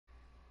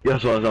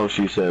Guess what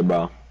she said,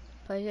 bro?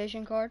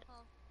 PlayStation card?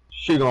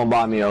 She gonna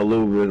buy me a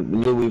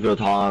Louis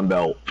Vuitton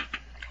belt.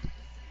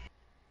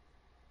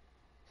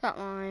 Stop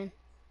lying.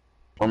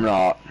 I'm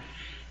not.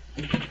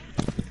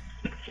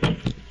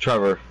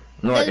 Trevor,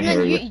 no, I can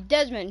hear you.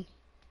 Desmond,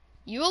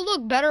 you will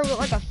look better with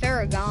like a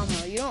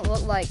Ferragamo. You don't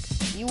look like,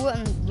 you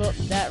wouldn't look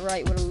that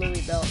right with a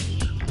Louis belt.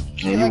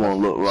 And you won't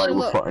look right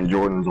with fucking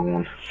Jordans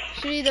on.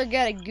 Should either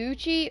get a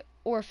Gucci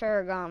or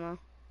Ferragamo.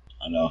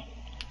 I know.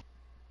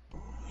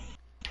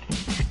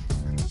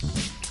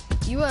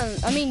 You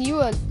wouldn't, I mean, you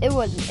would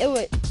look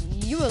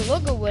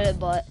good with it,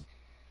 but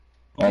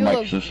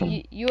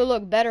you would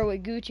look better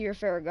with Gucci or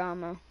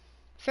Ferragamo.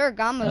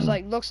 Ferragamo is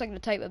like, looks like the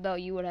type of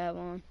belt you would have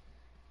on.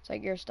 It's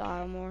like your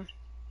style more.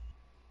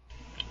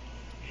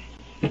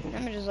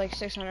 Them are just like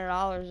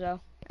 $600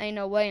 though. Ain't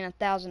no way in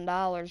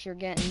 $1,000 you're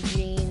getting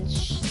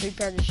jeans, 3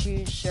 pairs of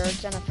shoes,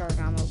 shirts, and a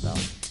Ferragamo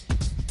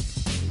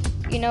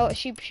belt. You know,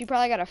 she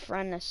probably got a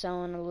friend that's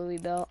selling a Louis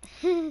belt.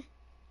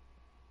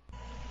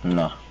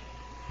 No.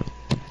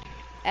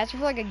 Ask her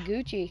for like a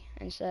Gucci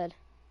instead.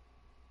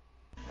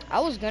 I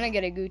was gonna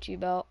get a Gucci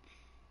belt.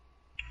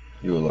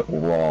 You look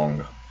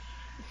wrong.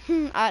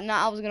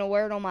 I was gonna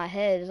wear it on my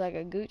head. It's like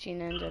a Gucci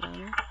ninja,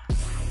 don't it?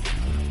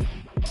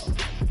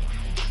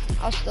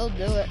 I'll still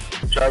do it.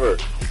 Trevor.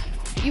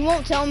 You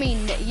won't tell me,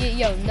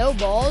 yo, no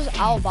balls.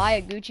 I'll buy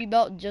a Gucci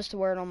belt just to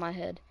wear it on my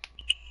head.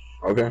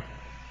 Okay.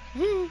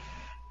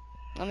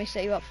 Let me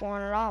save up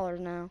 $400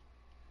 now.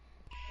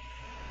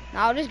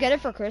 Now I'll just get it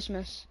for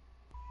Christmas.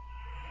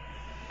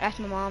 Ask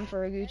my mom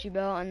for a Gucci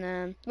belt, and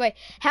then wait.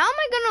 How am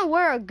I gonna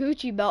wear a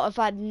Gucci belt if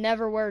I'd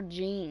never wear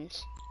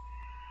jeans?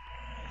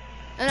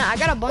 And I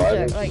got a bunch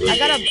of like I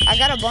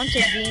got a bunch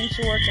of jean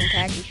shorts and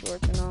khaki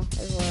shorts and all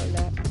as well as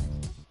that.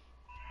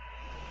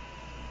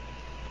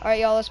 All right,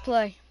 y'all, let's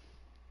play.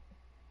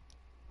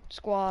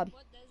 Squad.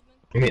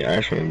 You mean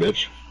Ashwin,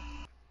 bitch?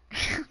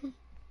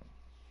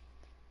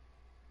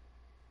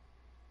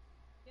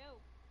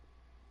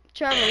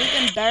 Trevor, we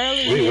can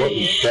barely hear you. What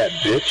is that,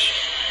 bitch?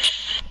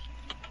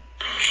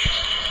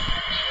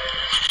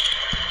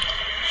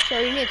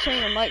 Trevor, you need to turn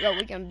your mic up.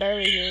 We can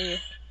barely hear you.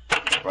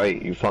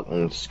 Right, you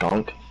fucking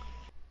skunk.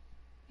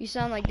 You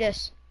sound like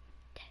this.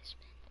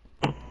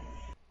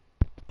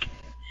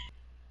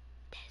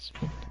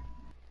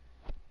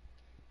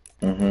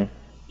 Desmond.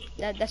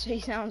 That's what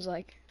he sounds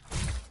like.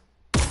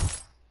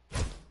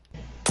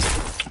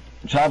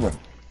 Trevor.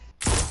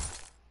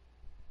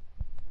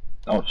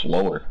 Oh, it's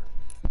lower.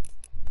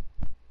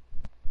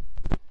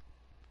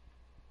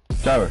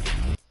 Trevor.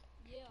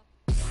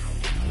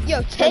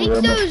 Yo, take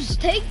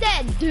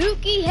that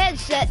Dookie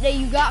headset that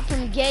you got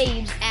from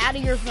Gabe's out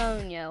of your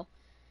phone, yo.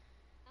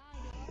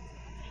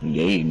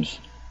 Gabe's?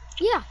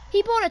 Yeah,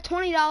 he bought a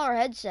 $20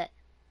 headset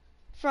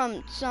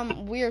from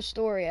some weird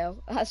store, yo.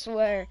 I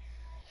swear.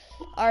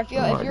 Or if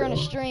you're in a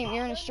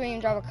stream,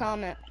 drop a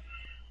comment.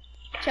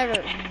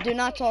 Trevor, do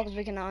not talk because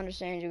we cannot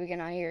understand you. We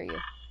cannot hear you.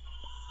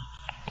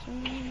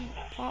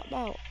 Pop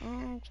out.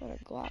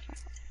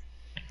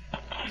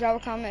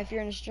 Drop a comment if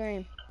you're in a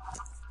stream.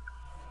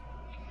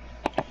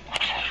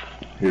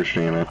 You're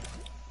streaming.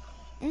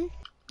 No,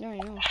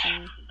 you're not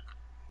streaming.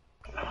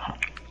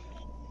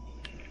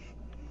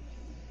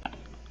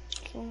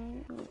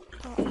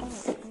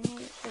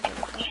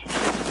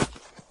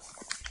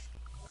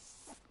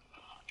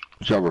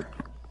 Trevor.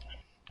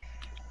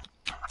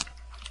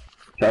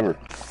 Trevor.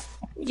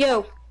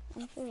 Yo.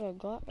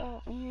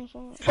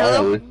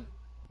 Hello?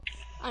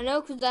 I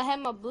know, because I had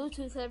my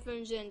Bluetooth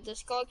headphones in. The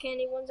Skull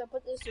Candy ones, I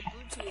put those to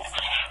Bluetooth.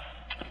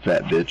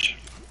 Fat bitch.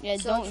 Yeah,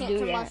 so don't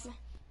do that.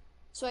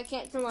 So I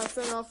can't turn my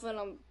phone off when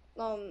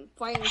I'm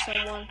fighting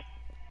someone.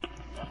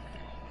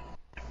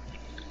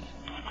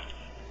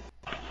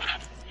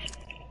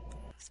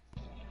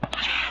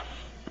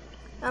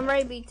 I'm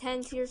ready to be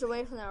 10 tiers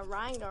away from that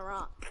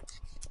Ragnarok.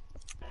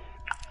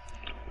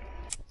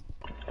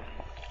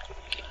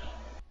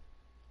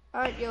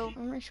 Alright, yo.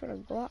 I'm ready for the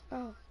Glock.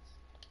 Oh.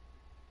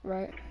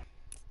 Right.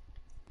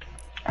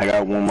 I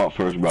gotta warm up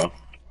first, bro.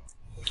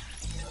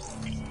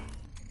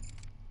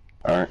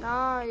 Alright.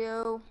 Nah,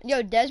 yo.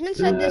 Yo, Desmond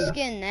said this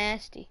skin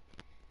nasty.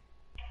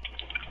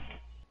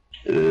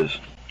 It is.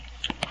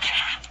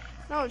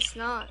 No, it's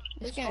not.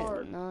 This It's skin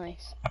hard. is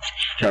nice.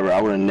 Trevor,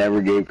 I would've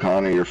never gave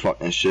Connor your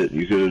fucking shit.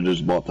 You could've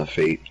just bought the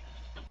Fate.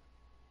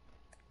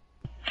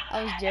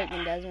 I was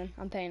joking, Desmond.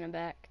 I'm paying him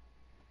back.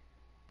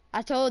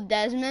 I told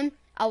Desmond,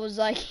 I was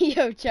like,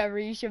 yo, Trevor,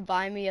 you should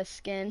buy me a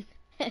skin.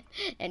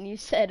 And you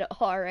said,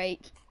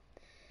 alright.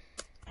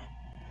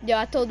 Yo,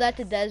 I told that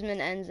to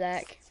Desmond and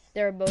Zach.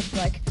 They were both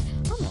like,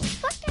 oh,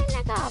 fuck that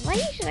nigga, man,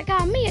 you should have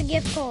got me a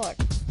gift card.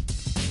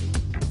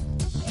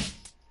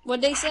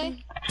 What'd they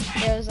say?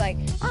 It was like,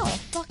 oh,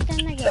 fuck that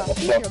nigga, you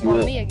should have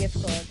bought me a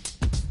gift card.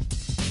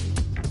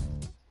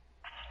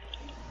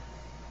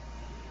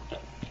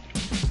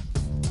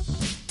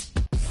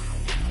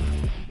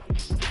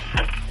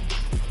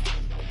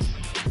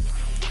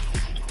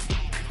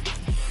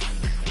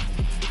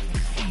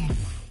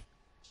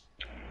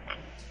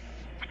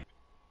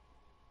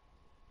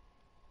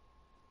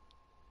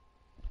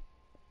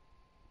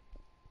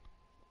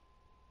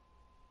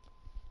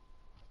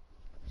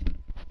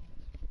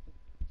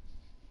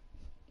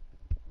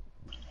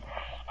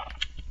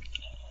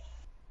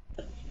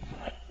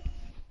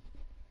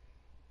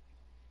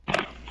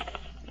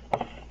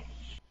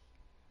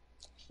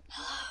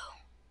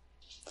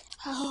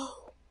 Hello.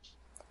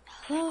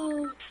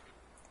 Hello.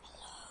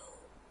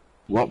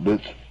 What,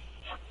 bitch?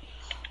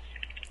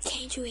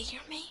 Can't you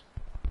hear me?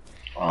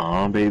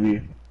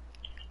 Baby.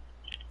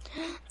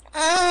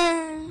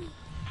 Alright,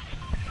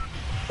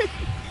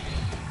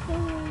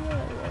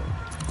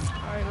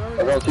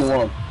 I got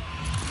 2-1.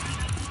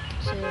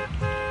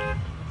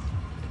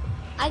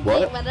 I What?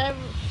 get whatever.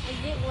 I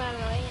get where I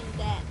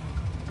land at.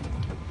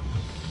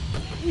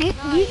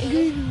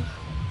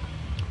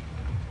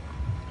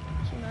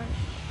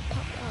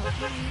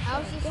 I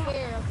was just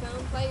fair. I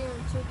found player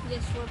and 2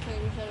 PS4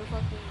 players that are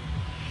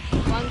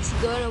fucking one's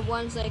good and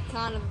one's like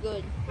kind of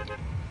good.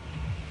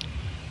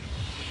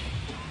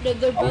 They're I'm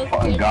both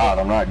fucking good. god,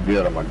 I'm not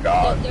good, I'm a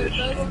god, They're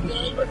bitch. both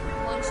good.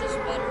 One's just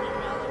better than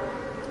another.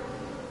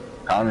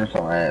 Connor's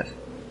some ass.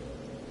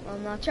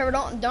 I'm not. Trevor,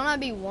 don't I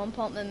be one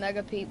pumping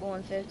mega people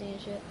and 50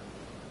 and shit?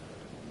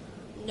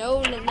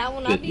 No, not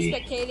when I be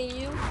 50. spectating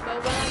you,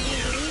 but when I be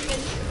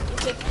leaving,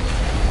 it's 50.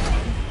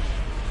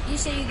 You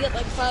say you get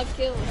like 5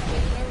 kills, but you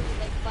never get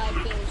like 5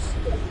 kills.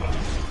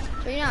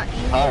 So you're not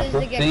easy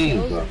to get 15,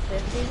 kills bro. in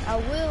 50? I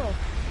will.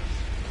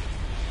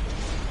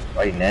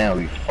 Right now,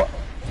 he fucking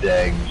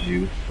dags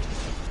you.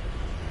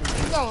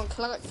 I'm going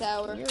clock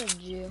tower. You're a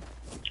Jew.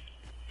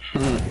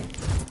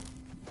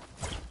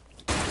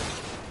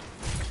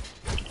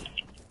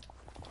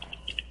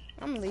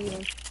 I'm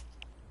leaving.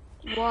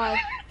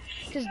 Why?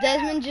 Because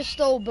Desmond just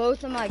stole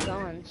both of my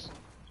guns.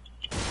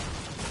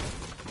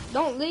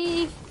 Don't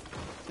leave.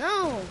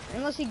 No,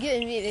 unless he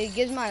gives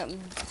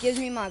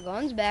me my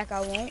guns back,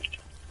 I won't.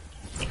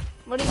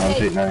 What do you I'm say?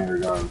 taking none of your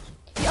guns.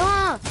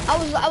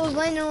 I was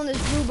landing on this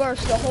blue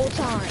burst the whole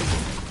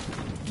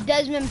time.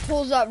 Desmond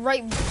pulls up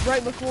right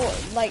before,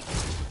 like,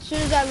 as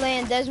soon as I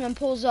land, Desmond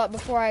pulls up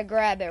before I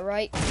grab it,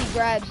 right? He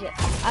grabs it.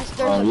 There's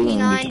a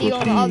P90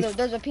 on the other,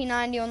 there's a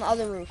P90 on the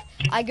other roof.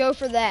 I go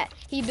for that.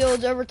 He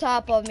builds over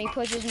top of me,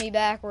 pushes me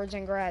backwards,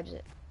 and grabs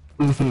it.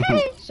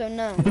 So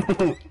no.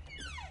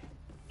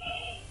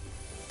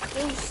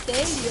 Yo,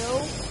 stay,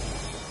 yo.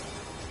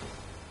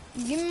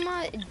 Give me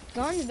my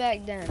guns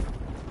back then.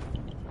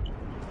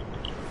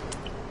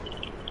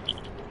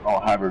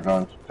 I'll have your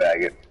guns,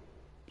 faggot.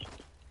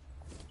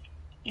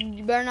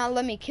 You better not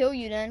let me kill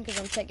you then, because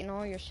I'm taking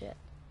all your shit.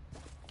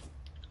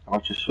 Why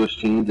don't you switch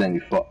teams then,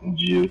 you fucking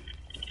Jew?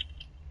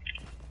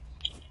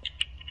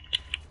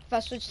 If I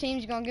switch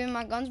teams, you gonna give me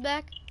my guns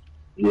back?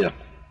 Yeah.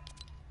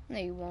 No,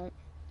 you won't.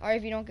 Or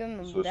if you don't give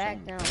them Switch back,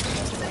 them. then I'll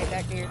switch them right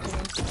back to your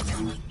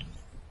team.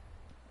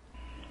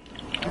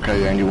 Okay,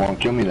 then you won't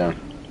kill me then.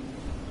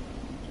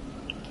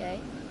 Okay.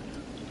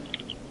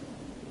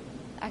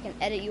 I can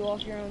edit you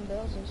off your own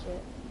bills and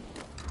shit.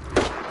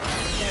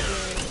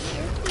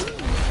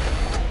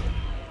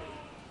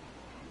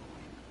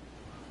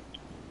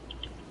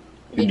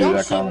 You do don't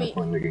that shoot kind of me.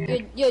 fun in the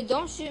game. Yo,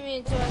 don't shoot me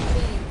until I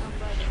say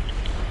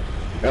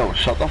I'm ready. Yo,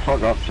 shut the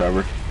fuck up,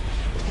 Trevor.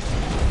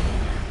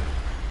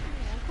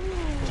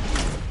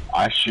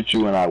 I shoot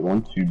you when I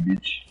want to,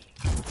 bitch.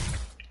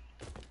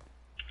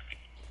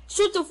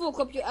 Shoot the fuck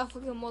up, you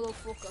African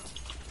motherfucker.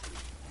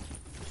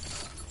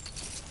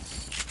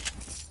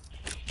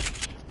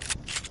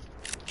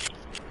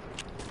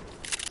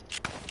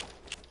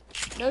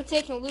 No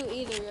taking loot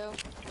either, yo.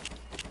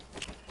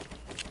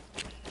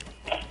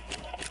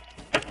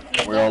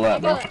 Where all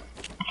at, bro?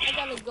 I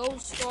got a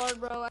gold star,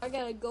 bro. I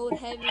got a gold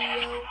heavy,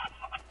 yo.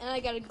 And I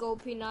got a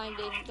gold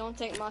P90. Don't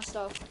take my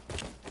stuff.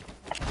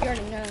 You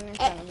already know I'm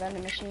inside a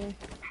vending machine.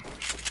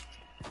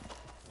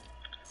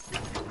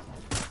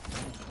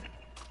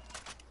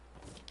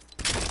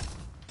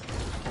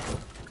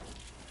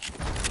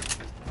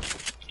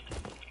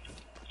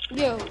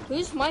 Yo,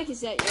 whose mic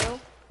is that, yo?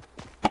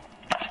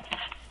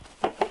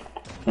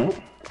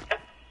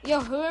 Yo,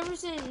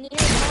 whoever's in near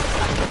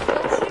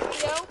don't shoot me,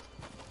 yo.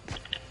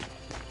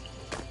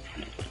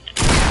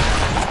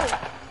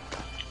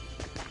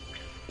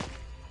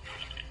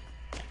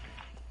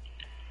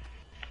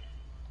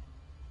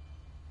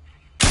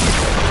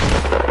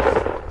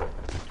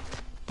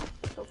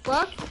 The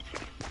fuck?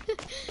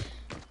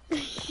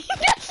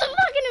 That's so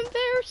fucking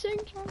embarrassing,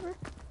 Trevor.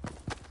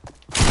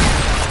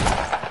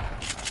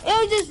 Yo,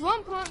 just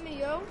one pump me,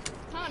 yo.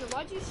 Connor,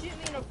 why'd you shoot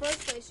me in the first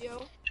place,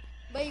 yo?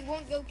 But you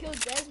won't go kill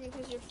Desmond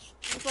because you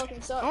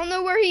fucking suck. I don't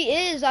know where he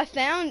is. I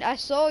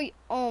saw you.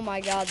 Oh my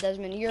god,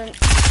 Desmond, you're in.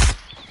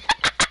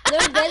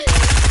 There's Desmond.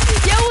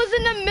 Yo was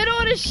in the middle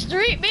of the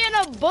street being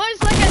a bush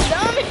like a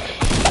dummy.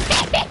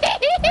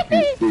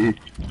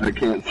 I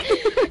can't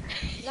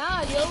see.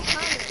 Nah, yo,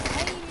 Connor.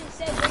 I didn't even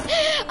say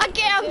I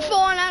can't. I'm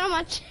falling out of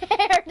my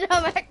chair,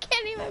 dumb. I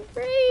can't even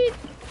breathe.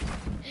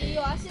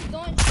 Yo, I said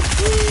don't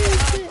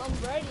shoot me. I'm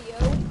ready, yo.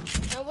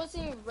 I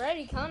wasn't even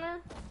ready,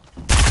 Connor.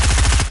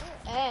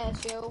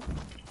 Ass, yo.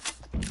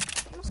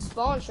 I'm a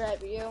spawn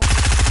trapper, yo.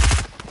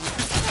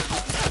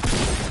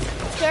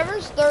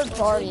 Trevor's third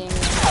partying.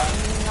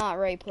 I'm not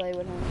ready to play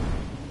with him.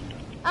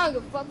 I don't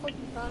give a fuck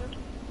you, Connor.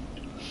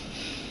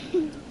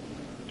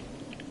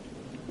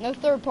 No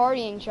third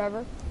partying,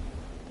 Trevor.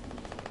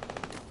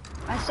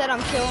 I said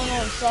I'm killing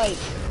on sight.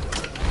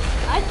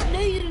 I know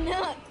you did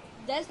not.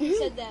 Desmond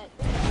said that.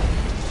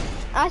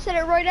 I said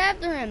it right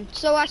after him.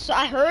 So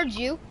I heard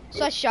you.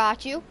 So I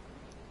shot you.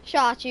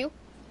 Shot you.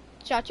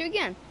 Shot you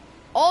again.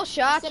 All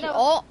shots,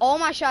 all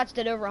my shots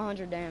did over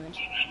 100 damage.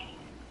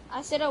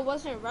 I said I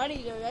wasn't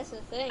ready though, that's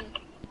the thing.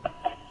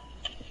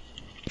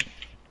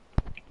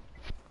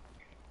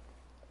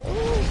 Ooh,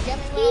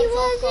 he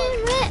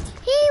wasn't ready.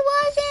 He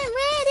wasn't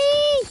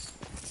ready.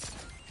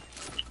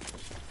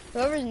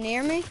 Whoever's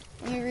near me,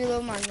 let me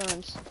reload my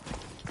guns.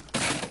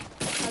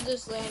 I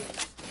just landed.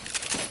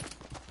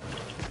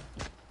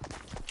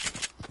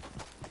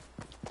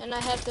 And I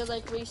have to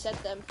like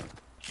reset them.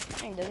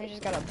 Dang, doesn't he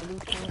just got a blue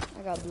pump?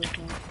 I got a blue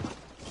pump.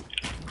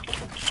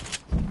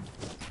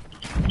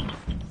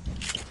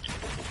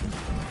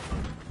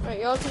 Alright,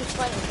 y'all keep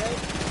fighting, right?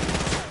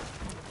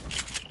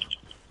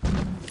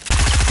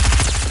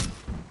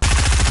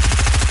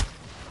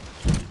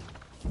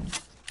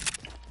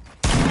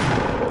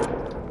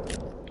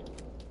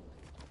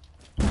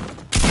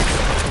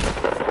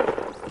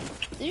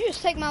 Did you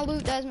just take my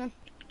loot, Desmond?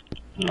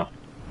 No.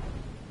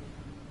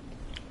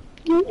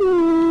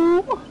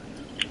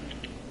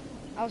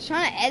 I was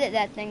trying to edit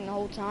that thing the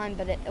whole time,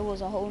 but it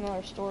was a whole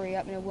nother story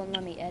up and it wouldn't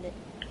let me edit.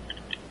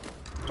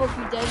 Fuck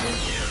you, Desmond.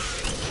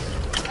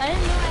 I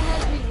didn't know I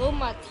had to reload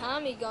my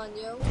Tommy gun,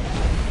 yo.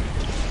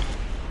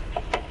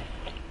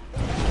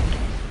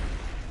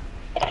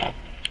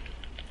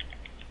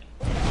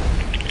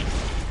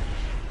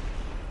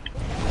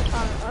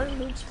 Our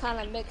loot's kind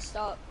of mixed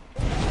up.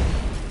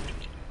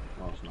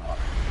 No, it's not.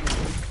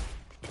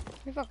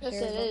 Yes,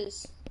 it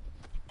is.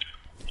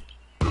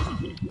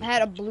 I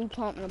had a blue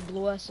pump and a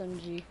blue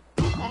SMG.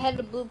 I had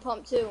the blue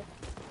pump too.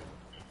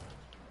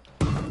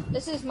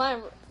 This is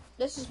mine.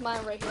 This is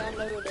mine right here. I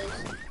know who it is.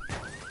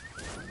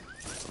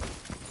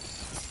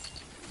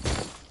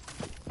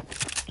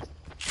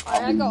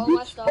 Alright, I got all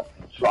my stuff.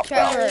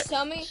 Trevor,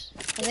 Tell me.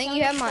 I think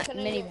you have my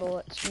mini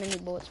bullets, mini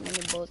bullets,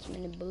 mini bullets,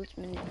 mini bullets,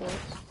 mini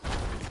bullets.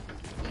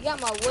 You got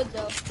my wood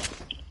though.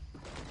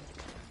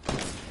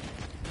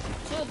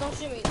 Chill, don't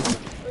shoot me.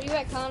 Where you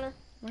at, Connor?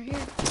 Right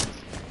here.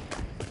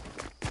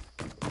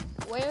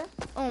 Where?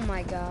 Oh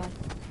my god.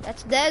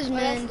 That's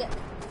Desmond.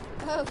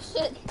 Oh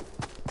shit.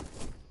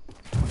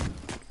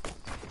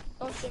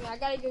 Don't shoot me. I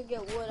gotta go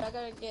get wood. I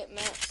gotta get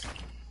mats.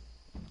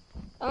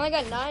 I only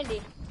got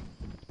 90.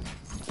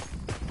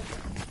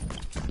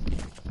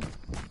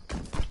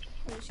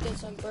 Let's get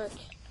some brick.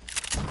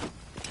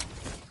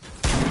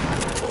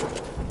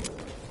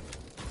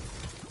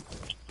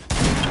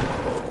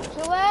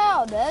 Chill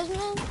out,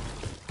 Desmond.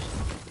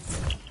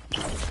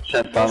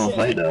 That final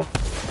play though.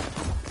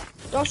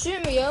 Don't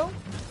shoot me, yo.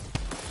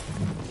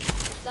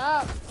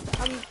 Stop.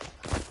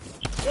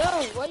 Yo,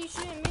 what are you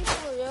shooting me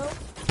for, yo?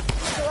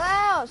 Chill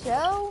out,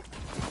 yo.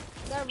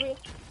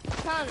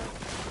 Connor,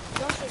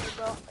 don't shoot me,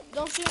 bro.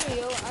 Don't shoot me,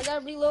 yo. I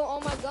gotta reload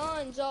all my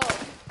guns, y'all.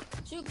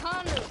 Shoot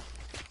Connor.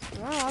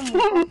 No, I'm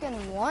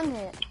fucking one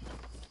hit.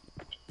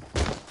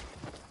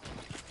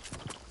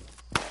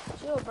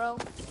 Chill, bro.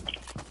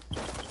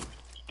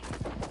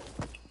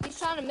 He's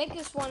trying to make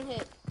us one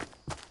hit.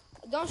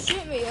 Don't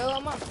shoot me, yo.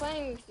 I'm not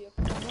playing with you.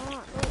 Come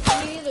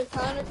on. Me either,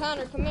 Connor.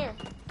 Connor, come here.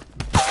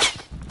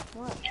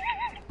 What?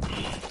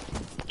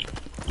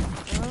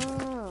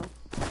 Oh.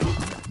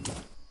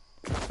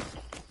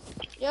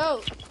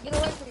 Yo, get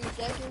away from me,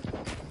 Desmond.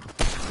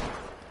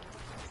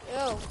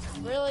 Yo,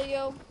 really,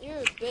 yo? You're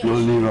a bitch. You'll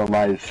leave on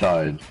my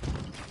side.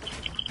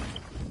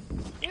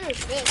 You're a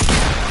bitch.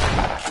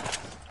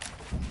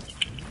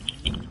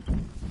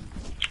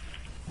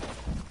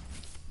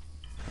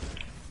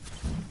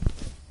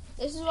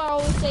 This is what I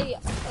always say,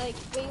 like,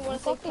 when you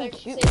want to say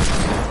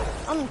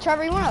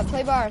Trevor, you want to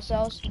play by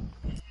ourselves?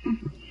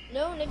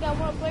 No, nigga, I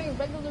want to play a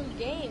regular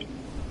game.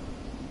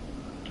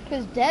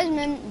 Because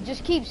Desmond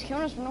just keeps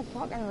killing us for no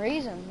fucking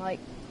reason. Like,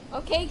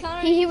 okay,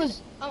 Connor. He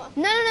was. No,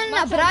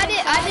 but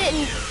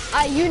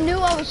you knew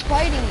I was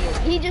fighting you.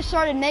 He just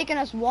started making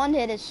us one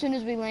hit as soon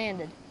as we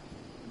landed.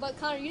 But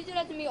Connor, you do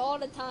that to me all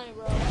the time,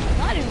 bro.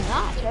 No, I do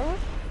not, Trevor.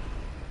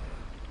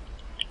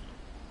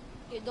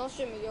 Yeah, don't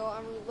shoot me, yo.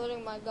 I'm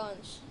reloading my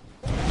guns.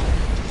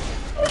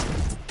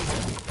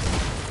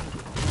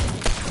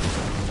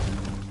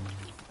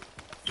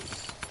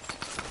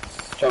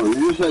 Trevor,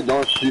 you just said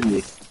don't shoot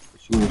me.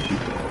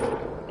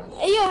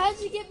 Hey, yo, how'd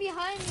you get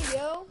behind me,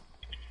 yo?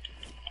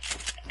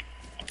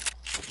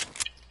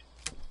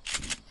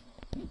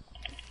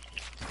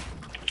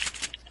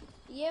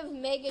 You have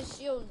mega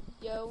shield,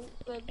 yo.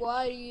 Like,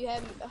 why do you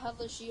have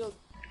a shield?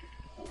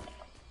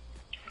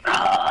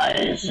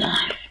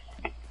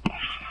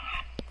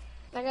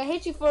 Like, I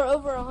hit you for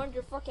over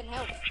 100 fucking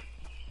health.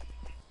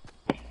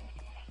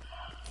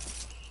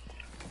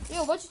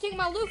 Yo, what you take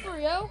my loot for,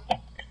 yo?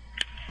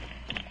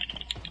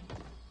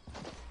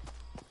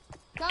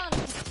 Con.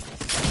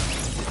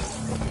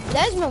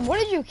 Desmond, what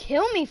did you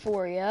kill me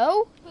for,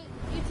 yo?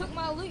 You took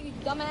my loot, you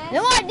dumbass.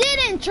 No, I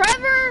didn't,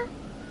 Trevor.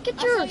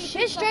 Get your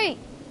shit straight.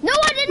 No,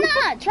 I did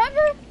not,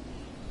 Trevor.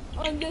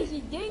 Oh, yes,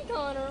 you did,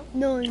 Connor.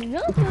 No.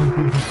 Yes.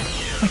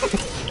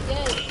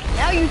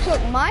 Now you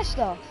took my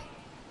stuff.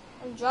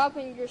 I'm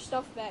dropping your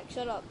stuff back.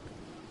 Shut up.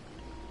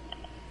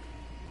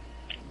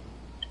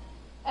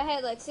 I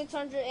had like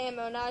 600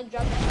 ammo. Now I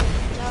dropped it.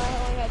 Now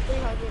I only have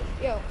 300.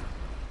 Yo,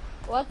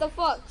 what the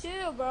fuck?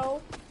 Chill,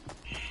 bro.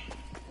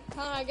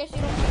 Connor, I guess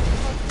you don't have to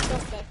fucking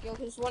stuff back, yo,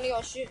 because one of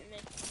y'all shooting me.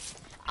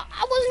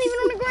 I wasn't even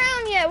on the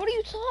ground yet. What are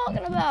you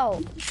talking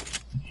about?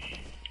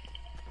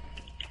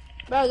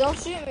 Bro, don't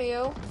shoot me,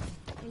 yo.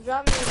 I'm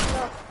dropping your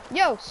stuff.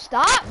 Yo,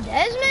 stop,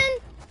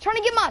 Desmond. I'm trying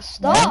to get my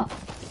stuff.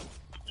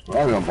 I'm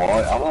not gonna buy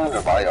it. I'm not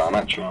gonna buy it on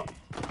that trunk.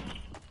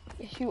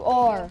 Yes, you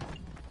are.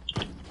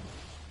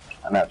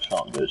 On that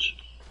trunk, bitch.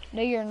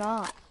 No, you're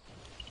not.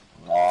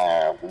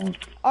 Nah.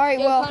 All right,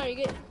 Yo, well. Connor, you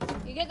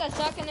get that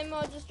shotgun ammo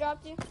I just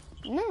dropped you?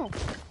 No.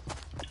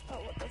 Oh,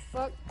 what the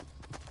fuck?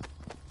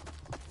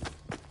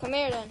 Come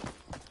here, then.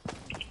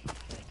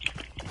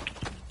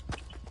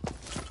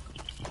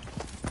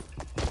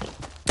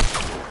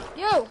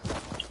 Yo!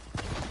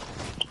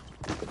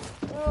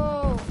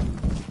 Yo!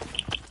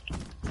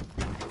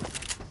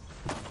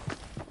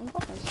 I'm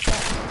fucking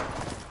stuck.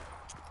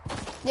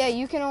 Yeah,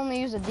 you can only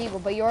use a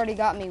deagle, but you already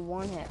got me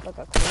one hit. Like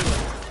a crazy.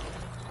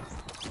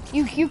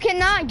 You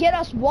cannot get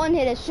us one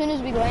hit as soon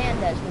as we land,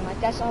 Desmond. Like,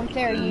 that's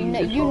unfair. You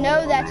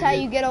know that's how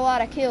you get a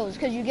lot of kills,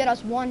 because you get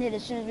us one hit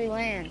as soon as we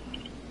land.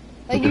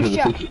 Like,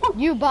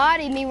 you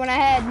bodied me when I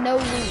had no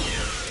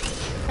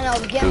loot. And I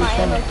was getting my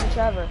ammo from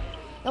Trevor.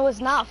 No, it's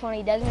not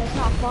funny, Desmond. It's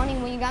not funny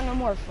when you got no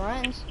more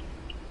friends.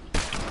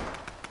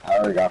 I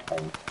already got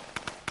friends.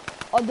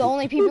 Oh, the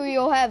only people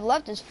you'll have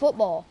left is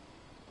football.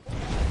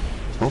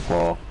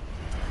 Football?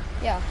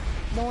 Yeah.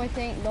 The only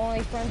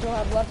friends you'll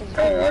have left is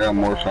football. Hey, I got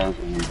more friends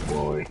than you,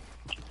 boy.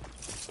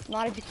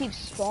 Not if you keep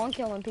spawn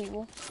killing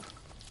people.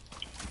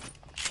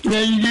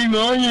 Yeah, you keep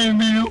on you,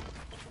 Bill.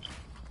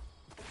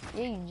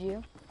 Yeah, you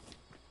do.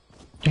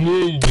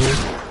 Yeah, you do.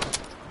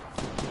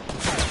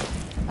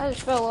 I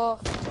just fell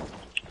off.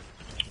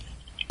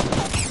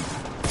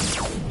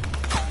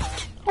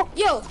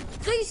 Yo,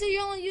 so you say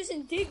you're only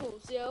using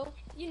deagles, yo.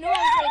 You know I was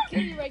gonna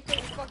kill you right there,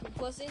 you fucking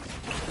pussy.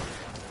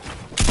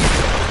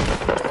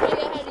 That's why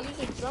I had to use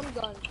a drum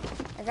gun.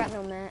 I got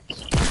no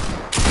mats.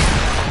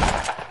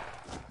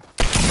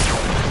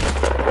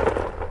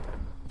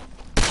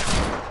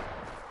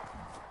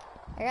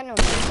 I got no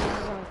mats. This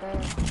is unfair.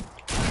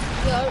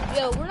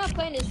 Yo, we're not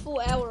playing this full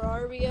hour,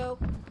 are we, yo?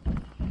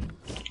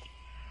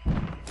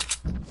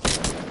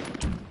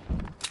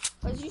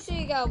 Cause you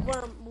say you got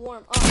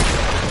warm up.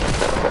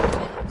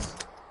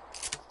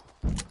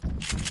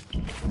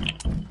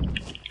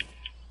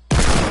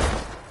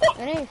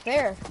 It ain't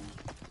fair.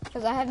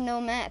 Because I have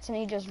no mats and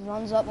he just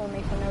runs up on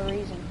me for no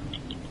reason.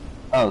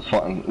 That was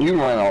fucking. You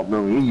ran off,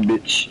 bro. You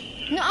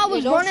bitch. No, I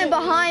was running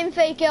behind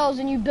fake L's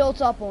and you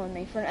built up on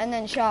me and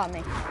then shot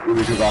me.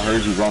 Because I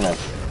heard you running.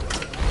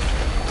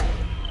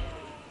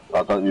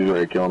 I thought you were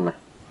ready to kill me.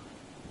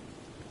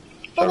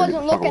 I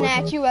wasn't looking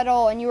at you at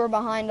all and you were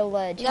behind a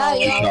ledge. How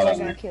was I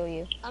gonna kill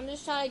you? I'm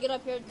just trying to get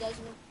up here,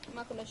 Desmond. I'm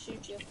not gonna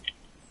shoot you.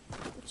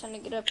 I'm trying to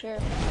get up here.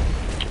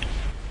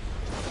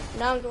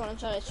 Now I'm going to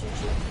try to shoot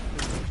you.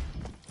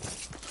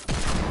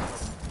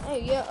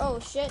 Hey, yeah, oh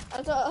shit.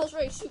 I thought I was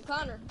ready to shoot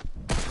Connor.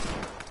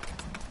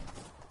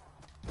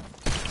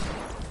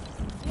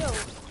 Yo,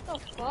 what the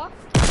fuck?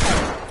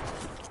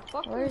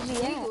 Fuck, where is he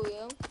at?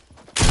 Yo?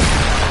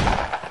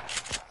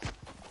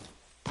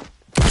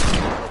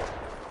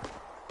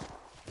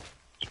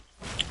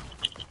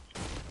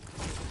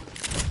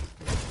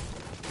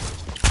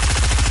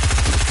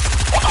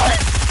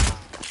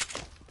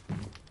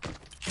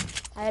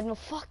 I have no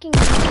fucking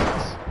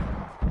mats.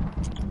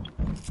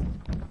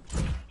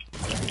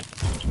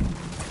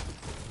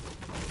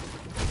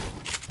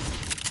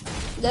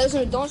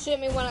 Desmond, don't shoot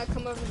me when I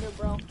come over here,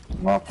 bro.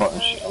 I'm not fucking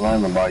shit. I'm not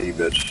even by you,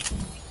 bitch.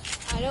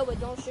 I know, but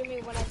don't shoot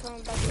me when I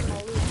come back to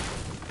my loot.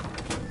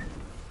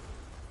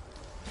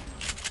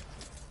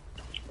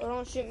 Or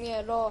don't shoot me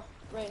at all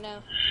right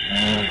now.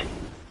 I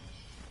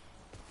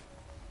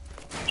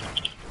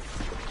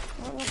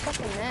have no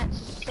fucking mats.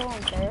 This is so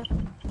unfair.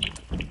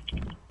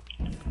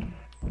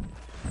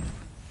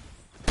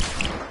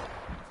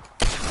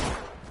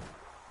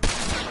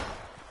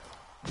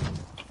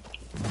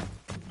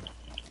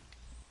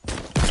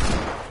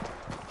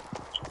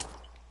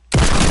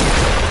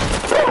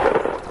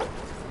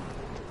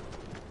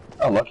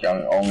 Oh, lucky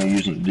I'm only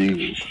using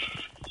deagles.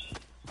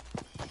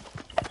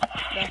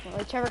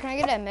 Definitely. Trevor, can I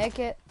get that med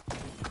kit?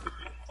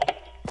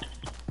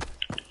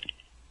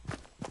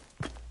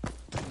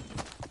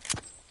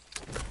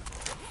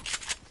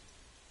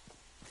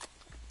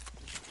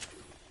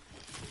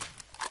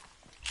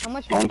 How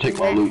much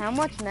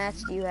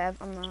mats do you have?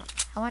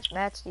 How much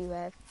mats do you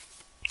have?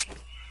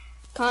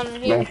 Connor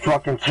here. Don't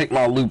fucking take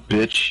my loot,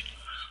 bitch.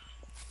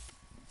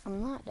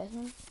 I'm not,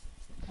 Desmond.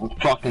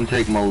 Don't fucking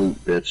take my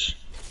loot, bitch.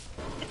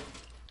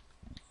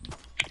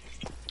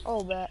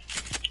 Oh, bet.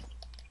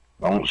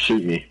 Don't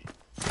shoot me.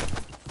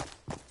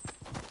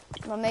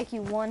 I'm gonna make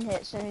you one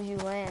hit as soon as you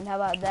land. How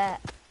about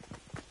that?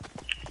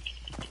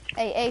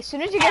 Hey, as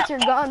soon as you get your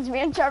guns, me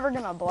and Trevor are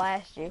gonna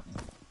blast you.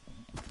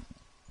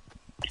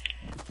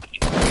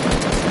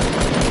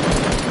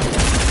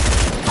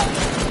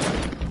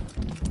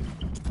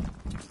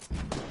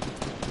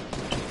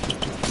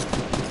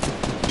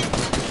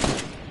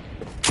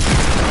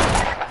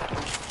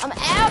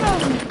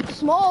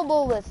 small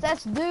bullets.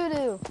 That's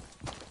doo-doo.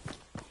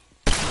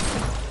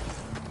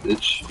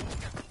 Bitch.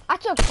 I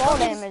took fall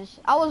damage.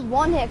 I was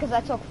one hit because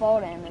I took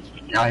fall damage.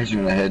 I hit you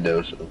in the head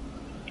though, so.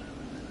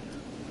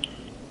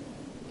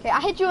 Okay,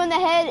 I hit you in the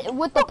head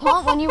with the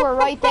pump when you were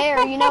right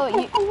there. You know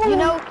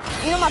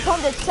my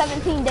pump did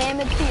 17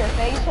 damage to your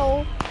face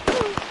hole.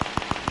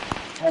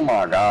 Oh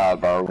my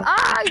god, bro.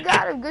 Ah, you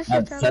got him. Good I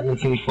had shit,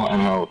 17 fucking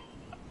health.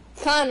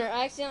 Connor,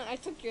 I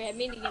took your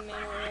medium ammo,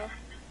 yo.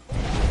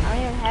 I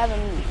don't even have an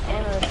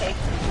ammo that takes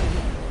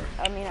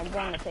I mean a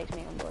gun that takes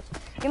medium bullets.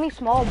 Give me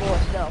small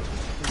bullets though.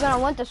 When I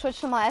went to switch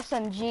to my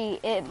SMG,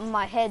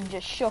 my head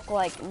just shook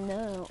like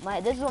no.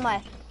 This is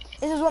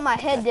what my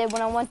head did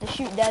when I went to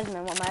shoot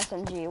Desmond with my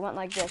SMG. It went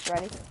like this,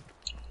 ready?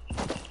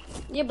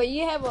 Yeah, but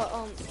you have a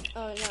oh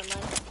never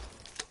mind.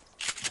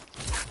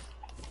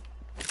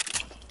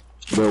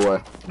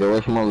 Get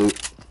away from my loot.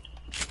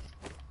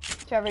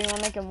 Trevor, you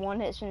wanna make him one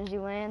hit as soon as he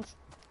lands?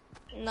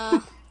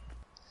 Nah.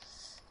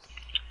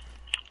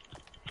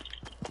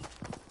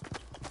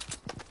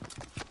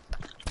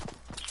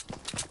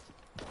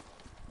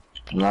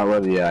 I'm not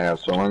ready yet, I gotta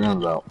throw my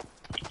guns out.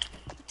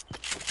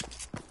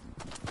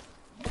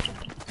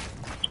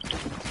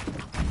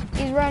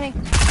 He's running.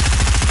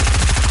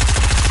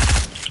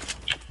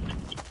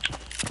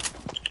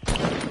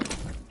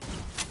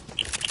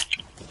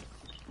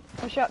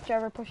 Push up,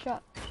 Trevor, push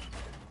up.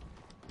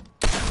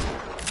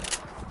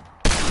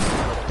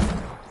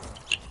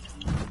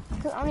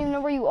 I don't even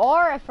know where you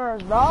are at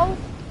first, bro.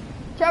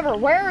 Trevor,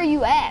 where are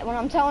you at when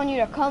I'm telling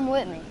you to come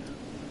with me?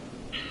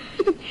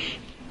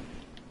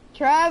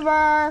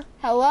 Trevor,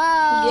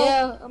 hello?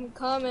 Yeah, I'm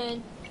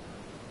coming.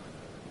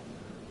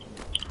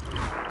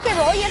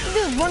 Trevor, all you have to do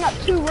is run up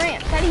 2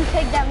 ramps. How do you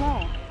take that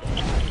long?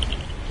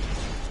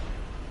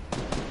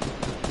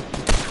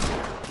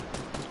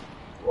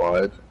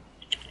 What?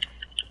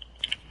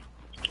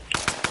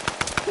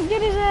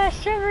 Get his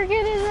ass, Trevor,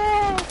 get his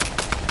ass!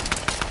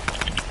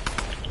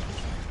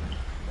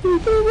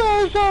 Get his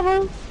ass, Trevor!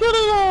 Get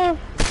his ass!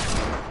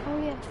 Oh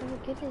yeah, Trevor,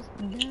 get his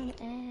dumb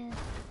ass.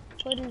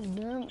 Put his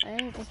dumb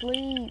ass to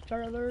sleep,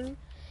 Trevor.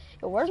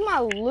 Yo, where's my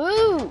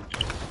loot?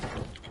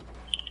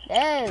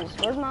 Des,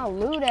 where's my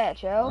loot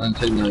at, yo? I didn't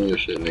take none of your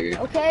shit, nigga.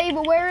 Okay,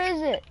 but where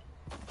is it?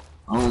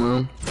 I don't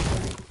know.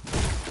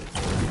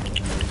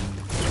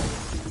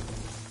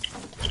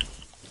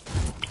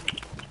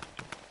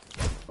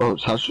 Oh,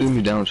 stop shooting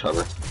me down,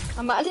 Trevor.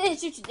 I didn't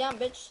shoot you down,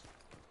 bitch.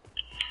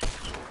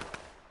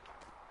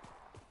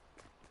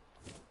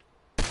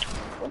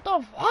 What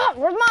the fuck?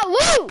 Where's my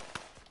loot?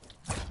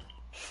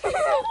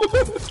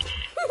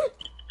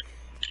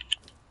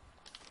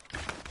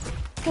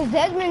 Cause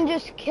Desmond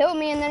just killed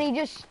me and then he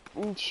just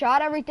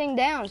shot everything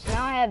down, so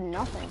now I have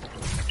nothing.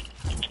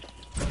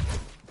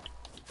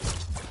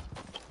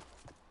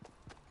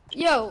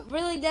 Yo,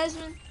 really,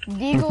 Desmond?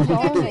 Deagle's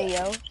only,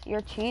 yo. You're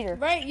a cheater.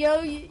 Right,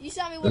 yo, you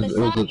shot me with a It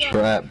was shotgun. a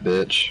trap,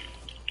 bitch.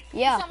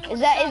 Yeah,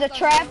 is a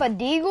trap a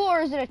deagle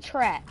or is it a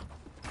trap?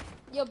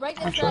 Yo, break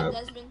the A trap, trap.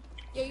 Desmond.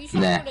 Yo, you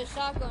shot Nah. me with a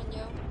shotgun,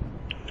 yo.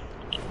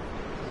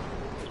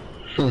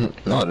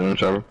 No, I didn't,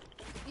 Trevor.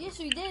 Yes,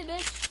 you did,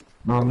 bitch.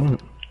 No, I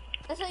didn't.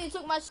 That's how you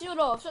took my shield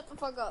off. Shut the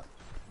fuck up.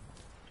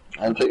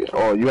 I didn't take it.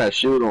 Oh, you had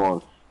shield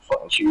on.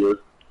 Fucking cheater.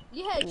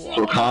 You had shield That's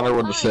what on Connor the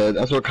would whole have time. said.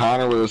 That's what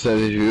Connor would have said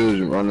if you was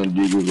running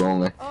Deagles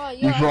only. Oh, yo,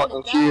 You I'm gonna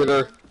fucking die cheater.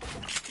 again.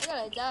 I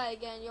gotta die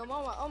again, yo.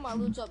 All my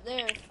loot's up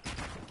there.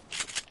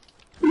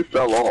 You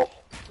fell off.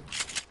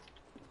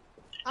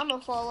 I'm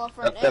gonna fall off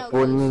right That's now. that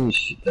boy mean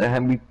shit. That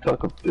had me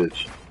tuck a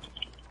bitch.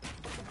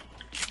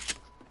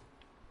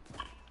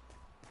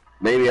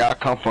 Maybe I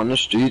come from the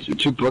streets with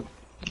 2 bucks.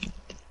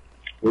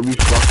 We'll be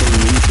fucking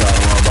meat out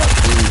of about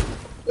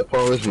 3. The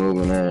police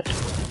moving at.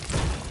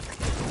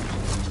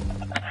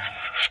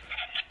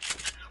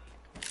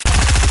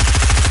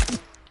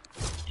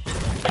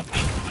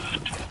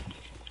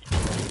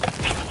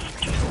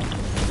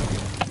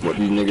 What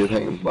these niggas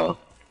hating about?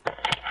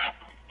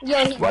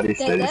 Yo, Why they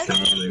steady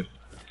Desmond, saying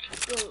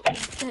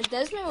yo,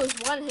 Desmond was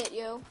 1 hit,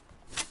 yo.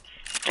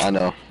 I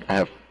know. I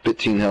have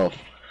 15 health.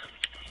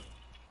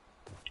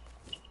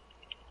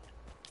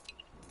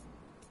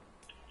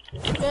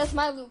 That's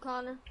my loot,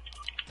 Connor.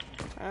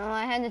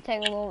 I had to take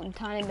a little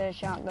tiny bit of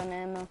shotgun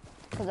ammo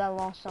because I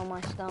lost all my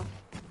stuff.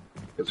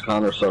 Because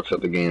Connor sucks at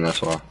the game,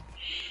 that's why.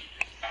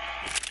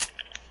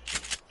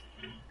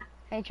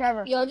 Hey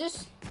Trevor, Yo,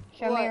 just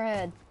show what? me your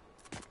head.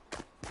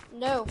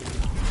 No.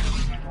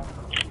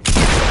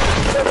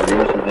 Trevor, give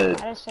me some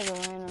head. I just took a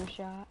random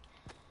shot.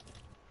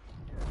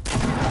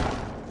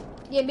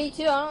 Yeah, me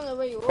too. I don't know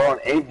where you Bro, are. on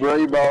 8th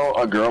grade, bro,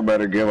 a girl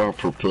better give up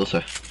for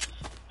pussy.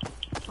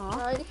 Huh?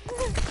 Alright.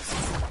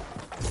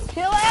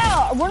 Chill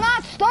out. We're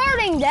not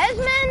starting,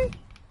 Desmond.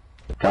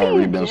 What Kinda are you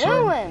read them some.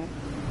 doing?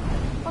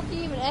 Fuck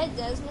you even at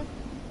Desmond?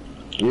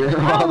 Your I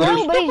don't mother's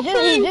know, but he's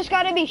pussy. just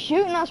got to be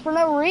shooting us for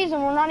no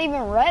reason. We're not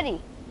even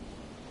ready.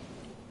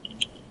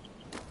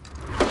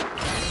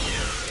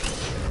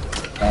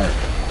 Alright.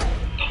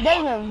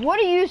 Desmond, what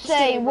do you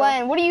say kidding,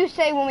 bro.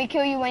 when we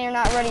kill you when you're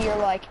not ready? You're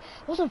like, I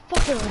wasn't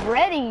fucking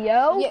ready,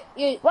 yo.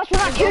 Yeah, Watch me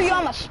not kill you,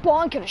 I'ma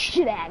spawn kill the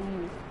shit out of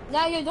you.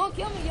 Nah, yo, don't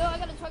kill me, yo. I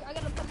gotta plug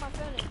my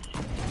phone in.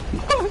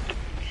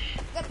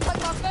 I gotta plug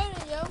my phone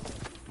in,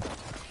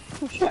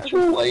 yo. Shut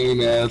your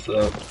lame ass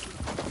up.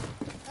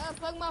 I gotta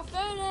plug my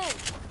phone in.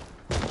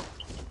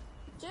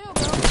 Chill,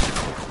 bro.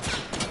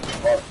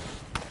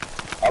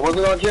 I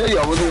wasn't gonna kill you.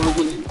 I wasn't gonna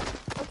kill you.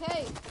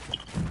 Okay.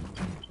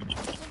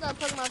 I still gotta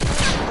plug my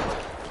phone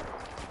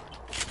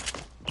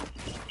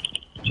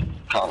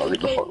Connor,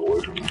 get the fuck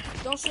away from me. in.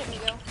 Don't shoot me,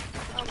 yo.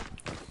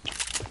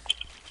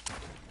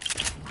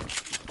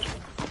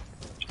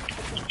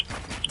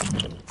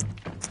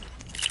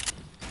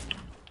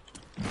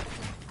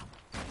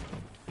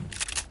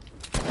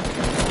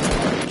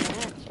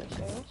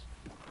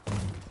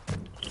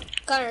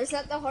 Connor, it's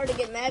not that hard to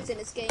get mats in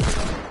this game.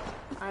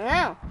 I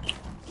know.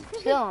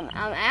 Still,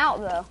 I'm out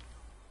though.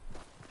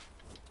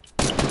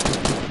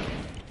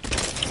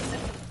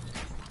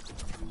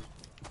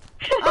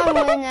 I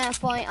win that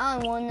fight. I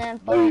won that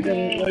fight. No, you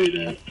didn't. No, you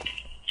didn't.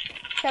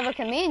 Trevor,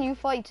 come in. You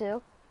fight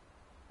too.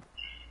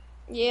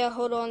 Yeah,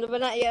 hold on, but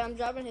not yet. I'm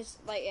dropping his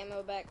light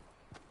ammo back.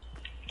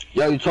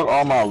 Yo, you took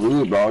all my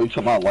loot, bro. You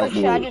took my light Oh shit!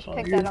 loot. I just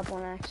picked that up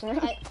on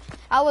accident.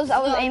 I was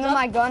aiming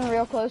my gun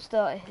real close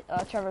to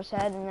Trevor's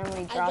head, and then when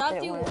he dropped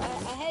it, I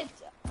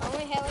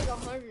only had like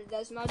 100.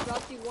 That's my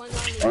dropped you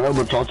 190. I know,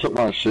 but y'all took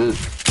my shit.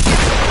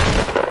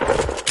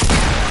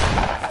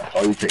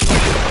 Oh, you take my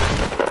shit.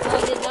 No,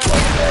 I did not.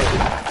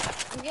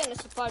 I'm getting a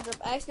supply drop.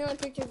 I accidentally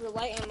picked up your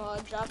light ammo. I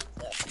dropped it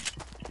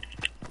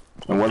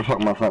though. And where the fuck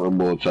my sniper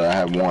bullets at? I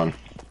have one.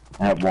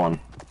 I have one.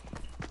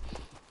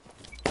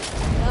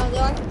 No, though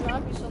I can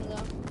drop you some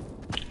though.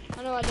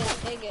 I know I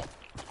didn't take it.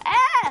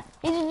 Ah!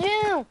 He's a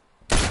Jew!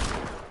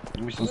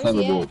 Give me some Where's sniper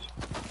he at? bullets.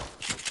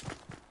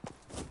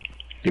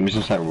 Give me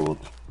some sniper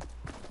bullets.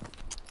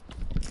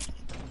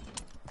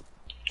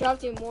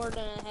 Dropped you more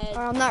than I had.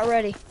 I'm not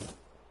ready.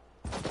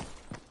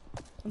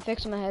 I'm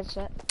fixing my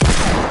headset.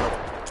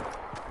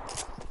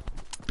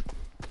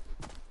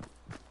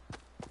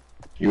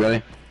 You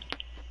ready?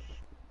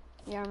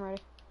 Yeah, I'm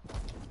ready.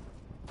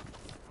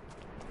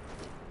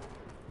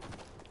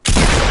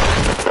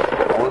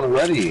 I wasn't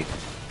ready.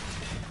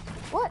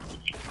 What?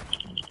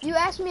 You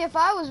asked me if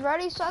I was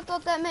ready, so I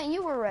thought that meant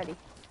you were ready.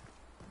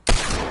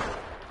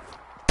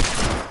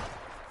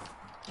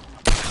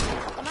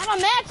 I'm out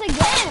of mats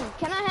again.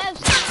 Can I have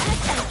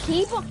some and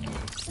keep them?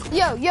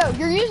 Yo,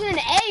 you're using an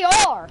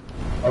AR.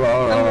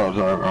 Oh,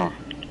 sorry.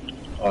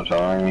 Oh,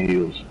 sorry, I need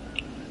heals.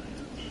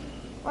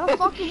 What the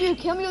fuck did you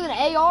kill me with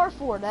an AR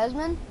for,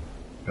 Desmond?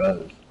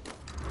 Because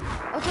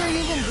What's you're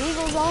using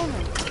Deagles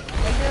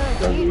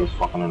only? it was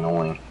fucking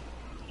annoying.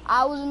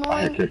 I was I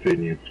annoying. kept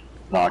hitting you.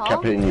 No, I Huh?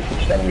 kept hitting you for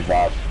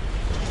 75.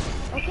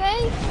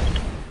 Okay.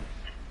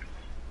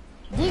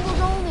 Deagles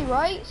only,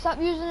 right? Stop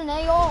using an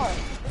AR.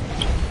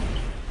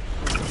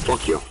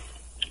 Fuck you.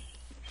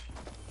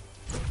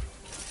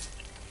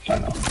 I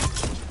know.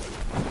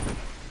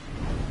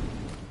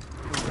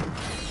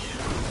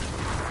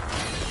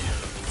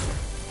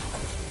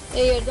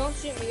 Hey, yo, don't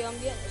shoot me. I'm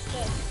getting a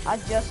step. I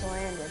just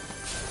landed.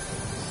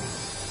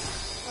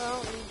 I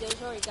don't need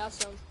those. I already got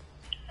some.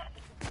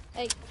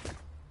 Hey.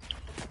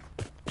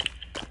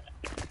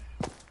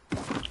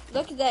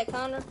 Look at that,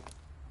 Connor.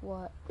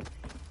 What?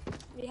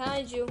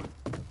 Behind you.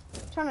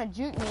 Trying to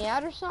juke me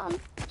out or something?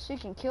 So you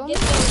can kill me?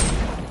 Get those.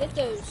 Get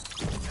those.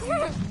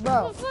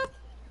 Bro. What the fuck?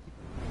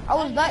 I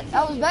was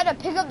about to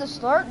pick up the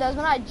slurp,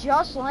 Desmond. I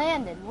just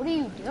landed. What are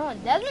you doing?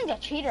 Desmond's a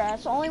cheater.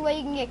 That's the only way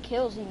you can get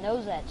kills. He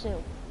knows that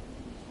too.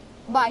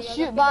 When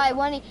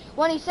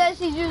he says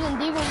he's using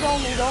Deagles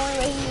only, the only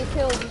way he can get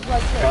kills is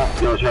like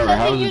this. Yo, Trevor,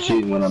 how is it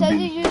cheating when I'm Says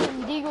beating? he's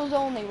using Deagles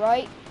only,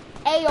 right?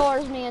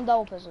 ARs me and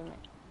double pistols me.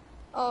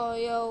 Oh,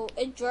 yo,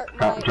 it jerked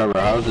my... Trevor,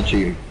 how is it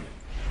cheating?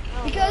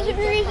 Because if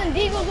you're using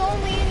Deagles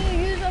only and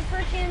you use a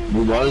freaking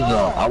Who was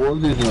AR, I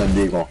was using a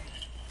deagle.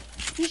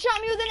 you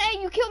shot me with an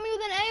A. You killed me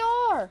with an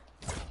AR.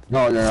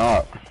 No, you're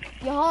not.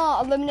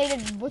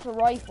 Eliminated with a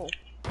rifle.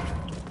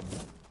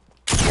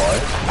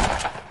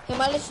 What? He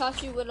might have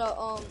shot you with a, I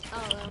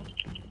don't know.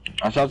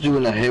 I shot you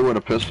in the head with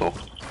a pistol.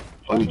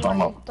 What are you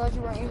talking about? Thought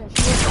you weren't using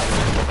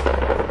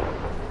shield.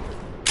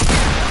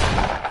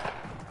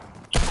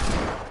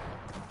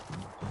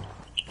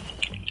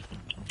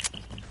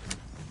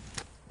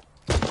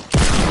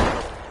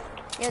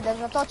 Yeah,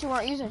 Desmond, I thought you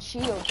weren't using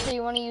shield, so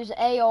you want to use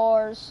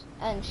ARs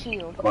and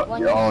shield. But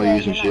When you're you all say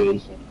using you're not shield.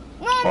 using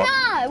No, I'm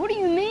not! What do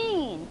you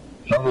mean?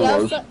 Trevor Yeah,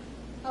 was.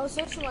 I was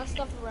searching my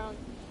stuff around.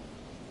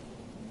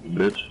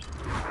 Bitch.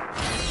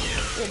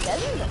 Yeah,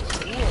 Desmond's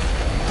a shield.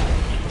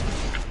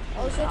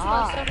 I was searching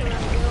my stuff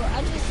around, yo.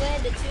 I just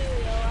landed too,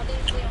 yo. I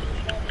didn't see him.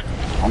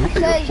 I'm gonna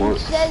take a fort.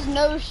 Says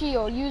no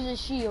shield,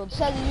 uses shield.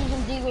 Says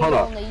using Deagles Hold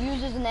up. only,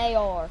 uses an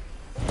AR.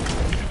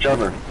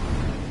 Trevor.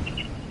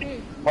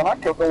 When I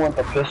killed him with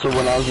the pistol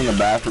when I was in the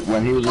bathroom,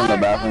 when he was in the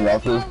bathroom, y'all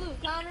too.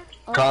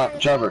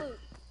 Trevor.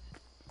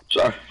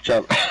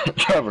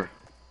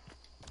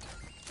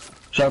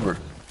 Trevor.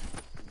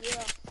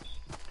 Yeah.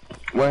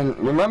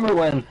 Remember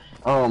when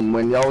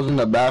y'all was in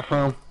the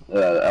bathroom,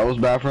 Ella's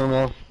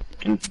bathroom,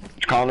 and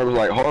Connor was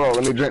like, hold on,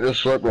 let me drink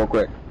this slurp real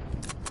quick.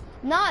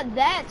 Not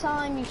that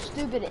time, you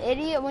stupid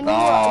idiot. When you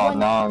No.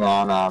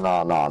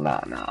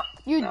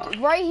 You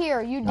right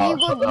here. You No,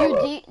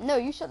 deagled. No,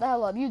 you shut the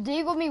hell up. You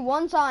deagled me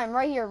one time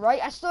right here.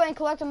 Right. I still ain't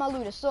collected my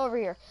loot. It's still over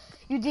here.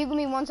 You deagled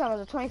me one time. It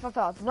was a 25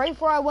 health. Right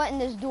before I went in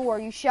this door,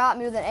 you shot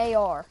me with an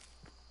AR.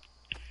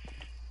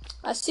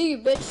 I see you,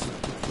 bitch.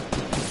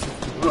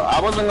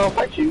 I wasn't gonna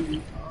fight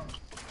you.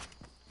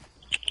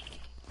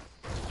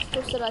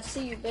 Who said I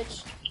see you,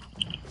 bitch?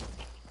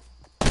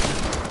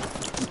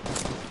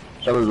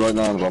 Trevor's right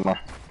now, Grandma.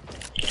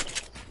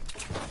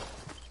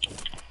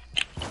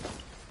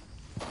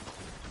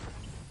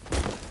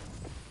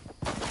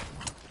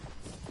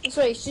 That's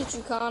right, he shoots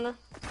you, Connor.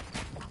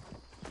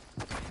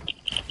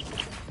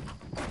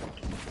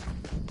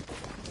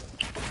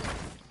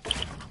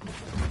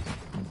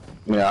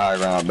 Yeah, I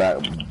ran back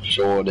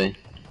shorty.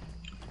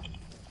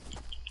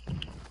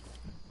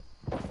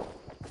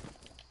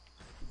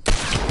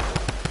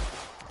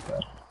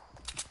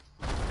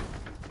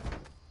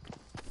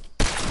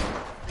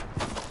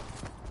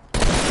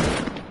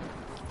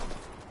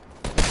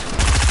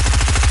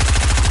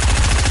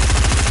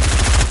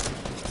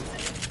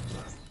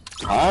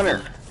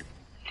 Connor.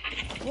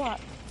 What?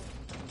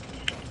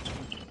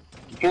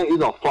 You can't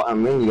use a fucking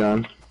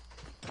minigun.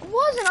 I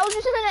wasn't. I was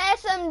just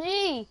in an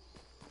SMG.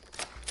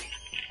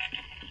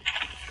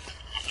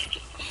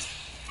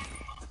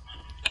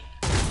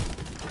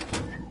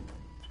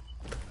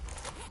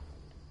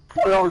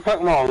 I was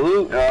talking about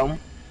loot, yo.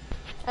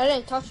 I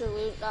didn't touch your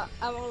loot.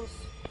 I was.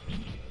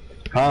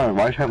 Connor,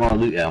 why you talking about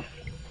loot, yo?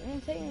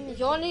 If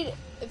y'all need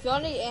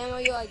ammo,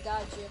 yo, I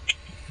got you.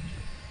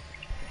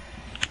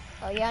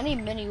 Oh yeah, I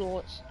need mini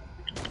bullets.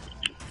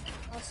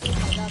 I'll see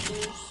if I got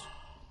these.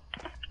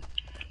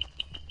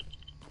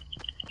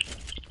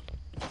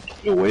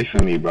 Get away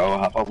from me, bro.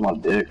 Hop off my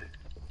dick.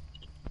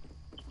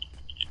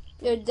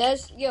 Yo,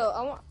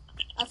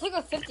 I took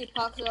a 50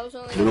 pack because I was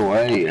only. Get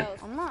away.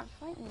 I'm not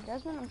fighting you,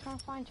 Desmond. I'm trying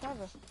to find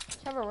Trevor.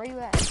 Trevor, where you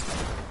at?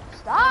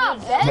 Stop,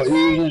 Look, Desmond!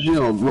 you're using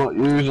shield. Look,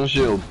 you're using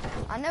shield.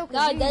 I know, Nah,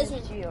 cause you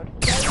Desmond. using shield.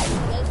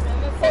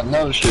 Desmond,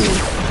 Another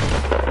shield.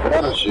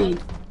 Another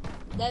shield.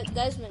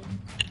 Desmond.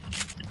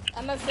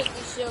 I'm at 50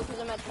 shield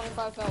because I'm at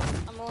 25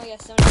 health. I'm only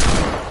at 70.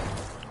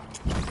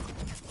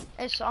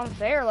 It's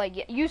unfair.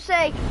 Like you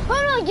say,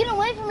 oh no, get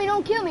away from me,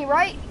 don't kill me,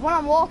 right? When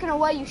I'm walking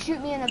away, you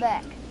shoot me in the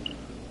back.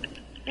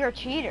 You're a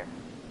cheater.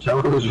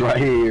 Trevor's right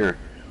here.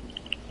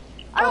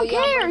 I don't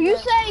care. You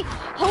say,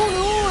 hold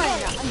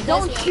on,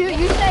 don't shoot.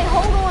 You say,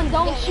 hold on,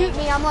 don't shoot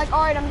me. I'm like,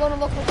 all right, I'm going to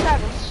look for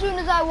Trevor. As soon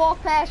as I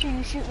walk past you,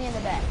 you shoot me in the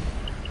back.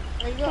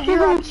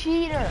 You're a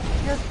cheater.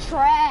 You're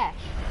trash.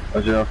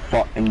 Cause you're a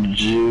fucking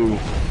Jew.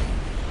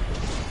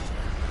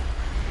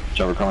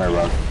 Trevor, come here,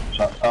 bro.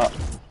 Stop.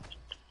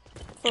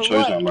 For Show you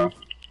what? something, bro.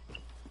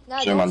 Nah,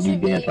 Show you my don't new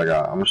shoot me. dance I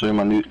got. I'm gonna show you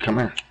my new. Come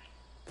here.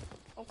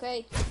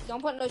 Okay,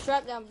 don't put no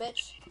strap down,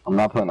 bitch. I'm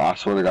not putting. I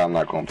swear to God, I'm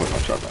not gonna put my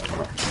trap down.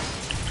 Come here.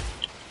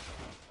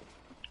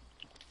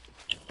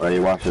 Ready?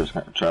 Watch this,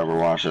 Trevor.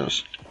 Watch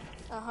this.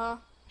 Uh-huh.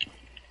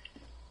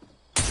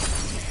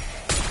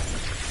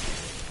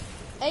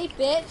 Hey,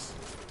 bitch.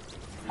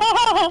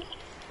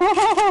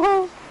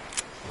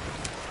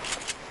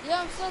 Yo,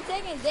 I'm still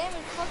taking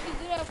damage. Fuck you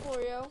do that for,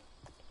 yo?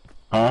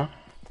 Huh?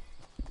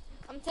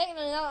 I'm taking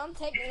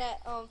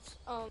that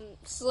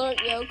slurp,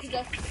 yo,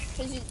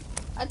 cause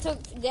I took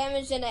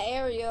damage in the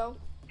air, yo.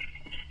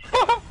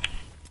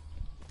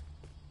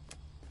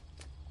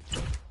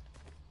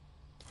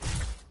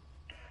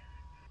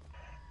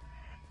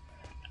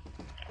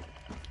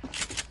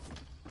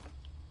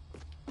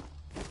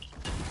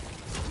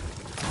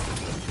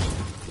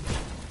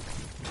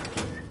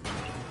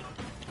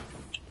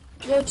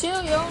 Yo,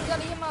 chill, yo. You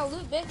gotta get my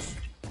loot, bitch.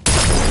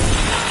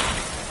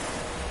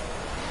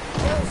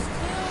 Yo,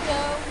 still,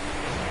 yo.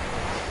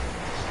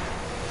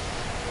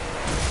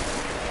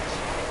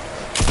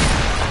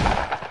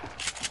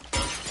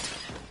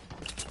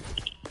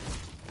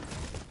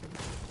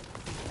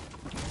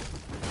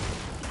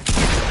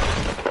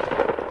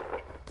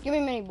 Give me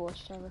mini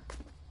bullets, Trevor.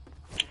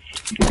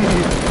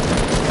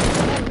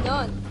 I'm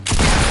done.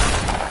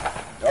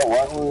 Oh,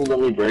 why don't you let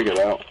me break it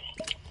out?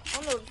 I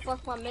don't know what the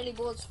fuck my mini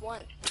bullets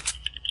went.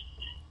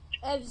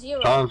 I have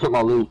 0. Connor took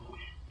my loot.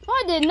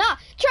 I did not.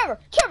 Trevor.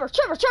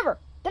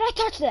 Did I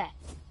touch that?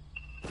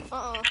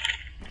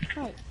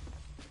 Right.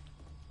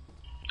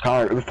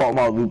 Connor, it's fault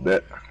my loot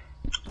bit.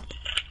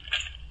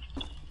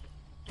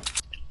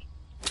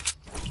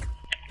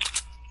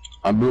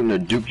 I'm booting the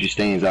dookie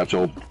stains out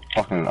your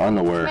fucking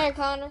underwear. Come here,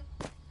 Connor.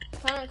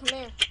 Connor, come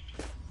here.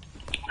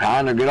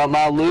 Connor, get up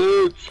my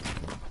loot!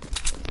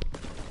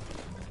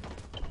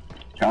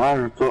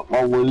 Connor took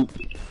my loot.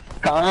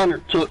 Connor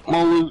took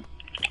my loot.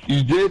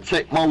 You did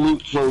take my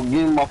loot, so give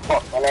me my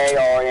fucking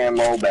AR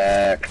ammo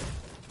back.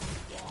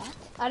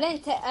 I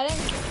didn't.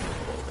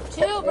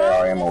 Chill, bro.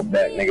 AR ammo That's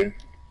back, me. nigga.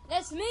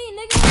 That's me,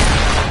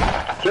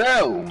 nigga.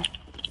 Chill!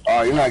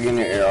 Oh, you're not getting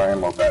your AR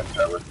ammo back,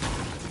 Trevor.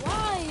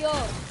 Why, yo?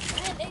 I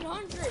had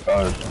 800.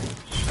 Oh,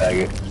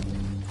 faggot.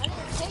 I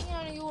didn't take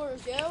none of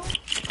yours, yo.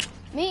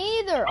 Me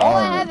either. All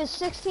I have is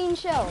 16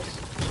 shells.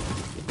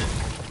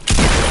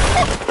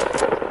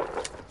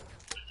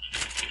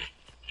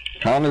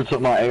 Connor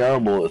took my AR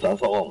bullets,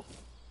 that's all.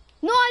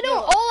 No, I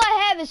don't. All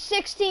I have is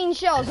 16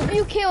 shells. If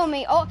you kill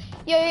me, yo,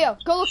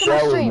 go look at my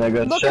stream.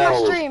 Nigga, look at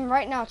my stream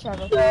right now,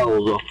 Trevor.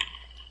 Shells.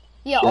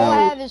 Yeah, all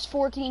I have is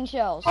 14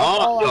 shells. That's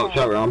all I have.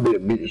 Trevor, I'm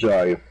beat the shit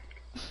out of you.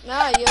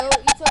 Nah, yo,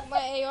 you took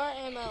my AR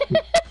ammo.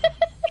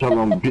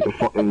 Trevor, I'm gonna beat the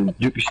fucking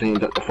Dookie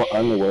scenes at the fucking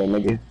underwear,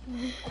 nigga.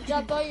 I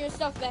dropped all your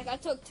stuff back. I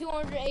took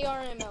 200 AR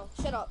ammo.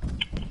 Shut up.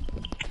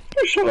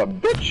 You shut up,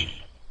 bitch.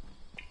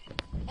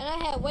 And I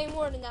had way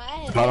more than that. I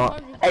had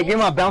 800. Hey, give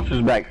my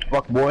bouncers back,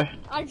 fuck boy.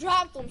 I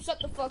dropped them. Shut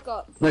the fuck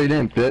up. No, you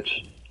didn't,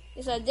 bitch.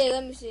 Yes, I did.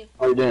 Let me see.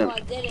 Oh, you didn't. Oh, I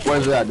did it.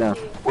 Where's that now?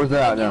 Where's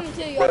that now?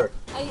 Where?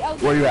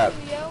 Where you at?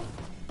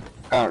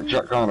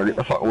 Connor, get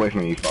the fuck away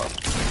from me, fuck.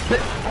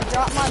 I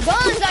dropped my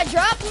guns. I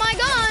dropped my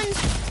guns.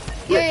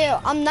 Yo,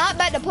 I'm not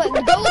about to play. Go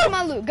look at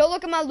my loot. Go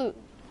look at my loot.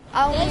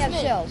 I only have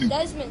shells.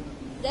 Desmond,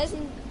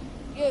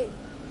 yo,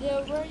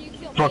 where you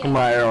killed me? Fucking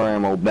my arrow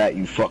ammo back,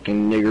 you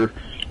fucking nigger.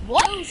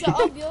 What? Yo, shut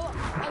up, yo.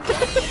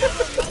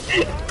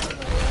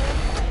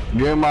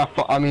 Give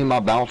my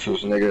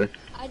bouncers, nigga.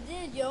 I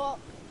did, yo.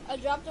 I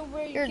dropped them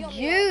where you You're killed me.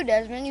 You're Jew,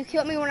 Desmond. You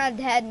killed me when I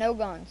had no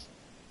guns.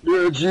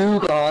 You're a Jew,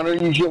 Connor.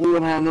 You killed me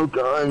when I had no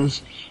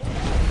guns. No,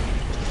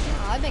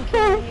 I've been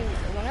killing you.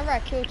 Whenever I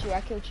killed you,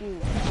 I killed you.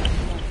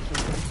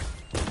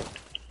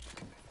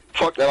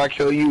 Fuck that, I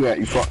kill you at,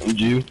 you fucking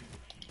Jew.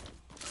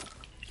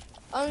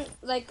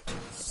 Like,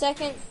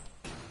 second.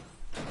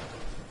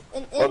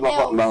 Where's my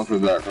fucking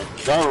bouncers at?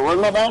 Connor, where's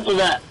my bouncers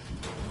at? Oh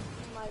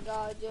my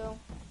god, yo.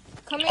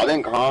 Come here. I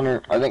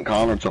think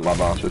Connor took my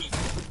bouncers. I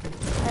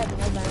have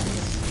no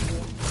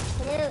bouncers.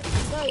 Come here.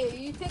 No,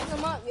 you picked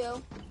them up,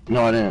 yo.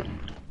 No, I didn't.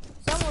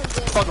 Someone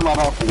did. Fucking my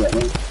bouncers at,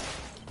 nigga.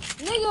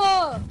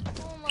 Nigga!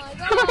 Oh my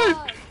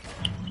god!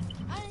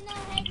 I did not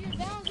have your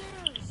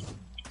bouncers!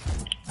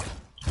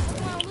 That's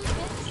my loot,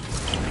 bitch.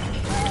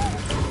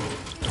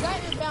 You got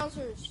your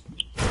bouncers.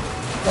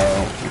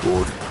 Oh,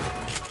 Lord.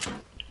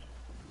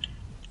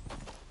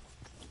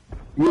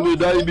 You gonna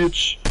die,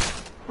 bitch.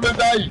 You gonna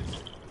die.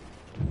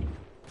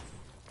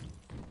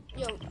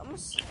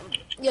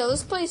 Yo,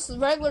 let's play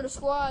regular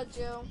squads,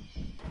 yo.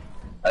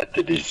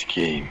 After this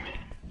game.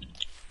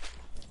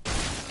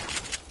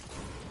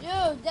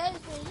 Yo,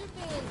 Desmond, you're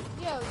being,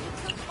 yo, you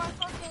took my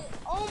fucking,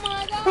 oh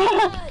my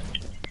god!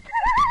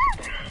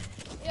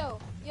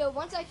 yo,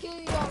 once I kill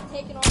you, I'm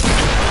taking all your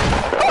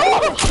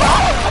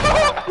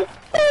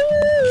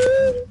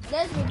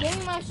Desmond, give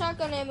me my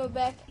shotgun ammo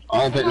back.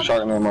 I ain't taking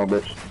shotgun ammo,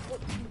 bitch.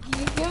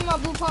 You give me my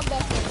blue pump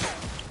back.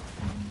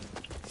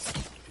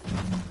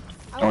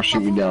 Don't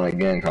shoot me down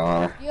again,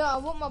 Connor. Yo, I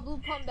want my blue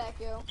pump back,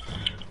 yo.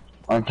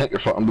 I ain't take your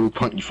fucking blue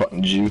pump, you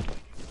fucking Jew.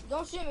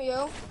 Don't shoot me,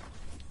 yo.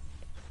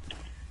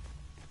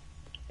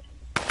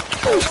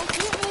 Don't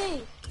shoot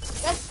me.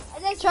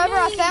 That's Trevor, me.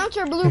 I found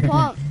your blue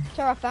pump.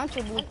 Trevor, I found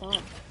your blue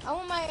pump.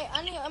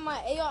 I need my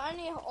AR, I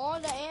need all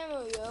the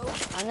ammo, yo.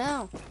 I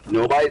know.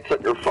 Nobody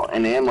took your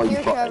fucking ammo, Here,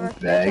 you Trevor.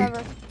 fucking Here, bag.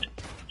 Trevor.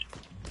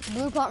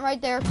 Blue pump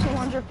right there.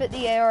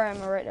 250 AR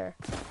ammo right there.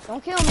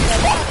 Don't kill me,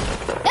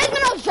 Desmond.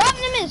 Desmond, I was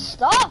dropping him his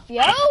stuff,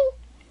 yo.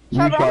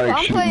 Trevor,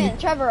 I'm playing.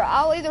 Trevor,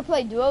 I'll either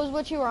play duos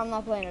with you or I'm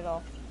not playing at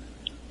all.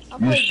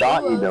 You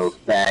shot me though,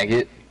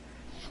 faggot.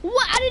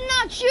 What? I did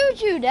not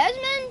shoot you,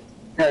 Desmond.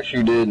 Yes,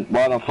 you did.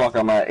 Why the fuck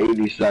am I at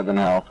 87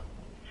 health?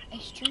 Hey,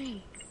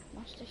 stream.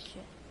 Watch this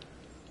shit.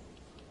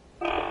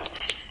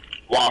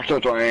 Watch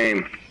the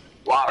aim.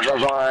 Watch the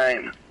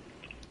aim.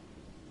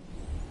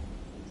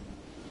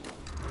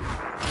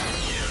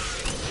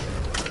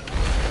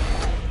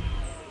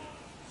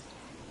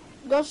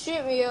 Don't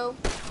shoot me, yo.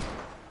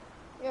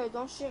 Yo,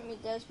 don't shoot me,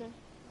 Desmond.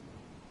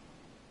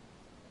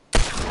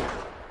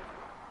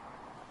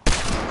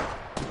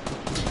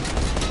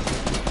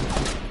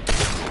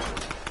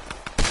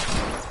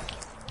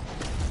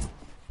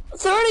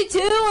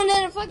 $32 and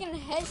then a fucking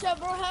headshot,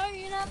 bro. How are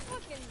you not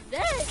fucking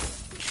dead?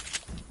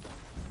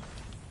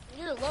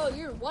 You're low.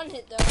 You're one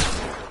hit though.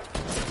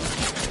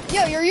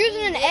 Yo, you're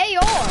using an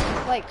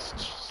AR. Like,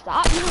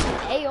 stop using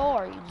an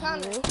AR, you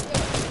Connor, Jew.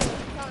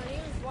 Connor, he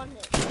was one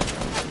hit.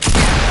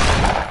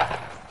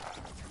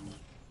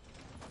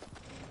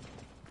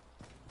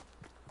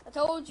 I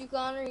told you,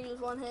 Connor, he was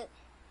one hit.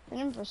 Hit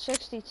him for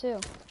 62.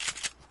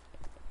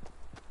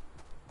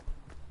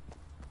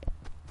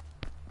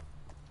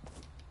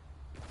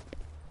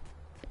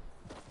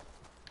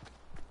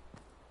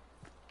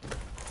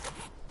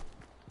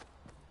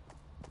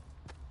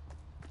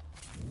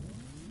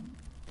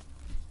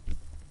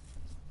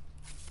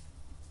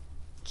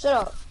 Shut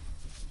up.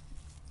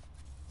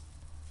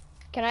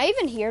 Can I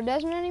even hear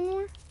Desmond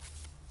anymore?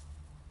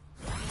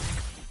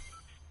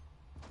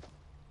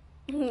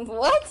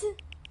 What?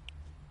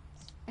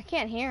 I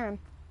can't hear him.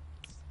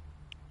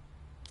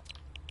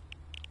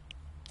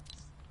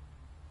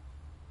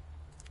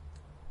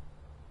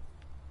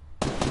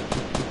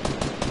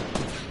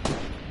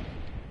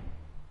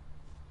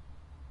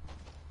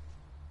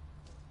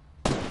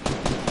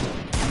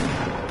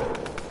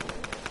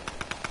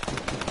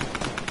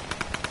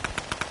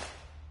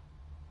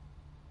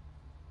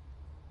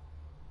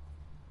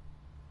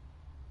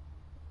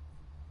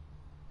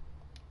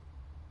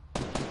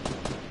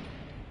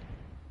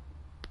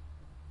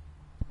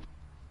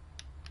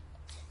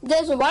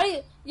 Desmond,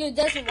 why you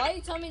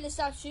tell me to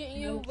stop shooting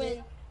you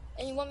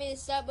and you want me to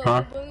stop,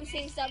 but when we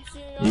say stop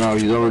shooting No,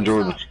 he's over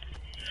Jordan. Stop.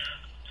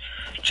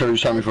 Trevor, you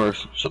shot me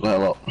first. Shut the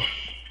hell up.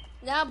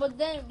 Nah, but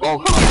then. Whoa,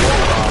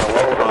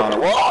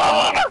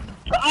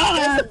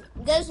 Connor.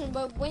 Desmond,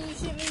 but when you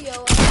shoot me,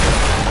 yo.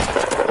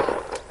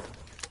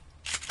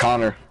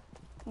 Connor.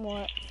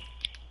 What?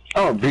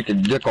 I'm gonna beat the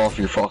dick off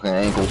your fucking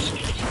ankles.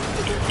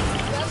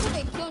 That's what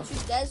they killed you,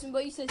 Desmond,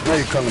 but you said. No,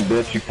 you coming,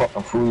 bitch, you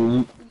fucking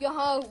fool.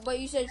 But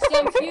you said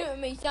stop shooting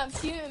me, stop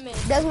shooting me.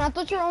 Desmond, I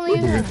thought you were only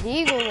using a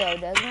deagle though,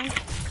 Desmond.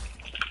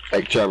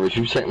 Hey, Trevor, if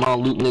you take my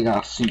loot, nigga,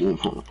 I'll see you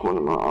from the corner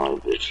of my eye,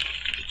 bitch.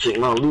 If you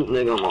take my loot,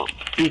 nigga, I'm gonna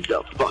beat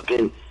the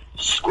fucking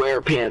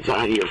square pants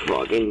out of your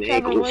fucking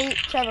ankles.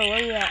 Trevor,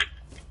 where you at?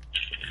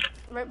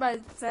 Right by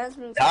the fence.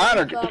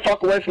 Connor, get the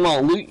fuck away from my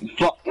loot, you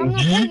fucking I'm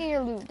not taking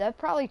your loot. That's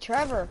probably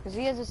Trevor, because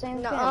he has the same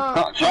skin.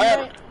 Not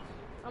Trevor.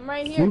 I'm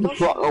right here. Move the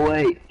fuck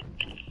away.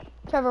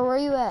 Trevor, where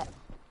you at?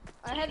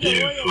 I had the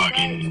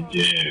fucking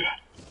yeah.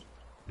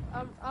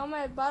 I'm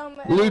at bottom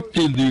of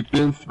Looking deep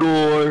in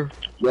score.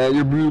 Yeah,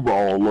 your blue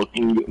ball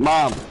looking good.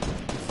 Mom.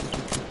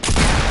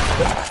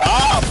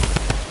 Stop!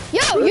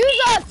 Yo,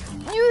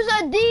 use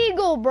a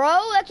deagle,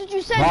 bro. That's what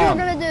you said you were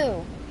gonna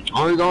do.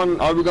 Are we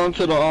going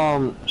to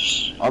the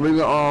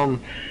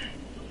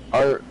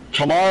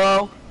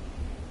tomorrow?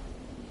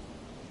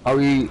 Are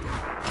we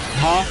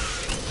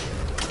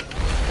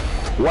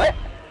What?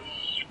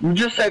 You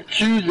just said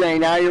Tuesday,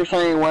 now you're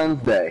saying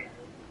Wednesday.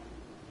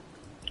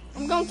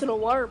 I'm going to the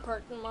water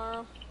park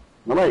tomorrow.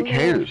 Nobody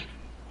cares.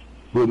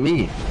 With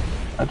me.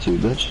 That's you,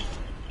 bitch.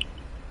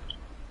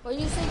 What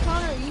did you say,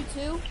 Connor? You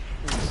too?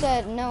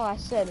 I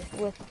said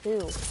with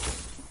who?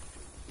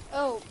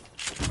 Oh,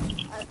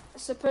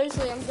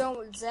 supposedly I'm going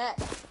with Zach.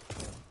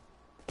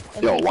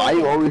 Yo, why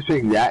you always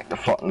pick Zach to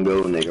fucking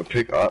go, nigga?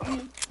 Pick up.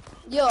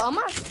 Yo, I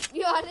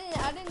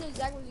didn't know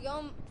Zach was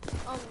going.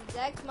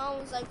 Zach's mom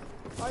was like,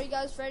 "Are you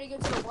guys ready to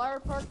go to the water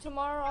park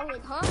tomorrow?" I was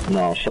like, "Huh?"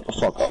 No, shut the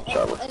fuck up,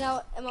 Trevor. And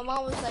my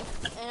mom was like,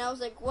 and I was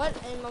like, "What?"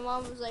 And my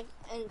mom was like,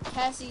 and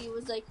Cassie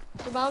was like,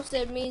 "Your mom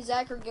said me and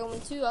Zach are going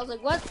too." I was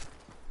like, "What?"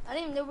 I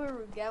didn't even know we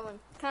were going.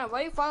 Connor,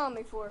 why are you following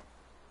me for?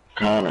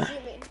 Connor.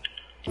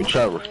 Hey,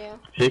 Trevor. Yeah.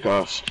 Pick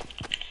us.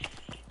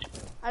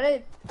 I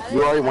did.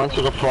 You already went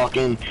to the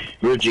fucking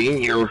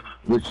Virginia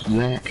with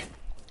Zach.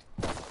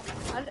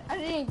 I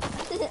didn't.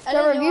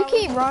 Trevor, if you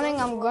keep running,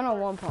 I'm gonna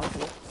one punch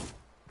you.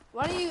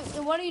 What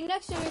are you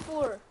next to me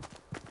for?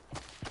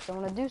 I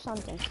want to do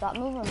something. Stop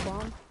moving,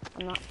 bum.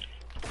 I'm not.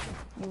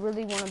 You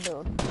really want to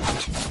build.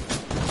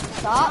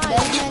 Stop,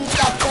 Desmond.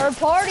 Stop third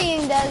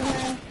partying,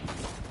 Desmond.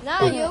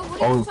 Nah, yo,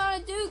 what are you trying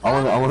to do?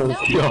 I want to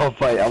see y'all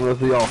fight. I want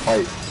to see y'all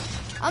fight.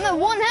 I'm at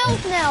 1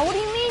 health now. What do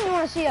you mean you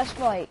want to see us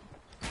fight?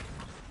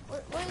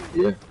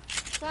 Yeah.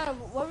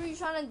 What were you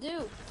trying to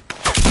do?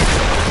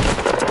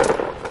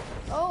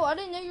 Oh, I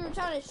didn't know you were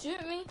trying to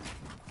shoot me.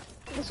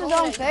 This is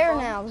unfair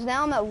now, because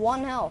now I'm at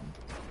 1 health.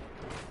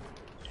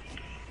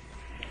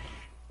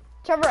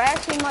 Trevor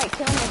actually might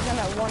kill me because I'm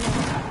at 1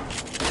 health.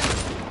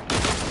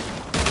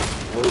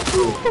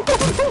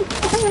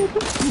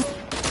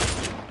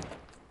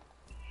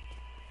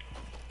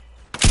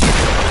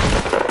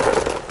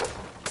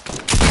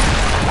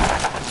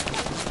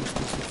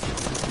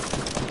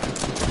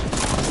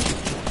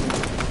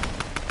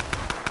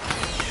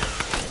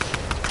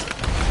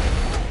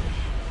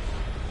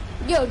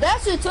 Yo,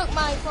 that shit took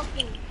my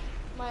fucking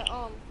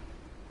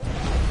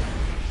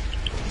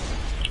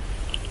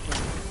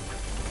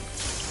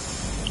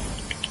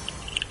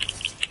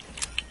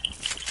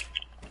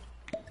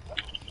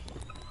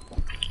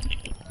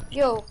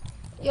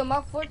Yo,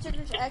 my Fortnite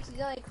just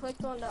accidentally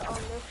clicked on the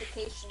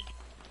notification.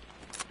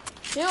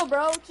 Chill,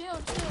 bro, chill.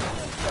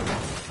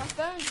 My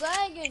phone's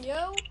lagging,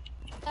 yo.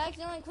 I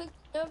accidentally clicked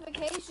the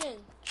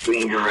notification.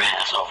 Bring your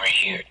ass over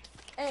here.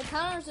 And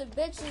Connor's a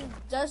bitch and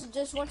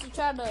just wants to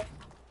try to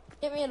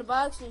get me in the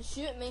box and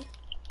shoot me.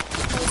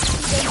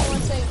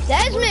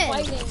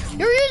 Desmond,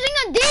 you're using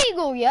a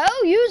deagle, yo.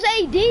 Use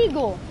a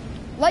deagle,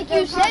 like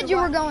you said you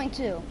were going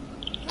to.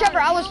 Trevor,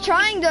 I was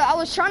trying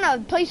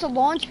to place a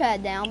launch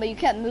pad down, but you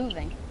kept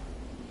moving.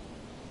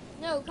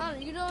 No, Connor,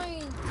 you don't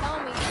even tell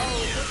me. Oh,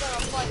 we're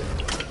gonna fight.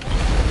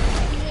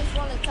 You just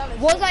want to tell me.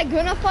 Was I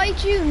gonna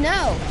fight you?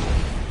 No.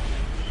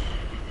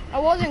 I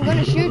wasn't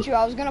gonna shoot you.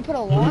 I was gonna put a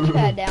launch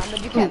pad down,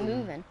 but you kept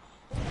moving.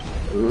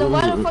 Then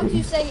why the fuck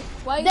you say?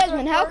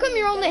 Desmond, how come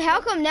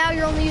now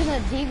you're only using a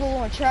deagle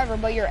on Trevor,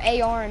 but you're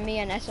AR and me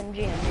and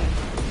SMG and me?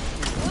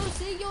 Yo,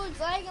 see, you're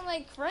lagging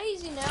like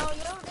crazy now.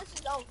 Yo, this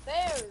is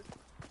unfair.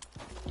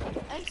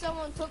 And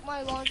someone took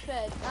my launch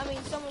pad. I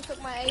mean, someone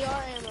took my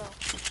AR ammo.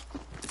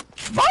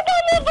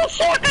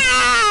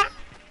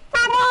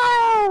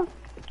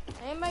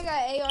 Anybody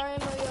got AR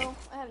ammo, yo?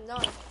 I have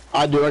none.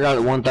 I do. I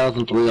got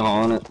 1,300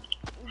 on it.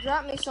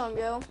 Drop me some,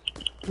 yo.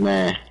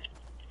 Nah.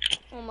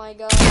 Oh my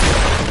god.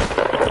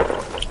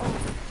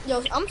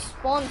 Yo, I'm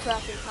spawn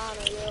trapping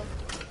Connor, yo.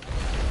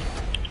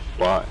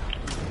 What?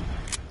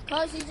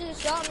 Cause he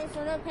just shot me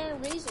for no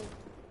apparent reason.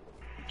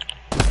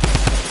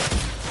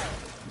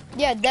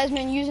 Yeah,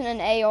 Desmond using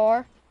an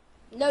AR.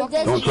 No,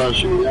 Don't try to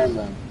shoot me down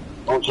then.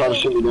 Don't try to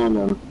shoot me down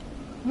then.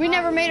 We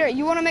never made it.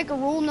 You want to make a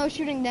rule, no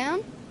shooting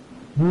down?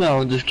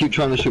 No, just keep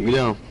trying to shoot me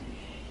down.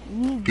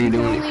 You can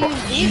only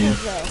use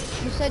deagles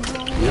though. You said you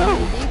only use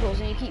deagles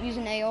and you keep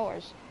using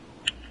ARs.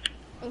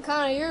 And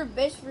Connor, you're a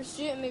bitch for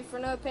shooting me for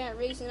no apparent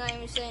reason, not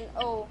even saying,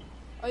 oh,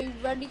 are you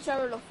ready,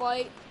 Trevor, to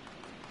fight?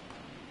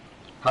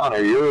 Connor,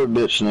 you're a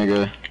bitch,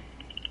 nigga.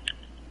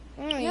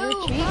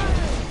 You're cheating.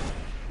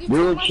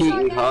 You're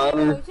cheating,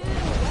 Connor.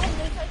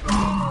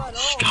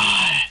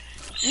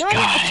 No,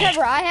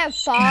 Trevor, I have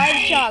 5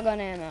 shotgun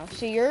ammo.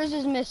 So yours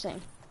is missing.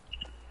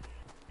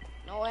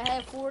 No, I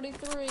have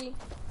 43.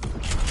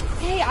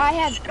 Hey, I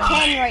have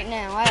 10 right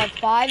now. I have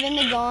 5 in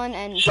the gun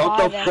and Shut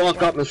 5 the extra.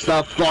 fuck up and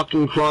stop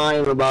fucking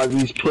crying about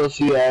these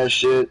pussy ass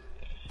shit.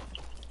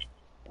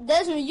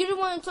 Desmond, you the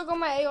one who took all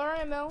my AR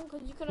ammo,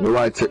 cause you couldn't.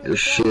 Nobody took your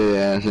shit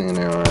ass in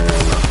there right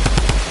now.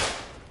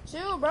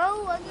 Chill,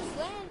 bro. I just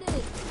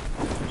landed.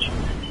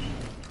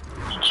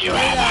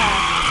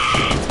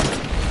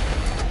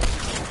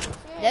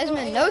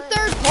 Desmond, no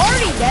third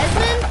party,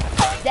 Desmond.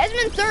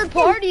 Desmond third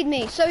partied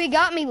me, so he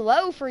got me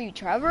low for you,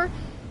 Trevor.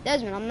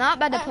 Desmond, I'm not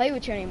about to play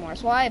with you anymore.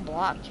 That's why I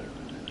blocked you.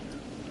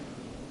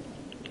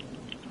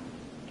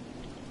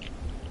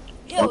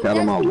 Yo, Fuck out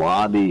of my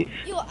lobby.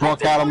 Yo,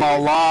 Fuck out of my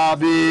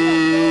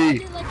lobby.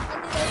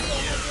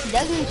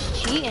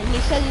 Desmond's cheating. He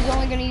says he's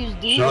only gonna use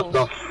deagles. Shut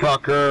the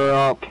fucker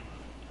up.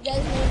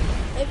 Desmond,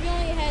 if you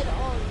only had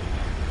health,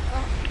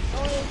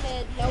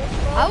 bro,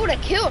 I would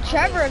have killed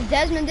Trevor if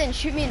Desmond didn't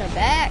shoot me in the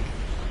back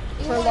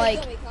for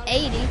like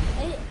 80.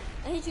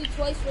 I hit you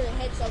twice for the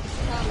headshot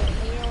comment,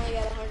 and you only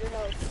got 100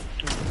 health.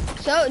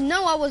 So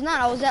no, I was not.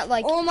 I was at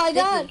like. Oh my 50.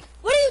 God!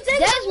 What are you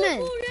taking?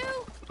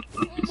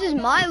 Desmond, this is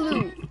my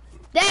loot.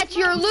 That's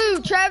your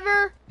loot,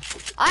 Trevor.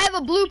 I have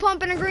a blue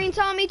pump and a green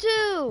Tommy too.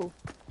 Yo,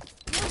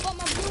 but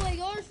my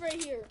blue AR's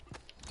right here.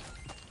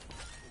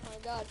 Oh my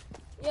God.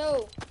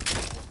 Yo,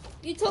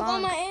 you took all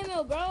my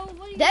ammo, bro.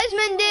 What are you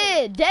Desmond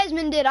did.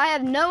 Desmond did. I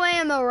have no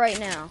ammo right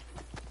now.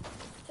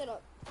 Shut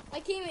up. I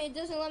came in. It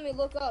doesn't let me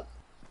look up.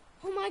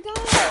 Oh my God.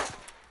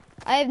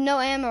 I have no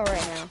ammo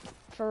right now.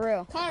 For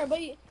real. Connor, but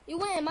you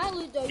went in my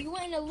loot though. You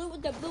went in the loot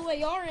with the blue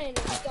AR in it,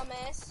 you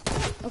dumbass.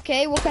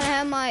 Okay, well, can I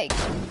have my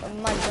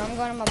drum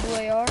gun and my blue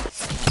AR?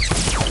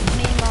 Give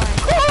me mine.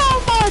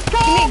 Oh my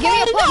God. Give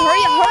me a pump.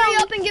 Hurry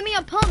up and give me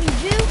a pump, you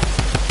Jew.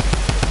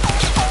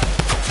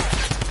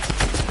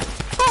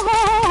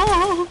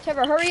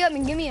 Trevor, hurry up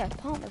and give me a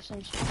pump or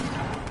some shit.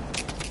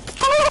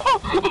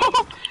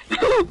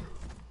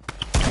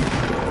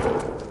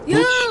 Yo!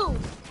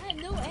 I have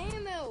no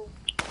ammo.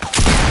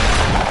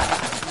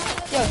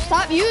 Yo,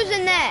 stop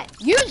using that.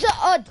 Use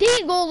a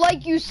deagle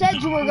like you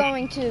said you were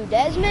going to,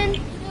 Desmond.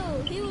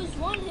 Yo, he was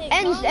one hit.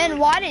 And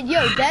why did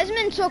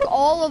Desmond took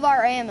all of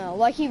our ammo?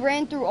 Like he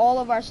ran through all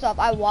of our stuff.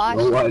 I watched.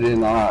 No, I did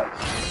not.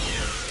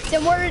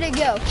 Then where did it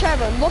go?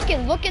 Trevor, look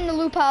in the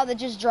loot pile that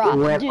just dropped. It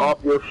went Dude.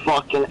 up your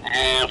fucking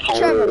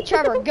asshole.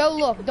 Trevor, go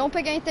look. Don't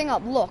pick anything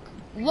up. Look.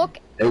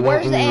 It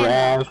Where's went the in your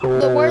ammo? asshole.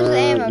 Look, where's the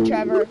ammo,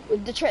 Trevor?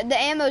 The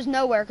ammo's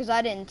nowhere because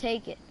I didn't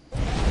take it.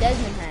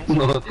 Desmond has.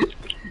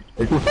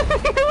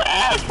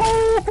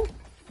 Asshole.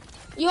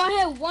 Yo, I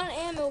have 1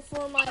 ammo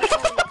for my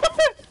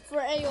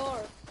for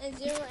AR and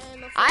 0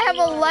 ammo for I have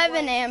AR.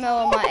 11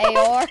 ammo in my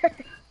AR.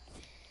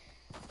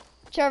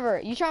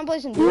 Trevor, you trying to play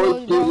some duos,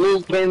 What's the bro?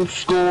 looping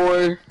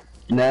score?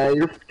 Now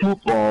your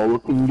football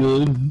looking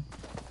good.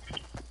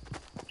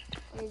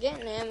 I'm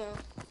getting ammo.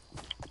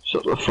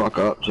 Shut the fuck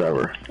up,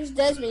 Trevor. This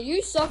Desmond,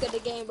 you suck at the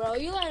game, bro.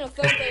 You letting a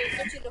film player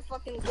get you the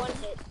fucking 1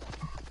 hit.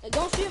 And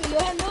don't shoot me, you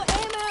have no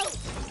ammo!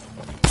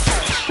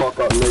 Fuck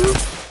up, nigga.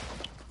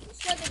 You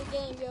suck at the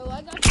game, yo.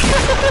 I got you.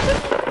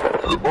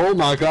 Oh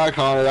my God,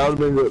 Connor, that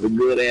would've been a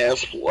good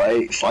ass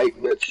fight,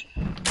 bitch.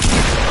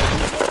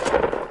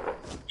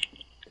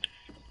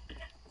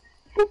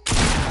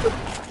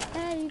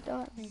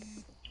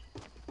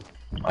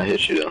 I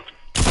hit you though.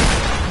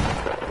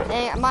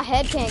 Dang, my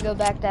head can't go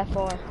back that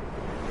far.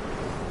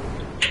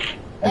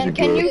 That's And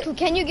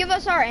can you give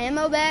us our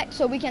ammo back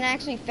so we can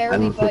actually I fairly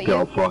didn't fight take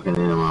y'all you? fucking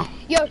ammo.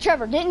 Yo,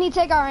 Trevor, didn't he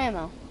take our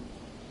ammo?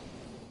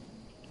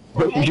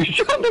 What you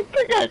trying to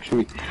pickaxe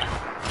me?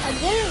 I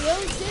didn't, yo,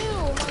 too.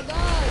 Oh my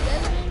God,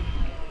 Desmond.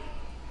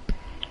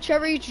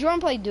 Trevor, you trying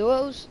to play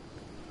duos?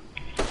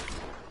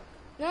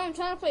 No, I'm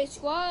trying to play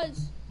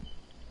squads.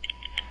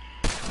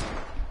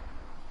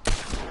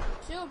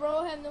 Chill, bro.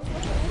 I have no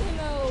fucking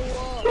ammo.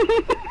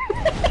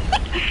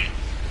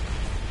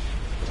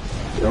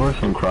 Y'all are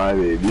some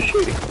crybabies.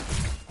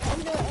 I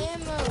have no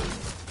ammo.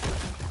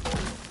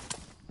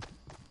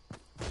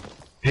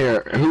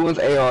 Here, who wants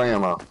AR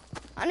ammo?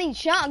 I need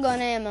shotgun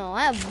ammo.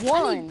 I have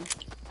 1.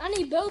 I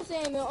need both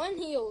ammo and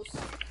heals.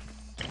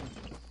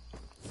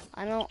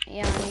 I don't.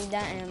 Yeah, I need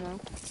that ammo.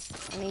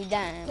 I need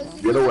that ammo.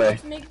 Get away.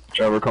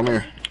 Trevor, come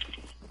here.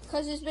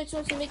 Cause this bitch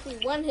wants to make me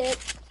 1 hit.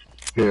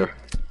 Here.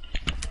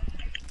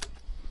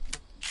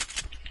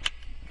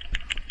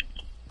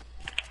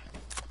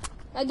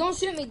 Don't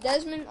shoot me,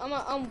 Desmond.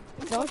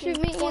 Don't shoot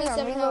me either. I'm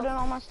 27 reloading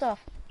all my stuff.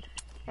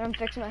 And I'm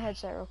fixing my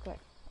headset real quick.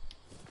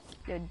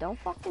 Dude, don't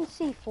fucking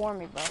see for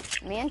me, bro.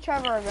 Me and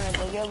Trevor are gonna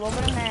go get a little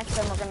bit of max,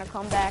 and we're gonna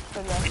come back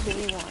for the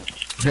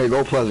 2v1. Hey,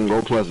 go Pleasant,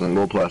 go Pleasant,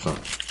 go Pleasant.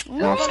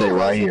 And I'll stay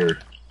right here.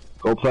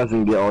 Go Pleasant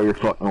and get all your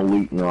fucking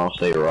loot, and I'll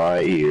stay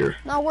right here.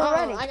 No, we're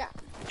ready.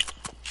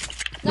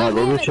 No,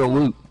 go get your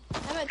loot.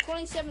 I'm at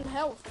 27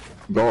 health.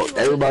 Go,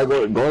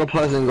 everybody, go to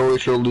Pleasant and go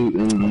get your loot,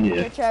 and yeah.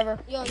 Here, Trevor.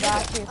 Yo,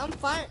 got you. I'm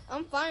fine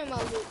with my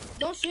loot.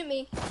 Don't shoot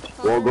me.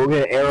 Well, go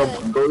get arrow,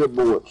 go get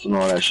bullets and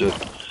all that shit.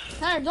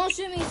 Connor, don't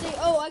shoot me and say,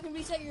 oh, I can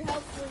reset your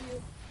health for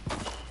you.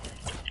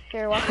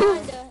 Here, watch.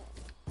 Kinda.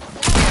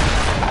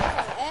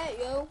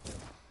 Yo.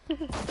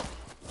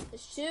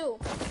 It's chill.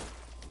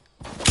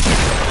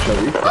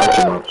 Trevor, you cry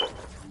too much.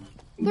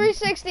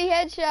 360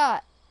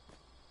 headshot.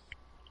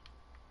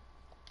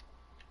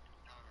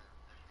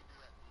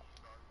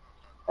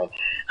 I'm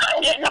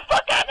getting the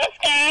fuck out of this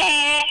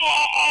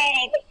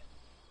game!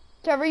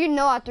 Trevor, you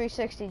know I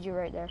 360'd you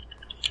right there.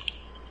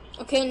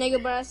 Okay,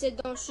 nigga, but I said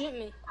don't shoot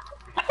me.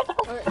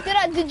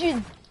 Did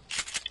you?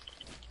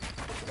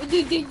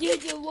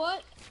 Did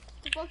what?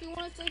 The fuck you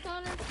want to say,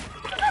 Connor?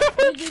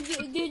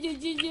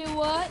 Did you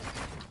what?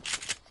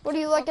 What do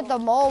you like at the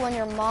mall when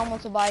your mom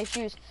wants to buy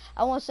shoes?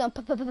 I want some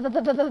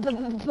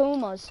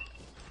Pumas.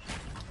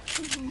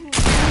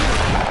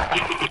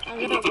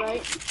 I know,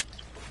 right?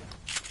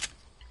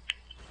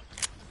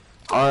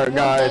 Alright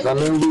guys, I'm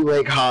in Blue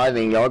Lake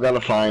hiding. Y'all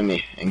gotta find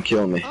me and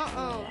kill me.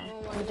 Oh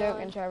I'm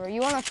joking, Trevor.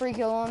 You want a free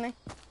kill on me?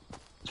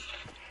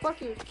 Fuck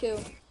your kill.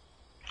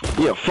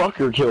 Yeah, fuck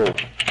your kill,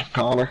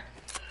 Connor.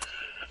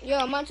 Yo,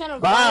 I'm not trying to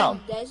Wow.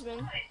 find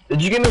Desmond.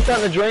 Did you give me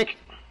something to drink?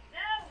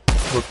 No.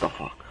 What the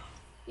fuck?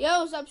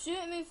 Yo, stop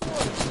shooting me for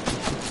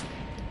it.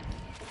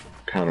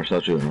 Connor,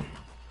 stop shooting.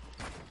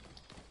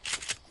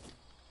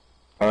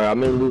 Alright,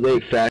 I'm in Blue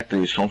Lake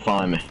Factories. Come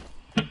find me.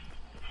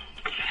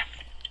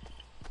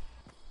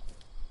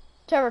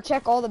 Trevor,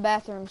 check all the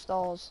bathroom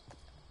stalls.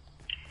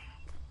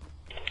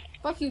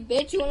 Fuck you,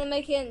 bitch. You wanna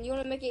make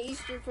it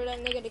Easter for that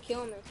nigga to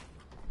kill me.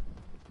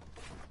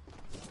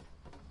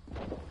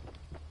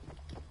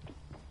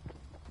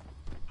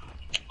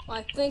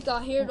 I think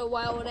I hear the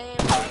wild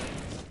animal.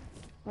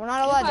 We're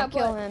not allowed to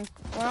kill him.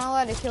 We're not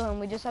allowed to kill him.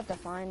 We just have to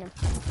find him.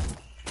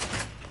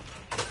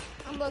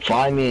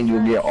 Find me and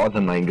you'll get all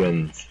of my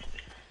guns.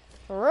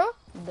 For real?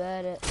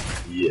 Bet it.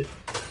 Yeah.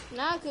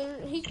 Nah, cause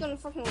he's gonna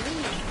fucking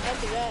leave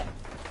after that.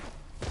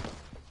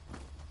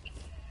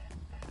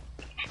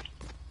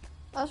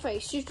 That's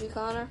right, shoot you,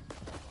 Connor.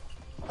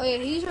 Oh yeah,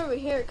 he's over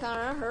here,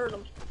 Connor. I heard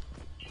him.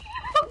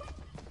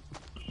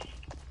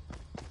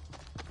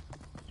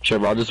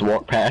 Trevor, I'll just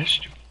walk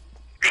past you.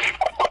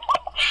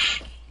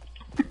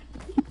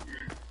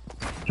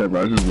 Trevor,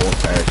 I'll just walk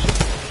past you.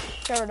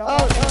 Trevor, don't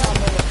walk in my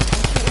bullet. I'm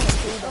shooting a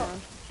tree down.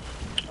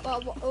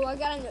 Oh, I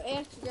got a new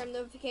Instagram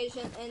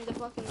notification and the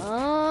fucking...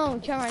 Oh,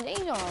 Trevor, these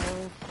on the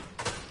roof.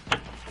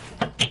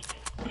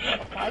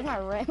 Why is my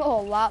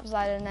rainbow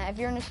lopsided in that? If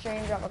you're in the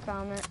stream, drop a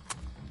comment.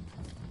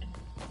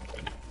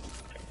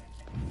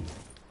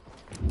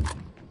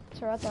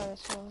 Trevor, I thought I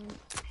saw him.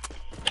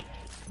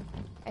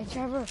 Hey,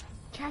 Trevor.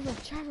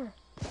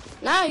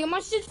 Nah, yo, my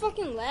shit's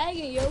fucking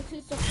lagging, yo, cause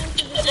it's the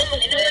first of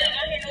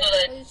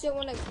the shit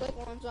when I click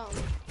on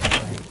something.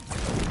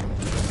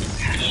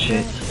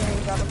 Shit.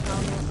 Drop a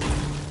comment.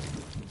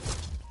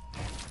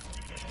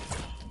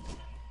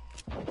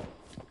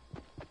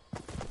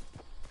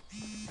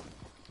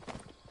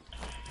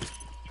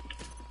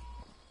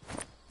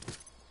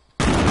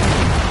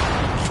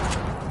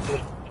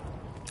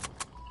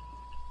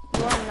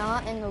 You are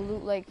not in the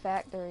Loot Lake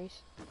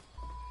factories.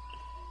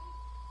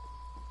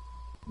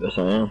 Yes,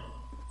 I am.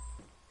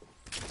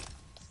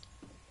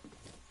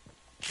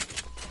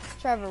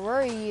 Trevor, where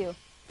are you?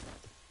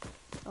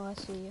 Oh, I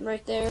see you.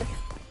 Right there.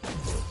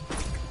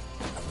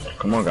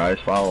 Come on, guys,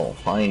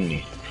 find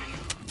me.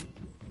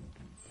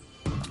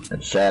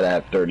 It's sad I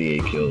have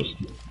 38 kills.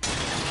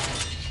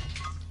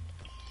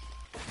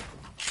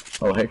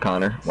 Oh, hey,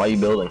 Connor. Why are you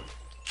building?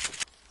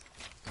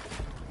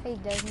 Hey,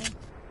 Desmond.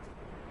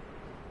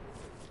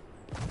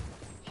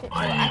 Shit,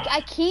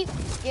 I keep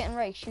getting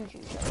ready to shoot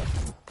you, Trevor.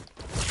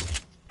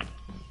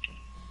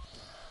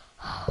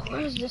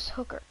 Where's this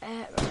hooker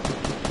at?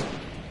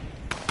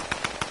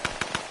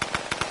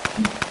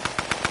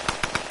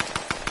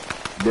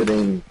 Good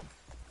aim.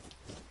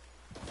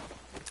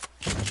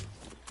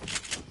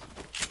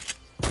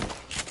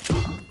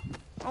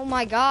 Oh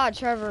my god,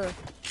 Trevor.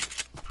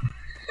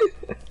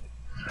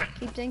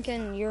 Keep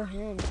thinking you're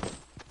him.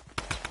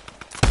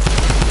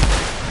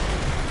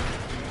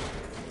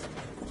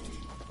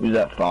 Who's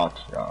that fox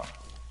guy?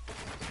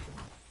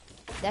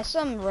 That's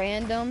some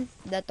random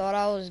that thought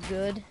I was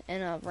good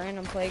in a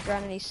random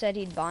playground, and he said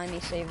he'd buy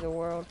me Save the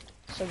World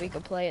so we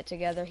could play it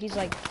together. He's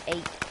like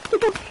 8.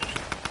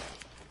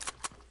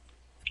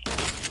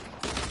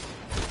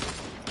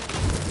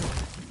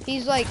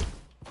 He's like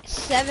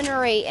 7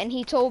 or 8, and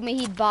he told me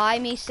he'd buy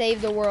me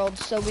Save the World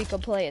so we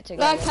could play it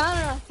together.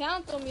 Connor, I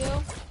found them,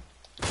 yo.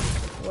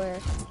 Where?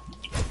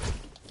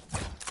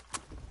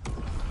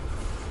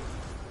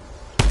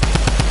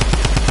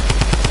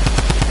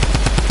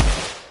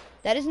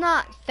 That is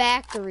not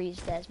factories,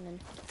 Desmond.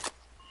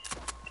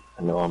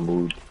 I know I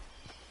moved.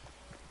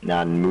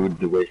 Now I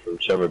moved away from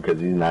Trevor because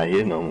he's not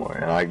here no more.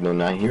 And I know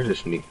not here to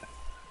sneak.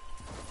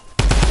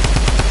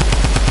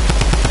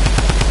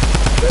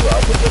 Trevor,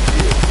 I put up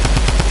here.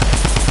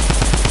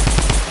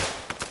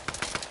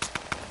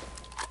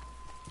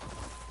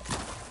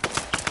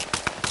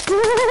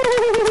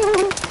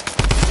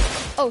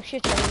 Oh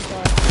shit, I'm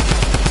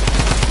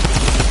sorry.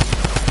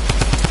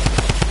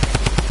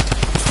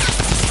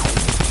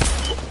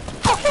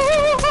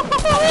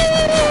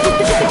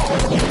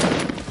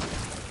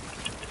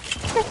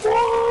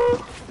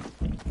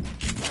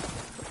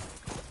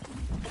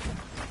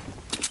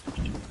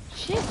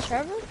 Shit,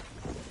 Trevor.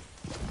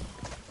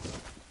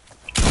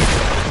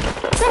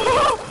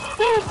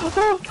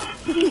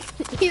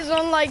 He's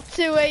on like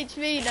 2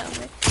 HP down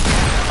there.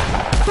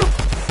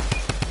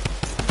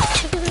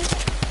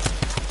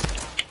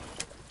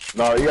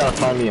 No, you gotta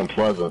find me in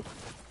Pleasant.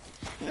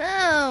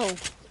 No.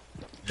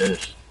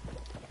 Yes.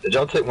 Did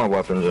y'all take my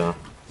weapons, John?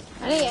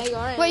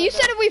 Wait, you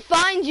said if we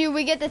find you,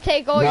 we get to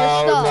take all your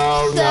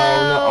No, stuff.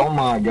 no. Oh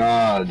my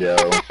god, yo.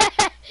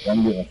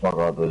 I'm getting the fuck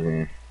out of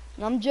here.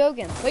 I'm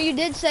joking. But you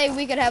did say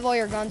we could have all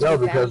your guns. No, if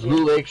we because found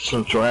you. Blue Lake's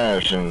some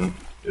trash and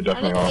you're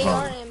definitely all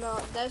fine.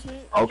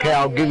 Okay,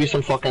 I'll give you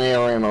some fucking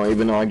AR ammo,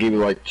 even though I gave you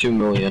like 2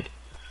 million.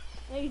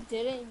 No, you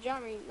didn't. You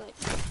dropped me like.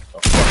 Oh,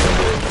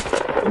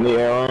 fucking dude. Give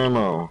me AR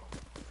ammo.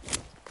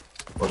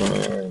 Fucking AR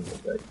ammo,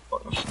 you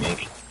fucking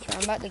snake.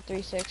 I'm about to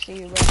 360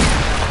 you, bro.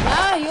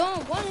 Nah, you on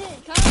one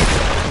hit. Come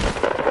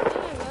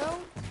on,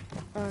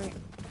 bro. Alright.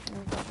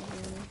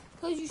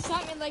 Cause you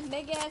shot me like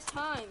mega ass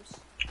times.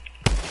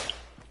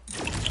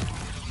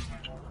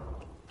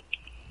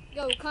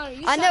 Yo, Connor,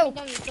 you shot me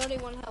down to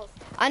 31 health.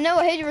 I know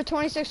I hit you for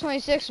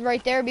 26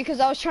 right there because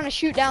I was trying to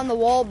shoot down the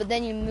wall, but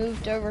then you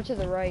moved over to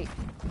the right.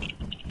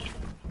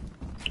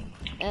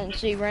 And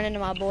so you ran into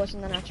my bullets,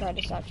 and then I tried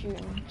to stop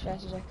shooting as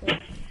fast as I could.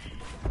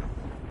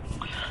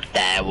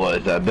 That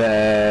was the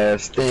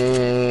best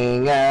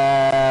thing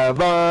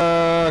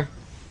ever.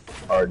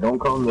 Alright, don't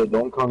come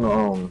to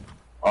home.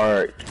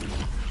 Alright.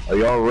 Are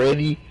y'all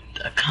ready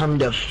to come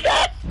to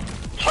Fat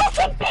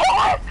Pleasant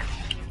Park?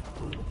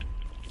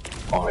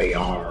 Are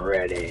y'all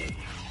ready?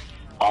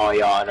 Are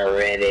y'all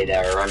ready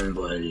to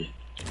rumble?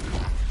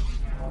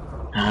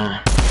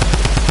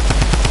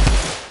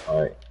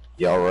 Alright,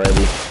 y'all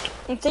ready?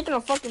 I'm taking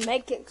a fucking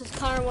med kit because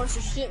Connor wants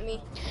to shoot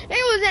me. It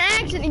was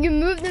an accident. You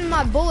moved into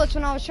my bullets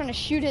when I was trying to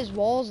shoot his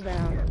walls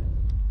down.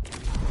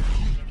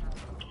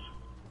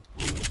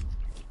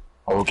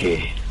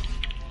 Okay.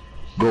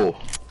 Go.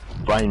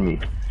 Find me.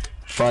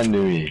 Find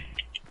me.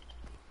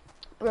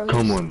 Bro,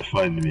 Come on,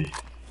 find me.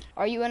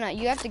 Are you in a...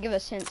 You have to give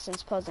us hints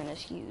since Pleasant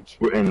is huge.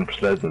 We're in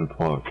Pleasant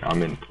Park.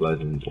 I'm in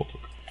Pleasant Park.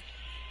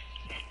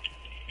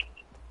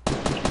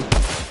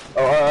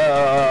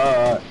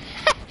 Oh,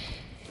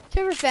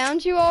 Trevor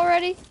found you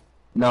already?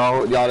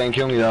 no, y'all didn't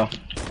kill me though.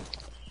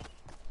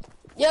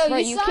 Yo,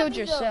 Right, you you shot killed me,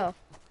 yourself.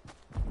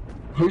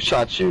 Who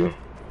shot you?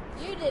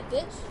 Though. You did,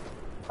 bitch.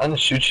 I didn't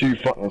shoot you, you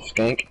fucking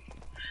skank.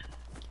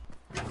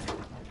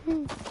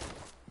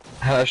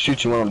 How'd I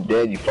shoot you when I'm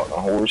dead, you fucking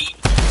horse?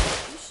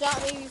 You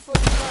shot me before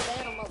you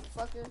shot down,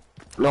 motherfucker.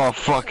 No, I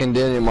fucking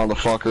didn't,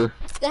 motherfucker.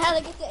 Then how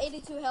to get to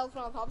 82 health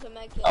when I popped a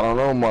med kit? I don't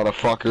know,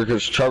 motherfucker,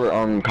 cause Trevor,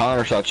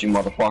 Connor shot you,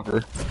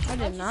 motherfucker. I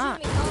did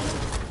not. Shoot me, Connor.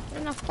 I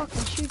did not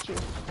fucking shoot you.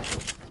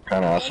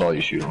 Kinda, I saw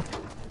you shoot him.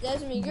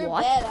 Desmond, you're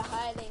What? bad at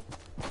hiding.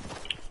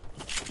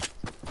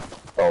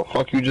 Oh,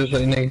 fuck you just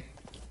say, nigga?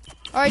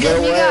 Alright, Get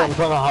Desmond, you away, I'm got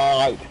trying to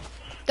hide.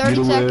 30 Get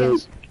away.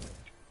 seconds.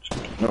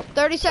 No.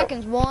 30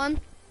 seconds. 1,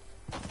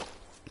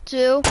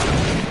 2,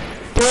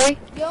 3.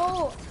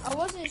 Yo, I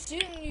wasn't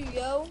shooting you,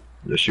 yo.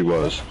 Yes, she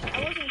was.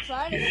 I wasn't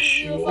trying to Yes, shoot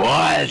she you. If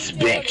I was, shot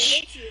you, I would've bitch.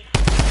 hit you.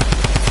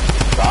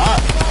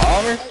 Stop,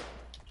 Connor.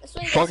 That's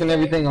what you Fucking guys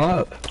everything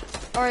up.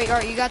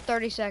 Alright, you got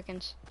 30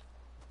 seconds.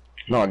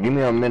 No, give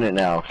me a minute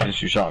now,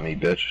 since you shot me,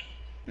 bitch.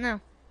 No.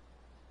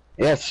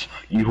 Yes,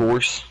 you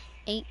horse.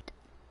 8.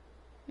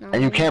 No,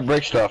 And you can't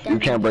break stuff. You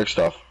can't break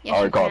stuff. Yes, I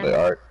already you called can. it,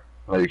 alright.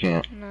 No, you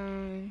can't.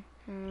 9,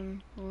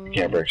 10, You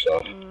can't break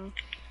stuff.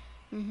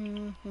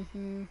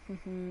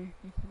 Mm-hmm.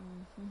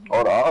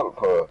 Oh, the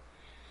output.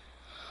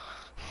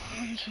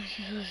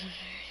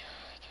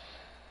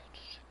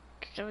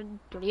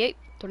 38,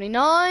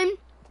 39,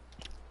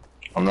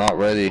 I'm not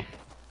ready.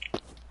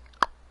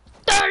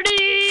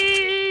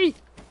 30!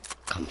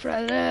 Come for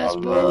that ass,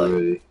 I'm boy. not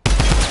ready.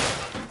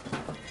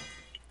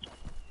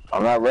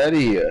 I'm not ready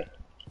yet.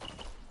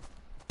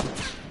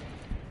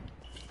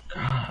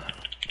 God.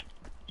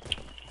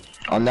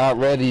 I'm not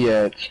ready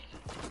yet.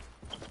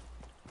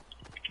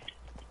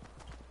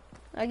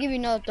 I'll give you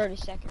another 30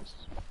 seconds.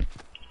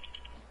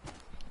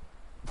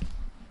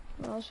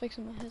 I was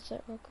fixing my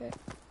headset real quick.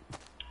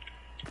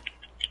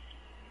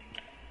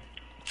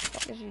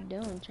 What is you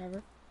doing,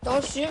 Trevor?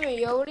 Don't shoot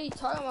me, yo. What are you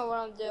talking about what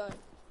I'm doing?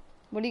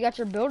 What do you got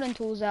your building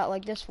tools out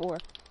like this for?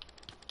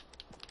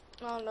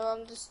 I don't know,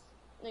 I'm just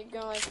like,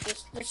 going like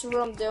this. This is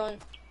what I'm doing.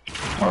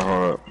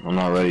 Hold up. I'm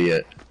not ready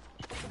yet.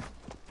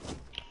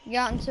 You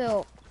got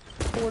until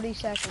 40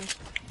 seconds.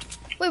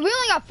 Wait, we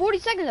only got 40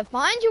 seconds to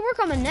find you? We're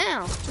coming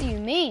now. What do you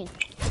mean?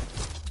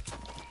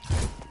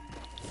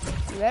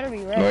 You better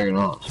be ready. No, you're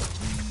not.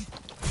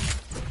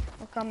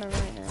 We're coming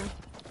right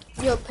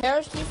now. Yo,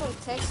 Paris keep on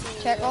texting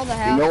me. Check all the You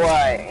houses. know where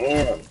I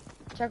am.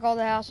 Check all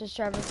the houses,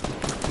 Trevor.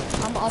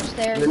 I'm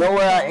upstairs. You know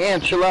where I am.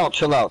 Chill out.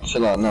 No,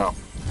 that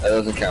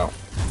doesn't count.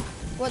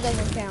 What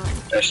doesn't count?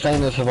 Stay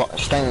in this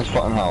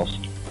fucking house.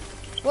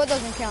 What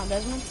doesn't count,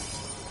 Desmond?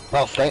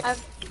 No, stay.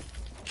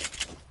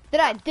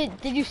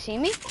 Did you see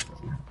me?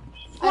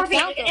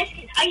 Fortnite, this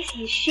is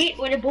icy as shit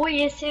where the boy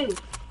is too.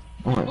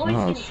 Oh my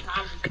God.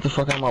 Get the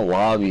fuck out of my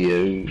lobby,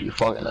 you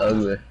fucking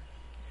ugly.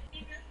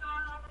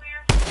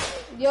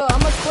 Yo, I'm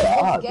gonna quit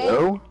God, this game.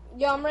 yo.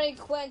 Yo, I'm ready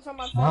to quit and turn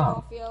my phone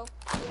off, yo.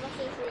 My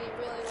shit's really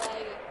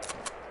laggy.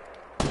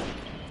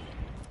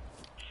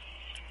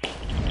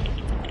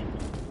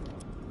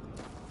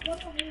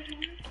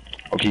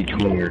 Okay, come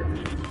here.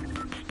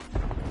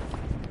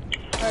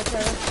 Alright,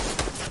 Trevor.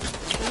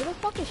 Who the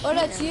fuck is Oh,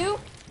 that's shooting? you?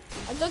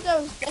 I thought that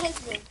was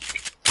Desmond.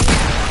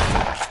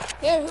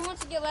 Here, who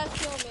wants to get last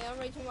kill on me? I'm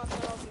ready to turn my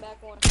phone off and back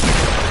on.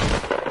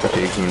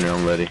 Okay, come here,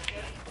 I'm ready.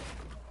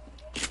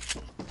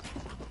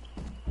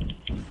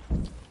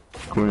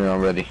 Come here,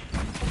 I'm ready.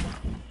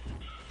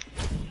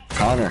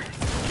 Connor.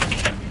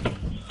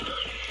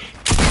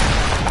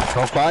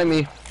 Don't find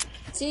me.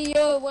 See,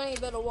 yo, when you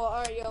better wall.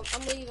 Alright, yo,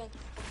 I'm leaving.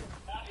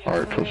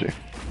 Alright, pussy.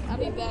 I'll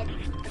be back.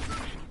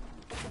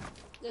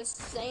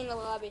 Just stay in the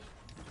lobby.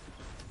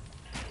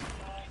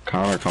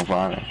 Connor, come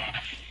find me.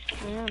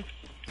 Yeah.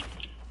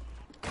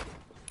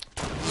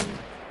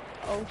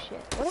 Oh shit.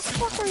 What the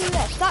fuck are you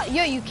at? Stop.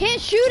 Yo, you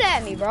can't shoot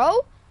at me,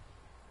 bro.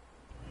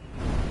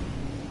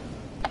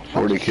 40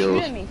 What you kills.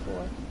 shooting me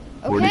for?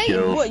 40 Okay,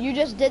 kills. what, you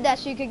just did that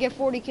so you could get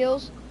 40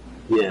 kills?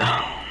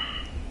 Yeah.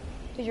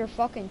 Cause you're a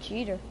fucking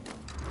cheater.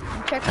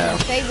 I'm checking How? your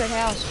favorite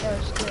house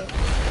first, too.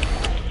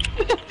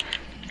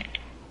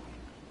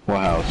 What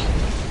house?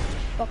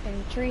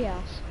 Fucking tree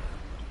house.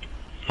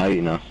 How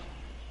you know?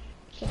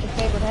 It's your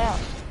favorite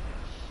house.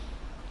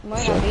 You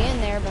might not be in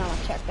there, but I'm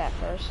gonna check that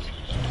first.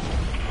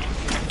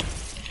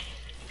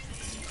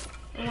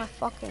 Oh my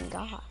fucking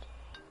god.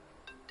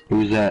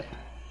 Who's that?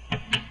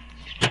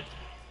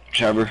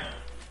 Trevor.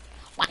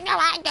 What the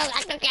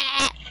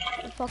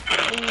fuck is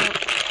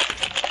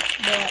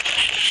that?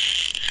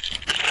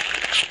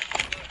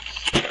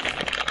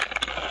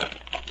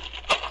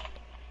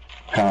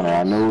 Connor,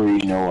 I know where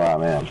you know where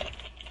I am.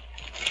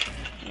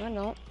 I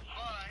don't.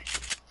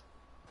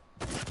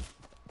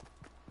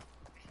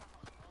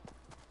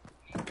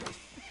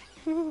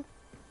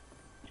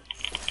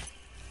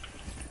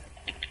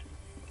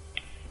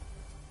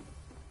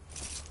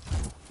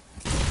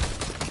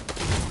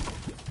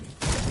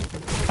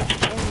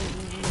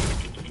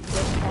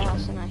 This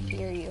house and I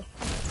hear you.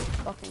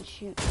 Fucking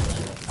shoot.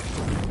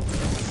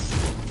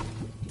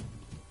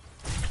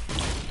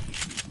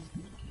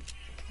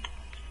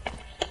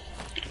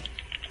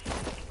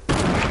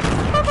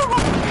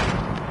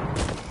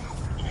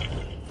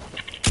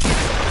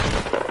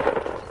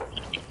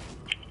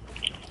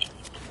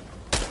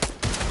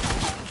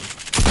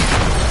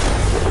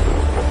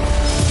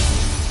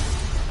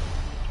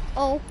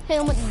 Oh, hit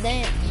him with the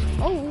dance.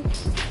 Oh.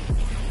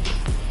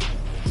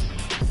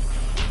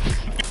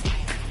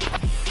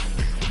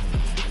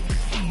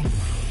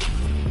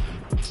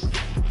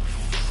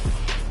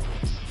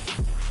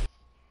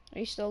 Are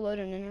you still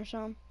loading in or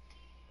something?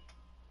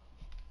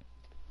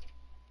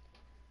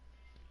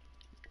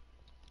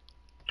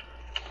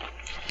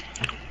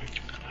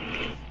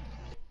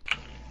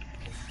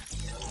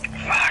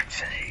 Fuck's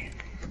sake.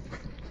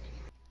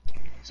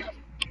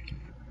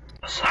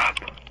 What's up?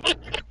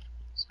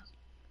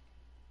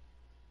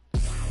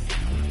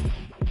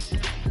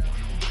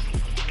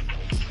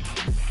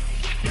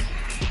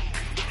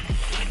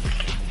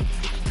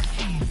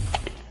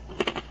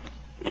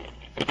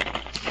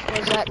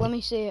 Hey, Zach, let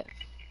me see it.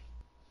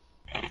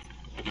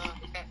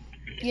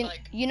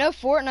 You know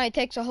Fortnite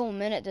takes a whole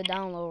minute to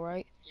download,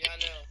 right? Yeah, I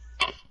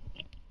know.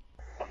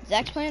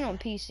 Zach's playing on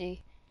PC.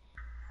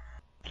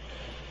 It's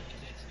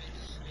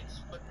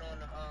putting on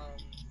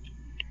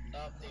the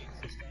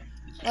updates and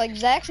stuff. Like,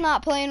 Zach's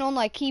not playing on,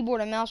 like,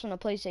 keyboard and mouse on the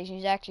PlayStation.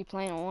 He's actually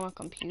playing on a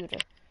computer.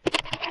 Yep,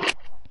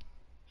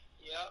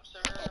 sir,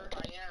 I am.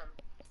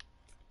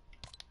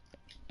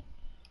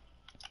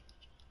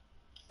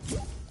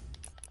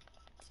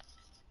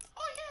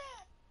 Oh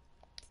yeah!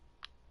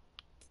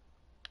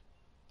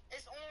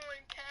 It's on,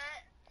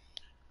 cat.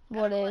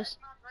 What is?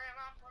 My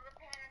grandma for the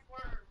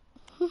password.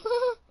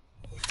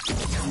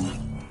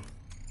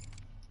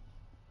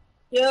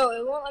 Yo,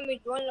 it won't let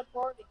me join the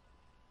party.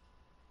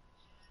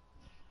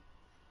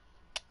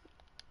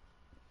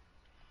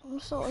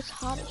 So it's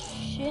hot as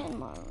shit in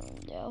my room,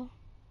 yo.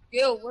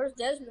 Yo, where's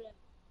Desmond?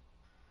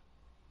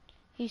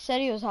 He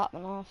said he was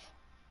hopping off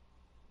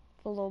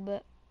for a little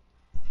bit.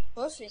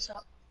 Pussy's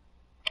up.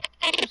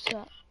 What's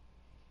that?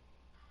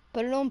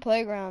 Put it on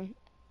playground.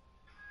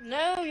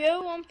 No,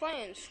 yo, I'm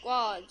playing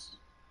squads.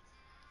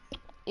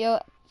 Yo,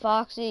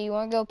 Foxy, you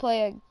wanna go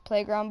play a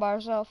playground by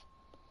yourself?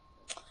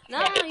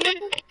 Nah, yo,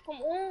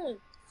 come on.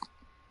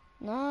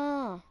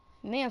 Nah.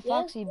 Me and Yes,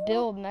 Foxy bro.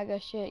 build mega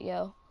shit,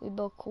 yo. We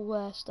build cool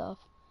ass stuff.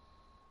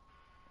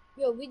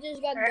 Yo, we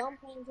just got done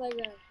playing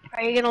playground.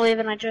 Are you gonna leave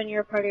and I join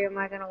your party, or am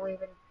I gonna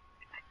leave and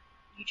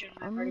you join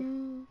my party?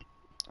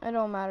 It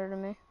don't matter to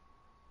me.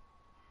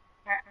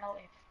 Alright, I'll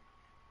leave.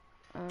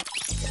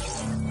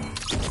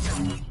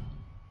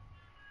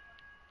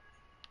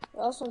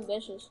 Y'all some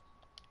bitches.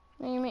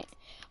 What do you mean?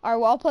 Alright,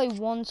 well, I'll play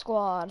one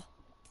squad.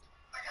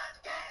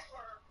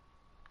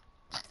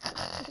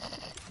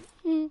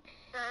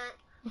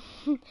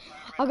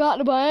 I got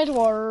the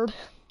password.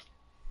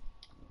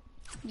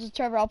 Just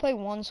Trevor, I'll play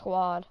one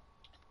squad.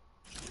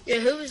 Yeah,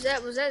 who was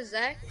that? Was that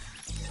Zach?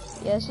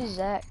 Yeah, this is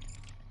Zach.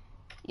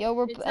 Yo,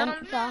 we're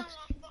telling me? Fox.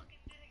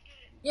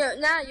 Yo,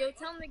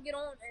 tell him to get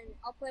on and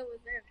I'll play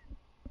with them.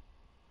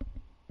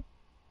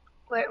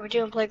 Wait, we're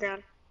doing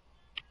playground.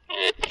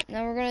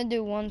 Now we're gonna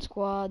do one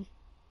squad.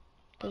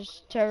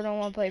 Cause Trevor don't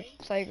want to play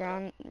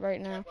playground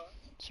right now.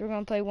 So we're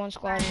gonna play one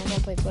squad and we're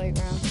gonna play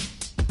playground.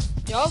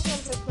 Y'all gonna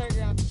play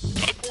playground.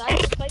 I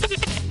just played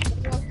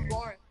playground.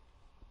 Boring.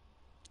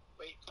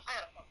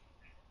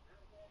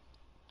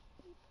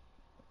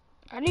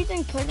 How do you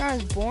think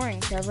playground is boring,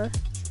 Trevor?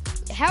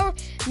 How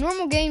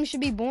normal games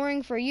should be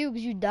boring for you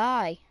because you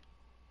die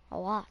a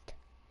lot.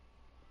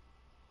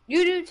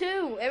 You do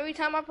too. Every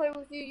time I play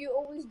with you, you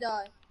always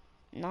die.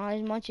 Not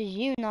as much as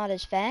you, not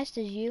as fast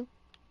as you.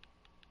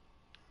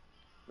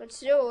 But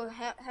still,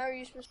 how are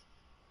you supposed to...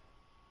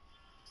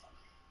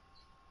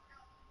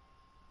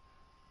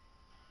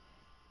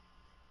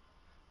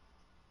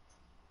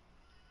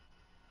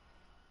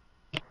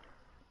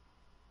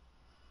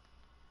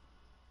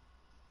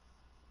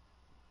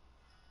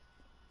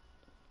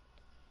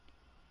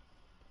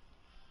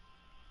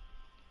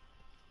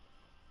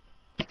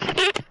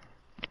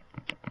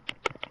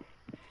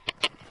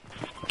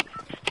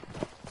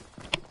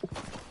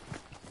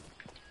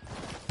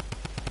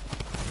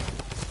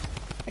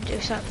 Do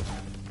something.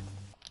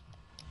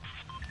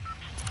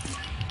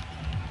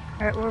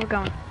 Alright, where are we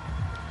going?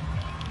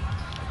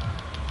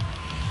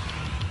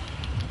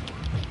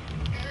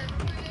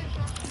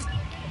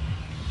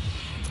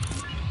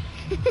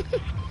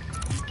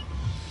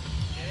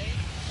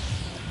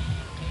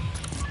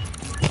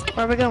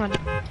 Where are we going?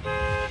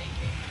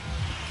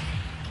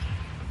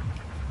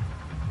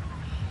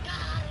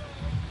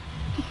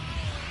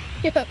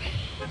 Yo,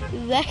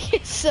 Zach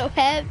is so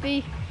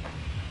happy.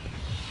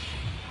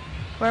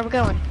 Where are we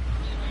going?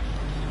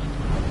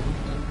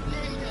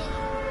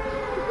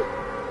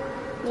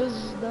 This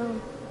is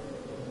dumb.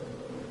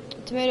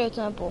 Tomato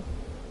Temple.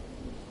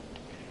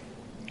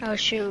 Oh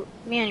shoot,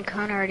 me and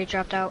Connor already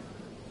dropped out.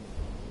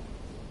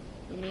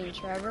 You mean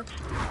Trevor?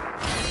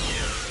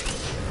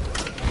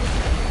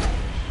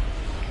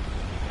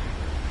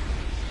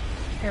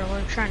 Here,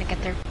 we're trying to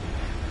get there.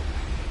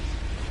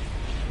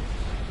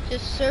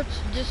 Just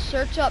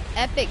search up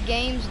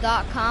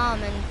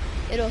epicgames.com and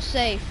it'll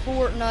say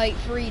Fortnite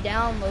free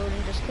download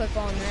and just click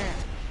on that.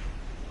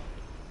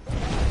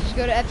 Just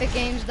go to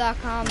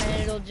epicgames.com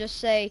and it'll just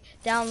say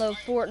download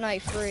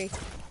Fortnite free.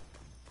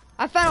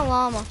 I found a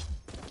llama.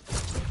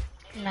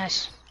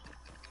 Nice.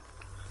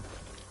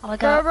 All I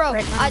got Bro,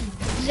 right now.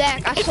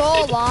 Zach, I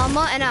saw a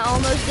llama and I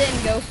almost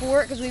didn't go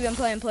for it because we've been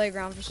playing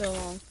playground for so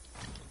long.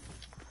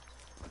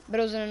 But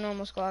it was in a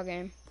normal squad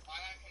game.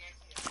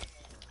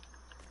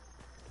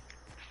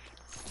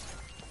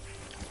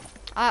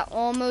 I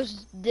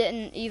almost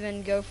didn't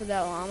even go for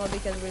that llama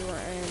because we were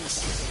in,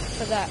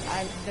 because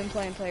I've been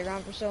playing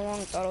playground for so long,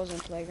 I thought I was in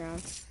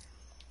playground.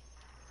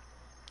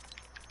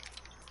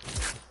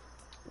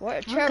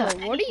 What, Trevor,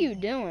 what are you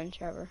doing,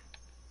 Trevor?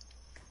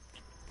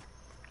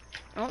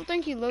 I don't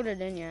think you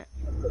loaded in yet.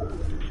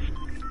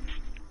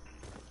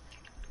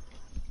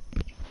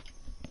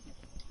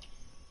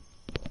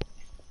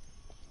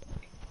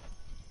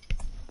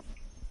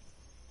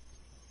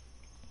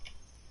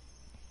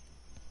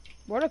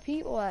 Where the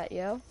people at,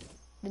 yo?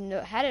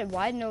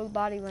 Why did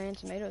nobody land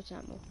Tomato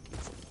Temple?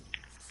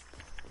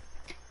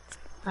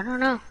 I don't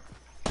know.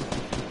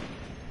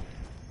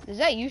 Is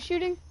that you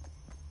shooting?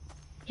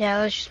 Yeah,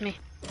 that's just me.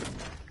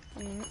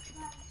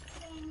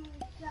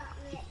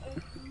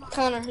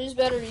 Connor, who's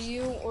better,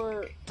 you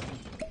or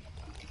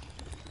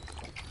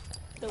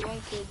the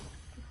one kid?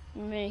 I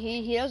mean,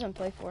 he doesn't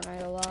play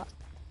Fortnite a lot.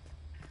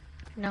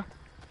 No.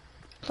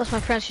 Plus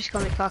my friends just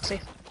call me Foxy.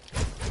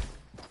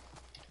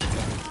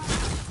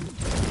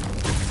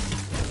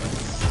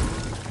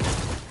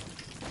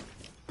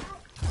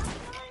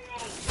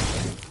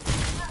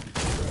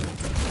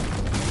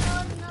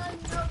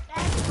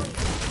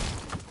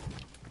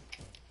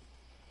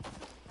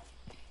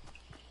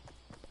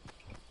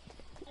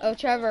 Oh,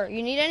 Trevor,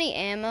 you need any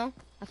ammo?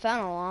 I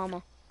found a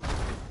llama.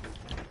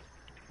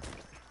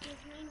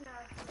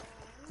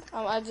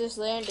 I just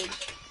landed.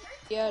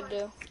 Yeah, I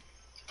do.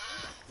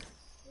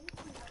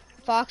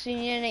 Fox, you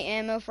need any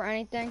ammo for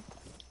anything?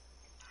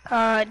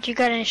 Do you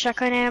got any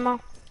shotgun ammo?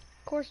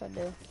 Of course I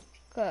do.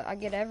 Good, I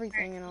get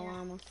everything in a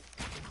llama.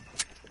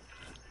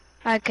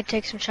 I could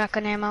take some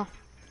shotgun ammo.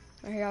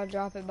 Right here, I'll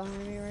drop it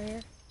behind me right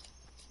here.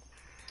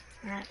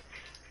 Alright.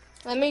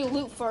 Let me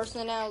loot first,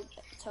 then I'll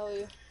tell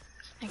you.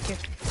 Thank you.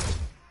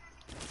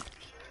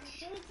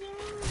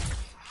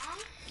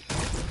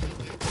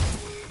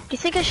 Do you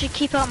think I should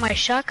keep out my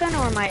shotgun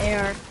or my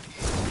AR?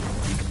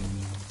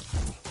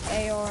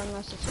 AR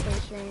unless it's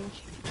close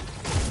range.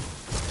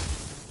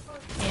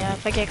 Yeah,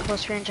 if I get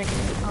close range,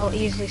 I'll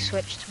easily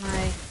switch to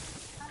my.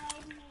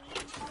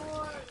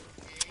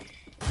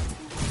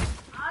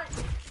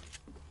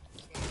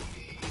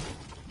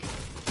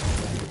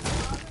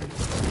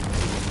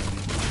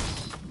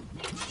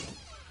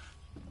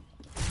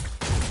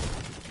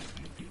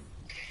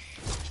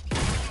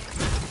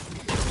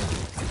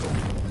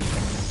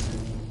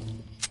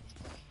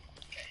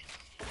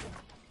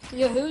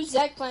 Yo, who's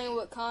Zach playing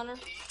with, Connor?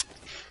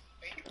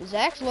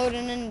 Zach's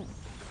loading in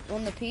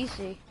on the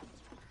PC.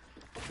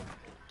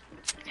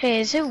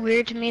 Hey, is it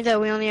weird to me that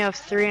we only have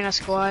 3 in a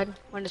squad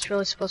when it's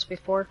really supposed to be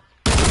 4?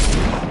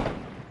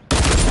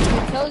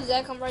 Tell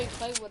Zach I'm ready to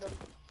play with him.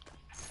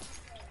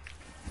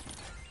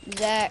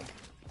 Zach,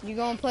 you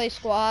gonna play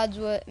squads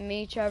with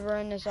me, Trevor,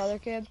 and this other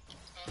kid?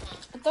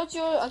 I thought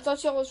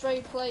y'all was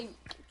ready to play.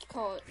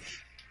 Call it.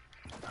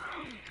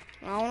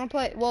 I wanna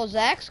play. Well,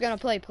 Zach's gonna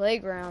play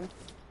Playground.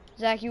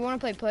 Zach, you wanna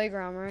play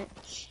Playground, right?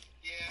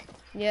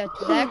 Yeah. Yeah.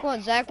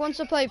 Zach wants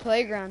to play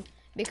Playground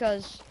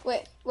because.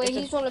 Wait,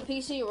 he's on a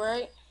PC,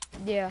 right?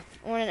 Yeah,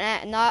 on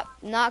an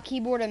not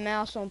keyboard and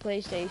mouse on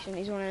PlayStation.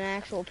 He's on an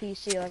actual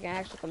PC, like an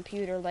actual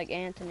computer, like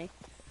Anthony.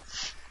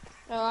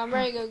 Oh, I'm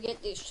ready to go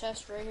get these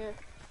chests right here.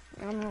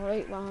 I'm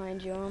right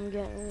behind you. I'm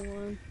getting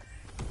one.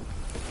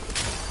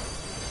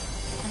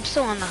 I'm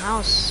still in the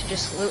house,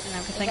 just looting I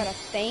everything. got a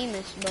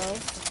famous, bro.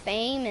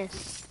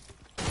 Famous.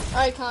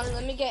 Alright, Connor,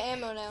 let me get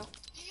ammo now.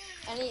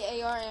 I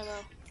need AR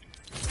ammo.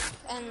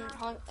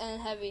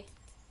 And heavy.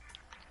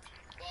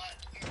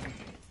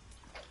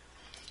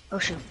 Oh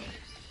shoot.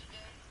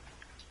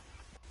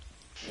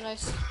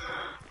 Nice.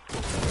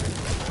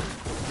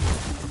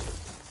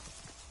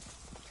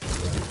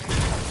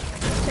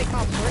 Take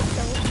my brick,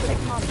 though.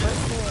 Take my brick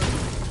for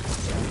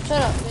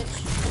Shut up, bitch.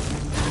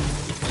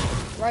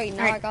 it. Right,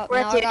 now Alright,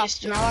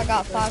 I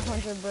got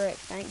 500 brick.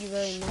 Thank you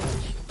very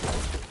much.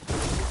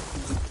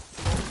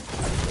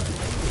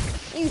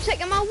 You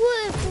taking my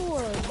wood for,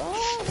 bro?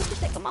 What you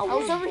taking my wood I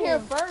was over for? here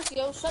first,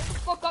 yo. Shut the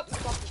fuck up, you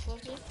fucking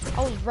pussy.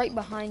 I was right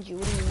behind you.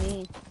 What do you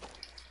mean?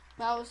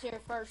 I was here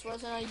first,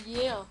 wasn't I?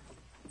 Yeah.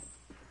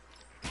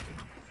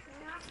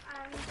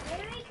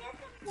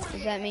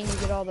 Does that mean you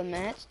get all the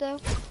mats, though?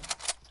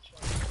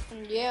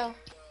 Yeah.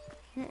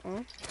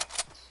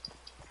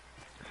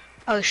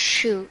 Oh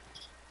shoot.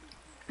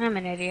 I'm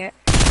an idiot.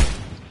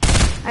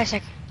 I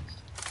suck.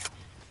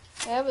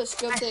 I have a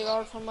scope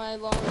AR for my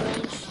long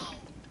range.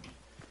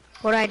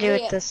 What do I do Yeah.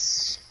 with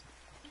this?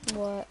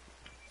 What?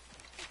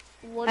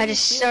 What I do you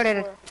just shoot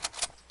started for?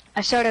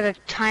 I started a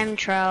time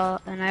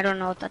trial and I don't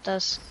know what that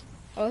does.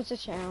 Oh, it's a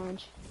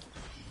challenge.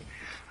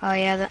 Oh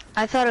yeah,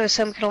 I thought it was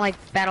some kind of like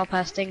battle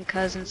pass thing,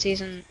 cause in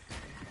season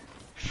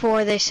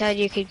 4 they said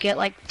you could get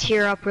like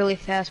tier up really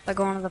fast by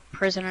going to the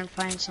prison and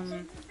find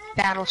some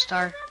battle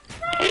star.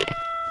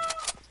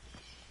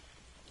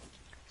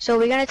 So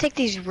we gonna take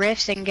these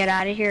rifts and get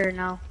out of here or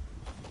no?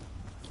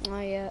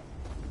 Not yet.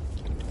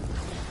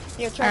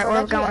 Here, Alright,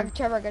 where we going?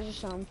 Trevor, I got you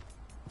some.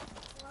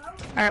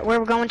 Alright, where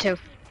we going to?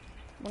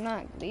 We're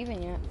not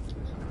leaving yet.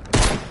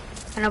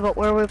 I know, but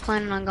where are we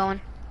planning on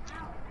going?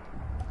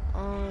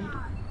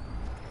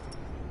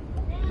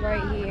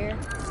 Right here.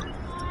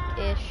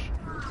 Ish.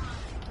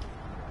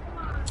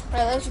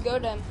 Alright, let's go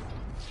then.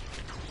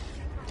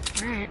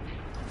 Alright.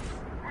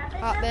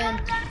 Hop in.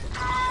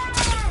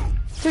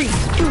 3, 2,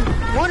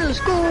 1, let's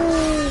go! I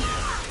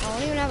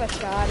don't even have a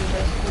shotty,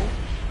 basically.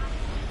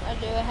 I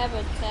do, I have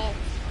a tech.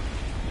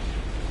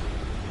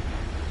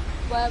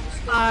 But I have a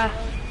scope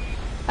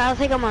I don't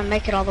think I'm gonna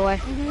make it all the way.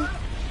 Yeah,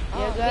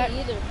 Oh, Zach. me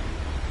either.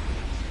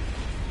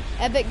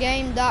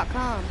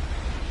 EpicGame.com.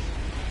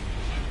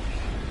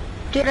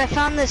 Dude, I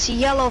found this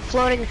yellow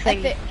floating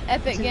thing.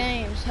 Epic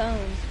Games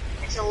home.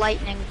 It's a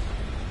lightning.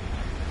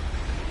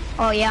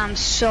 Oh yeah, I'm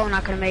so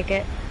not gonna make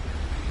it.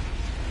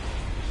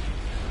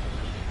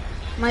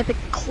 Might be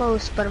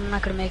close, but I'm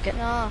not gonna make it.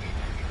 Nah.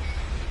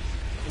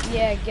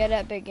 Yeah, get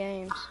Epic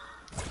Games.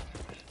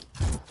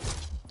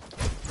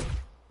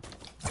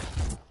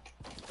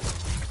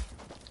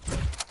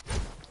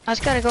 I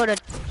just gotta go to.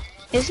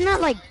 Isn't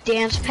that like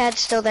dance pad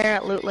still there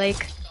at Loot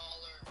Lake?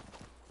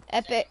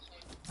 Epic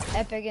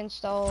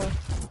installer.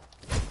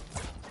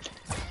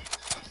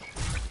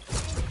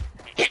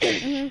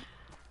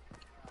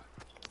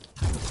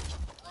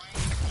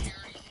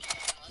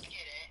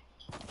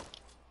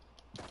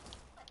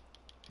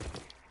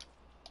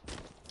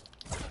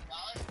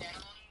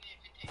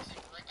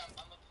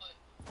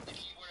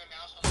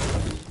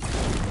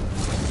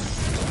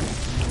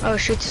 Oh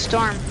shoot, the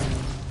storm.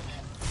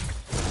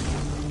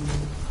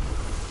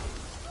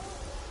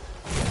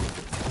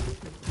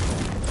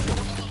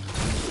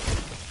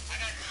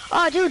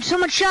 Oh dude,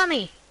 someone shot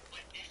me!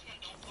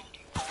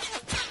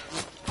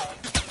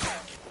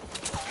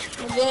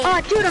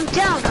 Oh dude, I'm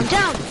down!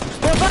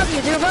 They're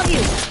above you!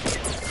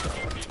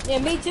 Yeah,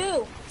 me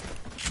too.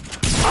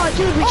 Oh,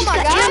 dude, we Oh just my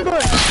got God.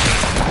 ambushed.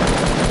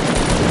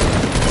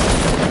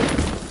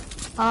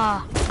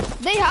 Ah.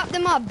 They hopped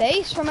in my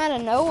base from out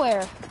of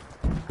nowhere.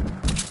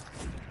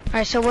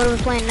 Alright, so what are we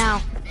playing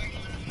now?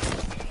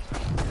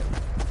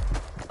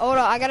 Hold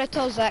on, I gotta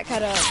tell Zach how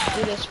to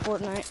do this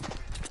Fortnite.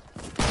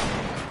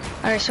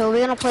 Alright, so are we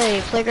gonna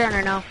play Playground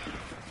or no?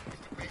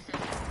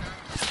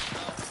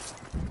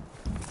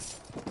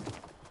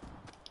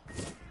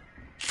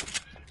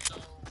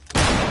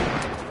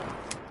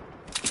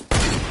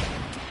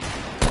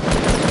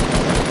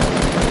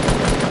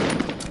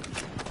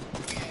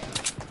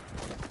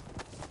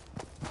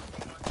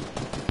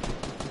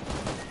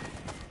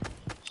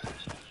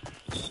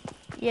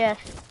 Yes.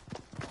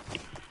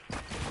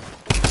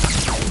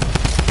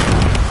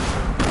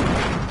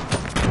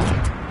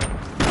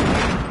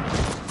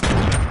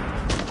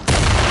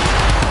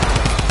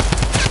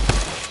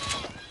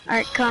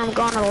 Alright, come, I'm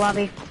going to the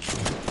lobby.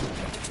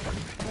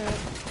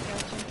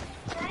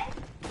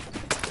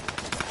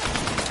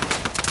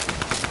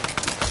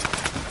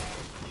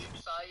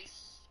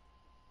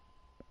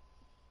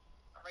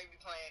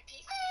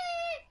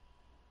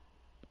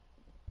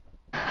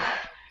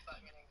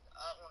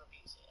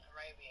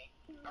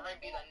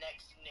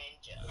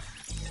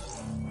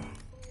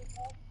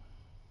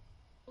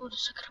 Oh,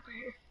 just look it over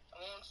here.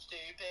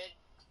 Stupid.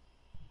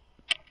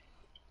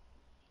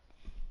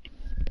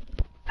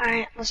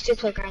 Alright, let's do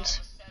Playgrounds.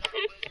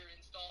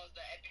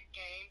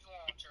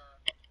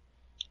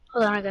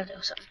 Hold on, I gotta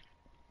do something.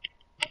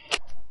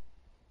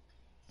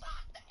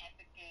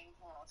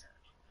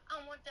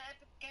 I want the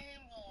Epic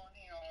Games on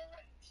here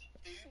already.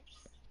 Oops.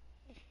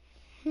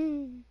 I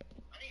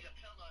need a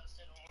pillow to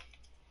sit on.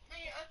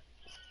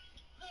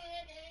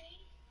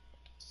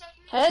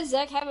 How does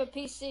Zach have a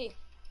PC?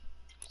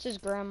 It's his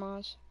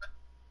grandma's.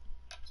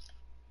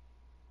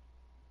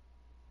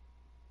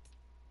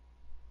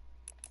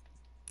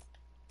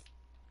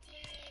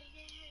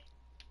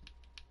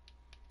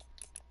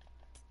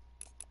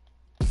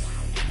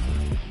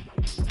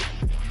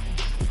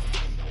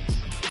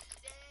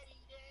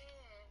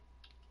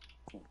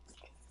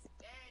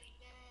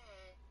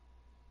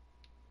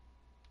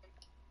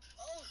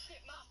 Oh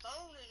shit, my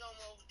phone is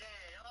almost dead,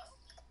 huh?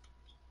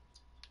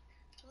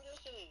 Who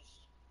this is?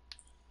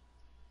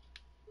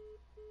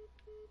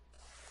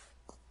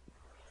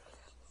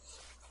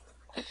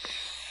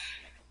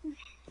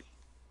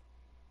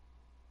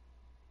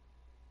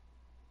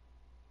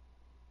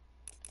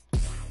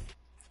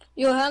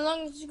 Yo, how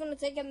long is it gonna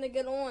take him to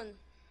get on?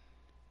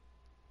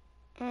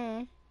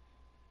 Mm.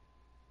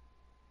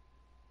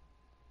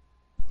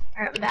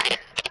 Alright, I'm back.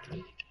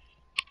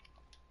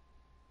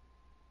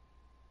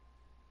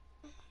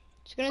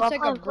 It's gonna Well,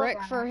 take a I'll brick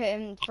play for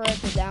it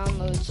to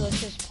download, so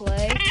let's just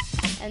play,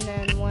 and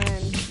then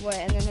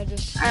and then he'll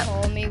just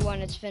call me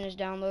when it's finished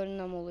downloading, and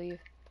then we'll leave.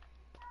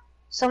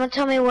 Someone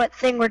tell me what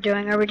thing we're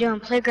doing. Are we doing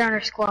Playground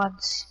or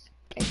Squads?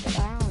 Pick it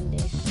down,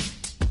 dude.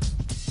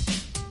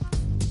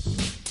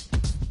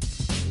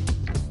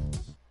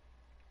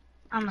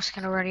 I'm just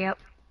gonna ready up.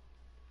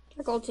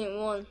 I call team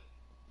 1.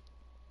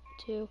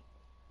 2.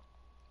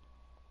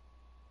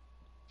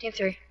 Team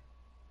 3.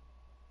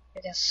 I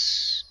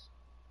guess.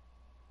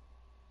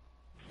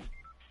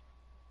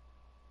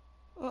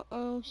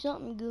 Uh-oh,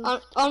 something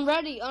good. I'm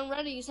ready.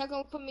 He's not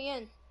gonna put me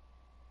in.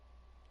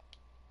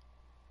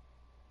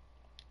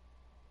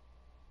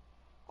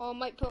 Oh, it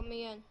might put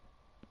me in.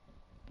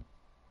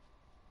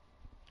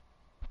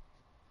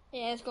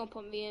 Yeah, it's gonna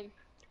put me in.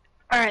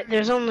 Alright,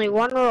 there's only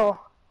one rule.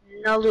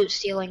 No loot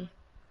stealing.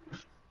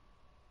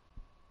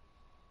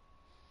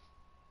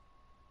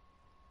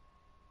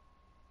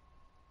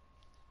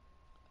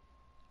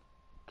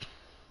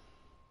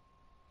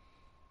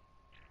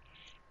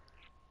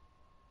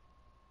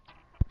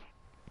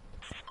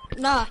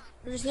 Nah,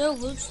 there's no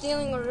loot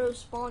stealing or no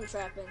spawn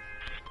trapping.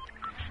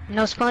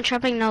 No spawn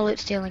trapping, no loot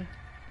stealing.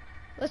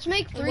 Let's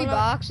make 3 when I-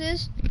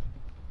 boxes.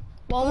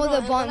 One Hold with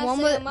on, a bun. and when I One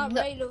say with. I'm not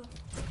ready to.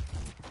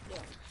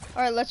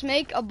 All right, let's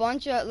make a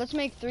bunch of. Let's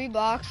make 3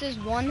 boxes.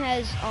 One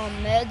has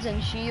meds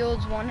and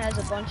shields. One has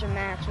a bunch of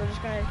mats. We're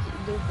just gonna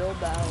do build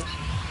battles.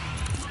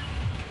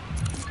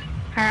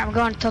 Alright, I'm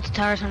going to tilt the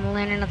towers. I'm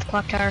landing at the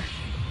clock tower.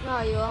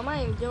 Nah, yo, I'm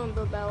not even doing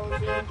build battles,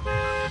 yo.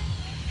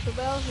 Build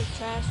battles is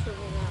trash for me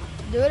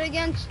now. Do it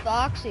against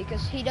Foxy,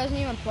 cause he doesn't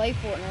even play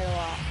Fortnite a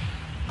lot.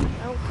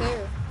 I don't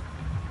care.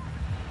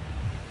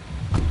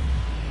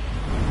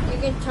 You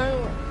can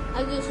turn.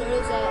 I just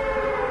noticed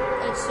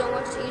that it's so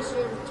much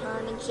easier to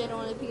turn and shit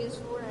on the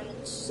PS4, and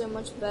it's so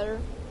much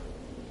better.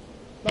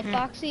 But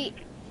Foxy,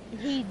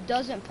 he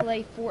doesn't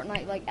play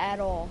Fortnite like at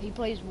all. He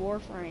plays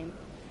Warframe.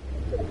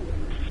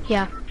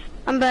 Yeah.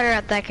 I'm better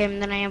at that game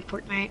than I am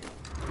Fortnite.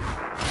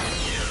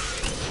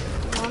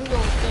 I'm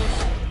going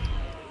fish.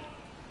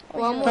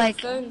 Well, I'm on Like-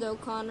 the phone though,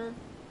 Connor.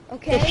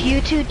 Okay. If you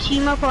two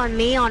team up on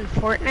me on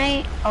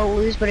Fortnite, I'll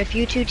lose, but if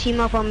you two team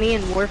up on me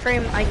in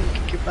Warframe, I can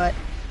kick your butt.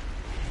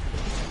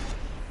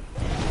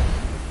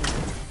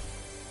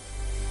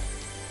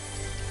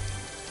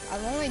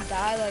 I've only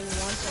died like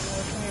once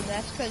in Warframe.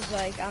 That's cause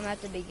like I'm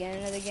at the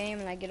beginning of the game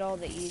and I get all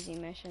the easy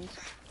missions.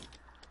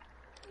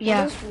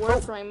 Yeah. What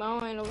is Warframe? I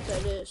don't even know what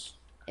that is.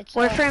 It's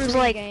Warframe's a free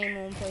like- game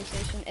on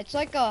PlayStation. It's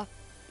like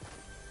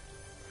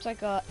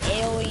a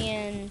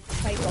alien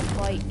type of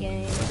fight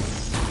game.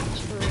 It's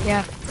free.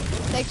 Yeah.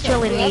 Takes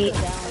really forever neat. to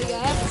Oh download, yeah,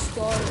 I have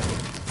though. to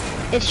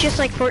start. It's just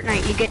like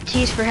Fortnite. You get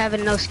teased for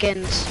having no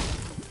skins.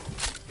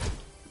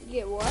 You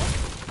get what?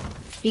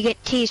 You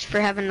get teased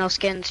for having no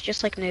skins,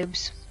 just like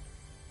noobs.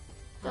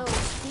 Oh,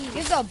 You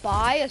Steve. have to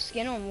buy a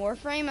skin on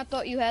Warframe? I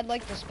thought you had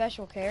like the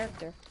special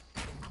character.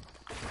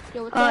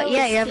 Yo, what the hell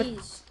yeah, is you have a-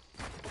 Steez?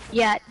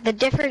 Yeah, the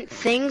different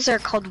things are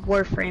called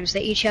warframes.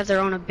 They each have their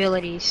own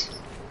abilities.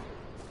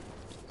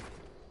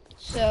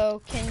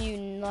 So can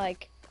you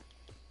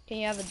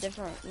have a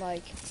different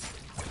like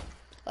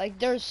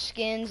there's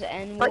skins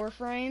and What?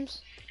 Warframes?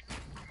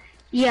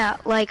 Yeah,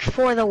 like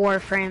for the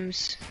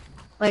warframes.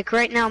 Like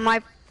right now,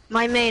 my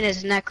main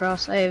is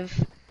Necros. I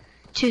have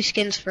 2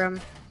 skins for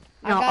him.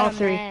 No, I got all a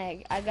 3.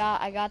 mag. I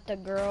got the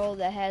girl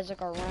that has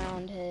like a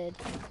round head.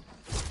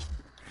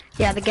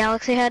 Yeah, the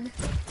galaxy head.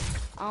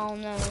 I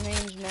don't know, her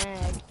name's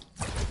Mag.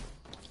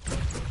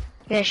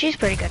 Yeah, she's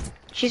pretty good.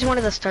 She's one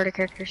of the starter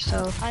characters,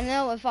 so. I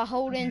know if I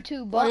hold in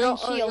 2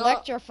 buttons, she y'all-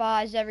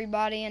 electrifies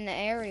everybody in the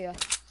area.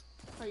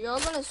 Are y'all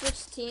gonna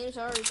switch teams?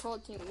 I already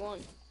called team 1.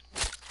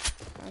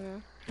 I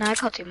know. No, I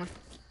call team 1.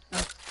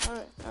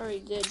 I already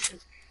did.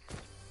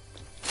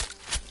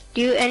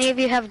 Do any of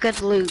you have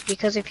good loot?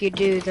 Because if you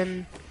do,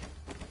 then.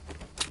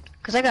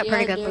 Because I got Yeah,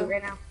 pretty I good do. loot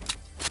right now.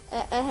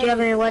 I Do you have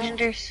any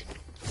legendaries?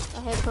 I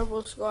have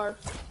purple scar.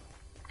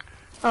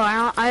 Oh,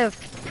 I have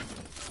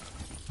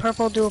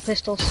purple dual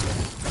pistols. I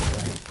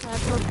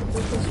have purple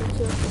pistol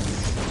too.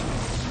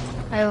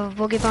 I have a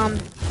boogie bomb.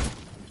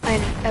 I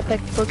have an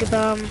epic boogie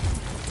bomb.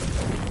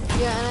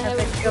 Yeah, and I have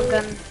Epic a drill blue,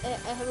 gun. I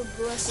have a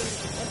blue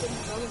epic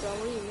drum gun.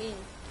 What do you mean?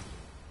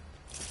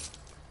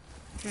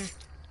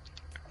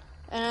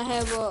 And I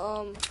have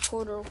a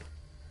portal.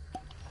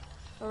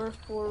 A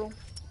rift portal.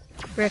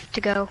 Rift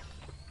to go.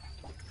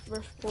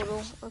 Rift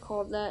portal. I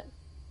call it that.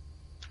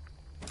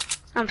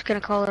 I'm just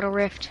gonna call it a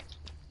rift.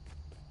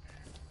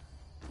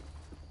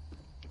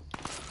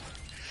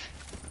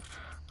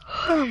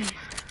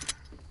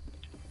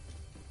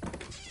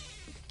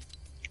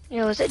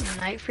 Yo, is it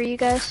night for you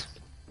guys?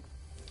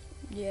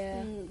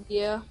 Yeah.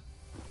 Yeah.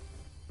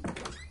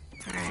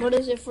 Alright. What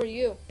is it for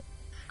you?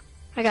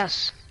 I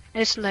guess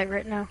it's night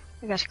right now.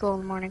 I got school in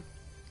the morning.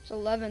 It's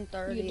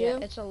 11:30. You do? Yeah,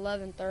 it's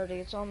 11:30.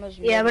 It's almost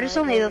Yeah, but it's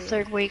midnight only the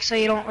already. 3rd week, so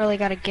you don't really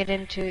gotta get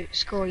into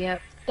school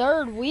yet.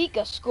 3rd week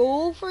of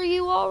school for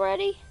you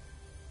already?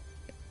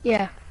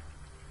 Yeah.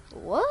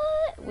 What?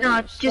 We No,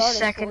 haven't just started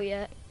second. school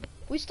yet.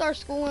 We start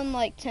school in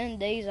like 10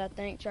 days, I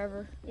think,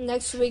 Trevor.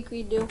 Next week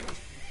we do.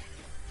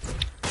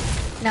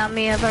 Not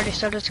me. I've already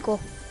started school.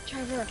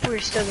 Trevor. We're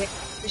still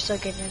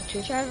getting into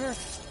it. Trevor.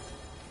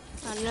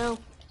 I know.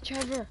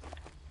 Trevor.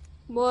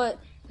 What?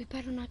 We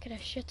better not get a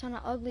shit ton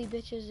of ugly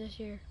bitches this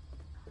year.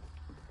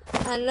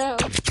 I know.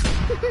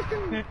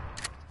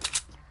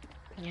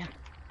 Yeah.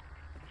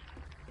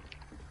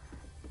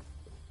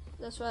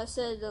 That's why I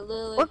said that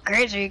Lily. What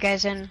grades are you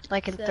guys in?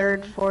 Like in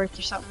 3rd, 4th,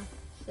 or something?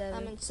 7.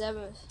 I'm in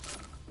 7th.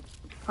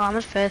 Oh, I'm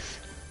in 5th.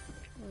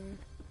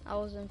 I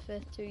was in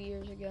 5th 2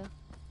 years ago.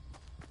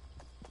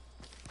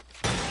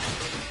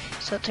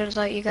 So it turns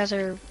out you guys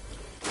are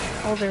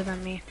older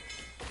than me.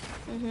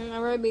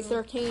 I'm ready to be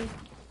 13.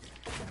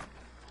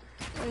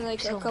 In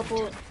like So a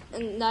couple,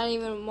 and not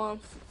even a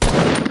month.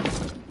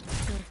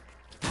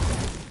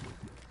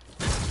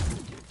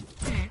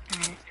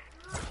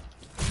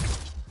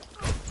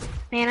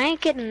 Man, I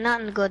ain't getting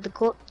nothing good. The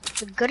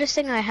goodest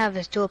thing I have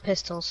is dual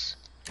pistols.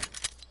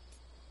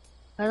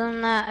 Other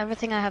than that,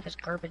 everything I have is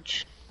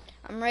garbage.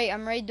 I'm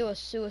ready to do a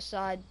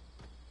suicide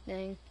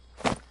thing.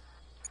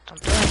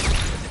 Don't do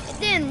it. It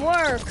didn't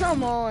work.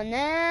 Come on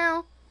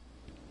now.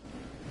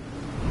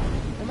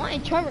 Am I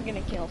and Trevor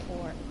gonna kill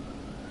for it?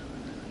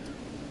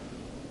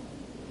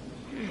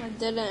 I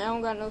didn't. I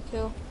don't got no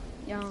kill.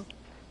 Yeah.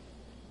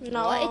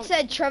 No. Well, it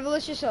said Trevor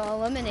was just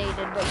eliminated,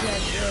 but you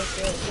had 0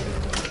 kills.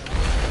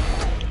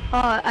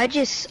 I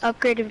just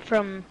upgraded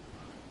from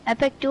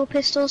epic dual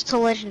pistols to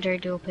legendary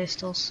dual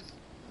pistols.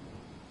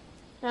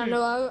 I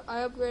know. I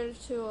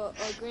upgraded to a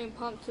green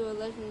pump to a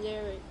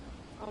legendary,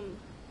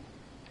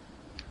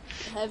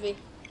 heavy.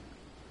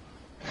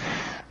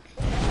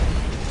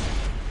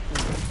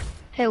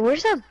 Hey,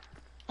 where's that,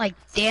 like,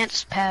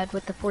 dance pad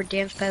with the 4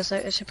 dance pads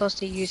that you're supposed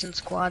to use in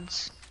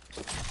squads?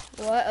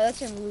 What? Oh,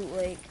 that's in Loot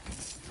Lake.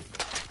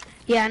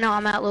 Yeah, I know,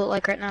 I'm at Loot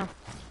Lake right now.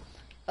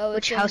 Oh,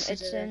 Which it's house in,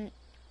 is it's it in.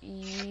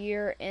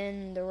 You're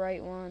in the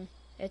right one.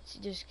 It's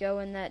just go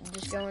in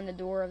the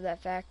door of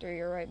that factory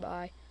you're right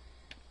by.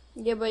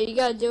 Yeah, but you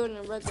gotta do it in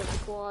a regular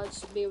squad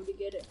to be able to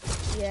get it.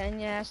 Yeah, and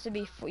you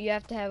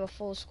have to have a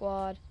full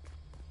squad.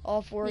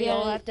 All 4 of Yeah.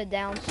 y'all have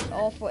to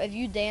all 4. If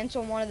you dance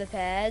on one of the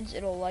pads,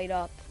 it'll light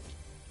up.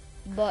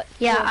 But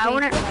Yeah, 4 I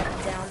wanna- people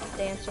have to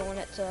dance on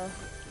it to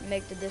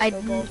make the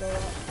disco ball go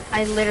up.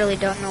 I literally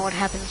don't know what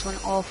happens when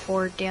all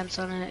 4 dance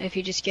on it, if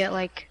you just get,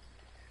 like,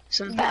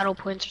 some battle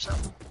points or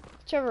something.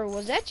 Trevor,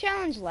 was that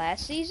challenge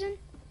last season?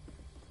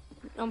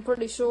 I'm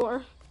pretty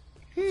sure.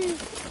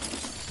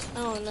 I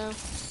don't know.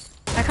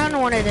 I kind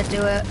of wanted to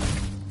do it.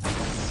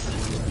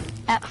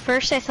 At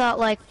first I thought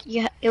like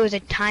it was a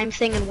time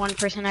thing and one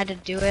person had to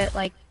do it,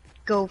 like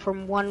go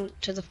from 1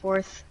 to the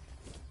 4th.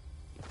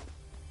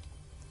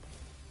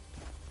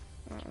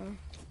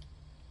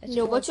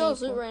 Yo, what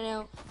y'all's loot right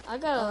now? I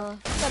got a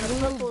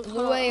purple blue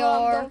hold on,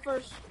 AR. I'm going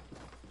first.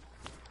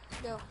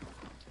 Go.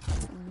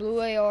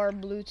 Blue AR,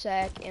 blue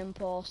tac,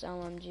 impulse,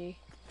 LMG.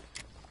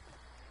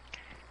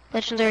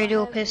 Legendary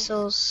dual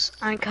pistols,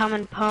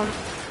 uncommon pump,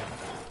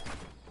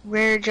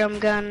 rare drum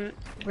gun,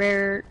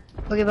 rare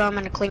boogie bomb,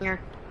 and a clinger.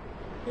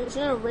 There's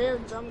no rare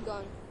drum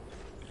gun.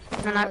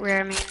 No, not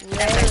rare, I mean.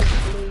 Rare is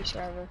blue,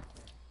 Trevor.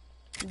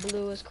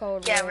 Blue is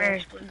called Yeah, rare. rare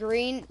is blue.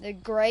 Green, the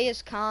gray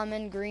is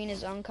common, green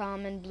is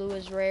uncommon, blue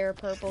is rare,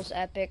 purple's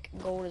epic,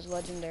 gold is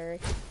legendary.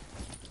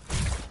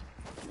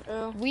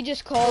 We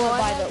just call it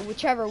by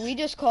we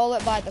just call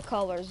it by the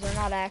colors. They're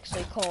not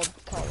actually called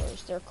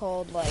colors. They're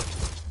called like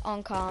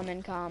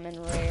uncommon,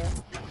 common, rare.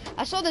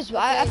 I saw this,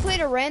 I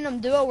played a random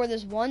duo where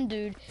this one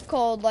dude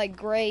called like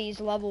grays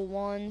level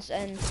 1s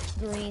and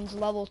greens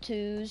level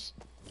 2s.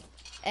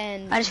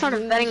 And I just found a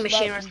vending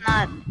machine where it's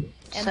not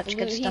and such blue,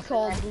 good he stuff.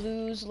 called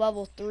blues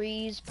level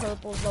 3s,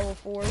 purples level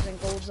 4s, and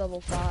golds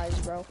level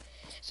 5s, bro.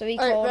 So he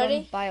Alright, called ready?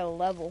 them by a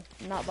level,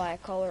 not by a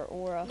color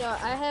or a... No,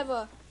 I have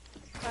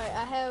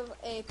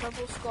a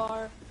purple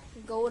scar,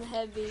 gold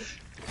heavy,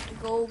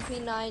 gold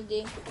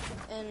P90,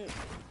 and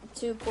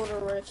 2 quarter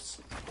rifts.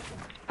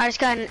 I just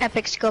got an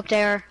epic scoped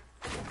AR.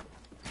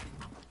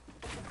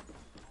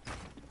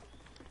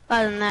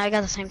 Other than that, I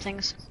got the same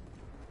things.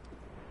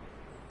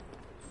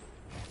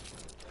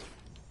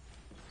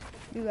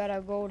 You got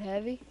a gold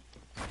heavy?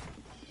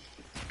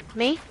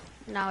 Me?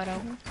 No, I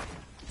don't.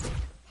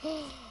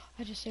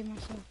 I just saved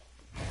myself.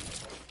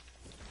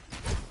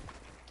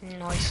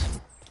 Nice.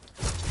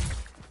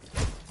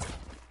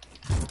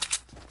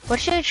 What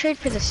should I trade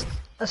for this?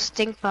 A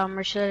stink bomb,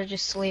 or should I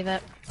just leave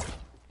it?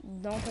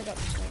 Don't pick up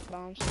the stink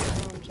bombs.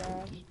 Stink bombs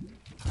trash.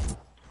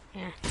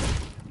 Yeah.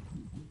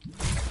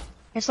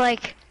 It's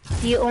like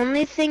the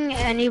only thing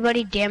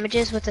anybody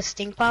damages with the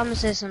stink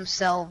bombs is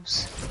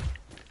themselves.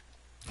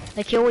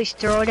 Like you always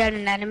throw it at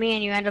an enemy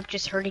and you end up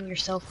just hurting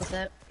yourself with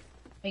it.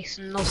 Makes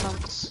no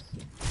sense.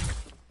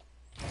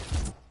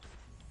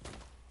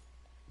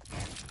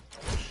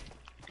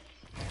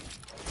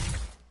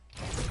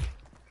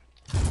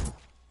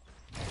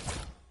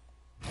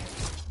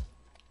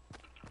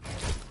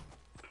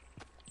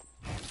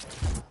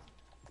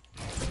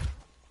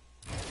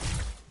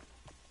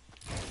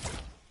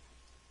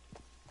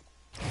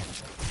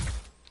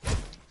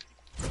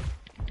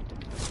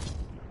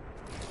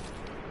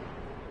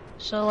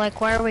 So like,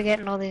 why are we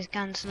getting all these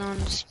guns? No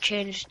one's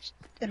changed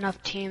enough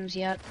teams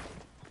yet.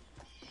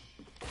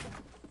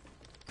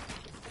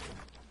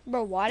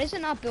 Bro, why does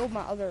it not build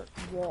my other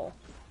wall?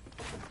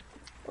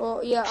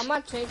 Well, yeah, I'm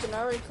not changing. I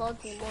already called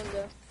team 1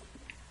 though.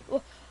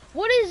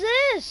 What is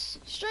this?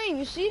 Stream,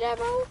 you see that,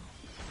 bro?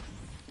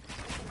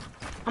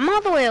 I'm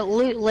all the way at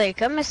Loot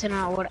Lake. I'm missing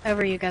out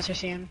whatever you guys are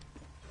seeing.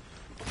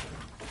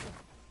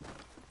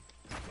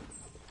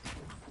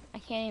 I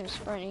can't even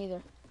sprint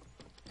either.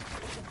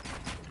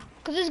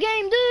 Cause this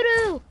game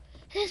doo-doo!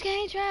 This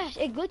game trash.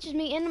 It glitches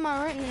me into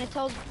my rent and then it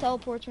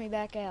teleports me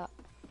back out.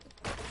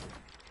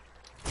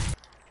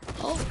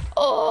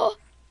 Oh!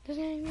 This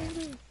game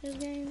doo-doo. This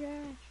game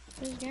trash.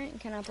 This game.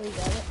 Can I please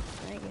edit?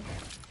 Thank you.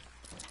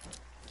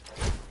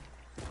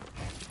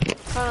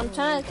 I'm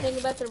trying to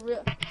think about the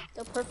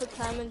perfect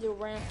time to do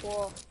ramp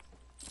wall.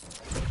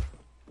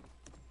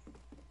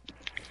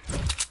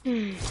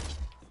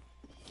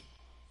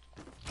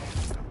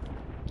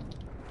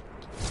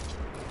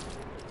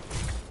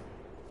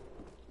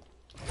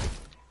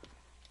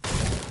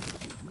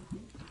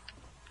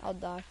 I'll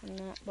die from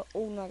that. But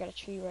oh no, I got a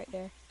tree right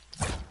there.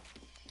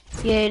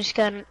 Yeah, you just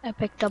got an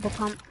epic double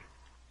pump.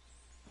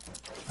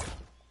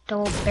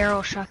 Double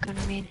barrel shotgun,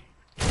 I mean.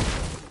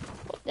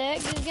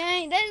 This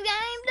game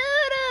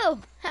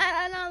doo-doo! How did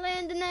I not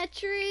land in that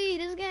tree?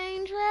 This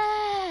game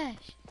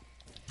trash.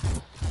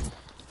 Oh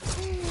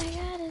my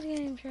god, this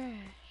game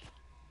trash.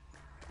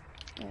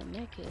 Oh,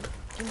 Mickey,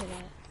 give me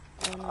that.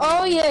 No.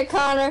 Oh yeah,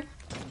 Connor.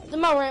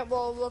 My ramp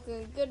wall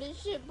looking good as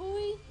shit,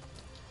 boy.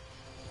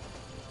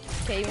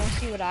 Okay, you wanna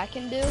see what I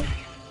can do?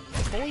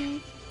 Boy.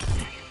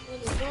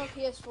 You're on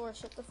PS4,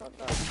 shut the fuck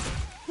up.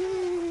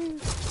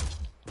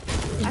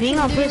 Is being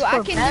on PS4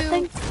 a bad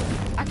thing?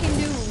 I can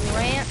do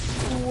ramp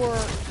or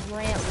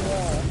ramp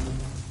wall.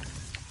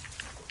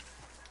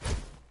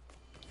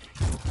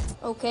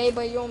 Okay,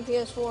 but you're on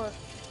PS4.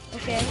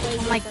 Okay.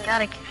 Oh my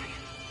god,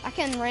 I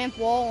can ramp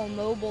wall on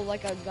mobile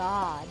like a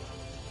god.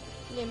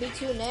 Yeah, me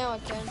too. Now I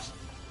can.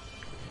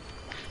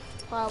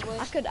 Probably.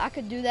 I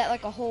could do that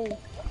like a whole.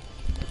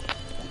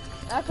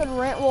 I could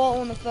ramp wall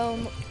on the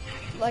phone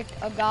like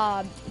a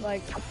god,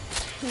 like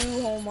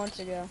 2 whole months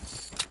ago.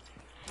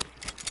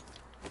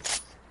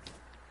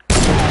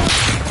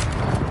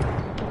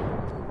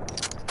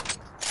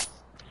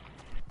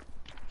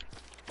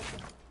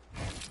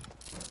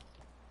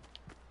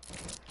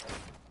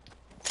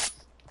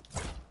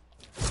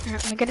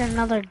 Let me get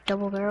another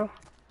double barrel.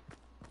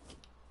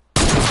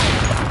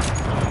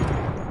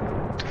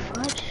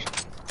 Fudge.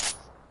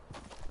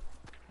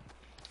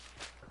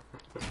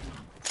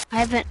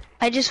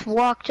 I just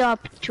walked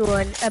up to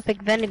an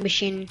epic vending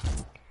machine,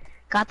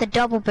 got the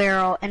double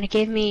barrel, and it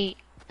gave me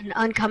an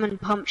uncommon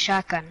pump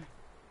shotgun.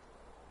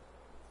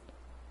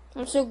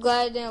 I'm so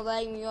glad it didn't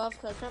lag me off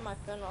because I turned my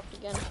phone off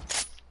again.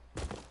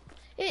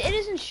 It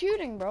isn't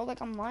shooting, bro.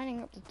 Like, I'm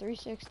lining up the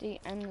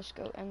 360 and the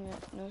scope and the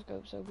no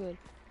scope so good.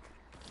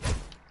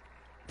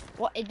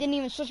 What? It didn't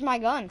even switch my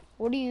gun.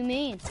 What do you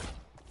mean?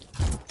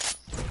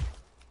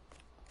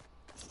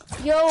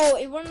 Yo,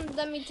 it wouldn't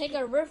let me take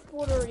a rift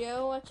order,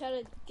 yo. I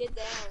tried to get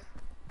down.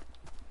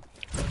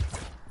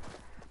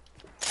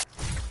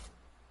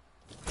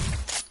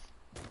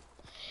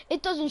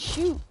 It doesn't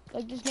shoot.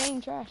 Like, this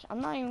game trash.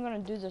 I'm not even gonna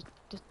do this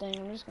thing.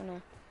 I'm just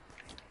gonna...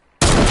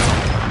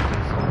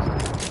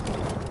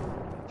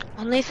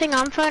 Only thing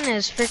I'm finding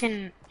is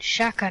freaking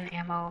shotgun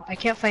ammo. I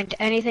can't find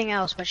anything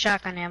else but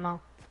shotgun ammo.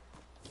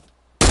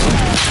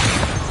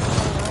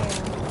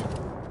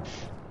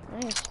 I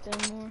need to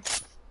spin more.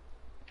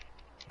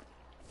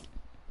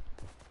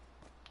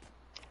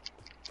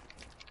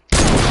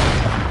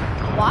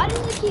 Why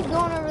does it keep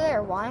going over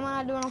there? Why am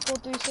I not doing a full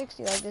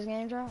 360 like this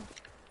game trash?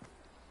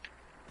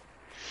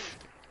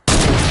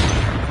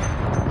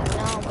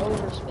 Now I'm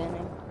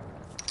overspinning.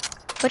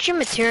 What's your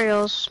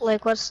materials?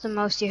 Like, what's the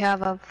most you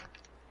have of?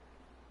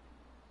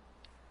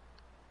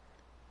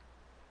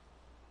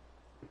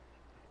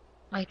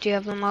 Like, do you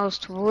have the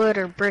most wood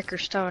or brick or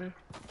stone?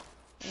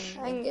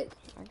 I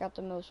got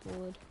the most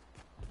wood.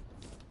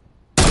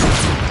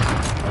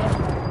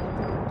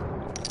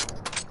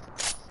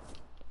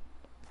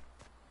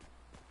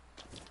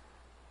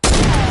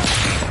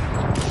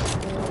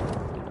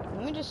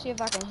 Let me just see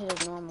if I can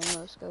hit a normal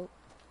no scope.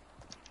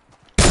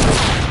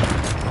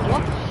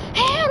 What?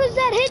 How does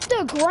that hit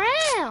the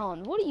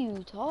ground? What are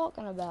you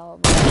talking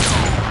about, bro?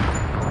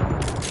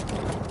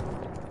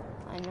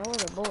 I know where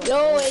the bullet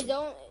Yo, is. it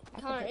don't,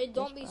 Connor, it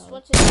don't be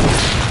switching.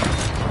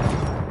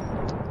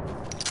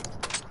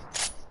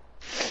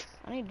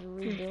 I need to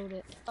rebuild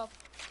it.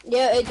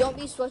 Yeah, it don't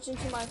be switching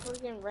to my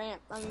freaking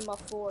ramp. I mean, my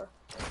floor.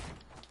 I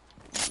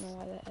don't know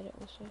why that edit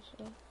was so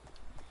slow.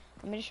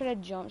 I made sure to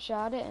jump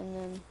shot it and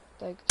then,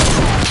 like...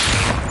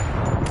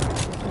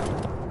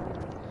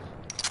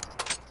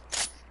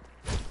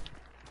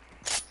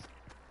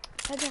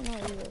 I don't know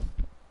either.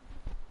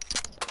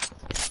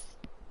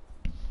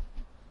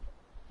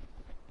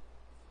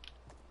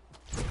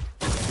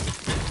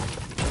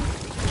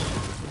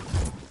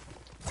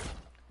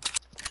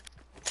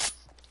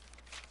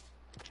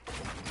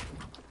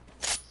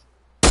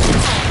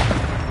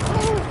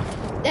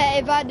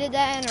 If I did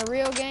that in a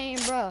real game,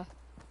 bruh.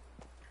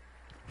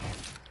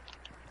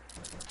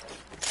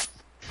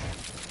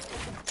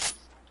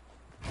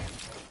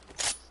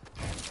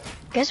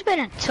 You guys have been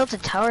at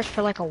Tilted Towers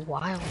for like a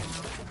while now.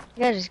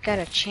 You guys just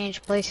gotta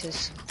change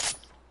places.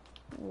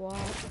 What?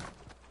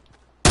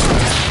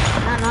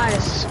 No,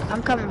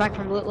 I'm coming back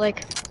from Loot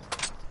Lake.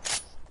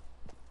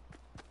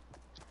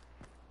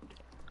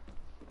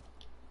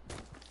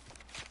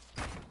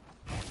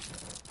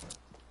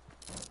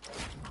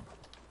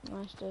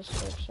 Nice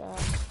district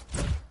shot.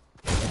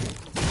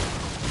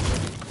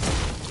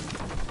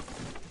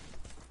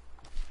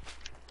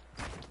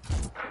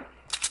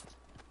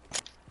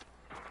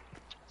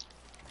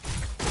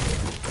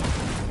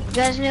 You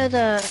guys know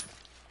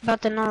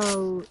about the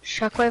no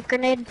shockwave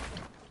grenade?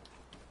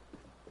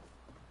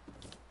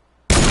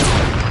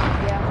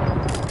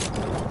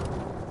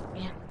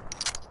 Yeah.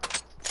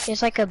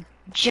 It's like a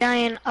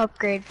giant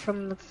upgrade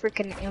from the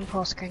freaking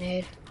impulse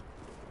grenade.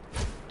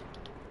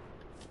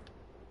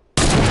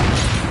 Get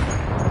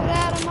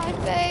out of my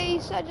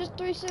face! I just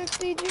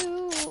 360'd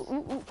you!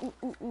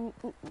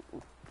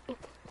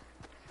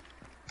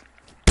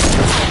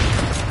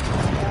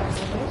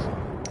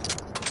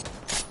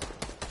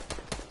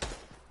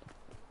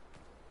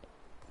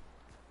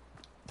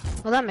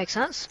 Well, that makes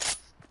sense.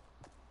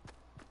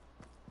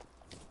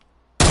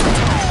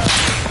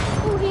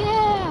 Oh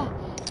yeah!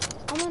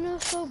 I'm a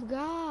no-scope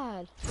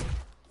god.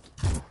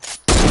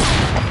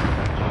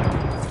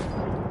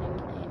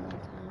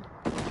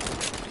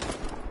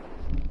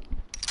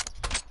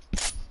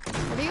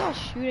 What are y'all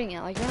shooting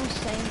at? Like, you're not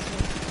saying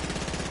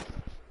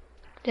something.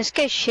 This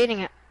guy's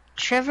shooting at...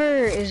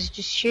 Trevor is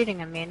just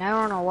shooting at me, and I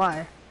don't know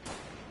why.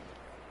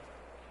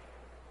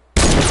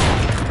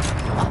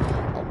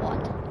 Oh, what?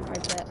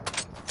 Right there.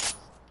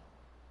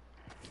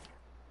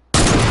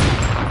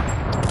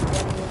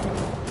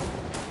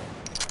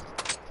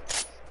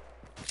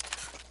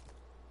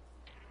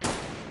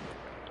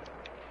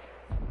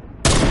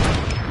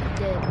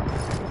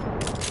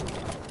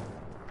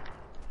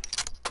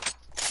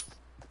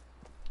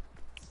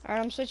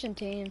 Alright, I'm switching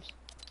teams.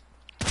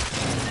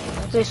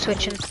 Who's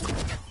switching?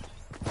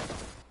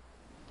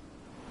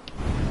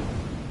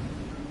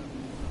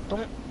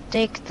 Don't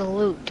take the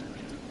loot.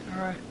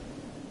 Alright.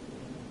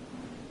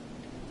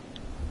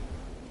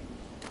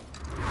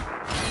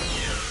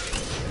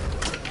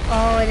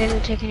 Oh, I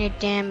didn't take any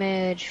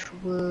damage.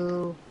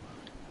 Woo.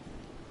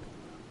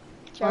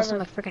 Lost Trevor.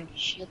 my freaking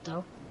shield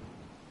though.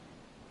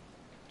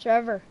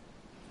 Trevor.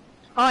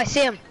 Oh, I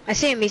see him. I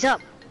see him. He's up.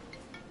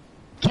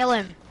 Kill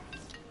him.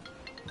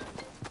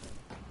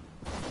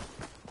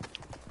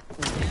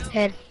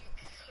 Head.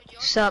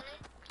 Sup.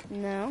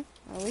 No.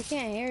 Oh, we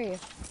can't hear you.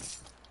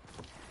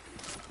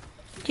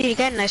 Dude, you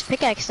got a nice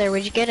pickaxe there.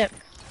 Where'd you get it?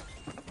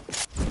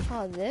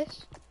 Oh,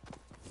 this?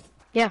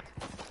 Yeah.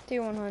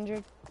 Tier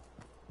 100.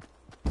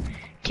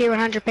 Tier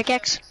 100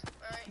 pickaxe?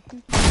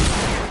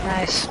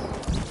 Nice.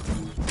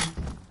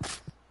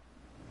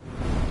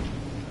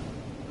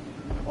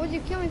 What did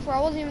you kill me for? I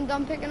wasn't even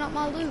done picking up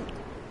my loot.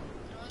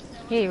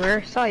 Yeah, you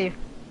were. Saw you.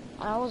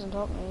 I wasn't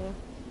talking to you.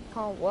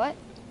 Oh, what?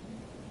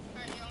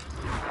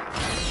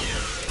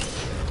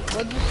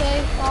 What'd you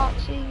say,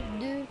 Foxy,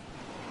 dude?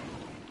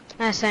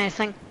 I didn't say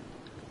anything.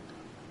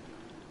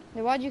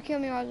 Then why'd you kill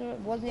me? I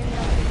wasn't even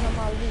done picking up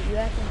my loot. You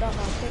asked me about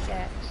my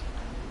pickaxe.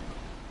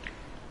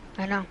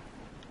 I know.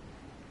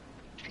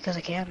 It's because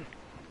I can.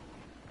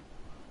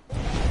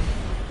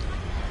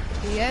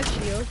 Do you have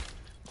shield?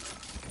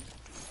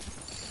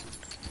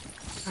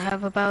 I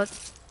have about...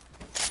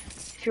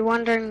 If you're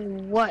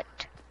wondering what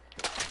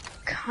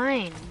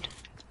kind,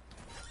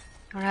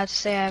 I would have to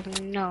say I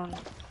have none.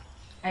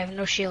 I have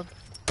no shield.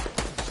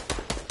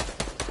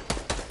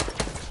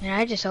 And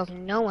I just hope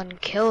no one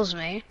kills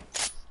me.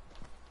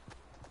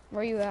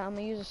 Where you at? I'm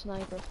gonna use a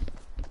sniper.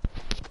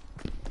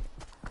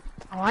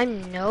 Oh,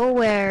 I'm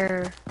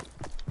nowhere.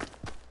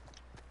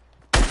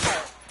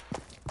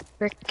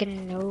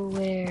 Frickin'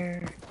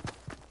 nowhere.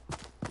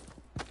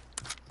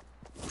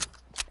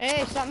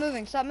 Hey, stop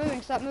moving, stop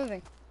moving, stop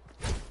moving.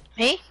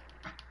 Me?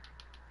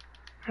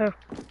 Who?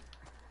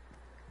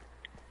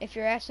 If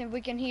you're asking if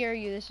we can hear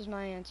you, this is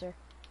my answer.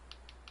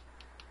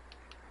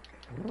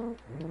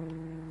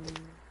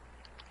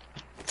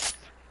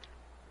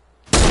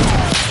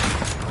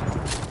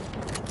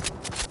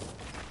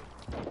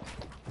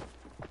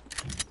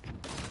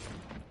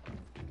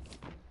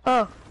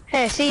 Oh,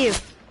 hey, I see you.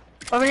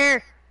 Over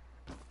here.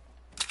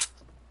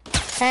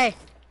 Hey,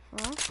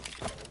 Huh?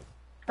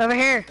 over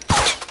here.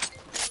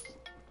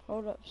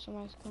 Hold up,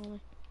 somebody's calling me.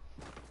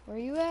 Where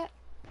you at?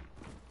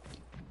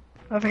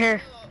 Over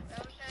here.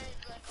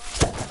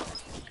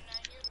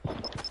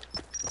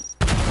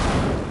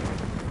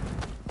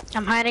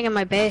 I'm hiding in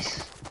my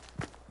base.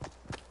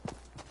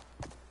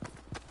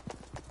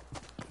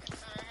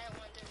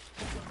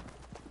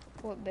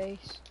 What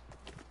base?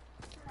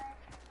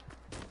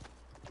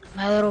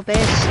 My little base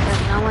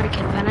that no one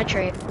can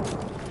penetrate.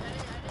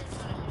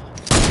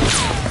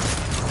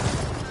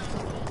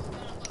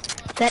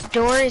 That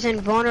door is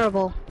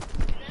invulnerable.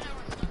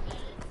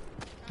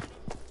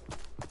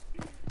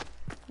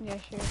 Yeah,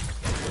 sure.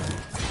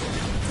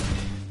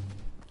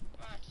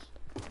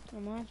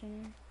 I'm watching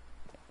you.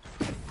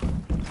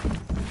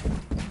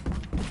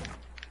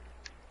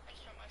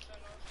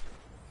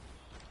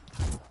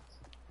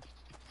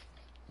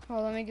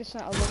 Oh, let me get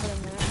some, a little bit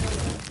of that.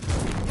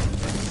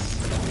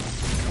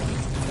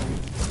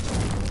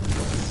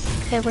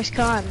 Hey, where's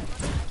Con?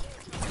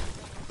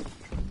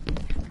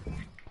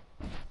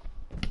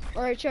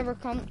 Alright, Trevor,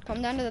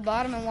 come down to the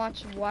bottom and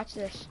watch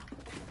this.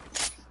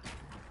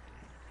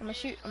 I'm gonna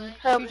shoot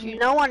you.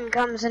 No one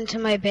comes into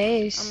my I'm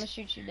base. gonna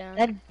shoot you down.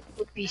 That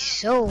would be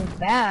so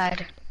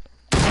bad.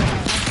 Watch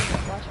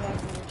what I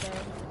can do,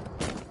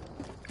 Trevor.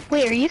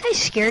 Wait, are you guys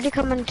scared to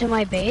come into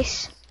my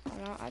base?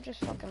 No, I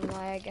just fucking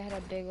lag. I had a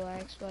big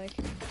lag spike.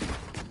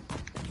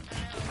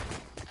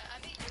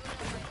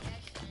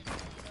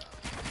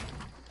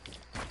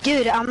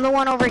 Dude, I'm the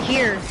one over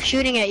here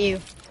shooting at you.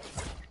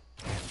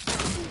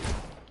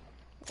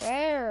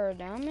 Where,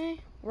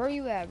 dummy? Where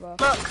you at, bro?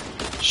 Look,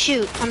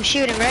 shoot. I'm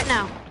shooting right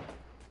now.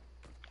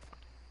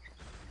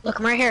 Look,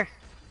 I'm right here.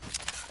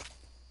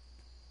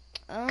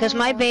 Because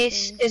my Oh, I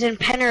base see. is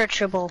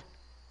impenetrable.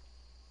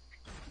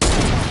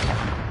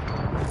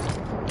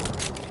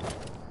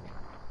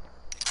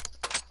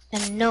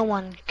 And no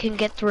one can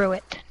get through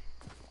it.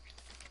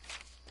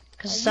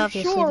 Because it's Are you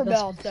obviously sure the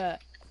best about base.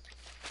 that?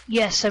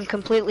 Yes, I'm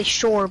completely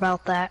sure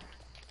about that.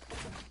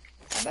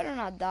 I better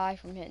not die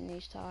from hitting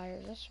these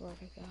tires. I swear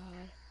to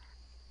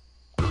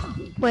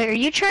God. Wait, are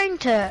you trying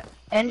to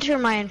enter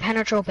my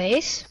impenetrable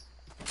base?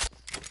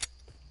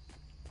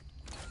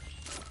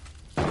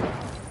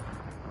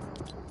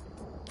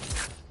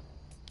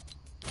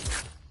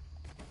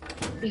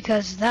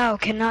 Because thou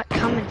cannot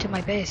come into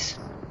my base.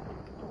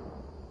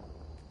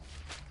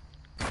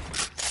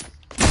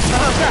 Oh,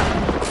 what's up?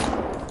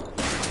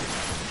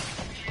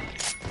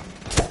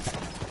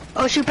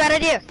 Oh shoot, bad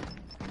idea!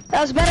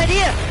 That was a bad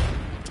idea!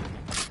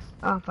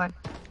 Oh, fine.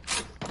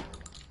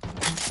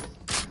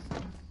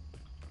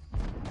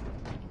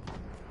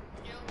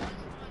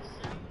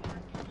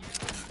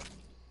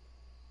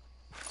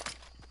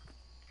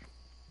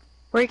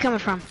 Where are you coming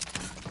from?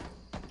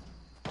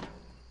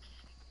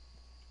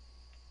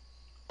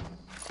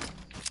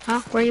 Huh?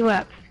 Where you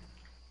at?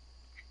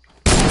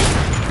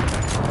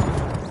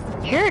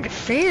 Here at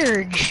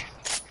Forge.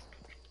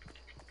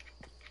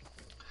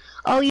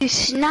 Oh, you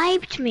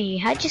sniped me.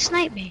 How'd you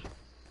snipe me?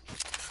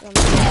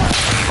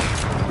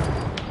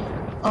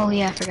 Oh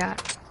yeah, I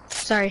forgot.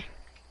 Sorry.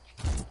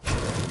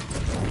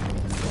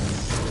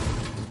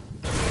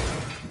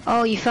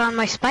 Oh, you found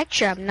my spike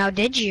trap. Now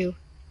did you?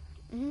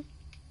 Mhm.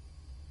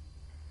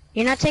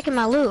 You're not taking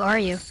my loot, are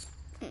you?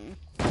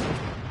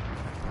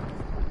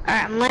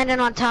 Alright, I'm landing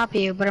on top of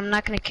you, but I'm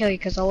not gonna kill you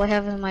because all I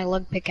have is my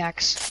lug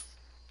pickaxe.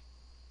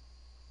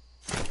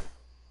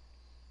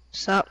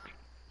 Sup?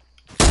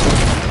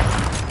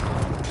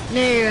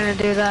 Knew you were gonna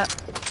do that.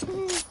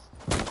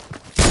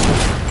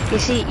 You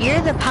see,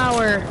 you're the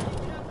power.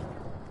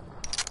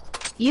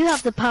 You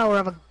have the power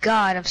of a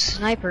god of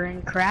sniper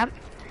and crap,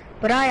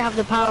 but I have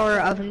the power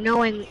of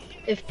knowing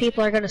if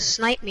people are gonna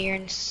snipe me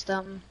and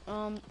stuff.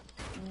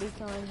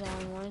 Because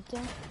I wanted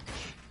to.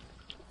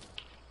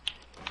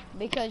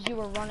 Because you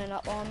were running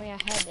up on me, I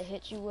had to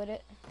hit you with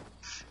it.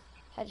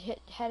 Had to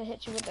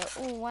hit you with the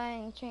ooh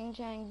wang, ching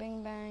chang,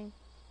 bing bang.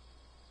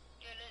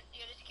 Yeah,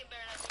 this kid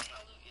better not take my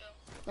loot, yo.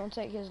 Don't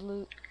take his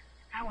loot.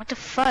 Ah, what the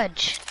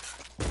fudge?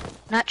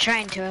 Not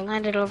trying to, I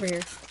landed over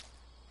here.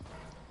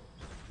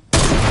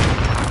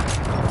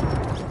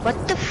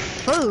 What the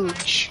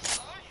fudge?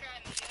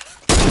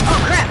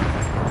 Oh crap!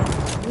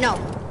 No.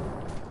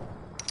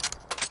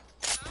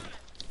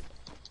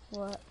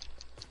 What?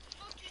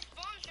 What you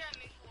spawn trap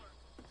me for?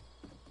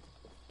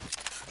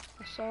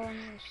 I saw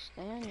him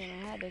standing, I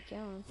had to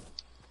kill him.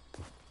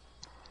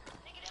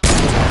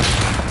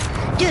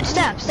 Dude,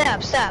 stop.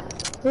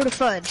 Who the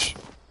fudge?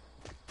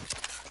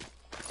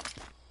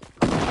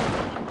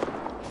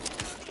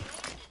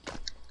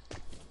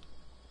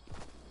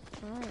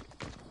 Alright.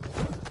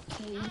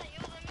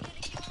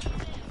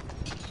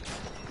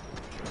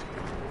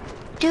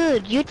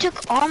 Dude, you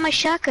took all my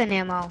shotgun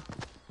ammo.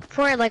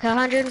 For like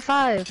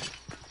 105.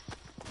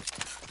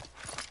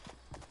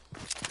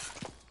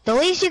 The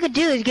least you could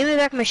do is give me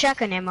back my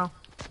shotgun ammo.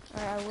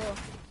 Alright, I will.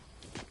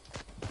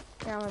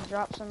 Here, I'm gonna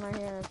drop some right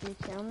here if you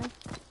kill me.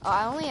 Oh,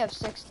 I only have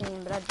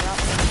 16, but I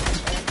dropped some.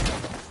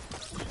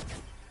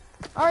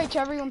 Alright,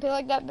 Trevor, you wanna play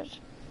like that, bitch?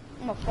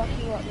 I'm gonna fuck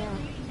you up now.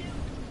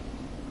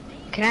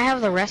 Can I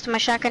have the rest of my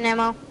shotgun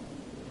ammo?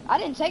 I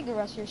didn't take the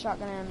rest of your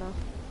shotgun ammo.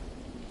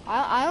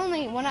 I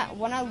only, when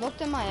I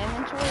looked in my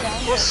inventory, I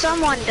only Well,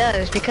 someone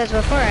does, because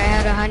before I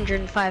had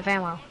 105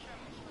 ammo.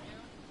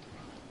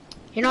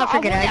 You know what,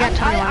 forget it, I got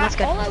 21, that's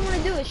good. All I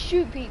wanna do is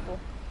shoot people.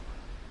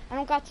 I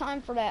don't got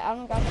time for that. I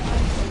don't got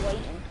time for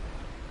waiting.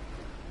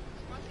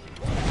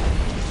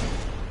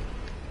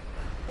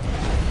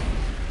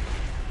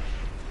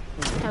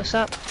 What's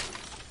up?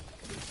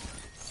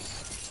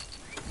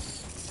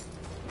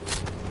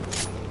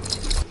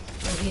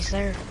 Oh, he's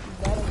there.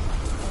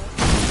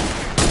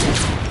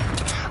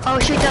 Oh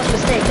shoot, that was a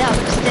mistake.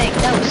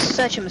 That was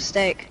such a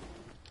mistake.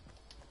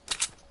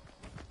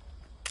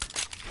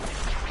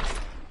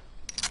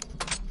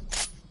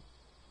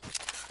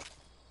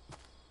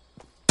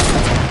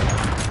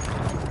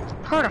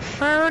 Heard a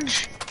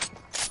furge.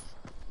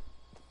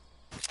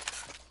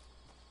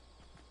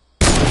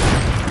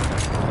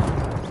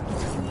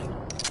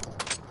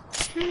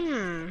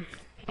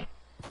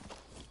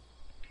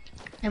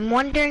 I'm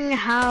wondering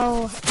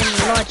how in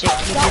logic you do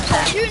Stop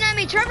that. shooting at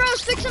me, Trevor! I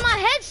was fixing my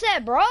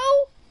headset, bro!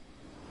 What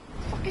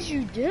the fuck is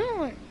you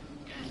doing?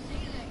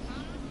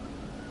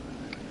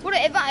 What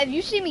if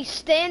you see me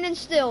standing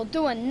still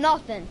doing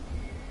nothing?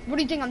 What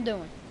do you think I'm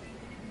doing?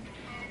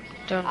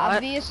 Doing what?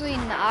 Obviously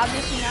not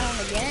on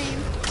the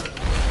game.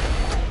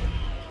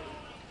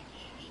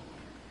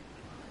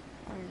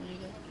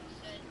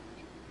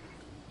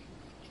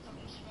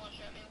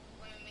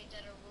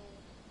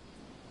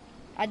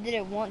 I did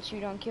it once, you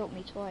done killed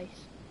me twice.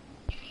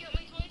 You killed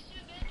me twice too,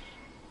 bitch?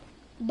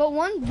 But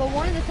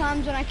one of the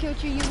times when I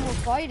killed you, you were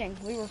fighting.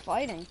 We were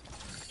fighting.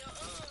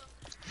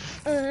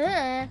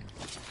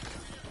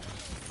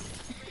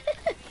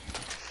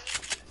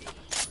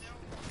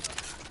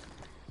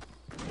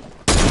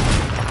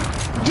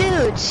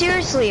 Dude,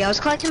 seriously, I was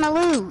collecting my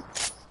loot.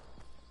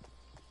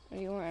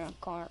 You were in a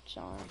cart,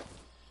 sorry.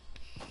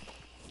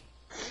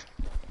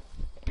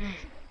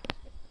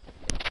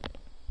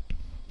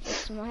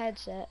 It's my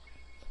headset.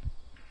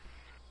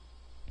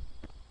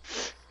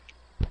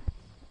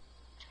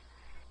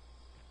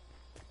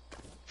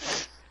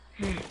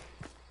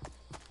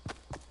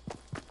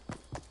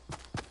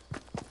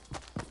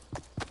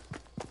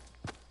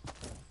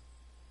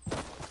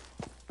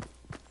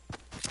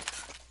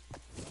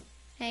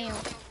 Hey, I'm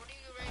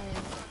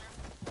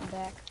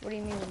back. What do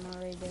you mean I'm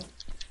already there?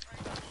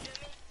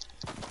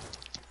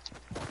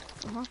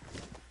 Uh-huh.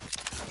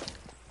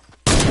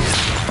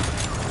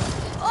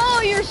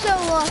 Oh, you're so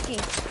lucky.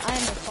 I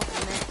am a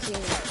fucking Matt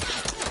too.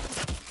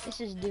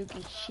 This is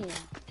Dookie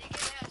shit.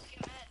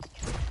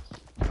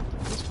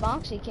 This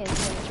Foxy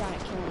kid's gonna try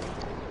to kill me.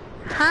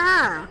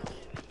 Huh?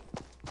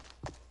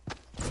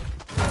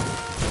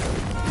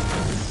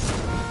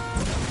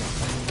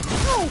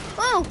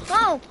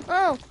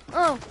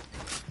 Oh!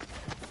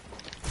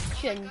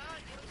 Shouldn't.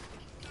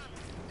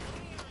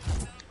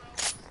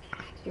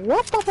 Dang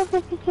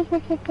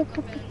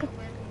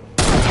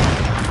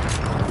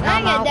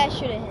it, that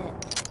should have hit.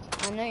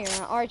 I know you're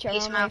not. Alright, Trevor,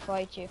 I'm gonna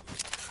fight you.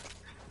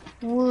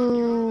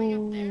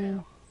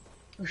 Woo.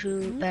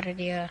 Ooh, bad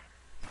idea.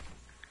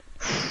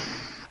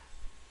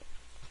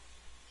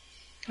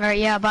 Alright,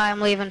 yeah, bye, I'm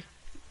leaving.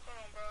 Hold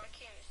on, bro. I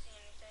can't even see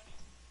anything.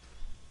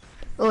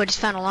 Oh, I just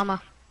found a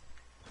llama.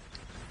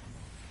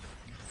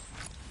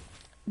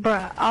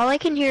 Bruh, all I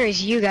can hear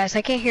is you guys.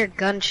 I can't hear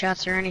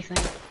gunshots or anything.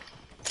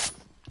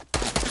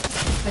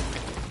 Like,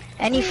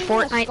 any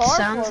Fortnite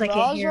sounds I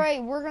can't hear.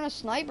 Right, we're gonna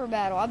sniper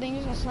battle. I've been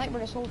using a sniper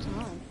this whole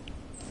time.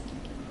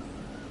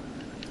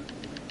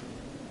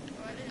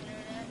 Oh, I didn't know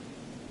that.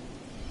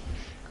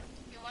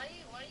 Yeah, why do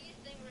you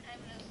think we're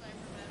having a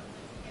sniper battle?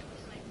 We have a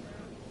sniper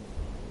battle.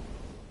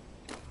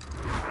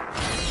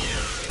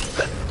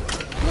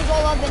 Because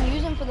all I've been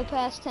using for the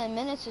past 10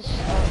 minutes is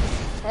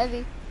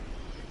heavy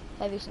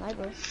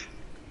sniper.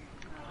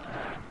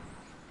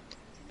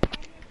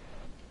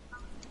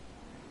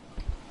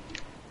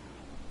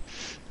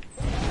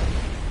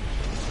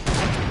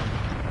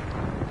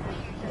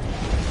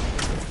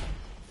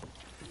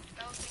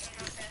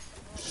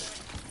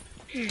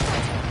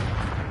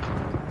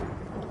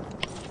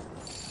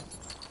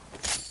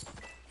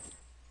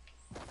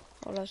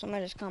 Hold on,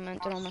 somebody just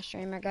commented on my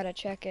stream. I gotta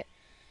check it.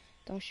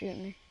 Don't shoot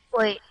me.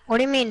 Wait, what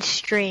do you mean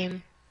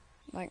stream?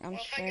 Like, I'm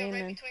Well, if I go right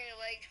streaming. between your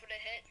legs, would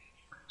it hit?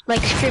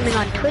 Like streaming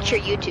on Twitch or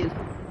YouTube?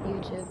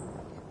 YouTube.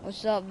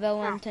 What's up,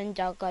 Valentin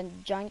Junk?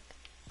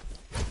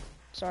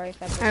 Sorry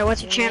if I butchered Alright,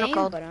 what's your channel name,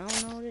 called? But I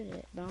don't know what it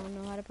is. But I don't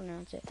know how to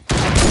pronounce it.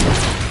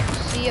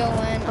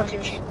 C-O-N What's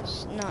your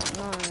underscore, not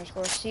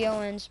underscore,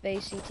 C-O-N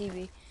space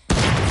CTB.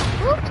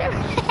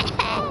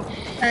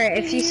 Alright,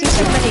 if you see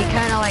somebody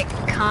kind of like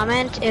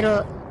comment,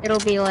 it'll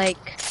be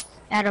like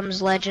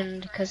Adam's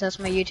Legend, because that's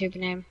my YouTube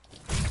name.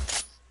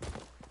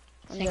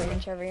 I'm joking,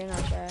 Trevor, you're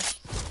not trash.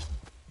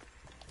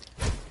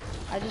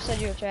 I just said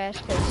you were trash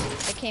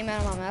because it came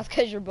out of my mouth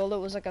because your bullet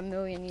was like a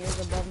million years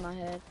above my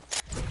head.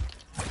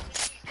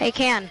 Hey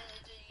Con,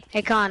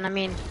 I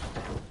mean,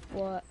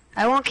 What?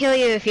 I won't kill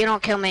you if you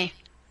don't kill me.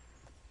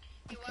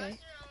 Okay.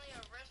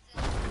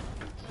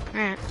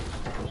 Alright,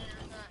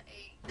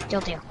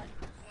 deal.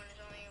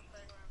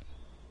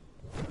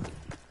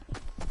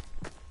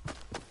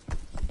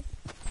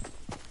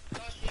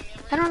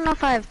 I don't know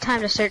if I have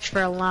time to search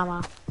for a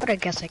llama, but I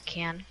guess I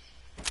can.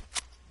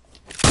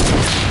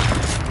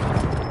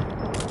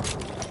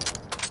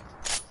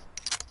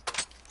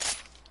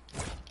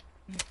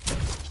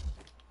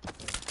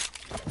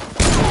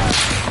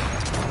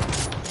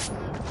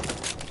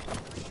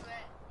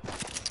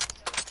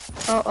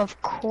 Oh,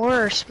 of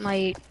course,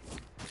 my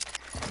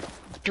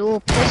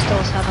dual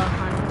pistols have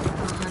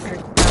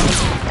 100,000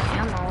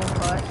 ammo,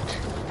 but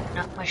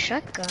not my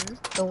shotgun.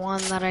 The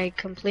one that I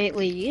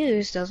completely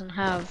used doesn't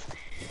have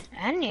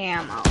any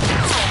ammo.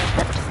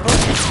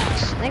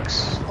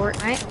 Thanks,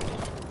 Fortnite.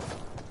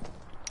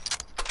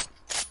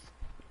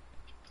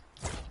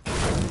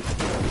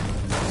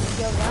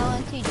 Yo,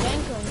 Valentin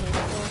Janko me. You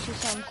wanna see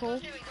something cool?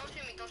 Don't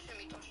shoot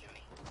me.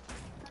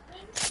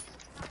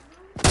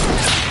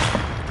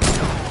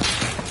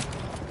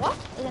 What?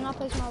 And then I'll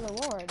place my other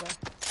wall right there.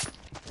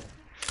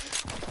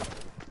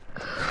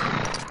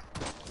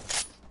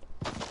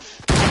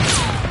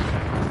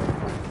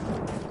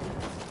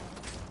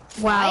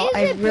 Wow,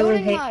 Why is it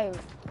building my...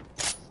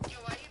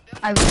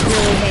 I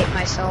really hate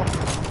myself.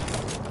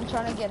 I'm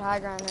trying to get high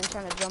ground and then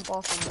trying to jump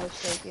off and no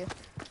scope you.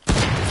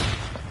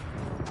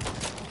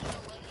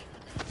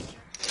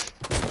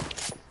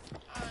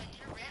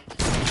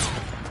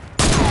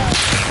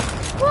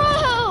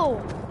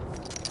 Whoa!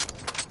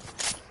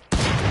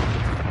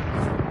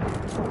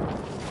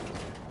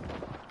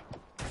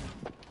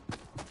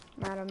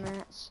 Madam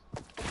Mats.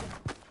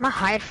 I'm gonna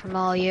hide from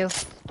all you.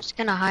 Just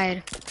gonna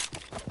hide.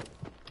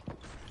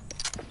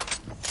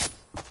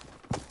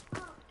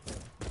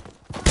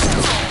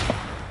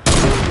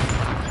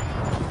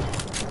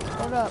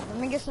 Hold up, let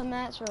me get some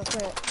mats real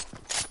quick.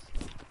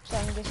 So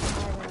I can get some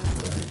high ground.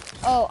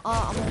 Oh,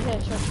 I'm gonna hit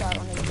a trick shot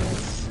on it again.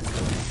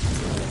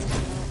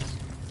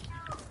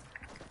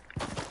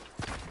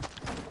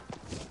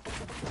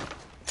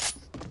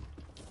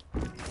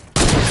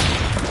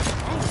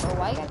 Dang, bro,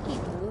 why you gotta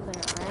keep moving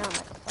around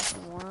like a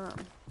fucking worm?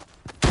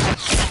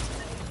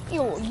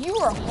 Yo, you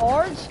are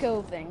hard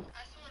scoping.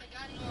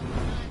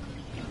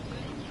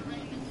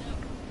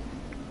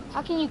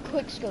 How can you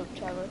quick scope,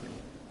 Trevor?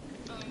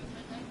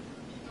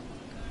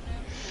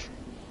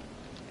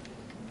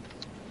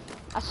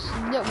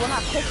 No, we're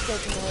not quick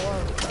scoping the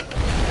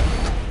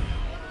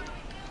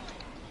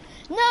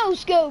war. No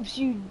scopes,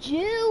 you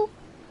Jew!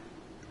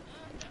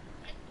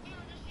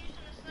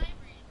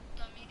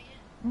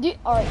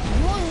 Alright,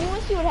 you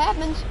wanna see what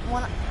happens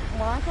when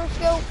I first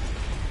scope?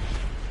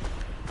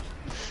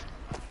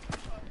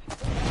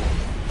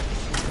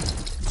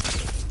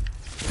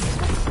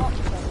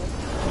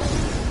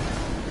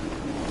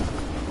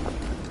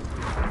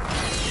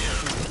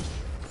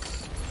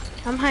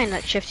 I'm hiding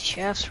at shifty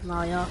shafts from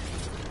all y'all.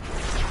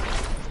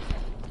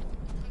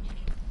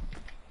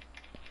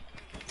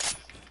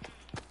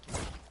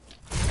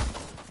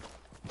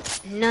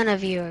 None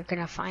of you are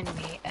gonna find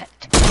me at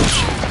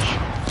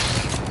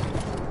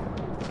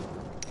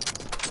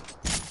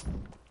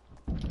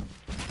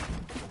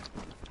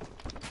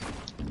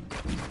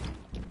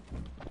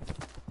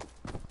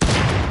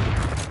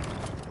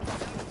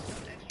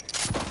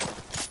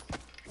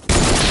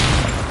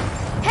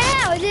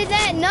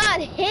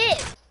got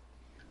hit.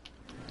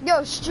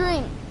 Yo,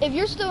 stream. If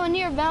you're still in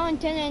here,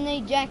 Valentina and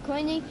they Jack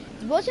Quinny,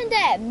 wasn't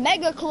that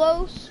mega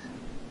close?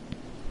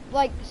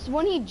 Like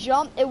when he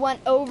jumped, it went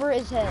over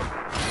his head.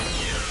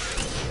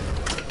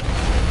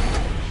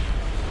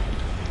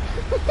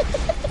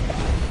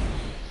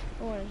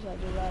 What is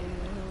that? Do that in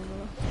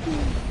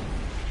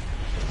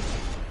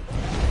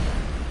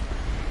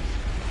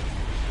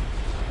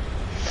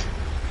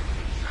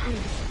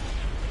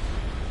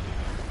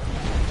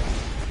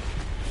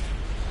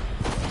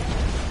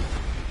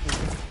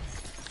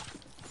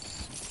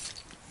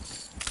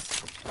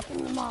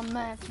my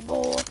max,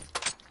 boy.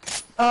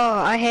 Oh,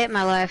 I hate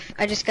my life.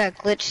 I just got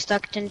glitched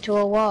stuck into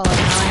a wall and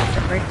now I have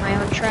to break my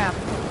own trap.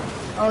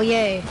 Oh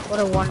yay, what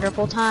a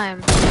wonderful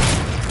time.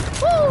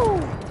 Woo!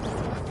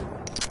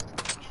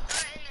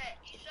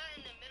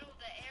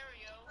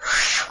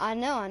 I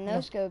know, I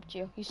no-scoped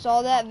you. You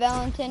saw that,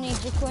 Valentini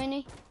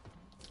Jaquini?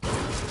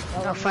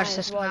 Oh, fudge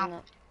this wasn't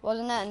it?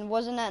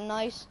 Wasn't that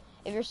nice?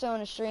 If you're still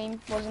in a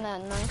stream, wasn't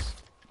that nice?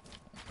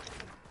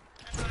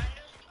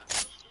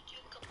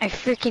 I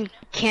freaking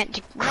can't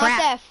do crap. Not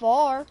that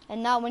far,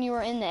 and not when you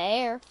were in the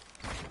air.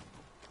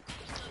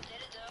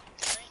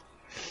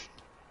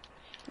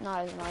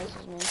 Not as nice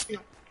as me.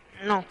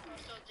 No.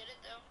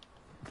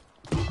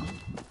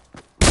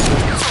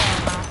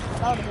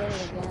 I would hit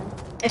it again.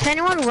 If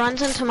anyone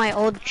runs into my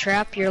old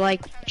trap, you're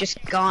like, just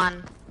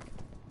gone.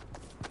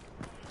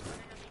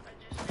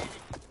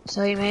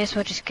 So you may as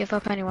well just give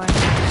up anyway.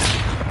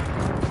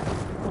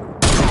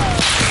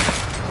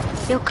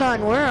 Yo,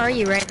 Con, where are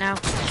you right now?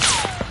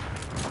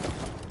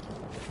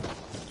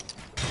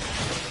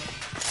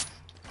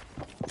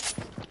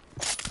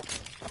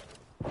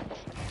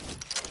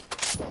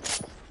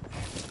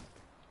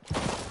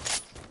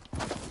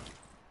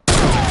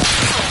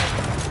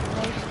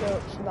 No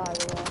scopes, by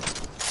the way.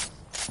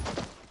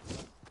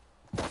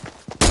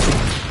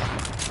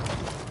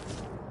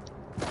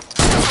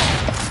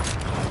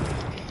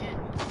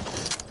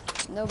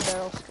 No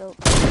barrel scope.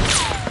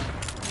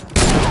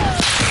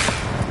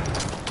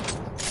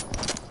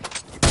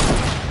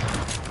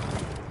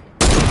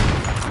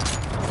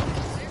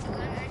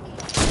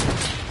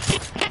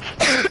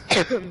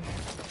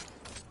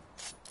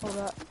 Hold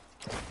up.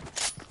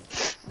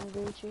 I'm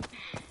Gucci.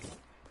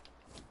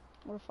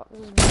 Where the fuck is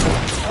this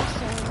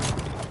guy?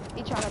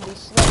 He trying to be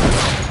slick.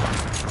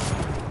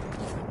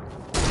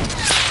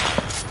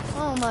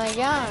 Oh my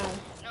god.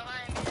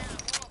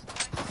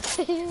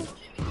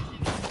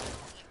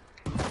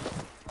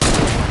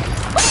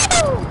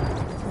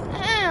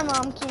 Damn,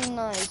 I'm too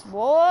nice,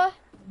 boy.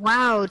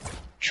 Wow,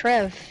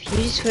 Trev, you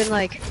just went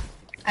like,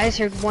 I just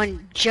heard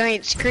one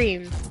giant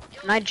scream,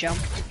 and I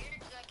jumped.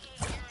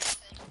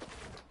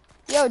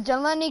 Yo,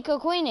 Delaney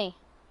Coquini,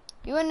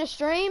 you in the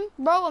stream?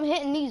 Bro, I'm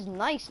hitting these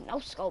nice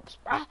no-scopes,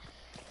 bruh.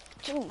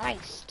 Too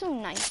nice, too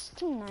nice,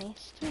 too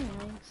nice, too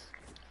nice.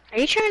 Are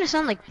you trying to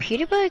sound like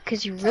PewDiePie?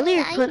 Because you really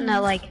are putting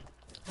that, like,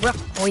 rough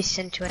voice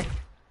into it.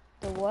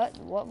 The what?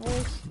 What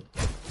voice?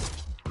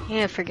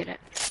 Yeah, forget it.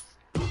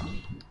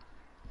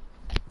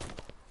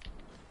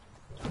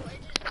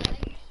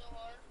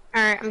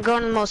 Alright, I'm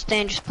going to the most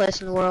dangerous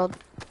place in the world.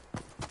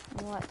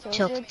 What,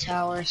 Tilted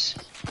Towers.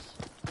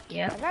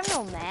 Yep. I got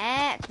no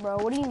match, bro.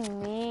 What do you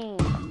mean?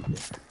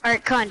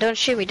 Alright, Con, don't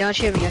shoot me,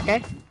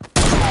 okay?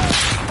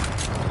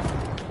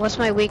 What's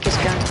my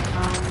weakest gun?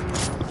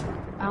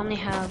 I only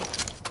have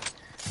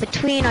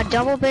between an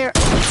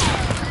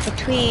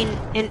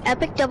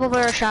epic double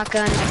barrel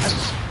shotgun,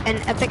 an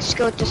epic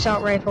scoped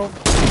assault rifle,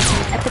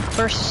 an epic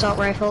burst assault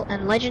rifle,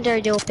 and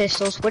legendary dual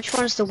pistols. Which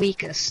one's the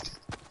weakest?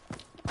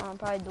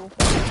 Probably dual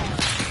pistol.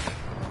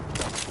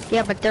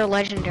 Yeah, but they're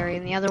legendary,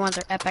 and the other ones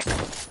are epic.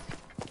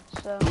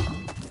 So.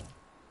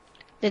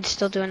 They'd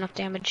still do enough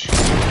damage.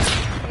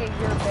 Get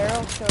your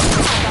barrel so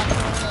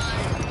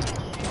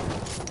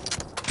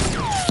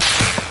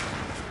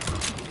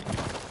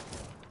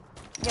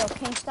Yo,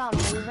 can you stop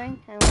moving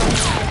and let me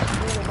just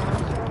do the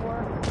dinosaur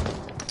work?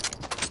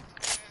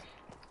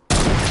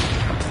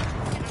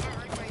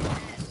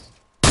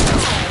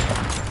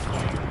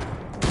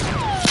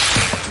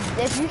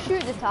 If you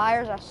shoot the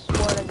tires, I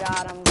swear to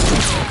God, I'm gonna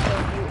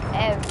kill you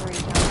every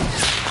time.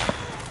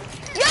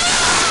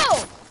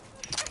 Yo!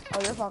 Oh,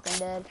 you're fucking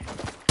dead.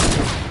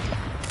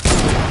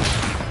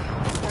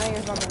 No,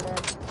 you're fucking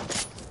dead.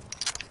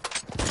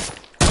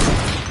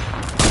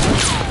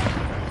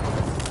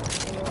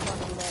 You're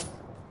fucking dead.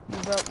 You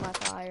broke my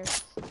tires.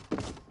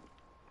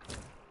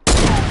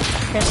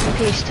 Rest in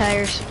peace,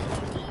 tires.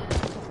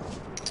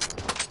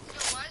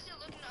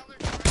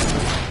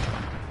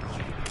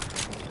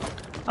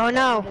 Oh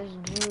no. Where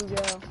does you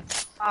go?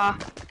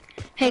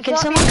 Hey, can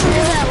someone come to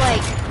that,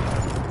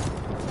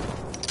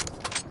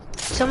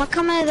 someone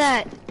come to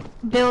that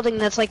building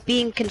that's like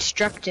being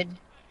constructed?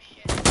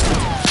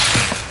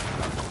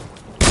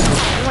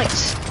 I'm like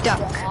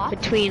stuck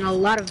between a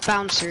lot of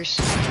bouncers.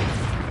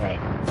 Wait.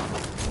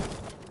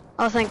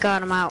 Oh, thank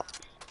God I'm out.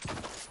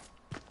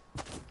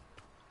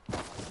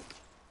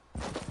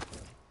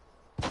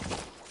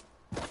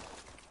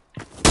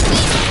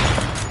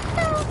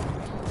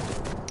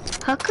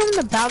 How come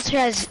the bouncer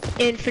has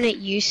infinite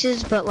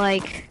uses, but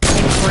like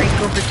they break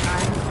over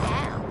time?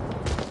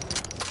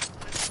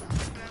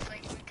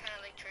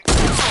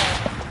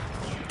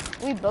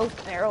 We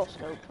both barrel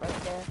scoped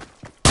right there.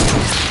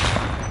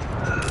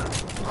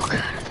 Oh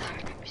god, I thought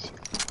I'd never seen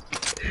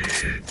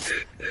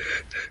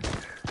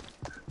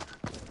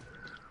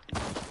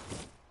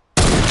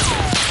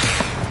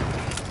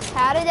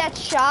How did that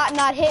shot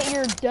not hit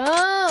your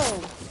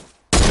dome?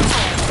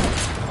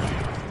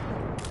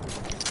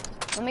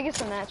 Let me get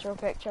some mats real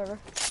quick, Trevor.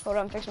 Hold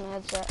on, I'm fixing my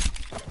headset.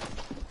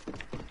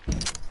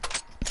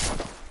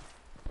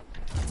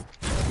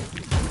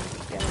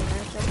 Get my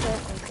mats real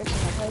quick, I'm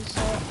fixing my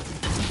headset.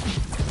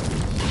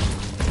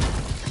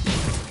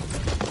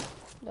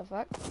 The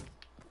fuck?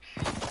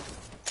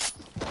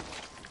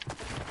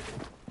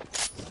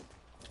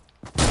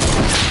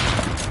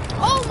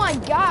 Oh my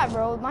god,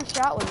 bro, my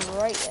shot was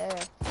right there.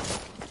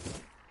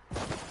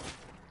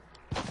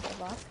 The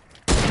fuck?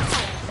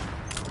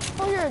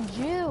 Oh, you're a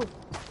Jew.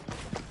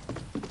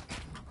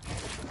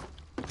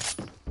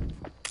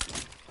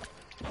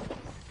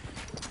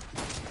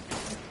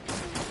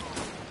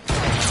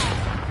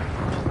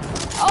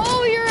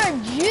 Oh, you're a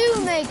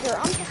Jew maker.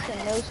 I'm just a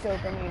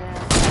no-scoping you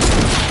now.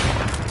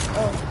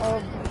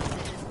 Oh.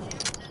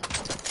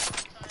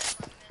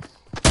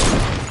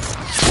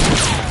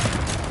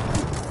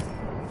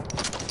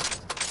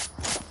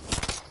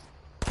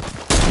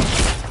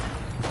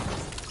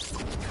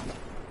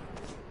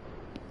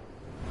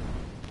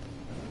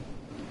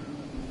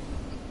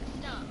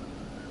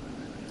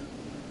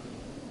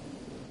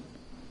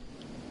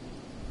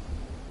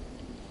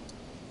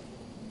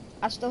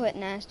 I still hit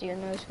nasty or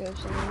no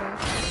scopes anymore.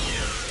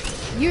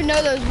 You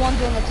know those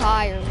ones on the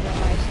tires are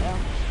nice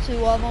though.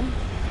 2 of them.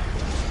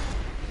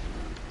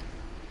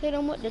 Hit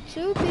them with the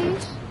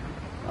 2-piece.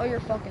 Oh,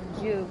 you're fucking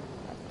Jew.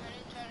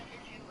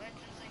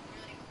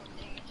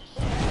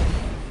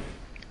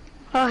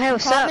 Oh, hey,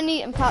 what's up?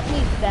 And pop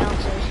these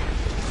bouncers.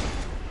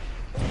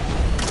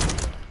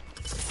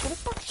 What the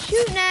fuck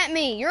shooting at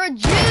me? You're a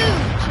Jew.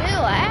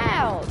 Chill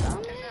out.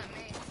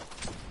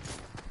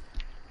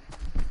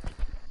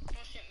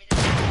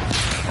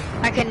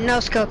 I can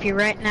no-scope you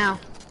right now.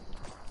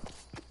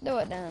 Do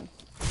it then.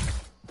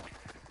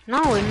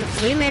 No,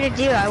 we made a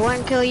deal. I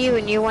wouldn't kill you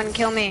and you wouldn't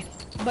kill me.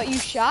 But you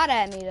shot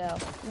at me though.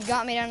 You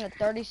got me down to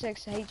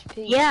 36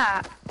 HP.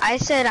 Yeah, I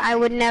said I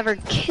would never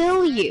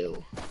kill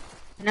you.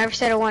 I never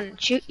said I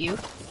wouldn't shoot you.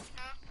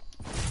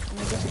 Let me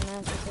get some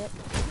mats with it.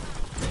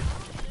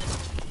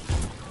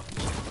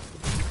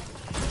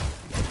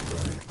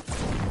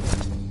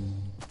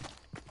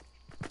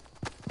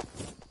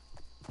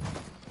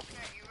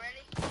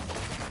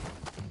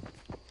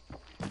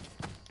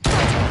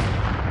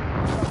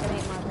 Fucking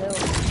ate my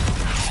build.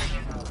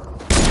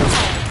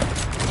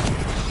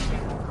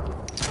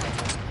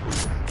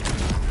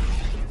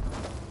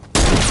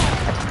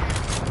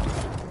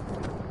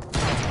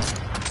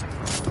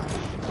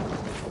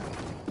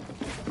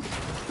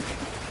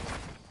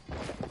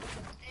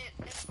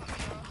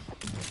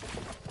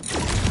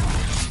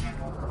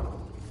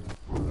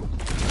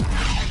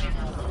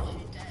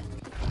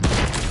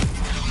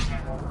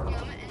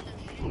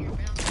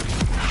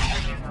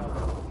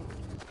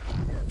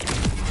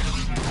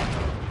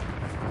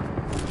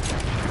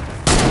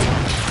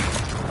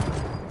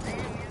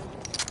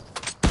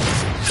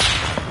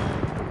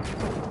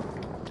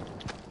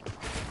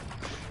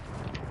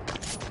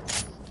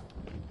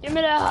 Give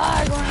me that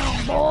high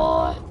ground,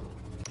 boy.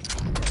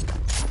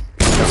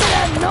 Give me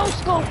that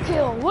no-scope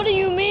kill. What do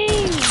you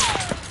mean?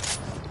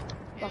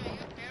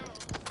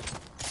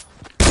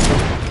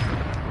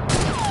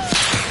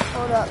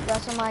 Hold up,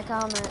 that's on my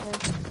comment.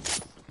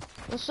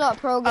 What's up,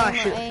 pro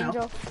gamer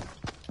Angel?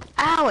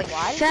 Ow, it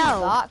Why did fell.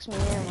 you box me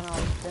in when I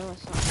was doing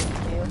something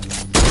to you?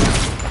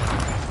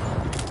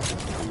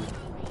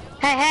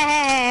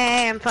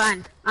 Hey, I'm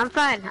fine. I'm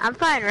fine,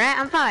 right?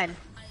 I'm fine.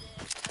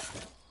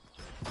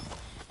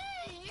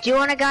 Do you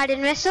want a guided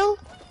missile?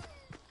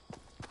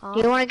 Huh?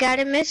 Do you want a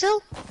guided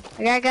missile?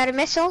 I got a guided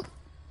missile?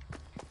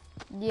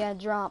 Yeah,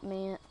 drop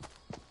me it.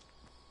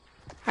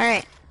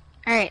 Alright.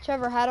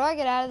 Trevor, how do I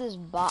get out of this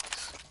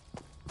box?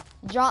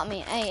 Drop me.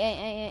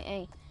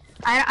 Hey.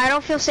 I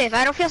don't feel safe.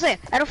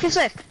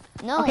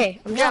 No. Okay,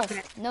 I'm dropping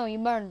it. No, you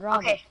better drop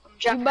Okay, it.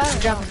 I'm dropping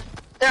it.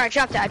 There, I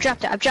dropped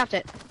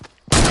it.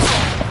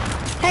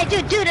 Hey,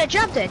 dude, I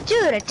dropped it.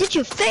 Dude, I did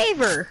you a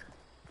favor.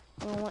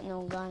 I don't want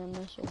no guy in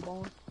missile,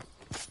 boy.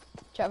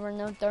 Trevor,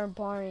 no third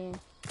partying.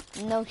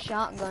 No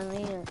shotgun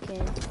either,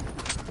 kid.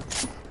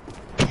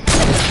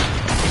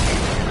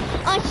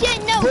 I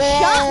said no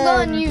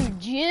shotgun, you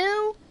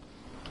Jew!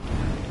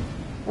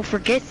 Well,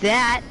 forget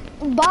that.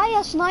 Buy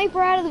a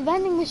sniper out of the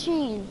vending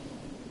machine.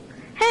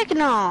 Heck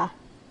no.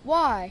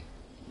 Why?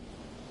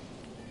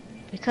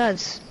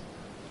 Because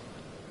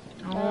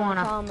I don't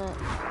wanna. Comment.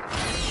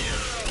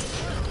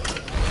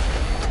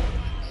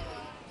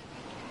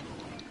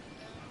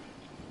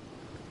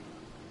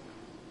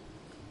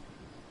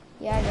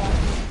 Yeah, I got you.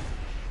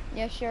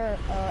 Yeah, sure,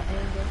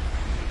 Angel.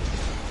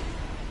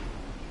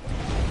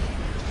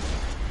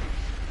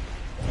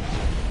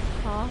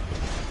 Huh?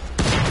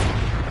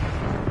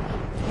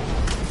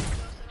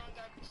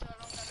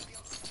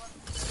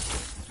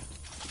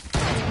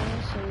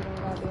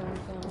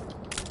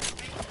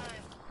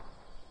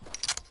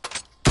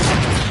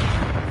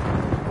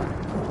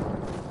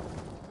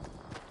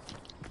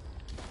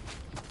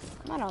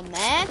 A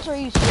match? Are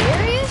you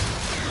serious?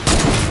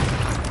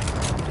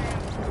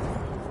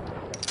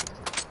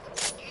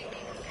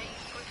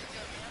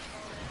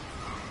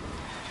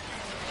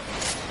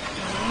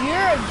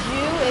 You're a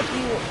Jew if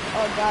you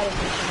got it.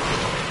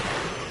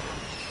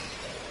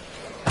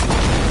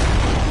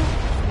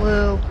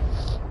 Woo.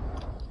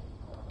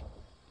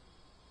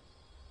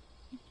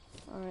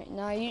 Alright,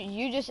 now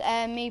you just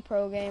add me,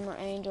 Pro Gamer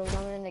Angels.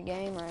 I'm in the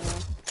game right now.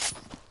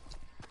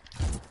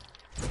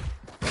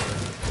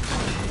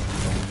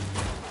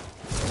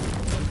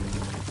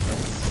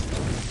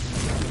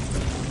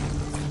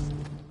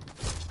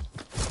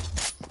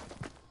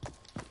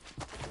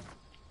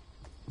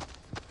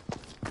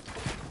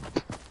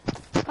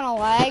 What kind of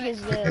lag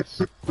is this?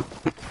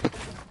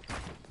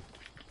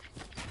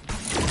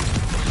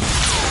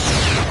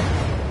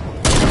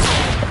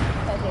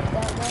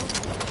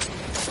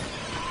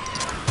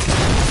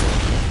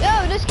 Yo,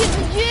 this kid's a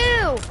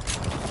Jew!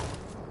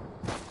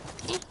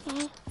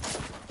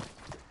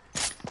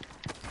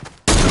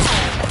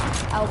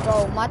 Oh,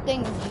 bro, my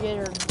thing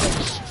jittered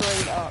like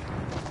straight up.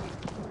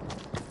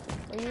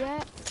 Where you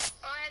at?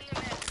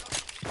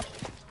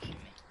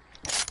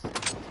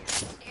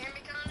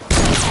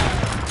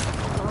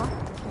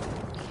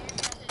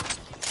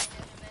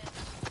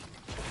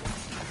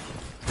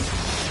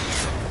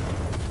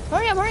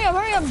 Hurry up, hurry up,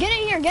 hurry up. Get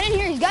in here, get in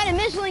here. He's got a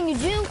missile, you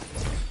Jew.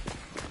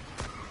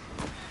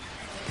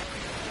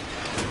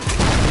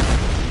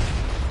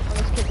 Oh,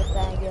 let's get the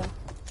fag, yeah.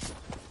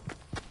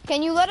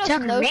 Can you let us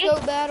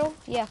no-scope battle?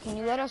 Yeah, can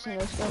you let us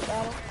no-scope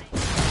battle?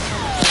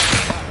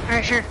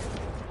 Alright, sure.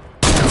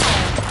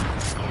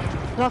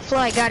 I'll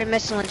fly got a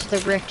missile into the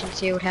rift and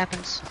see what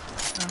happens.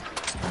 Oh,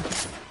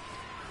 okay.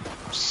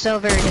 So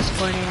very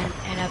disappointed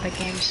in Epic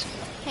Games.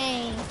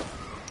 Hey,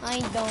 how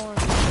you doing?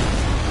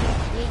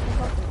 You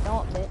fucking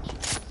don't, bitch.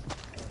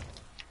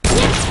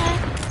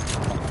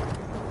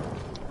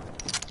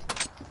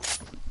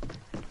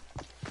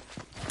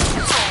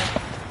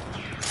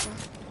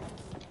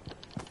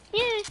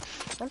 Yeah.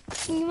 What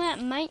you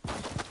at, mate?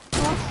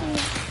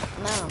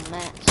 No,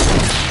 Matt.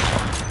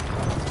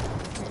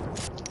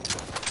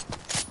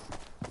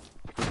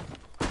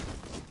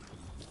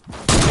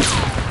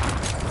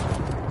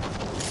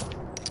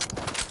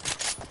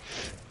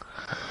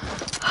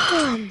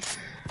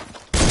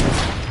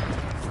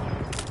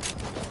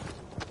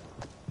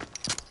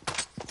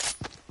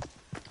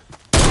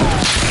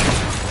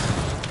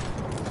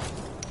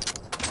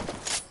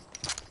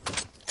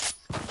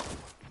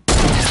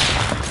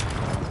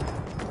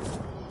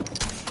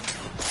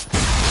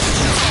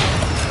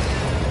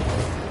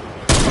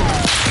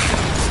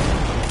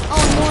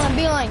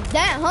 Like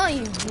that, huh,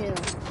 you Jew? Where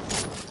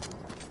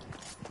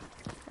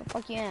the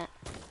fuck you at?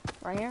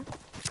 Right here?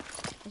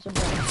 There's a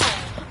bullet.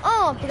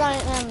 Oh, I forgot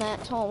to end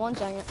that. Hold on 1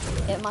 second.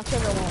 Yeah, my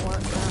trigger won't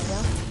work. There we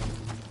go.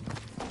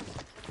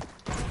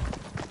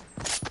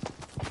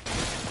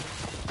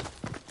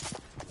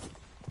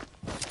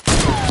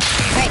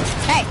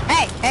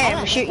 Hey, I'm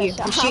gonna shoot you.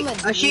 I'll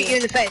shoot you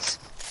in the face.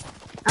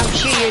 I'm gonna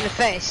shoot you in the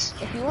face.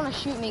 If you want to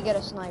shoot me, get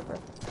a sniper.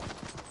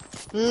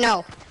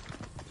 No.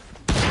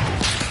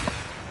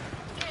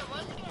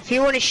 If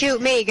you want to shoot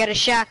me, get a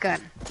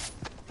shotgun.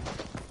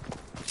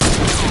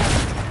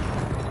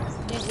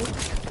 Did you?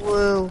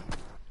 Woo.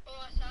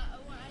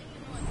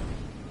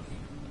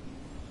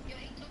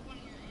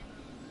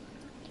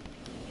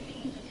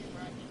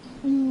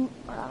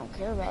 I don't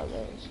care about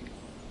this.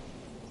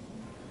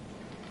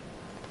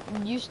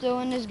 You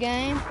still in this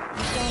game?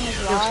 You still in this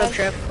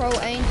live Pro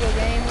Angel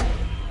Gamer?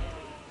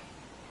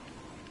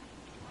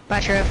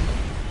 Bye, Trev.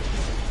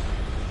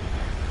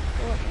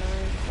 Fortnite.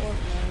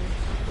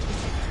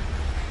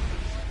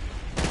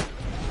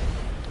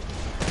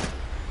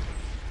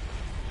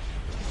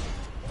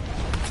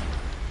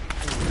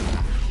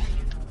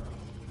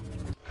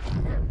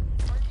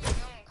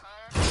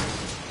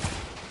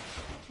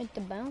 Hit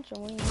the bouncer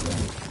when you do.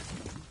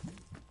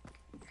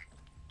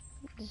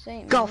 This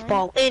ain't Golf mine.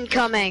 ball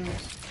incoming.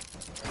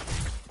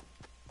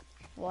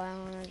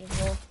 Wow, I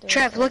just walked through.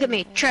 Trev, look at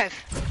me. Trev.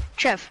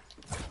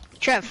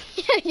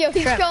 Yo,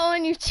 he's Trev.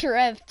 calling you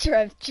Trev.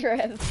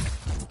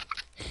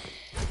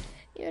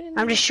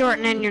 I'm just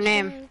shortening your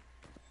name.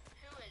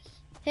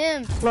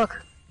 Him.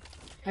 Look.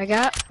 I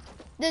got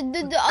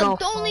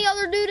The only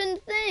other dude in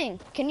the thing.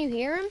 Can you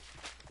hear him?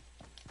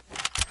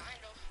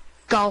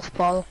 golf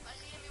ball.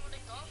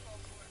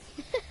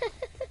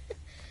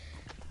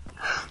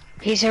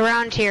 He's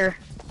around here.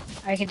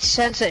 I can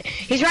sense it.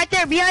 He's right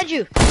there behind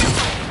you.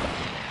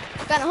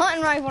 Got a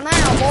hunting rifle now,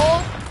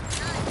 boy.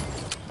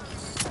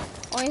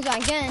 Oh, he's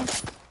not again.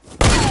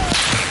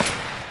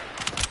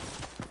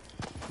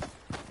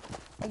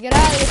 Well, get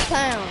out of this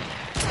town.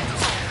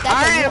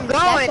 Alright, I'm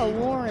going. That's a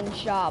warning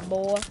shot,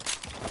 boy.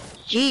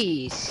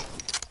 Jeez.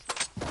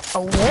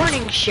 A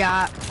warning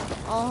shot.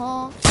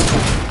 Uh-huh.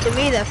 To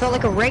me, that felt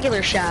like a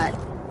regular shot.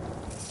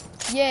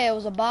 Yeah, it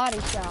was a body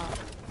shot.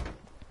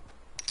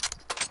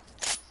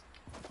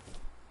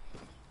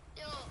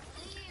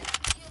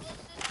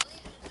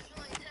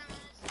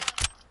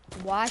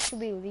 Why should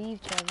we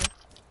leave, Trevor?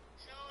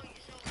 So I can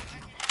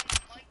have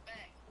my mic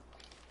back.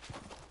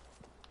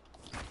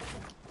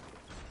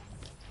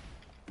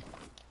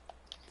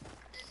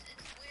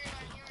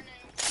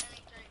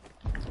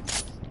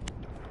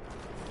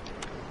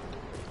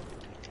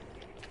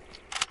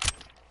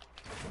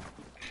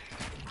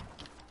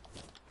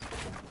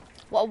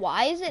 What?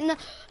 Why is it not?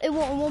 It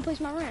won't place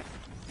my ramp.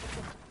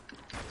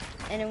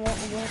 And it won't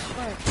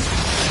sprint.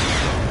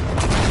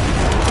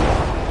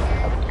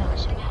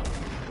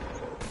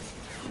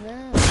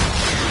 No.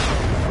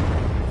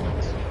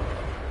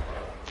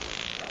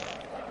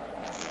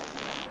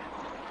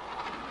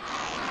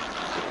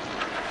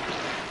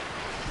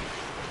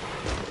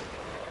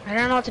 I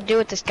don't know what to do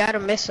with this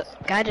guided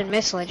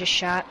missile I just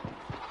shot.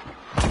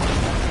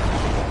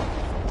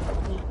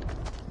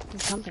 Do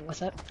something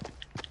with it.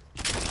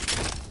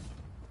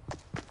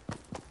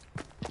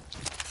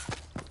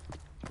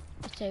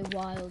 It's a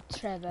wild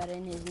Trevor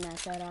in his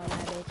natural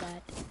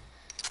habitat.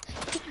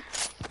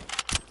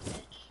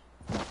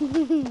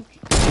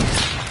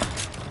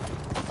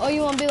 Oh,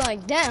 you wanna be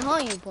like that, huh,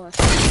 you boy?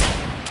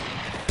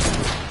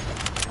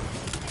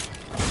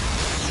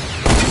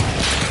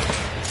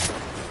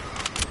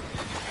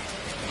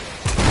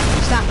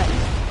 Stop it.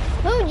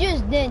 Who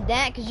just did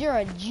that? Cause you're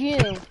a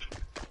Jew.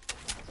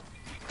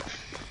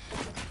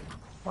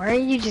 Why are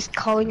you just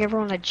calling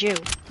everyone a Jew?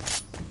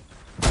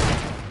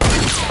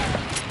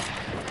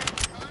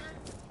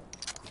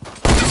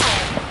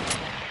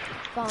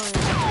 Fine.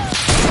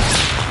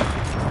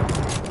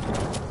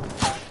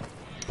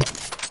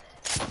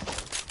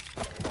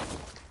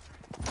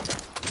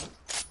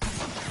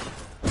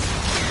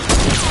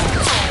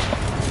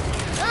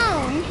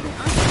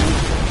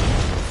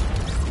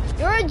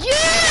 You're a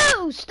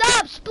Jew!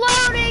 Stop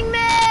exploding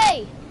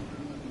me!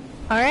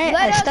 Alright, Let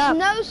I us stopped.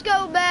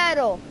 no-scope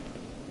battle.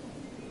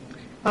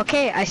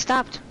 Okay, I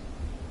stopped.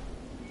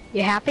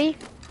 You happy?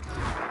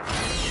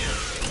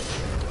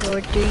 Or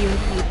do you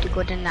need to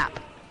go to nap?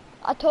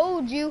 I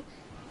told you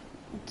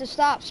to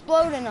stop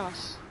exploding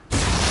us.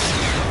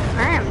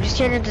 Alright, I'm just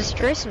here to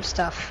destroy some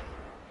stuff.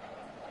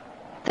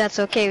 That's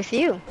okay with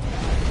you.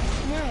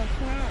 No,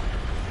 it's not.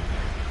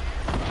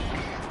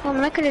 Well,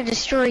 I'm not gonna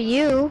destroy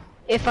you.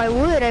 If I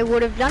would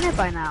have done it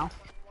by now.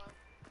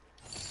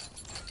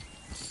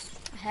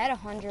 I had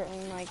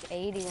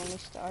 180 when we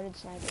started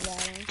sniper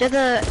battling.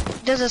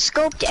 Does a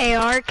scoped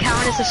AR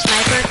count as a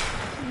sniper?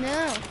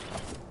 No.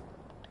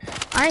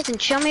 Alright, then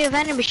show me a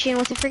vending machine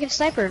with a freaking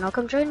sniper and I'll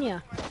come join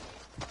you.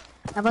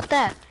 How about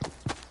that?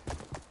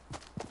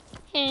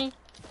 Hey.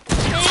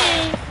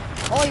 Hey.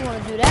 Oh, you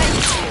wanna do that?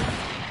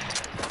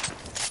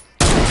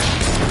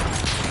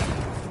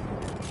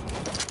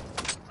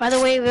 By the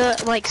way, we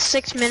got like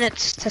 6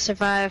 minutes to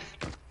survive.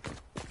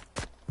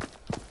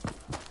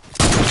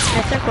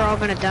 I think we're all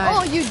gonna die.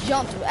 Oh, you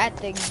jumped at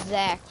the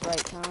exact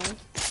right time.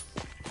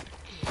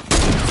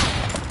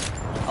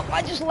 Oh,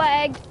 I just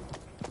lagged.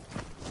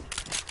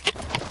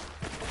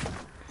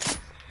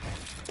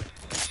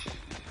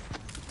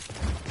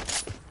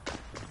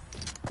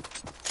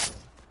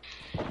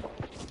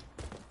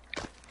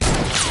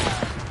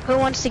 Who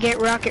wants to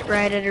get rocket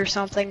righted or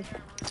something?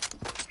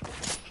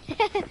 I'm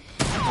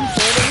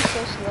building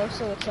so slow,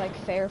 so it's like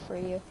fair for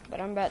you.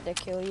 But I'm about to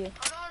kill you.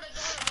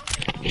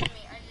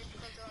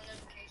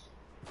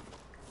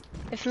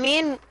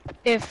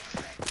 If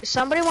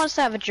somebody wants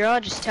to have a draw,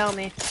 just tell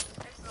me.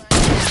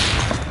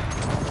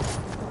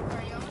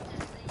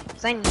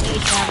 'Cause I need to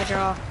have a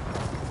draw.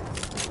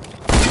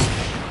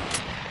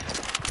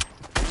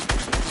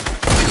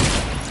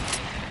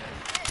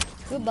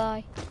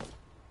 Goodbye.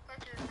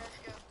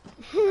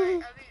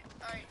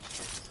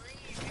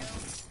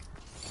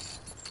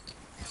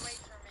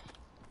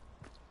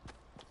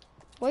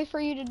 Wait for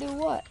you to do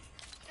what?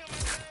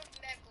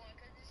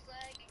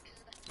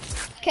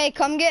 Okay,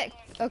 come get.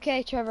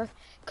 Okay, Trevor,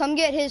 come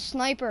get his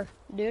sniper,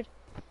 dude.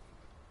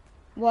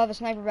 We'll have a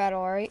sniper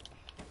battle, alright?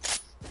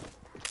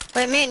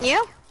 Wait, me and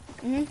you?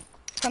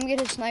 Come get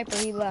his sniper.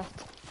 He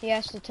left. He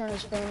has to turn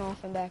his phone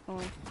off and back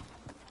on.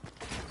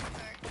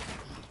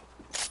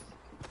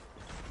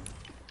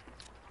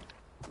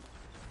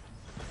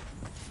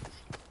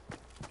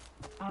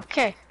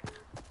 Okay.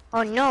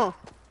 Oh no,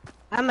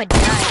 I'm a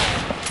die.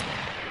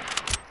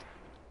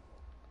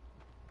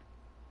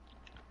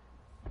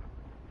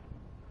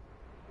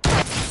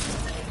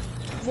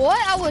 What?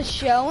 I was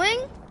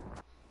showing?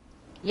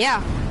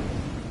 Yeah.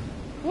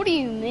 What do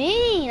you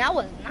mean? I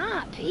was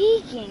not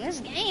peeking. This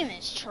game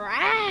is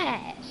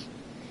trash.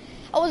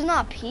 I was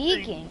not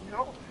peeking.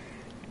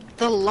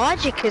 The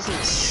logic is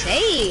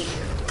insane.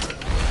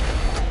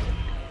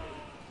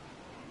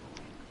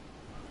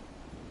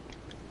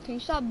 Can you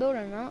stop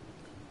building up?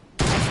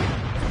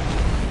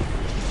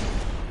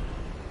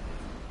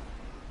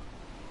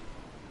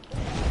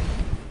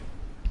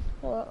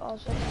 Well, I'll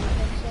fix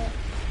it.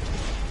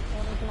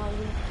 What is my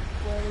loot?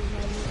 Where is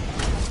my loot?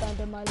 I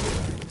abandoned my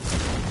loot.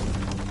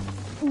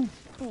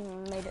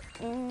 Made it.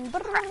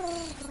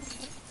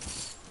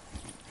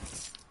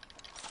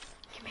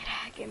 Give me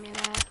that, give me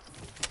that.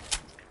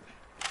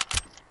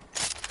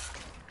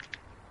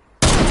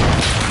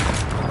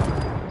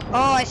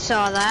 Oh, I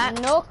saw that.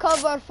 No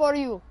cover for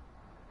you.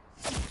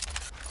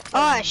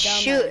 Oh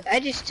shoot, I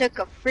just took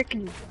a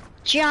freaking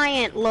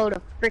giant load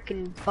of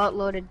freaking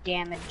buttload of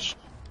damage.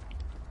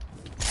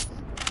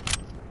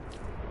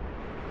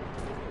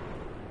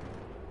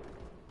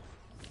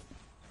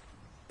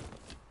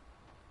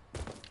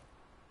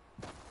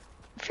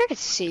 can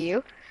see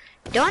you.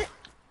 Don't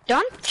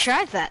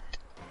try that.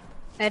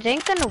 It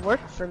ain't gonna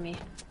work for me.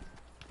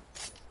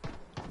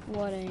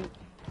 What ain't?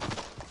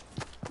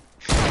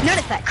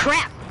 Notice that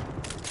crap.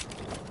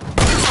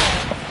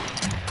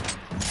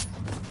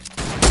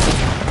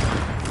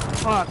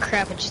 Oh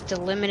crap! I just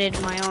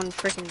eliminated my own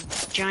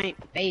freaking giant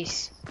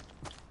base.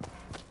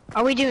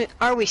 Are we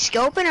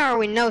scoping or are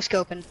we no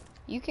scoping?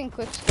 You can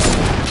quick scope.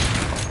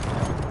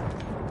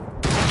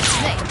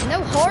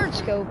 No hard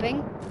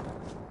scoping.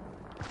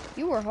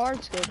 You were hard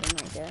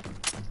scoping right there.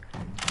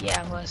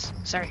 Yeah, I was.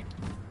 Sorry.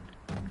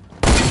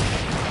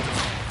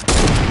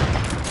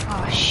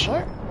 Oh shit.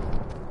 What?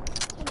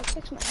 I had to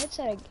fix my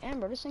headset again,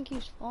 bro. This thing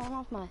keeps falling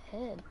off my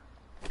head.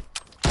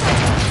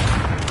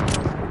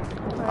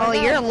 Oh,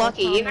 you're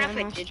lucky, even if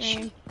it did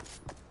shoot.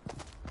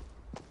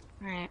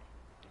 Alright.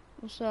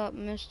 What's up,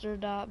 Mr.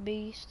 Dot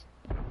Beast?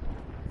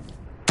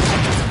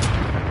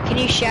 Can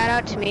you shout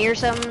out to me or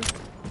something?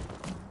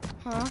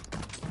 Huh?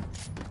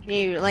 Can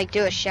you, like,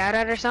 do a shout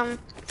out or something?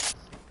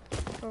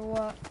 For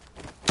what?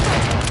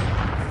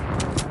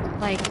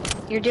 Like,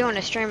 you're doing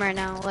a stream right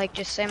now, like,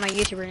 just say my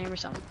YouTuber name or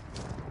something.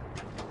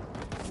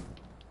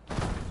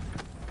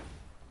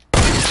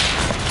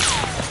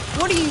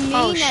 What do you mean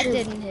Oh, that shoot.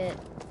 didn't hit?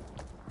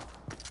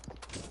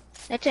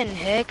 That didn't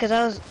hit, cause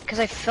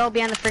I fell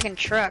behind the freaking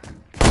truck.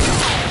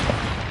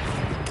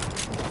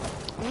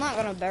 I'm not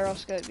gonna barrel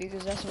scope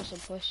because that's some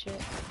push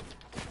shit.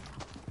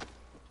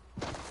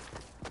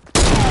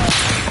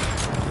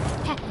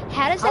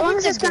 How does How long that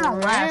is this hit the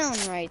gonna ground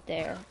last? right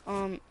there?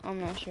 I'm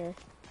not sure.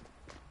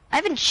 I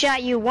haven't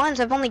shot you once,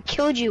 I've only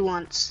killed you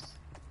once.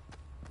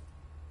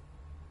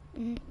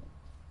 Mhm.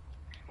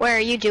 Where, are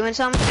you doing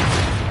something?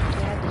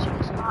 Yeah, I did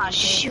something. Aw,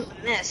 shoot,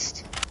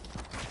 missed.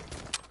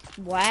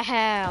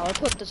 Wow, I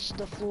put the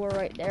floor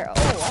right there. Oh,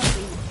 I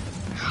see.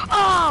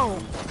 Oh!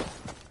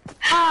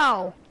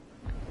 How?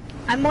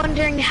 I'm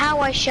wondering how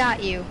I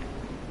shot you.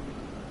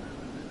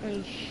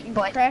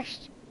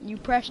 You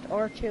pressed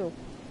R2.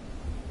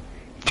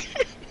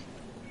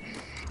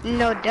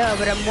 No duh,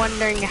 but I'm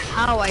wondering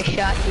how I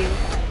shot you.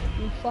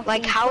 You fucking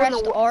Like, how in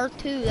pressed the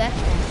R2, that's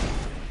all.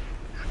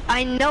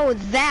 I know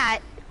that,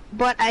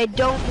 but I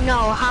don't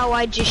know how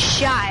I just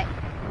shot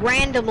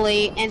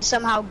randomly and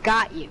somehow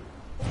got you.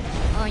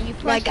 You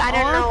pressed Like, I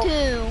don't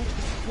R2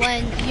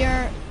 when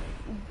your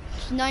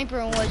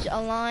sniper was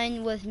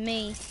aligned with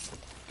me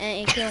and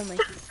it killed me.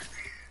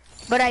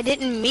 But I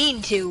didn't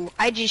mean to.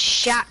 I just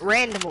shot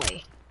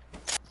randomly.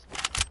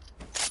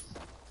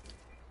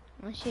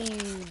 I see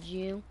you,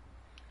 Jew.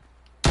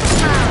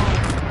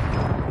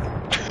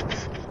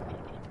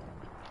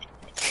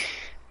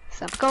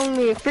 Stop calling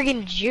me a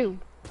friggin' Jew.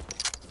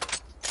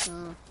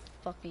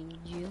 Fucking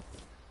Jew.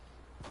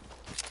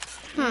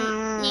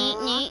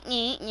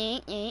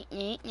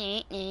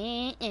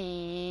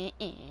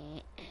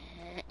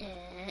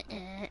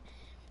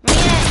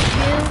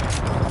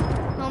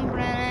 Come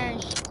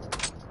British.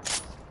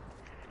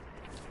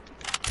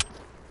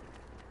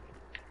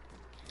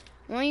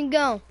 Where you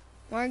go?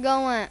 Where you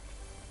going?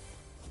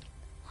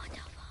 What the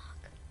fuck?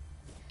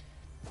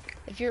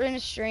 If you're in a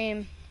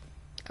stream,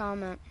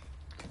 comment.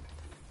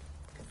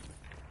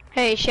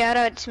 Hey, shout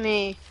out to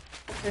me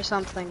or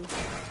something.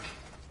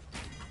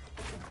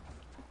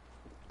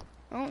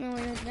 I don't know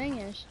what your thing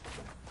is.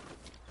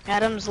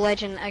 Adam's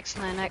Legend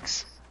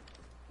X9X.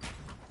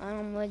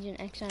 I'm Legend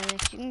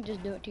X9X. You can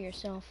just do it to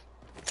yourself.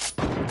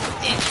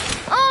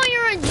 Oh,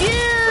 you're a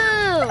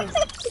Jew!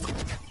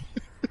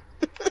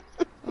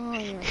 Oh,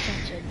 you're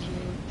such a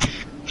Jew.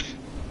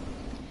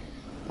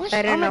 My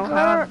I don't know stomach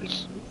how.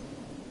 hurts.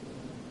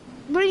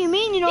 What do you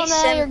mean you don't know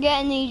how you're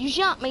getting these? You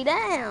shot me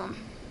down.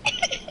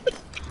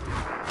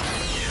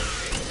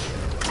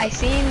 I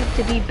seem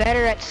to be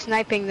better at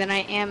sniping than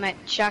I am at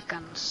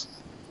shotguns.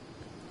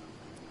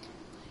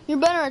 You're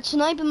better at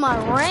sniping my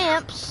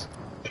ramps.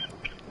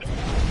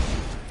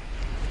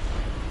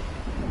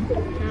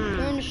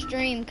 You're in the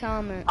stream,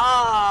 comment.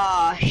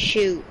 Ah,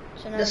 shoot.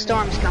 The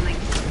storm's coming.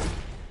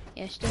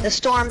 Yeah, The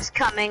storm's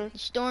coming. The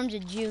storm's a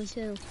Jew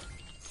too.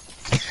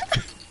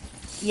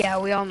 Yeah,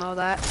 we all know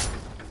that.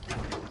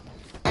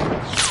 Where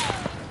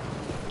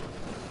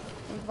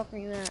the fuck are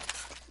you at?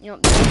 You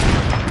up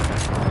there?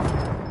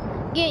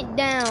 Get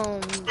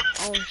down!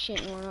 Oh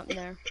shit, you went up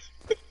there.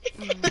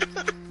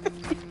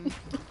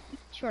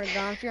 Swear to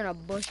God, if you're in a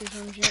bush or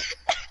some shit.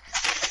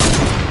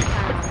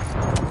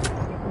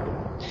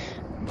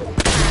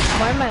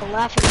 Why am I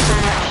laughing so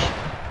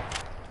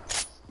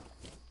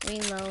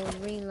much? Reload,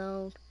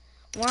 reload.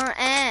 Where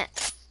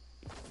at?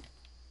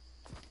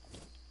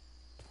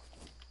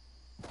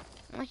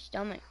 My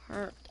stomach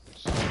hurts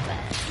so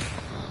bad.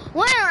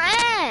 Where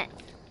at?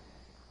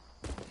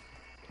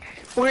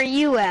 Where are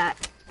you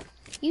at?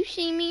 You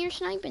see me, you're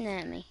sniping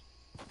at me.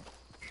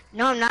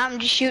 No, I'm not. I'm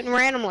just shooting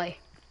randomly.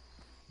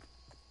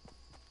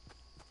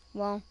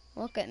 Well,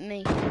 look at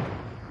me.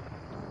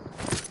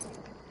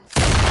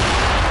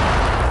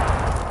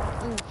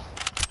 Ooh.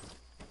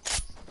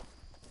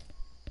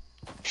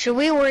 Should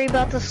we worry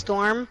about the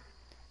storm?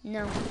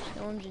 No,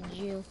 storm's a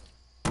Jew.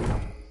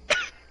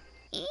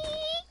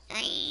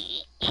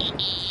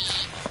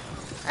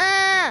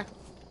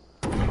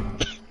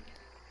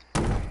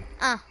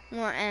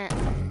 More ant.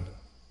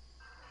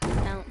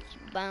 Bounce,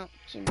 bounce,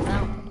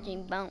 bounce,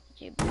 bounce, bounce,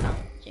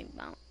 bounce,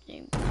 bounce.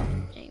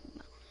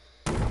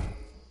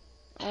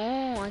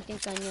 Oh, I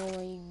think I know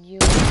what you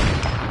do.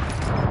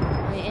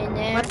 Right in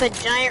there. What the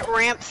giant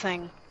ramp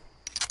thing?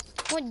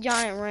 What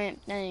giant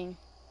ramp thing?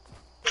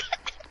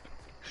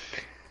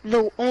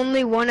 The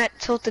only one at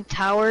Tilted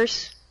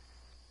Towers.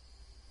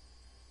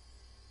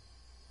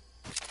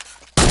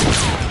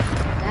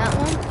 That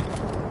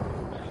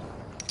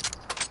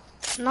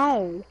one?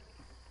 No.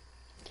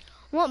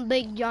 What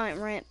big giant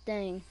ramp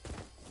thing?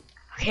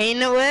 Okay, you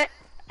know what?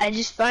 I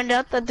just found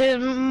out that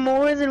there's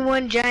more than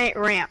one giant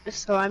ramp,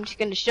 so I'm just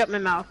gonna shut my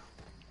mouth.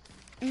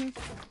 Mm.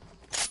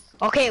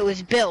 Okay, it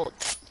was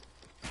built.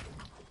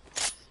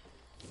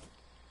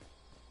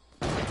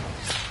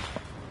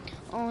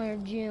 Oh,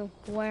 here's you.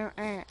 Where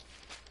at?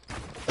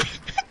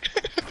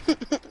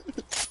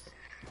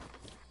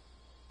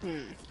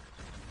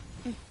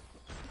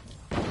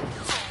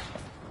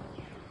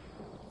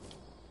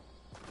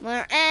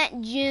 Where at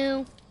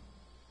you?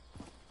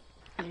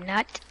 I'm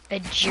not a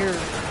Jew.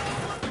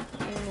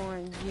 I'm more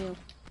a Jew.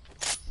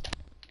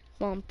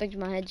 Well, I'm fixing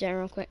my headset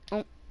real quick.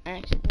 Oh,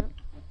 accident.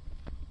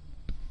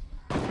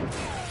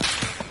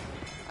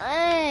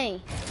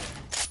 Hey!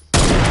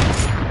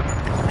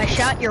 I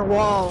shot your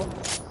wall.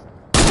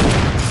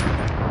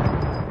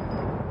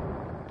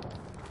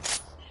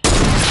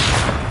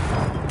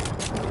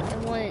 It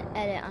wasn't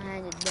edit, I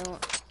had to do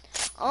it.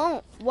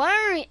 Oh, where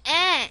are you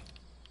at?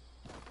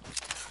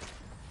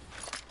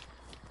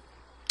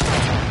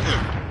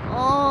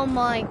 Oh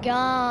my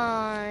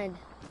god.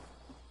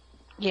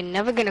 You're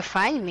never gonna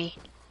find me.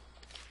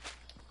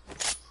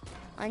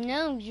 I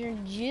know, you're a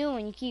Jew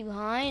and you keep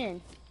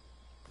hiding.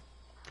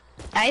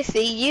 I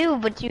see you,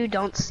 but you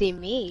don't see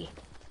me.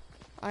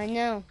 I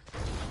know.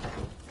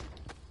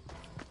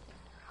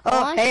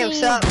 Oh, I hey, see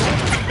what's you. up?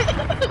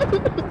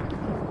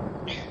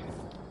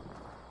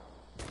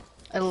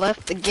 I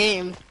left the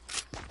game.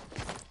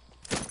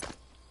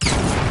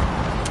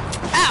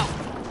 Ow!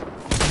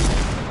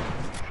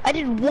 I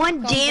did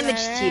one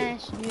damage to you.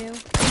 Ass, Jew.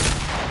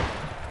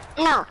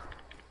 No.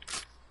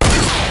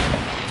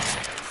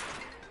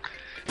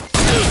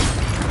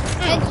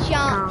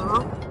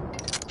 Headshot.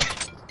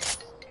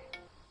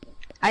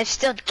 I've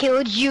still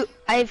killed you.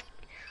 What's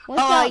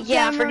up,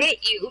 yeah, Cameron?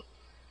 forget you.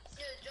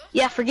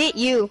 Yeah, forget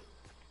you.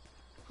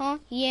 Huh?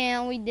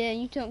 Yeah, we did.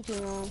 You took too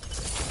long.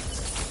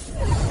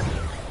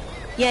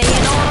 Yeah,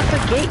 you know what?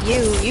 Forget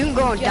you. You can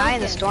go and die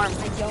in the storm.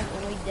 I joking.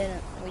 We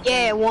didn't. We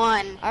Yeah, it didn't.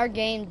 won. Our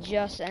game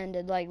just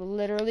ended. Like,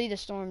 literally, the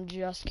storm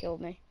just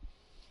killed me.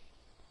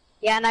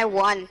 Yeah, and I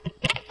won.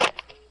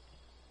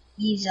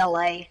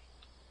 Easily.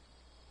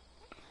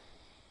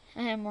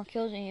 I had more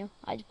kills than you.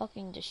 I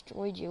fucking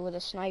destroyed you with a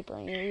sniper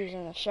and you're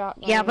using a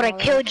shotgun. Yeah, but I and all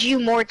that. killed you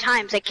more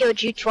times. I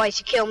killed you twice.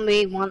 You killed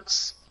me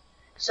once.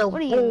 So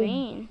What do you boom.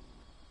 mean?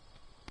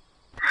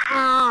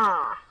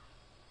 Ah.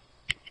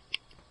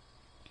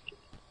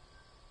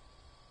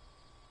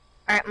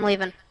 Alright, I'm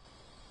leaving.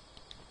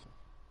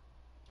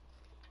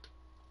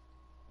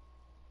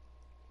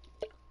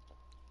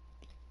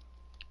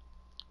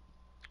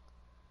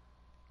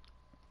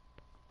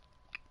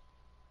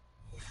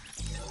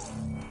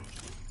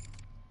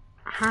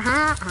 Ha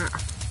ha ha.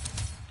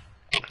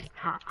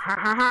 Ha ha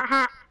ha ha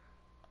ha.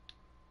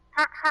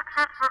 Ha ha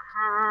ha ha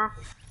ha.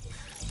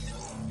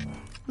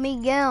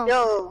 Miguel.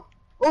 Yo.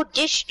 Oh,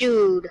 this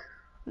dude.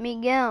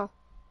 Miguel.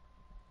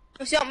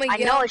 What's up, Miguel? I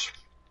know it's.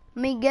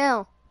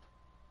 Miguel.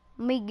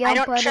 Miguel I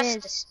don't trust Perez.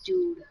 this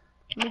dude.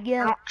 I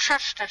Miguel. don't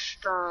trust this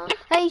dude.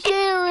 Hey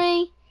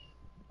Siri.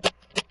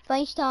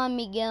 FaceTime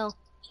Miguel.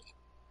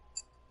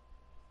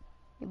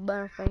 You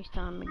better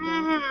FaceTime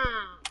Miguel.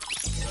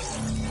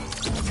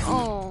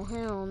 Oh,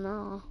 hell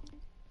no.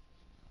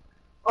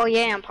 Oh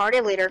yeah, I'm party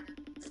leader.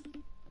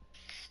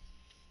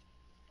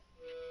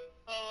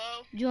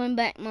 Hello? Join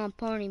back my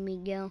party,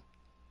 Miguel.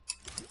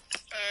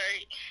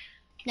 Alright.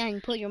 Now you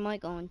can put your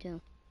mic on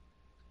too.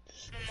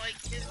 My mic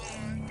is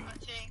on. I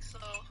think so.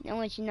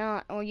 No, it's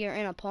not, or you're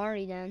in a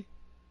party then.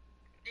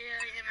 Yeah,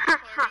 I am at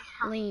a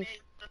party. Leave.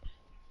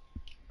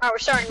 Alright, we're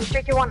starting.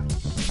 3, 2, 1.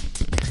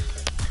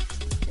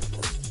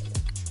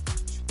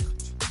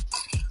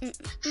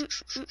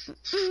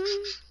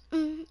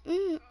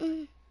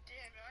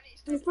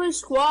 We play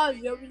squad,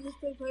 yo. We just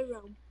play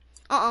playground.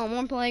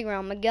 More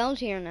playground. Miguel's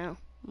here now.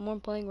 More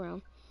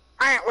playground.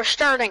 Alright, we're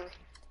starting.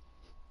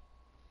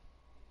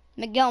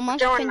 Miguel, my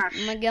Join us.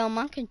 Miguel,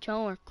 my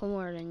controller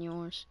cooler than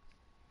yours.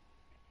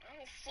 I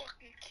don't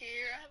fucking care.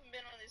 I haven't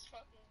been on this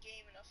fucking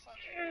game in a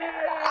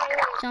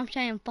fucking... Stop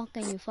saying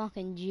fucking, you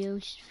fucking Jew,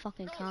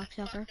 fucking No,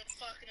 cocksucker.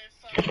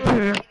 fucking. Tell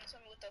me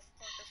what the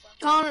fuck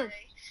to Connor. say.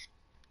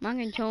 My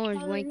controller's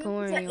Connor, way you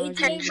cooler got than yours.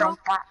 AJ, Jew. bro?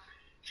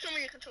 Show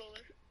me your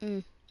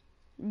controller.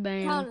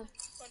 Bam. Connor,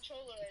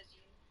 Controller as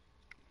you.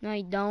 No,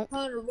 you don't.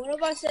 Connor, what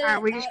if I said?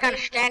 Alright, we just gotta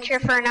stand here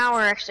for an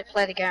hour to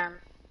play the game.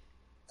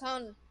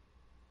 Connor,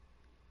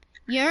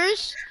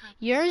 Yours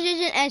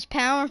isn't as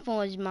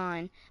powerful as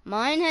mine.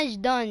 Mine has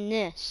done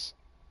this.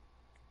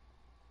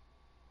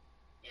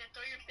 Yeah,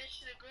 throw your bitch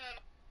to the ground.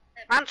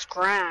 That's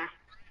great.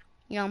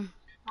 Yum.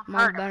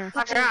 Mine's better.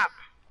 What's up?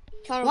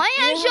 Connor, Why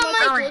you have you know so how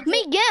much I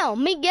many, told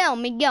you?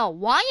 Miguel,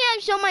 why you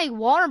have so many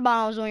water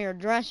bottles on your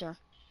dresser?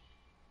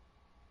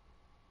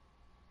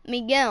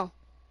 Miguel.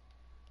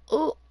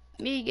 Oh,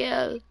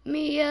 Miguel.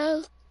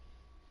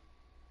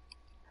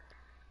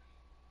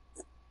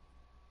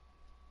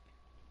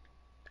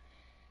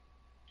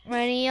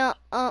 Ready up,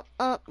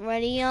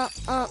 ready up.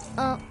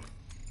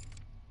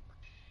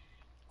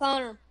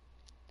 Connor,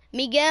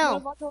 Miguel.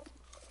 what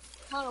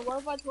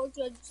if I told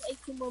you I just ate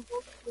 2 more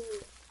books for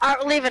you?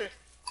 Alright, leaving.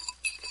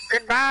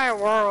 Goodbye,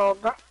 world.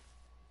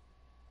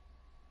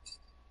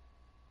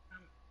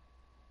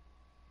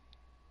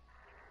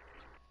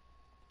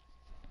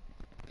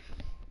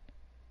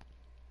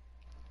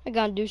 I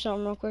gotta do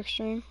something real quick,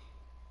 stream.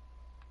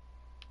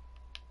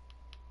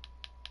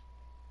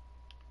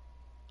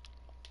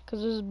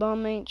 Cause this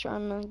bum ain't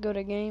trying to go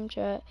to game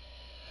chat.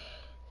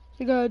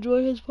 I gotta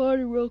join his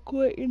party real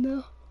quick, you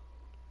know.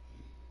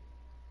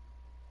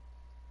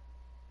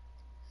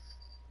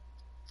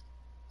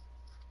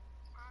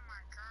 Oh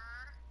my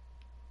god.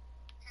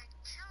 He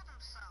killed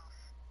himself.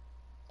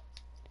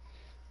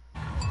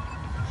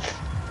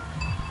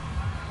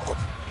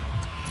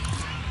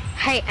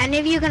 Hey, any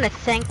of you gonna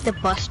thank the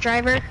bus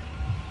driver?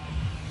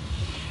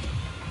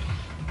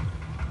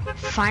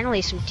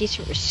 Finally, some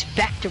decent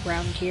respect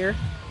around here.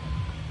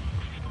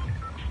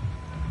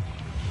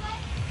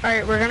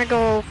 Alright, we're gonna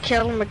go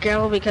kill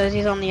Miguel because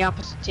he's on the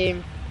opposite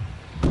team.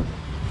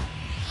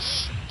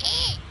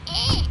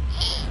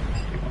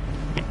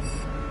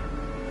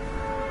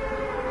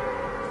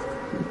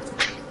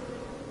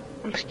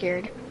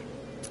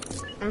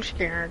 I'm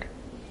scared.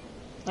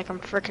 Like I'm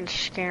freaking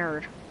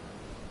scared.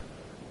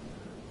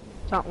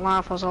 That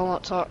laugh was all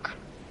it took.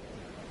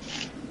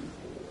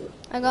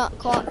 I got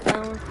clock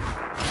down.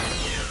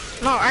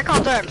 No, I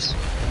call dibs.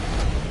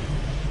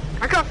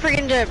 I call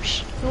freaking dibs.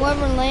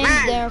 Whoever lands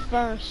Mine. there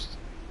first.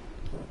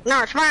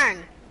 No, it's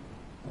mine.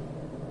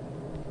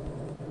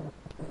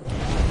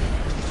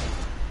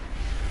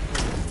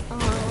 Oh,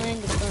 I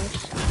landed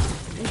first.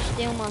 You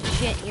steal my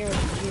shit, you're a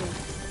Jew.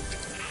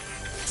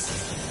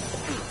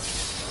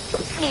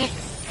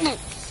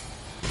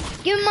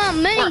 Give me my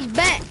minis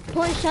back,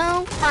 push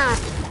home.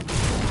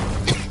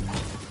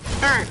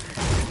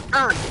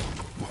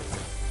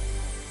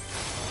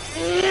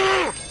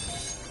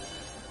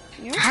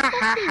 You're a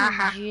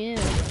fucking Jew.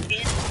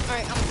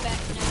 Alright, I'm back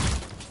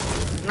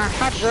now. No,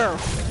 fuck you.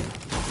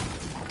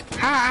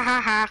 Ha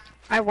ha ha.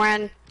 I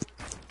win.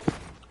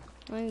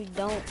 No, you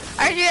don't.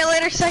 I see you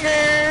later,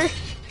 sucker.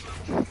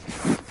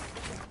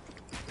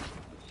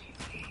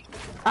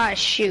 Ah,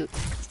 shoot.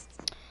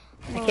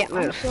 I can't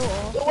I'm move. so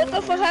awful. What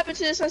the fuck happened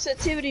to the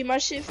sensitivity? My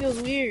shit feels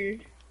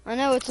weird. I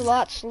know, it's a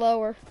lot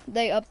slower.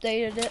 They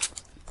updated it.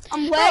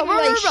 I'm lagging bro,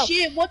 like bro.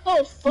 shit. What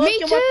the fuck? Me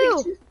Yo,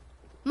 too.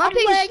 I'm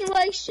lagging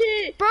like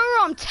shit. Bro,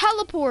 I'm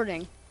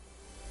teleporting.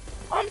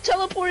 I'm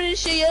teleporting and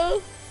shit,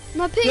 yo.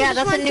 My ping Yeah, just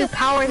that's a went new to-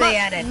 power they my-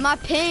 added. My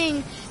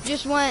ping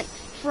just went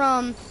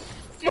from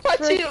My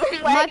Frick- too.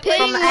 my ping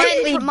From went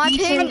actually from my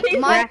decent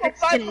ping graphics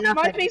to My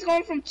nothing. ping's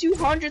going from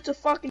 200 to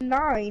fucking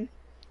 9.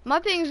 my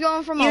ping's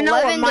going from You know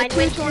what 11 mine to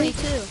went to?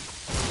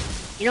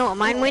 222. You know what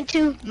mine went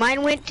to?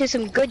 Mine went to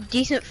some good,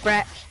 decent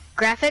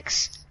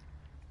graphics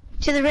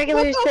to the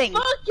regular What the thing.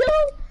 fuck,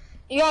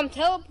 yo? Yo, I'm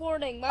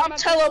teleporting. I'm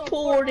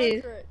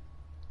teleporting.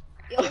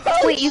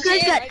 Wait, you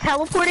guys got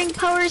teleporting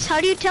powers?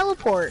 How do you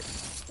teleport?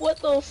 What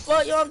the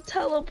fuck, yo? I'm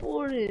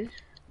teleporting.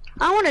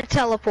 I want to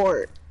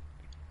teleport.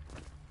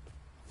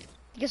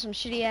 Get some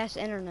shitty ass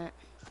internet.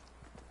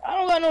 I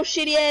don't got no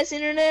shitty ass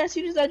internet. As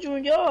soon as I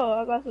joined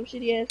y'all, I got some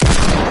shitty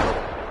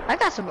ass. I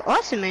got some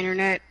awesome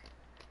internet.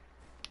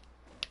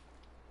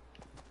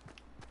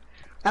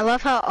 I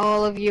love how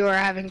all of you are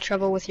having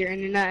trouble with your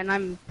internet, and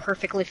I'm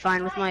perfectly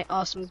fine with my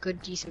awesome,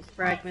 good, decent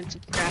fragments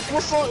of graphics.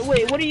 What phone?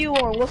 Wait, what are you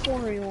on? What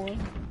phone are you on?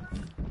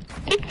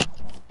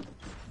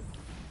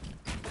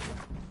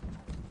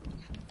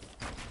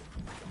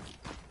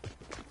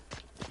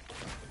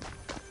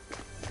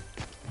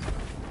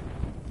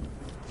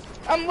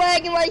 I'm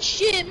lagging like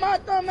shit. My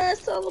dumb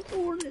ass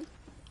teleported.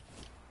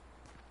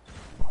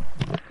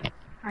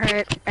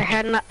 Alright, I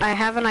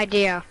have an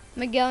idea.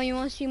 Miguel, you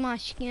want to see my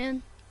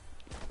skin?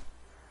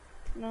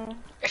 No.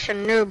 It's a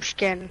noob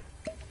skin.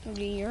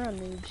 Maybe you're a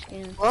noob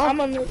skin. Well, I'm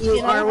a noob you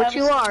skin, I are don't what have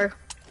you a- are.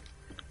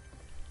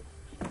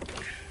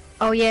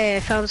 Oh yeah, I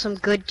found some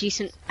good,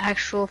 decent,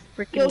 actual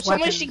freaking Yo,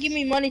 somebody weapons. should give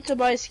me money to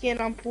buy a skin.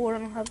 I'm poor. I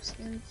don't have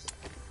skins.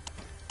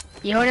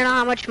 You wanna know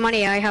how much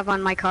money I have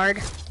on my card?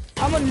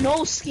 I'm a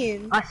no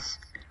skin. Us.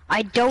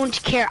 I don't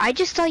care. I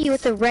just saw you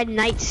with the red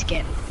knight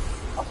skin.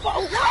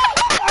 Well,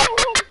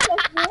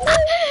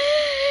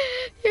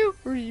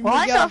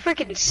 I saw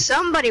freaking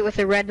somebody with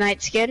a red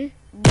knight skin.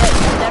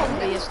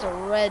 Definitely, it's the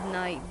red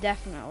knight.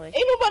 Definitely.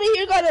 Ain't nobody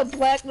here got a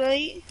black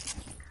knight.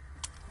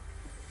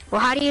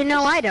 Well, how do you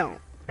know I don't?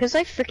 Because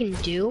I freaking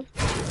do.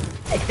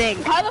 I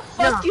think. How the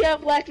fuck No. do you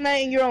have black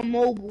knight and you're on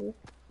mobile?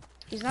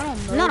 He's not on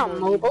mobile. Not on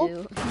mobile.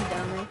 You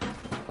dummy.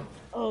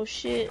 Oh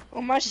shit.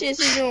 On my shit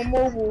says you're on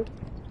mobile.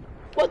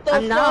 What the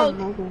I'm fuck? not on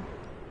mobile.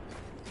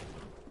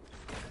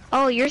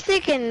 Oh, you're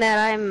thinking that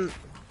I'm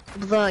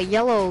the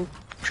yellow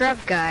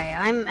Trev guy.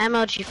 I'm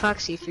MLG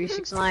Foxy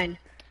 369.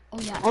 Oh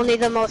yeah. Only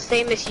the most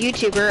famous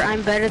YouTuber.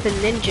 I'm better than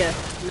Ninja.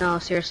 No,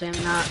 seriously,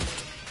 I'm not.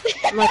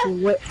 I'm like,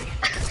 what?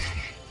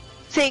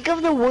 Think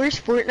of the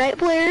worst Fortnite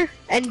player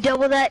and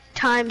double that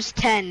times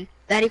 10.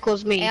 That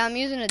equals me. Hey, I'm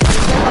using a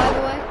Deagle, by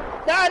the way.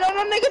 Nah, no,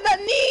 nigga, that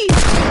knee.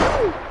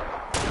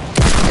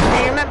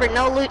 Hey, remember,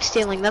 no loot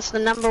stealing. That's the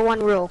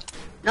 #1 rule.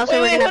 No,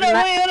 so Wait, hold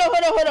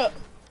up.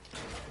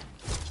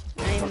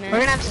 Amen. We're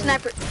gonna have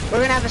sniper.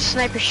 We're gonna have a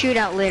sniper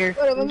shootout later.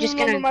 I'm just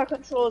gonna. my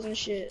controls and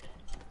shit.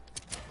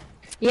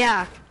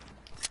 Yeah.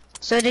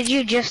 So did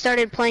you just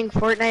started playing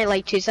Fortnite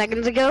like 2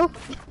 seconds ago?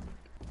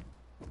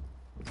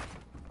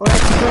 Or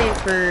have you playing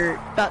for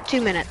about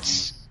 2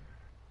 minutes?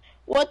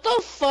 What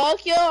the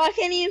fuck, yo? I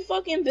can't even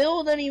fucking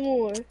build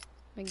anymore.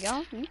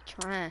 Miguel, you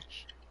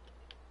trash.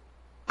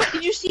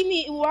 Did you see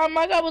me while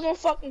my guy was on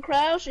fucking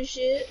crouch and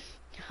shit?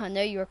 I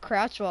know you were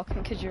crouch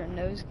walking because you're a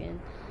nose skin.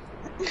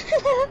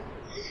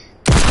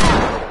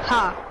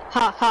 Ha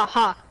ha ha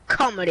ha!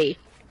 Comedy.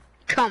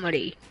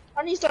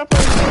 I need to start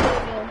playing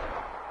Fortnite again.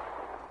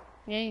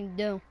 Yeah, you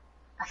do.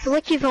 I feel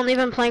like you've only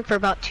been playing for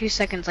about 2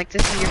 seconds. Like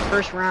this is your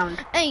first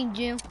round. Ain't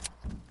you?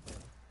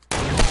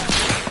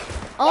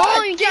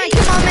 Oh, you trying to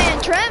kill my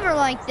man Trevor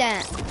like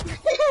that?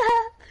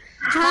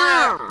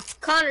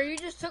 Connor, you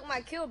just took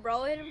my kill,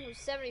 bro. Hit him with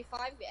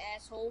 75, you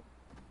asshole.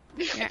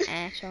 You're an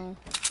asshole.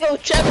 Yo,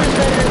 Trevor's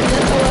better.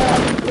 That's what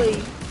I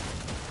play.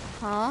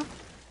 Huh?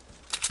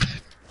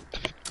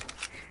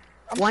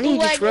 One he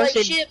just roasted.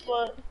 Like shit,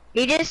 but...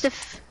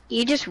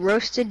 He just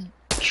roasted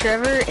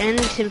Trevor and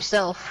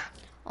himself.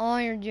 Oh,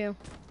 you're Jew.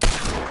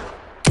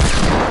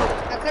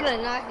 I could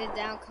have knocked it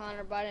down,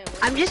 Connor, but I didn't.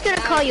 I'm just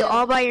gonna call you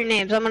all by your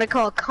names. I'm gonna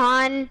call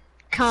Con,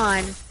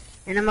 and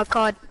I'm gonna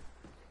call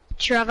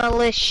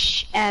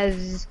Trevelish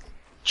as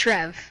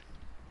Trev.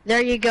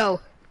 There you go.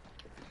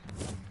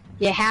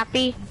 You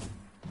happy?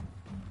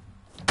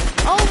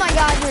 Oh my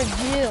God, you're a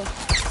Jew.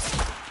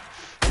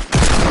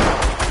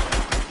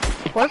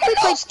 What if we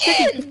play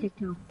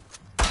tic-tac-toe?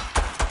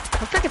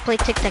 What if I could play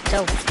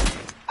tic-tac-toe?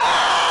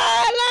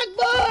 Ah,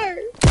 Lockbar!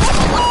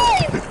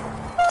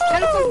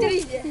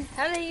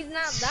 How did he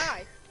not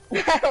die?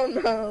 I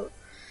don't know.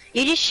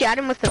 You just shot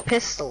him with a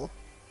pistol.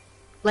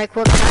 Like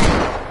what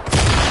kind?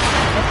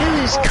 If it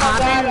was common.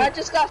 God, I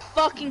just got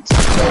fucking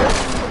stuck in the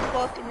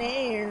fucking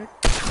air.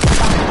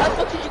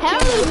 How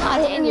is it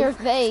not in your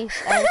face?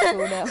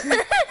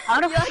 How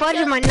the fudge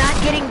am I not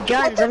getting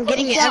guns? I'm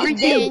getting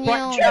everything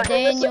but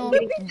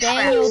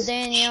guns.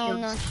 Daniel,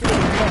 I'm not sure.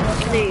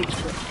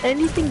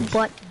 Anything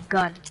but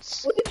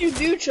guns. What did you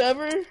do,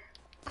 Trevor?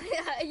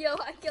 Yo,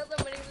 I killed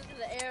him when he was in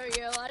the air,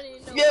 yo. I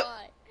didn't even know Yep.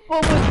 why.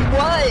 What was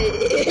what?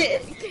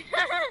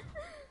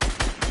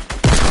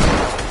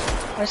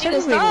 Why is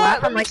everybody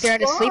laughing like they're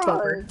at a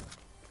sleepover?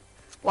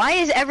 Why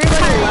is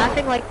everybody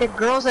laughing like the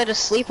girls at a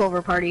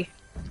sleepover party?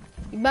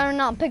 You better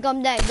not pick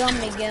up that gun,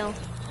 Miguel.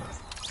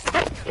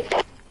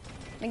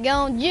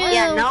 Miguel, Jew.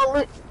 Yeah, no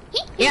loot.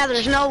 Yeah,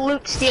 there's no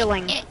loot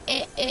stealing.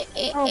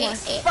 Oh my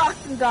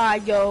fucking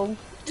god, yo.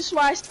 This is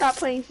why I stopped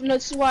playing. No,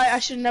 this is why I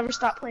should never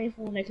stop playing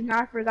Fortnite. Cause now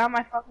I forgot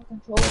my fucking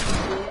controller.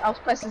 I was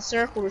pressing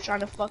circle,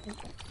 trying to fucking.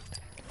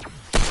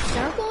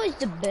 Circle is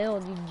the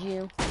build, you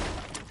Jew.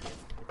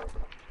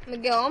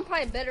 Miguel, I'm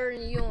probably better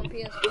than you on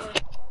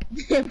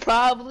PS4.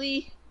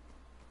 Probably.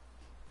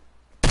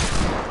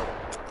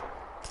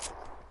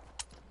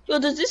 Yo,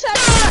 does this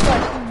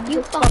have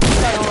You fucking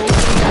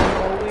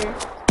nowhere?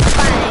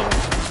 bang.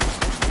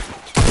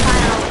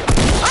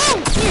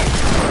 Oh shit!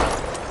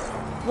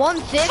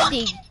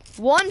 150.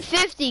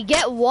 150.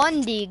 Get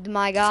one digged,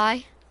 my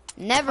guy.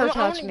 Never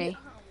touch me.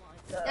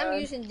 I'm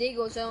using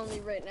Deagles only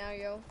right now,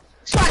 yo.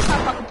 That's why I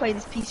stopped fucking playing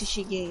this piece of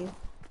shit game.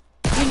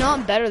 You know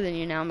I'm better than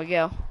you now,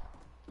 Miguel.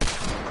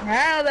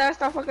 Now that I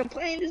stopped fucking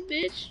playing this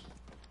bitch.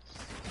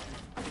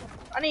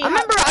 I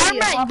remember,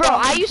 bro,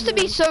 I used to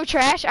be so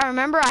trash. I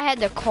remember I had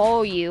to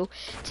call you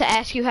to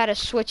ask you how to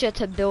switch it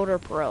to Builder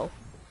Pro.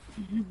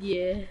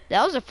 Yeah.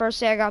 That was the first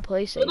day I got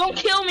PlayStation. Don't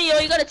kill me, yo.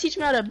 You gotta teach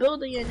me how to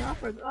build again. I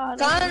forgot.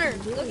 Connor,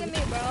 look at me,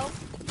 bro.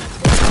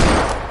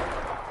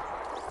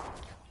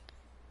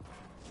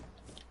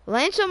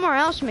 Land somewhere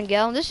else,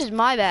 Miguel. This is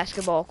my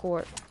basketball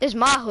court. This is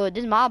my hood.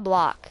 This is my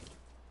block.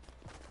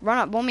 Run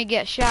up when we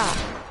get shot.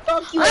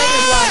 Fuck you,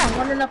 I'm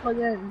running up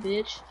again,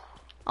 bitch.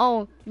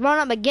 Oh, run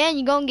up again,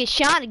 you're gonna get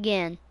shot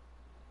again.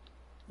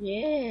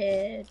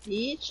 Yeah,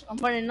 bitch. I'm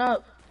running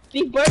up.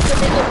 Big Bertha,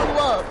 nigga, pull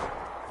up.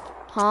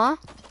 Huh?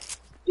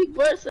 Big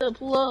Bertha,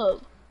 pull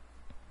up.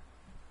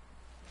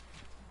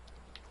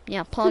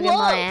 Yeah, plug in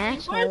my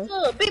asshole.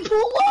 Bertha, big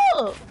pull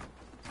up.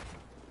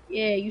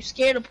 Yeah, you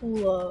scared to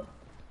pull up.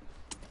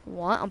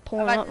 What? I'm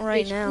pulling up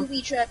right now.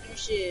 Booby trap your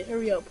shit.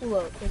 Hurry up, pull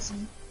up, pussy.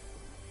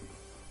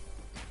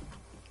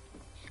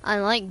 I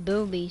like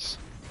boobies.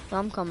 So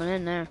I'm coming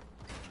in there.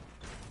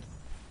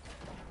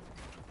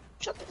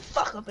 Shut the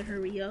fuck up and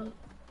hurry up.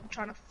 I'm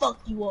trying to fuck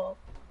you up.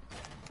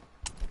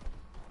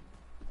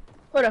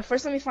 Hold up,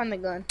 first let me find the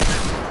gun.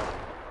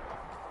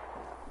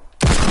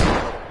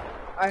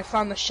 I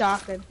found the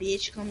shotgun,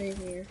 bitch. Come in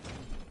here.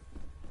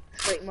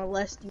 Straight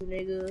molest you,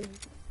 nigga.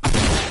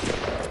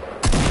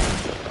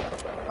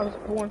 I was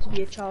born to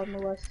be a child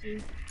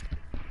molester.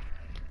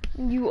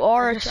 You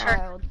are a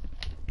child.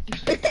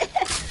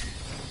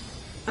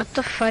 What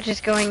the fudge is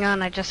going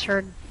on? I just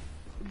heard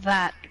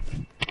that.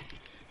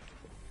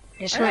 I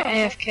just went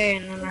AFK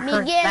and then I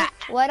heard Miguel, that.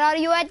 where are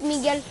you at,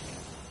 Miguel?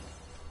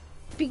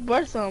 Big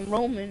Bertha, I'm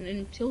Roman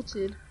and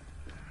tilted.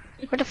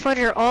 Where the fudge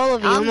are all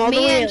of you? I'm all the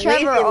Me way and at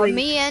Trevor. Lazy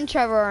Me and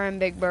Trevor are in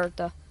Big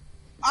Bertha.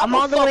 I'm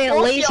all the way at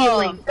Lazy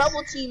Link.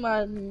 Double team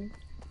on.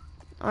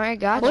 Alright,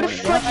 got What you. the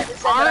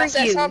fuck are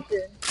you?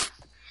 Something.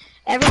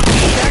 Everyone,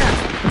 shut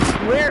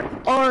up. Where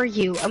are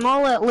you? I'm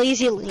all at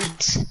Lazy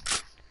Links.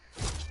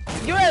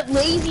 You're at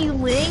Lazy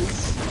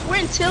Links? We're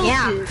in tilted.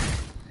 Yeah.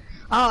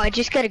 Oh, I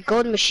just got a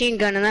gold machine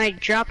gun and then I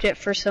dropped it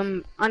for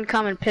some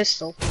uncommon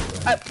pistol.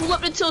 Alright, pull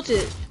up the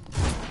tilted.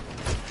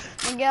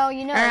 Miguel,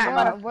 you know,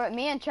 Alright. we're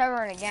me and Trevor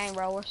are in a gang,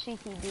 bro. We're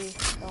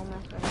CTB. Don't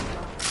mess with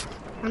us.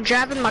 I'm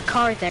driving my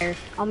car there.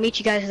 I'll meet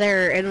you guys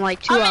there in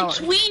like 2 I'm hours.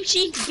 in Tween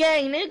Cheeks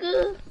gang,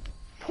 nigga.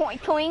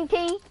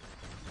 Twinkie?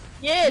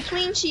 Yeah,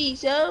 Tween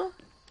Cheeks, yo.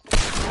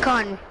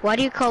 Con, why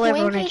do you call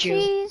everyone a Twinkie Jew?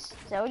 cheese?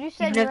 Is that what you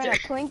said? You've You're in a never-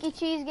 Twinkie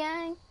cheese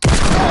gang?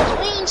 Oh,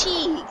 Tween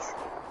Cheeks.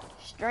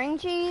 String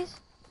cheese?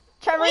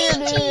 Trevor, Tween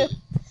you're Cheeks.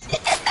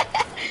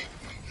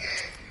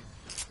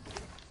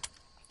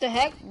 The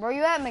heck? Where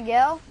you at,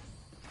 Miguel?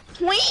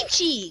 Tween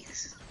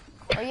Cheeks.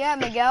 Where you at,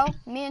 Miguel?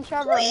 Me and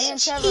Trevor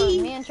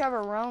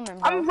roaming, bro.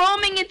 I'm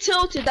roaming and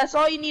tilted. That's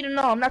all you need to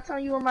know. I'm not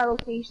telling you where my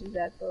location's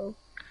at, though.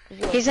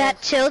 He's at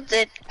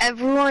Tilted.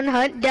 Everyone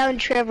hunt down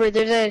Trevor.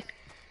 There's a...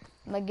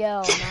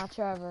 Miguel, not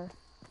Trevor.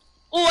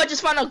 Oh, I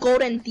just found a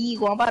golden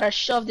deagle. I'm about to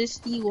shove this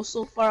deagle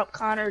so far up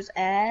Connor's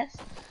ass.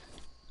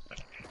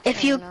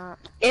 If You're you not.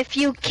 if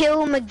you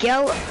kill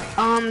Miguel,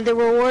 the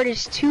reward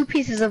is 2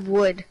 pieces of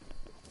wood.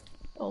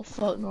 Oh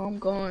fuck no, I'm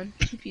gone.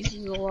 2 pieces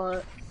is a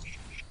lot.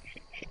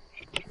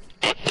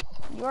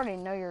 You already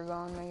know you're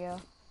gone, Miguel.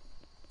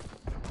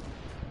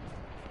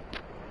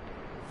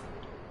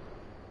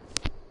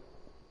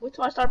 Wait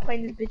till I start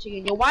playing this bitch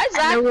again. Yo, why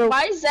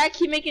is Zach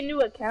keep making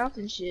new accounts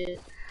and shit?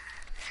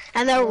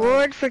 And the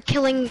reward for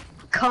killing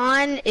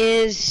Khan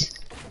is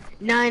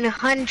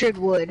 900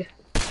 wood.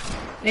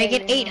 Make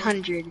it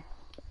 800.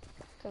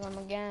 Cause I'm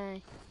a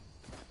gang.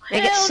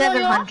 Make it Hell no,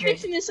 yo, I'm 700.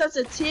 fixing this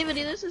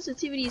sensitivity. This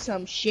sensitivity is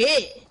some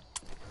shit.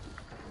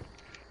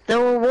 The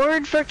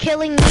reward for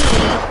killing me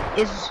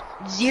is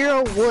 0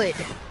 wood.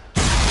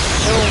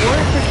 The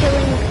reward for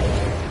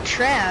killing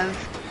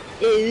Trev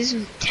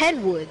is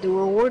 10 wood. The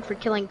reward for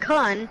killing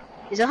Khan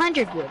is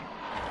 100 wood.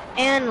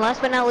 And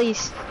last but not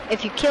least,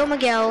 if you kill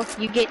Miguel,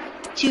 you get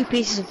 2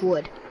 pieces of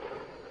wood.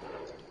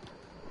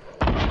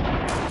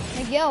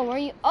 Miguel, where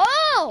you?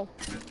 Oh!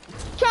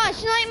 Try to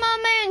snipe my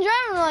man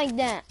driving like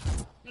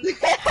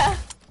that.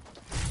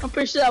 I'm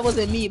pretty sure that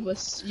wasn't me,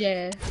 but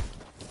yeah.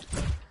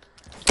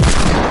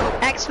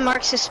 X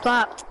marks the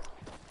spot.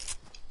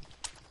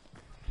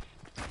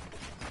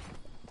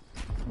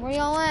 Where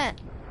y'all at?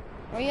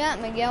 Where you at,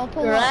 Miguel?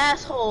 Pull You're up.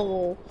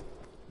 asshole.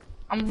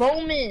 I'm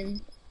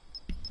roaming.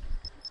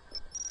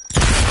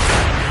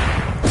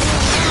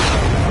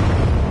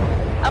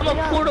 I'm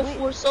a portal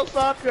force so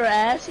far up your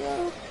ass,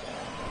 yo.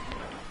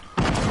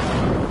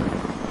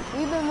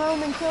 We've been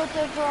roaming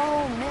tilted for a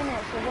whole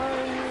minute, so where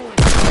are you?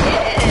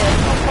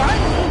 Yeah, I'm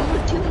fine. You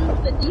were killing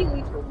with the deal.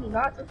 You told me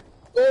not to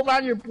go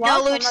around your block. No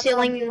loot I'm not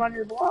stealing. going around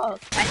your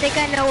block. I think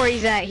I know where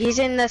he's at. He's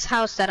in this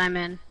house that I'm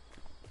in.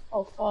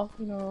 Oh fuck,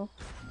 you know.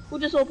 Who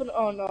just opened?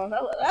 Oh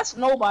no, that's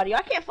nobody.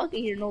 I can't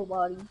fucking hear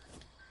nobody.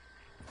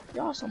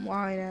 Y'all some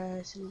lying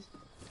asses.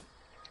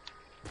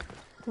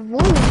 Woo!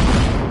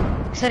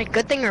 Is that a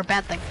good thing or a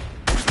bad thing?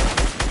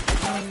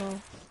 I don't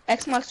know.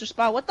 X marks the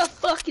spot. What the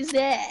fuck is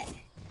that?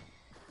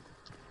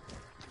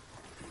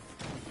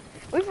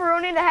 We for real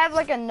need to have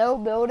like a no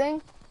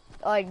building,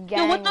 like gang.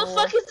 Yo, what the rule.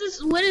 fuck is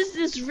this? What is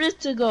this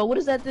rift to go? What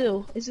does that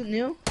do? Is it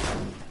new?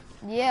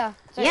 Yeah.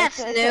 It's like, Yeah, it's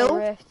it's a new.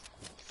 rift.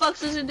 The fuck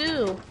does it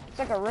do? It's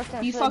like a rift.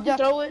 And You so fucking just-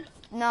 throw it?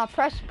 No,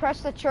 press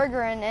the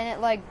trigger and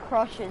it like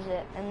crushes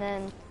it, and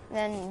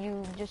then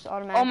you just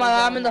automatically. Oh my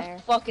god, I'm go in the there.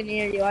 fucking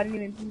air, yo. I didn't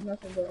even do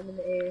nothing, but I'm in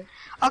the air.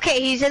 Okay,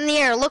 he's in the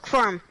air. Look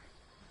for him.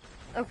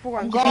 Look for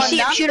I'm him. going see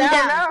him, down, shoot him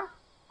down. now.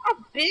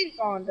 I've been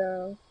gone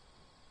down.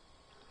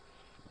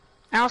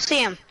 I don't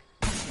see him.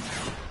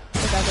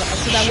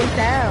 Cause I went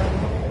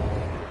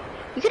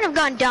down. You could have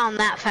gone down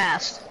that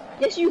fast.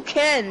 Yes, you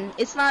can.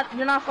 It's not.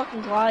 You're not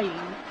fucking gliding.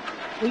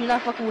 Well, you're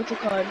not fucking with your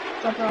card.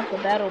 Jumping off the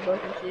battle bus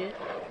and shit.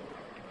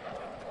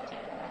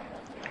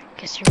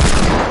 Guess you're.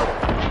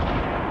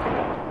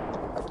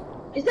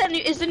 Is that new?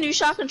 Is the new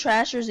shotgun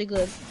trash or is it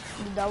good?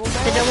 The double The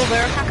barrel. double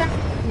barrel shotgun?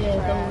 Yeah,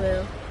 double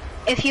barrel.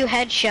 If you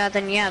headshot,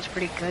 then yeah, it's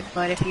pretty good.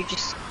 But if you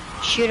just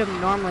shoot him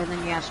normally,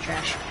 then yeah, it's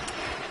trash.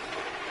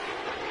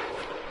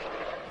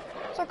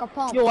 It's like a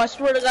pump. Yo, I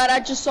swear to God, I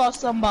just saw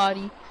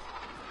somebody.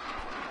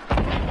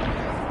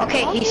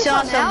 Okay, Don't he keep saw on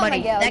out, somebody.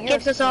 Miguel. That You're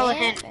gives us all a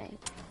hint. camping.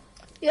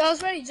 Yo, I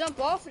was ready to jump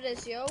off of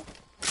this, yo.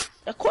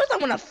 Of course I'm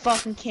gonna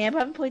fucking camp. I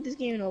haven't played this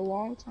game in a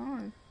long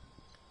time.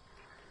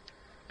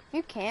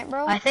 You can't,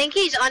 bro. I think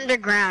he's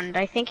underground.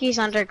 I think he's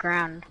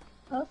underground.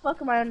 How the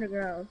fuck am I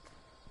underground?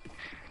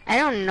 I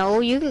don't know.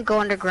 You can go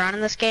underground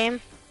in this game.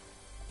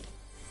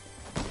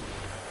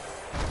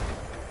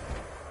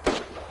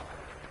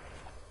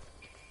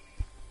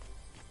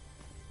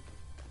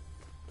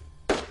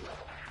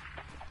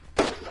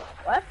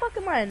 Why the fuck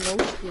am I in no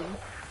school?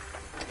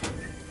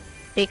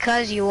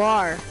 Because you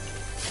are.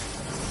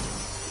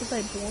 Was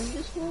I born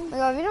this way?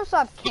 Yo, if you don't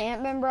stop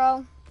camping,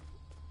 bro.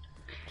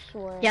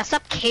 Swear. Yeah,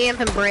 stop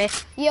camping,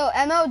 Britt. Yo,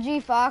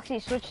 MLG Foxy,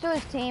 switch to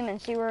his team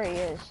and see where he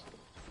is.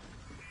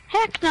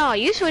 Heck no,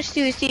 you switch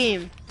to his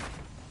team.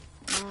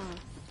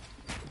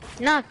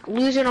 Not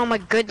losing all my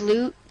good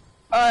loot.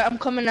 Alright, I'm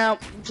coming out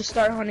to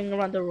start hunting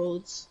around the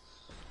roads.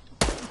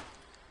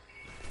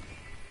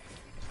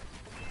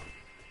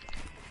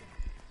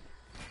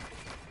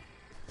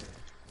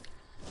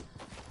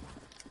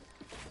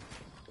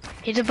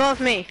 He's above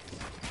me.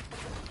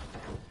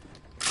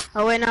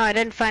 Oh wait, no, I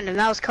didn't find him.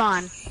 That was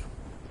Con.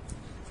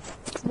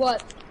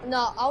 What?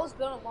 No, I was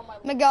building on my.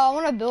 Miguel, I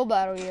want to build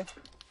battle you.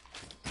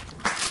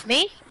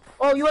 Me?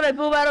 Oh, you wanna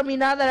build battle me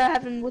now that I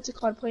haven't, what's it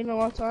called, played in a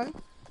long time?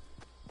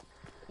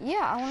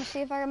 Yeah, I want to see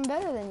if I'm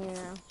better than you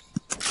now.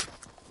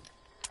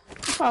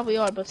 You probably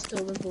are, but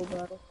still in build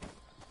battle.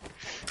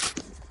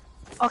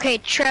 Okay,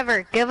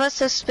 Trevor, give us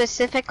a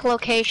specific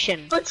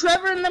location. But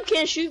Trevor and them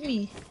can't shoot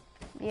me.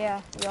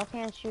 Yeah, y'all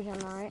can't shoot him,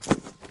 alright?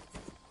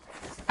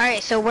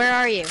 Alright, so where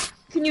are you?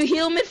 Can you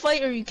heal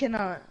mid-fight or you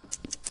cannot?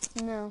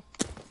 No.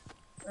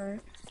 Alright.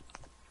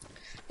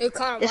 Hey,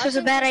 Connor, This why was a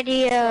didn't bad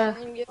idea.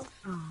 you-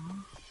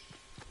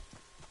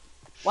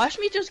 Watch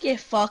me just get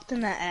fucked in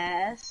the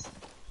ass.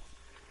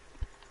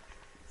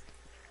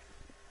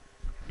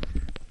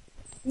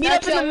 Meet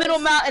up in the middle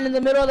mountain, in the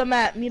middle of the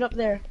map. Meet up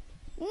there.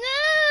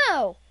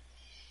 No!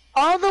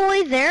 All the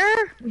way there?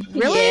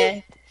 Really?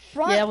 Yeah.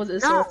 Front? Yeah, I was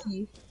at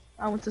Salty.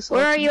 I went to Salty.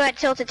 Where are you at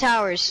Tilted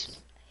Towers?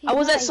 I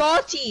was at He's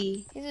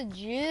Salty. He's a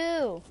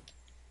Jew.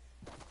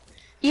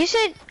 You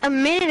said a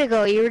minute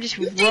ago you were just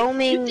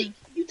roaming.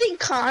 You think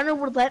Connor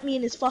would let me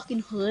in his fucking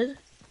hood?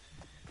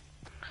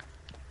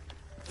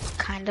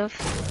 Kind of.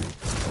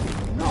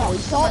 No,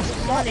 he's Salt- so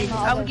much salt money. in the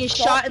I would other- get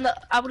salt- shot in the.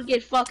 I would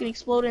get fucking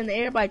exploded in the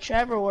air by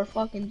Trevor or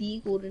fucking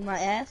deagled in my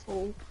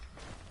asshole.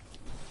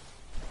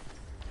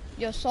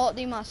 Yo,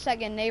 Salty, my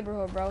second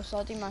neighborhood, bro.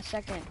 Salty, my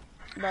second.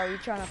 Bro, you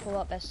trying to pull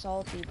up as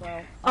Salty,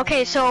 bro.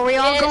 Okay, so are we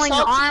all going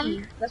Salty.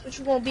 armed? That's what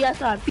you're gonna be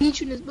after I beat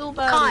you in this build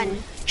battle.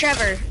 Con,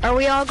 Trevor, are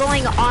we all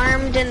going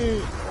armed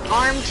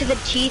to the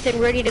teeth and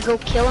ready to go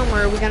kill him,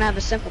 or are we gonna have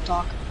a simple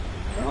talk?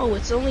 No,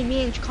 it's only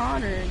me and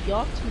Connor.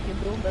 Y'all two can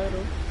build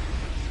battle.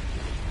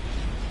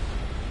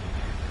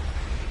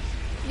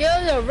 Yo,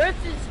 the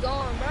rift is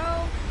gone,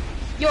 bro.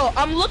 Yo,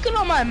 I'm looking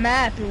on my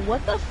map and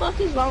what the fuck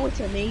is wrong with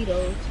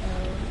tomatoes?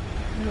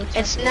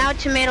 It's now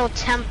Tomato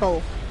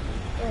Temple.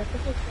 Yeah, what the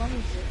fuck's wrong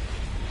with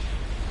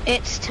it?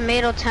 It's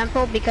Tomato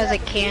Temple because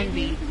it can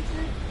be.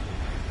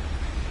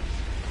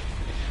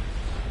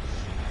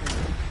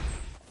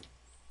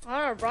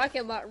 I don't know, I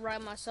can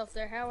ride myself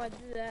there. How do I do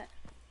that?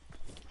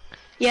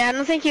 Yeah, I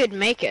don't think you'd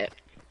make it.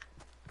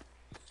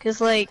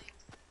 Cause like,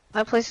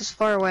 that place is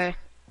far away.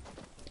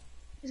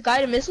 Is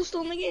guided missile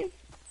still in the game?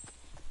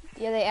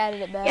 Yeah, they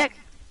added it back. Yeah.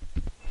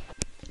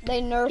 They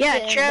nerfed Yeah,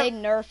 it. Trev- They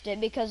nerfed it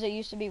because it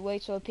used to be way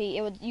too OP.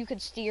 It would you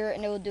could steer it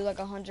and it would do like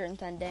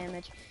 110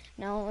 damage.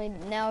 Now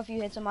if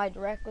you hit somebody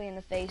directly in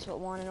the face with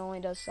one, it only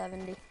does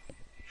 70.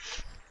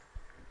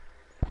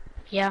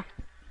 Yeah.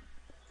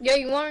 Yo,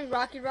 you want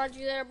Rocky Roger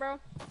there, bro?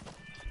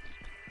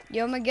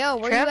 Yo, Miguel,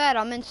 where Trev? you at?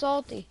 I'm in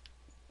Salty.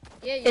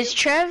 Yeah, you. Is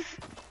Trev?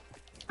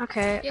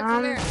 Okay. Yeah,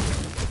 come here.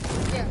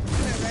 Yeah, come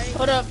here, ready?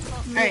 Hold up.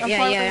 Alright, I'm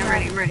ready.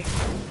 I'm ready.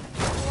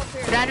 Come up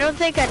here. But I don't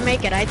think I'd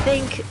make it. I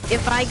think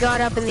if I got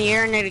up in the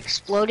air and it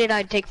exploded,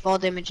 I'd take fall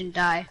damage and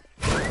die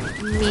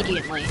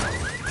immediately.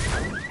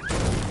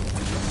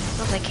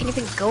 I can't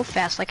even go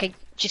fast. Like I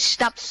just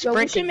stopped Yo,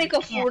 sprinting. we should make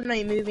a Yeah.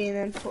 Fortnite movie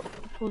and then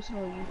post it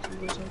on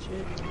YouTube or some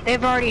shit.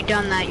 They've already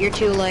done that. You're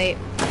too late.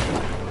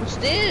 Well,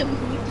 still, we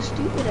can make the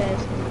stupid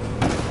ass thing.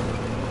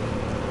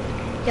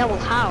 Yeah, well,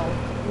 how?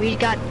 We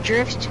got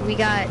Drift. We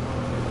got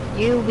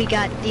you. We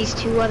got these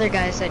two other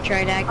guys that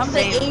tried to act I'm the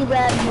the same.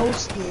 A-Rad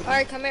mostly.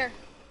 Alright, come here.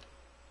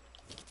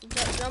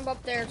 Jump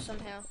up there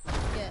somehow.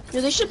 Yeah.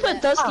 Yo, they should put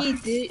Yeah.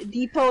 Dusty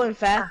Depot and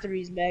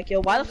Factories back.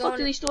 Yo, why the fuck going-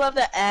 do they still have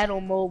the ad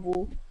on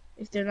mobile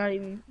if they're not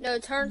even? No,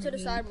 turn to the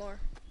side more.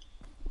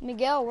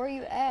 Miguel, where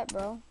you at,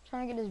 bro?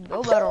 Trying to get this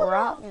build battle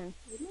rocking.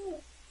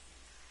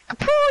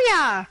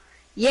 Kapooya!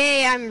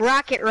 Yay! I'm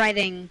rocket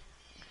riding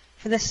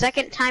for the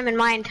second time in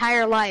my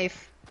entire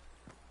life.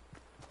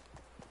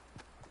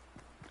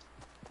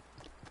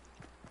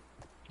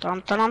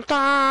 Dun dun dun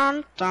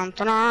dun dun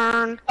dun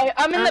dun.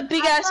 I'm in the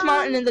big ass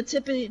mountain in the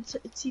tippy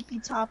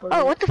top of it.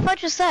 Oh, what the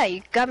fudge is that?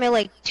 You got me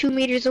like 2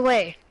 meters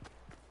away.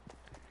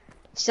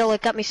 Still,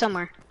 it got me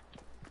somewhere.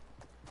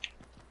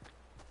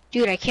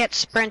 Dude, I can't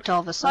sprint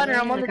all of a sudden.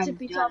 Connor, I'm on Like, the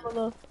tippy top of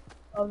the.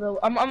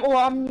 I'm on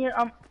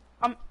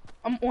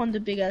the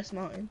big ass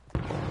mountain.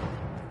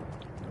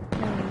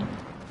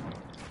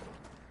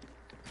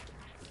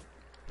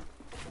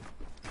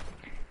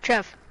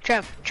 Trev.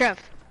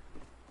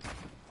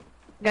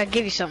 Gotta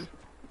give you some.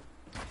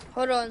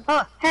 Hold on.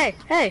 Oh, hey.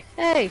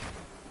 Hey,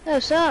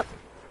 what's up?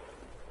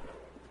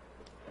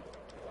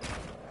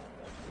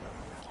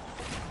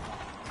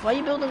 Why are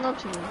you building up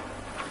to me?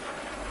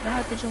 I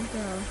have to jump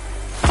down.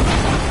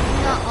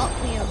 Not up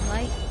here,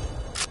 mate.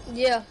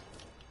 Yeah.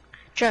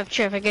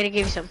 Trev, I gotta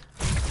give you some.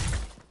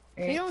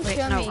 If you don't Wait,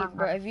 show no, me, wrong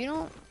bro, one. if you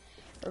don't,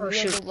 Oh, be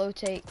able shoot. to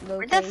locate.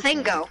 Where'd that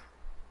thing go?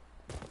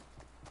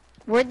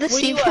 Where'd the Where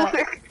you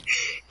C4?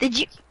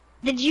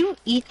 Did you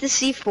eat the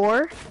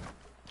C4?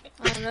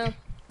 I don't know.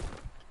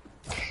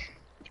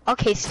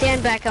 Okay,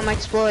 stand back, I'm gonna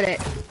explode it.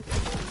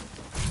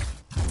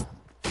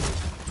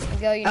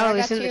 Go, you know, Oh, I got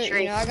it's in the tier,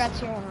 tree. you know, I got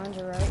tier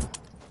 100, right?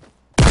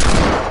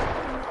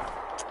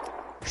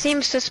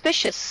 Seems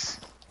suspicious.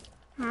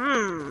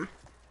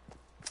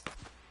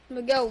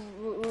 Miguel,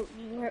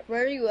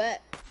 where are you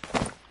at?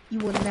 You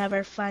will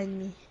never find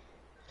me.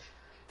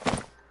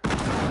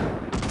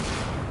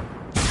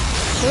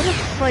 Who the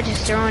fudge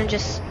is throwing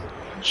just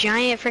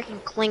giant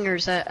freaking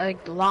clingers at a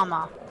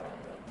llama?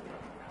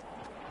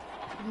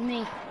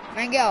 Me.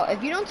 Miguel,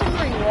 if you don't tell me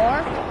where you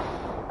are,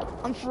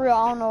 I'm for real,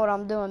 I don't know what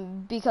I'm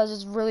doing because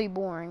it's really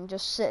boring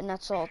just sitting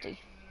at Salty.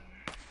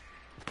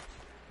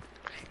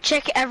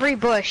 Check every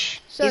bush.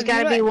 So He's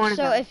gotta be one of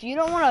So them. if you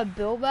don't want to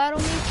bill battle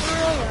me for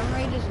real, then I'm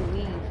ready to just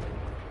leave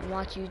and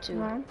watch YouTube.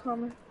 No, I'm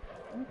coming.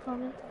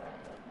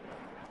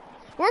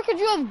 Where could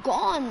you have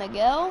gone,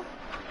 Miguel?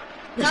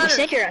 You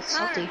said you're at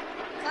Salty.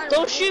 Connor,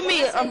 Don't shoot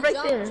me, when I say I'm right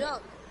jump, there.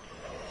 Jump.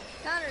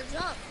 Connor,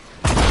 jump.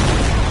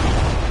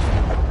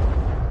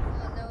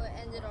 Oh no, it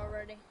ended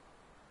already.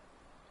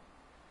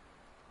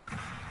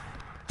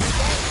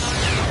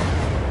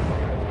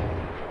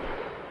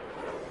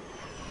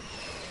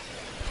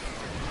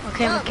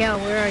 Okay, Jump. Miguel,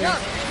 where are you? Jump.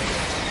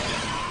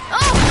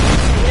 Oh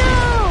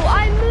no!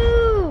 I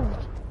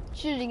moved.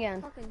 Shoot it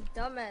again. Fucking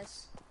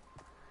dumbass.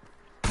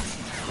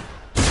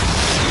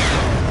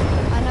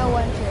 I know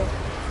when to.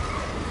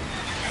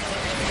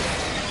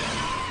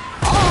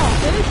 Oh,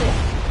 finish it.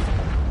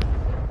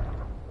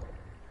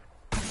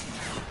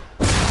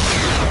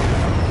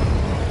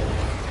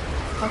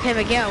 Okay,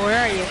 Miguel, where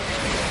are you?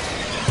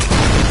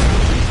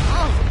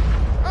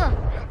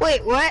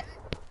 Wait, what?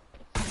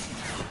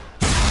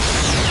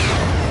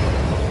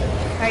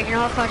 Alright, you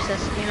know what, fuck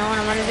this. You know what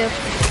I'm gonna do?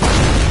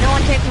 No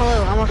one take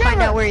Malou, I'm gonna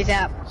find out where he's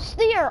at.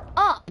 Steer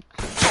up.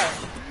 Oh,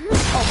 you're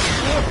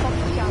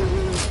fucking shot.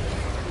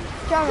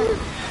 Trevor.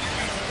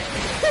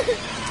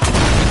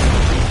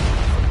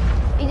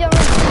 He's over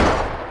there.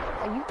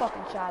 Oh, you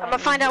fucking shot I'm gonna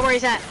find out where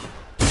he's at.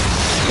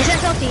 He's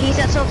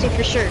at Salty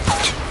for sure.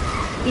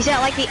 He's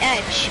at like the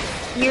edge,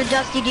 near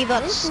Dusty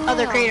Debuff's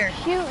other crater.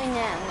 Shooting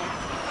at me,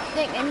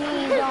 thinking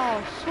he's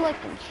all slick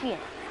and shit.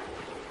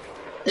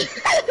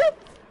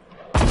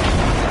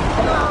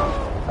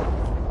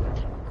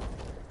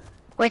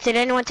 Wait, did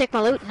anyone take my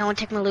loot? No one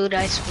take my loot,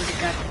 I swear to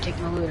God, if you take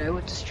my loot, I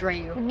would destroy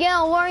you.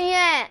 Miguel, where you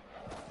at?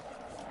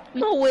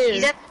 Nowhere.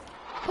 He's at...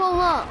 Pull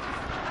up.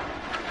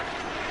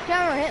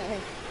 Trevor, hit me.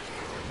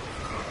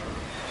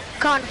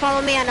 Con,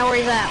 follow me, I know where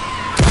he's at.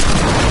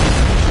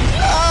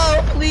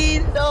 Oh,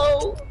 please,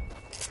 no.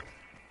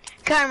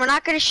 Con, we're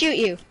not gonna shoot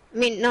you. I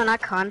mean, no,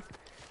 not Con.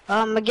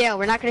 Miguel,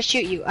 we're not gonna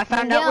shoot you. I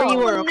found out where you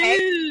were, okay?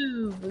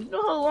 No. You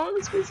know how long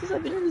it's been since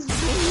I've been in this game?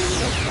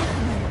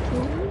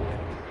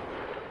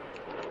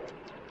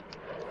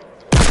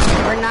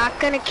 We're not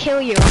gonna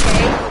kill you,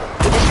 okay?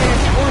 We're just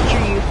gonna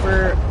torture you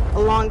for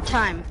a long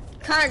time.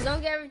 Connor,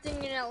 don't get everything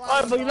in that line.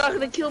 Alright, but you're not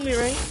gonna kill me,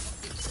 right?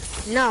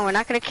 No, we're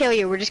not gonna kill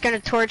you. We're just gonna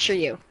torture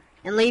you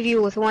and leave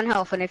you with 1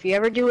 health. And if you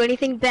ever do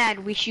anything bad,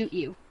 we shoot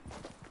you.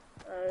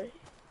 Alright.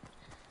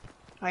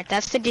 Alright,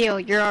 that's the deal.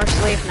 You're our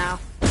slave now.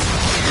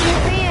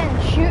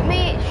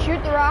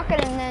 Shoot the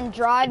rocket, and then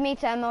drive me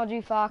to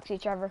MLG Foxy,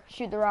 Trevor.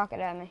 Shoot the rocket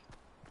at me.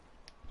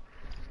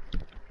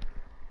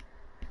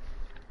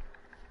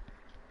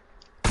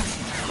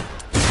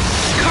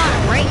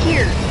 Con, right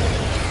here.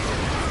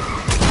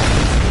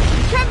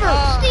 Trevor,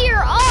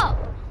 steer up!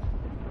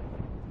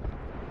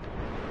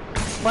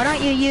 Why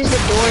don't you use the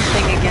door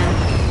thing again?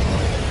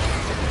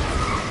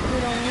 We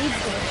don't need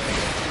to.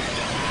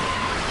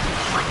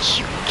 But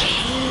you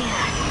can.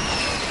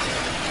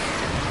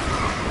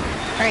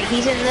 Alright,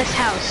 he's in this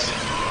house.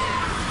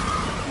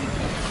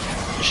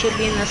 He should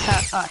be in this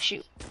house. Oh,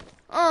 shoot.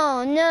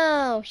 Oh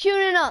no! Shoot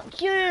it up!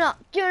 Shoot it up!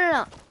 Shoot it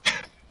up! Shoot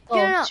it Oh,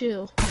 up!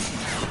 chill.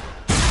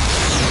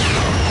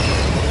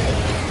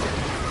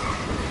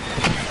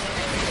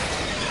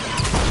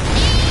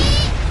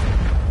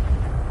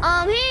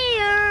 I'm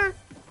here!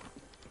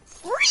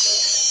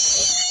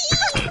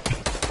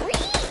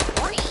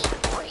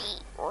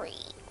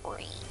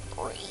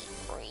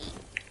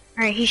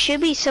 Alright, he should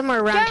be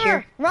somewhere around Trevor,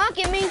 here.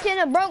 rocket me to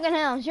the broken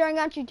house. Here, I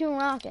got you 2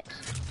 rockets.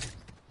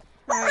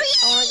 Alright,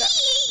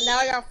 now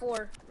I got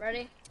 4.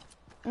 Ready?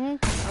 I'm in.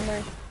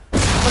 Miguel,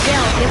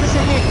 give us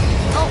a hint.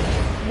 Oh,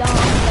 no,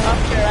 Up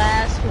your I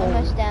asshole.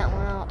 missed that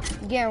one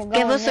out. Again, we're going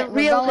Give us a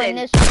real hint.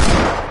 this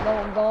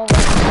way. Go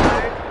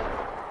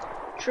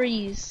over.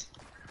 Trees.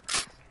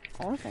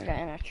 I think I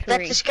in a tree. That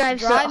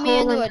describes the drive me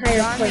whole into a entire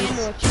drive me place.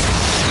 into a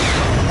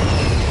tree.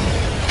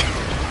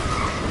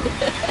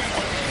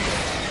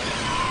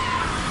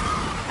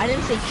 I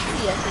didn't say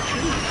tree, I said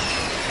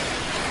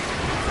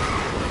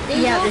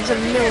tree. Yeah, there's a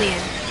million.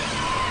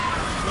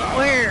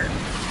 Where?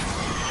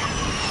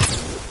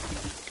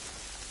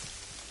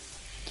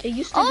 It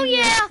used to Oh be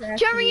yeah, exactly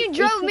Trevor, you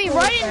drove me 8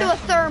 right into a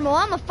factory. thermal.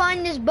 I'm gonna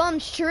find this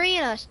bum's tree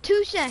in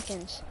 2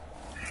 seconds.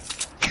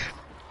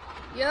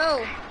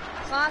 Yo,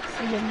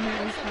 Foxy.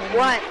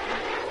 What?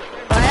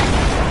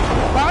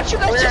 Why don't you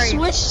guys Where just are you?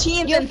 switch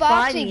teams Yo, and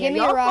find Foxy, me? give me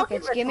Y'all your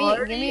rockets. fucking Give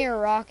retarded. me your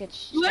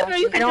rockets. You guys know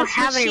you Foxy. can I don't just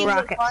have switch any teams and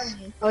rockets. find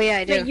me. Oh yeah,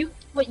 I do.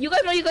 Wait, you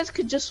guys know you guys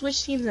could just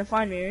switch teams and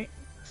find me, right?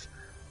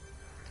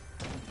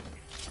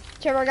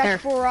 Trevor, I got There. you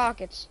 4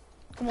 rockets.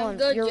 Come on. I'm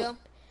good, you're... Joe.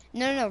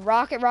 No,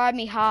 rocket ride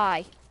me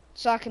high,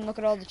 so I can look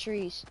at all the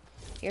trees.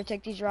 Here,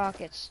 take these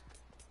rockets.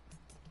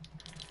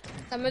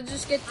 I'm gonna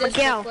just get this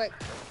Miguel. real quick.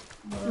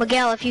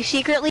 Miguel, if you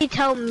secretly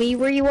tell me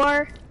where you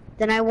are,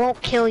 then I won't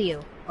kill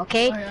you.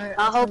 Okay? Alright,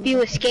 I'll help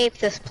you escape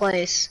this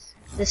place.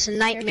 This I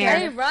nightmare.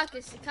 need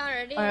rockets, Connor.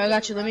 I didn't Alright, I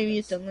got need you. Let me mute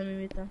rockets. them. Let me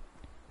mute them.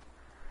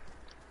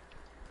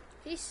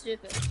 He's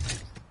stupid.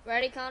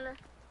 Ready, Connor?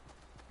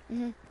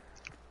 Mhm.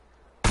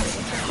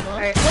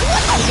 Alright.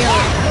 Miguel,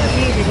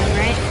 you muted him,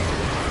 right?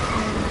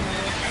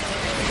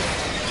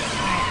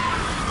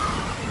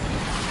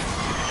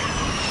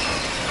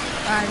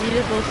 I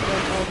needed both of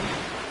them.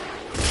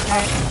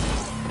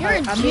 You're a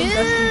I'm in Dusty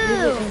Divot in one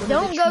Jew. of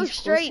Don't the go trees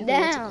straight close to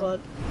what's it down. called?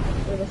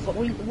 Where the fuck?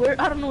 Where?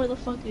 I don't know where the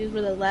fuck it is.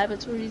 Where the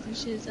laboratories and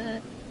shit is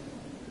at.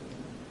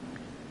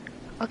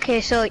 Okay,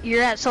 so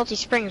you're at Salty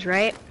Springs,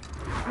 right?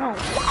 No, what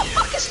the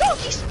fuck is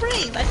Salty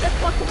Springs? I said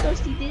fucking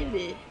Dusty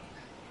Divot.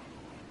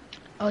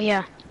 Oh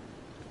yeah.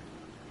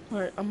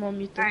 Alright, I'm on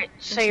mute. Alright,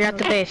 so you're at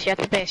the base. You're at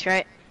the base,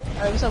 right?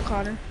 Alright, what's up,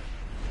 Connor?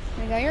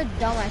 Miguel, you're a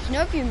dumbass. You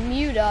know, if you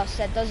mute us,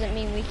 that doesn't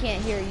mean we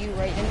can't hear you,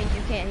 right? That means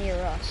you can't hear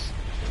us.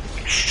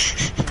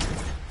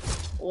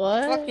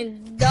 What?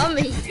 Fucking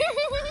dummy.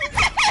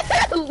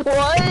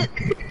 What?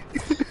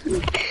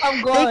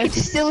 I'm gone. They can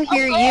still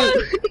hear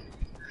you.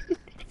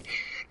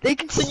 They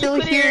can So still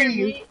couldn't hear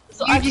you. me,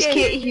 so You I just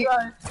can't hear. you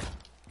guys.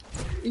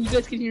 And you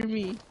guys can hear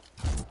me.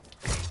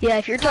 Yeah,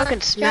 if you're talking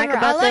smack Trevor,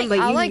 about them, but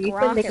I you like mute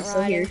them, they rocket can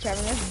still hear. riding.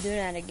 Trevor, let's do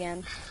that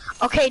again.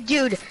 Okay,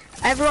 dude,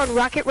 everyone,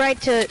 rocket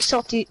ride to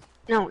Salty.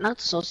 No, not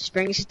Salty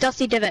Springs. It's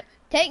Dusty Divot.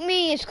 Take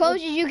me as close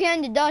as you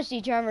can to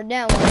Dusty, Trevor.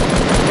 Down. Where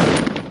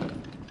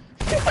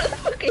the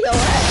fuck are y'all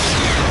at?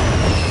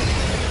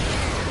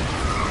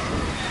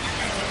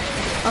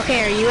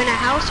 Okay, are you in a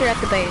house or at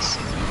the base?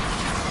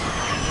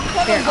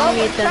 Here, Go, I'll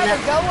meet them.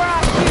 Trevor, go where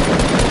I shoot.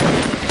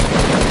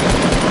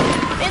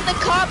 And the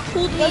cop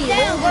pulled me Go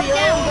down, over, go yo.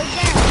 down, go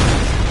down.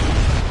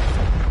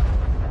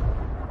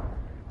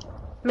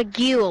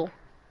 McGill.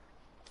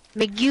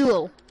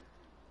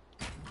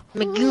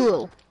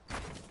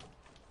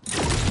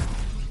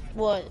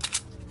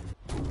 What?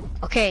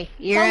 Okay,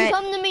 you're at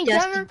Come to me,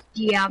 Dusty Trevor.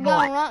 Diablo. Go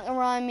rock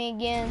around me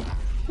again.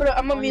 Hold up,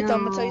 I'm gonna mute them.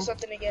 I'm gonna tell you No.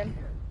 something again.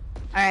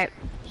 Alright.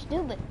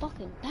 Stupid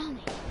fucking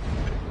dummy.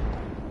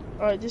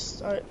 Alright,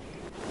 alright.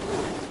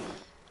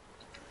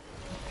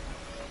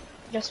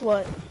 Guess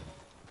what?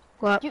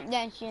 What? Shoot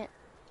that shit.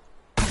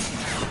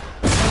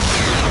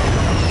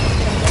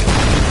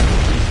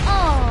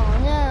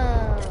 Oh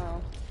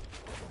no.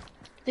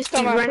 This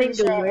time You I'm run pretty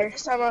into sure. where?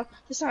 This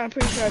time I'm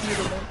pretty sure I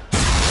muted them.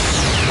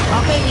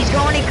 Okay, he's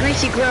going to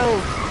Greasy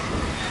Grove.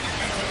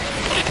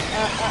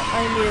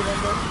 I muted them,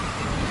 bro.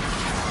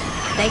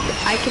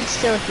 I can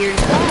still hear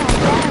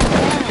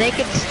them. They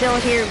can still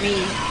hear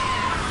me.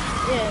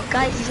 Yeah.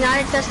 Guys, he's not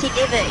at Dusty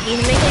Divot.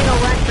 He's making a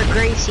run for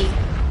Gracie.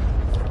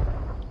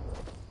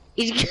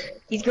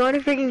 He's going to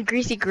freaking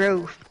Greasy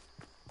Grove.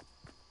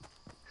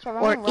 Trevor,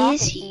 Or how many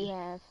rockets is do he? you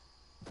have?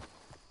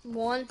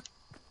 One.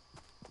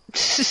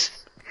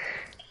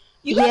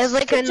 You He guys has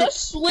like could a-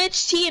 just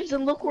switch teams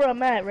and look where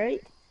I'm at,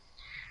 right?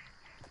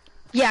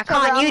 Yeah,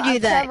 Trevor, Con, you I'm- do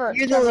that. Trevor,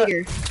 You're the Trevor.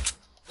 leader.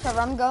 Trevor,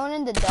 I'm going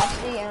into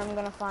Dusty and I'm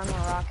gonna find more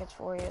rockets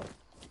for you.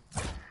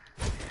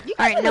 You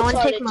Alright, guys no are one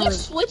take retarded. my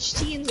Just switch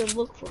teams and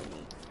look for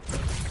me.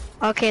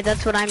 Okay,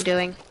 that's what I'm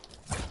doing.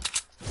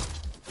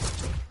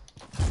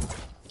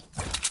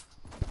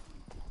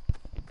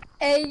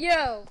 Hey,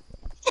 yo.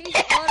 He's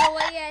all the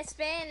way at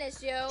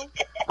Spanish, yo.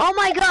 Oh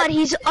my god,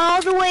 he's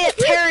all the way at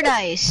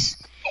Paradise.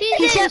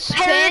 He's in at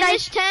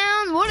Paradise. Spanish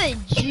Town? What a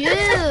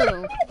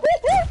Jew!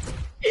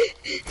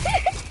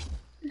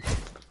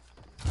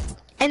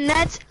 And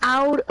that's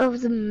out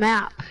of the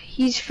map.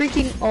 He's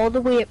freaking all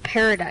the way at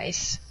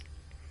Paradise.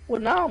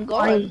 Well, now I'm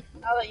gone.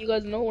 Now that you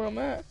guys know where I'm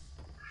at.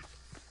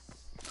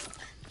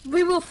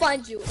 We will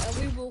find you and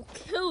we will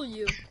kill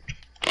you.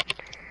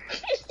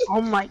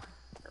 Oh my.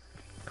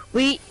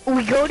 We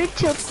go to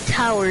Tilt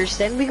Towers,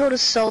 then we go to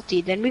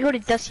Salty, then we go to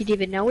Dusty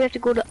Divot. Now we have to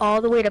go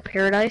all the way to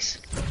Paradise.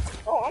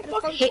 Oh, I'm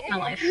fucking hate my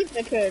life. I'm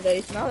in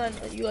Paradise. Now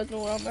that you guys know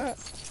where I'm at.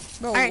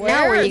 Bro, Alright,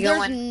 now where are you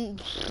There's going?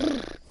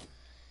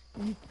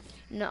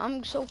 No,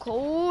 I'm so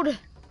cold.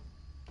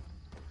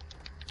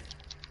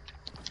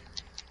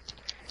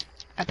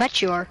 I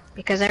bet you are,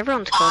 because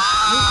everyone's cold.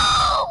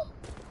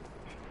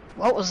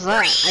 What was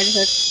that? I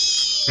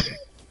just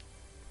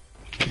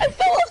I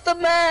fell off the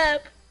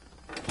map.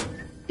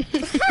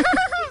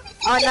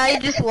 Oh, now you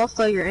just lost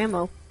all your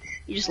ammo.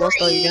 You just lost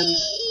all your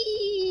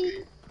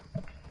guns.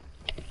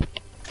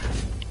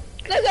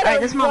 Alright,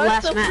 this is my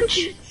last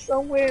match.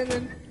 Somewhere and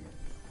then.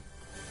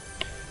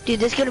 Dude,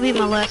 this is gonna be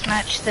my last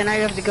match, then I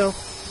have to go.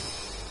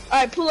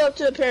 Alright, pull up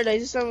to the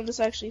paradise. It's time with this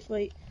actually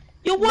fight.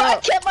 Yo, what? I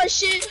kept my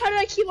shit. How did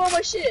I keep all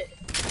my shit?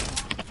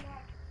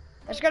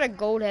 I just got a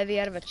gold heavy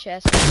out of a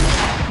chest.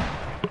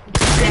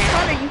 Hey,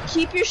 Connor, you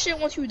keep your shit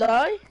once you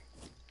die?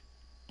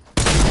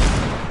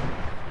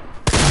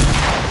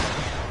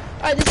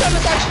 Alright, this time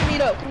let's actually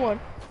meet up. Come on.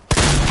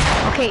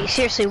 Okay,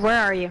 seriously,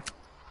 where are you?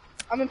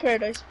 I'm in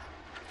paradise.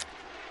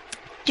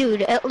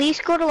 Dude, at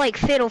least go to like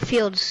Fatal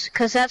Fields,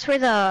 cause that's where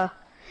the.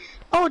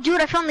 Oh,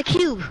 dude, I found the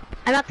cube.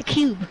 I got the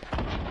cube.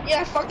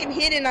 Yeah, I fucking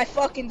hit it and I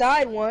fucking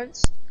died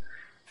once.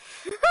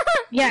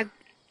 Yeah.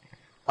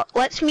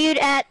 Let's meet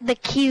at the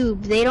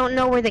cube. They don't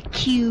know where the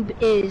cube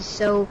is,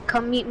 so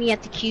come meet me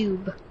at the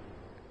cube.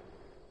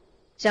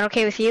 Is that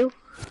okay with you?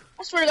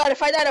 I swear to God,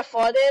 if I died of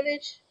fall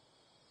damage,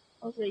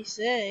 what do they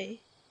say?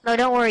 No,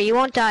 don't worry. You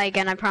won't die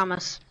again. I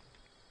promise.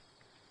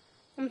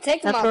 I'm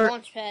taking That's my where-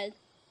 launch pad.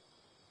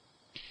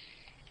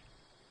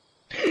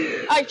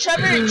 Alright,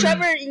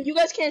 Trevor, you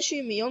guys can't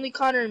shoot me. Only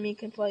Connor and me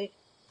can play.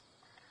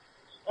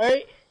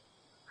 Alright?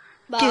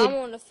 But Dude. I'm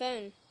on the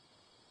phone.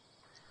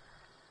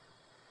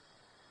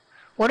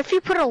 What if you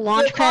put a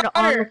launch pad on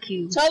Connor, the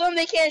cube? tell them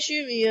they can't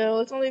shoot me, yo.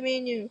 It's only me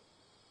and you.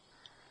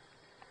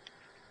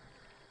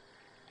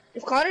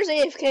 If Connor's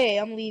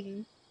AFK, I'm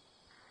leaving.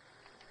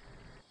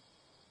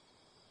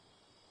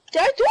 Do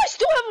I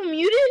still have him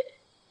muted?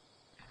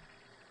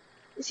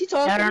 Is he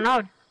talking? I don't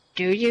know.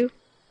 Do you?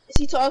 Is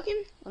he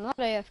talking? I'm not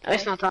AFK.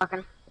 It's not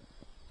talking.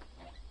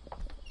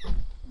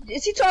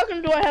 Is he talking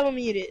or do I have him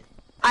muted?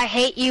 I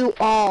hate you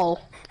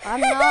all. I'm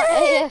not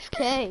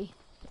AFK.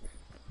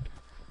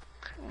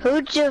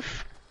 Who'd you?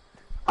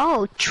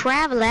 Oh,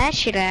 traveler,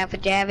 should I have a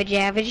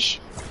davage?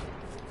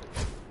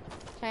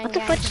 What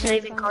the fuck did I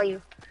even call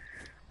you?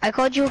 I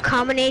called you a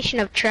combination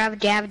of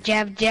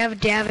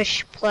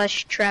Davish plus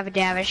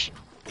Travadavish.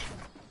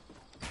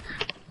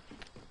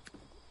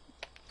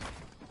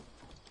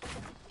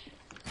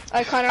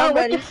 Alright, Connor, Oh, I'm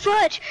what ready. the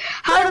fudge?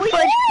 How the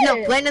fudge? No,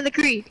 land in the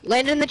tree.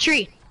 Land in the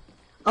tree.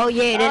 Oh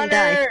yeah, it didn't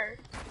die. Connor!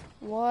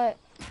 What?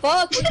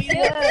 Fuck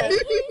yeah!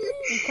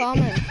 I'm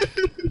coming.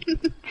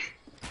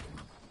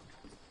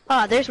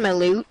 Oh, there's my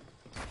loot.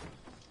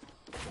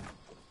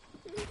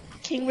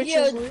 King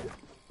Richard's loot.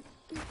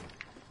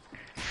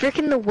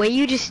 Frickin' the way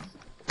you just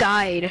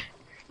died.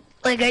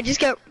 Like I just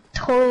got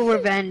total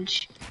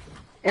revenge.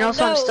 And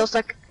also I'm still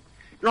stuck.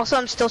 And also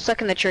I'm still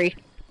stuck in the tree.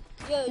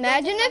 Yo,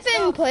 Imagine if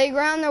in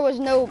Playground there was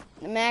no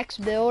max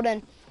build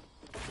and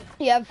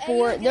you have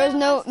four. There's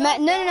no.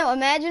 No.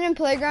 Imagine in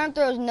Playground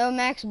there was no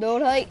max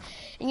build height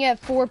and you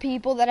have 4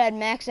 people that had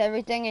max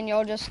everything and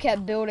y'all just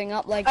kept building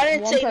up. Like I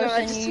didn't one say no, I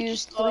person just took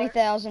used a star.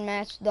 3,000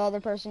 max, the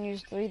other person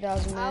used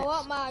 3,000 I max.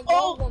 want my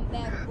Oh. gold one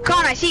back, boy.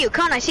 Con, I see you.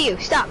 Con, I see you.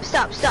 Stop.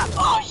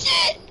 Oh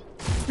shit!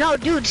 No,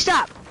 dude,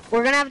 stop.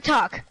 We're gonna have a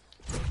talk.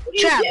 What are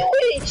you Trav.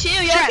 doing?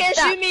 Chill, y'all Trav, can't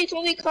stop. shoot me, it's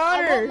only I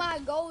Connor. want my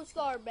gold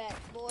scar back,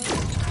 boy.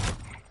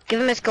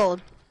 Give him his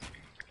gold.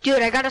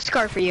 Dude, I got a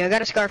scar for you. I'll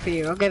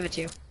give it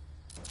to you.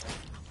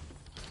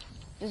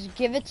 Just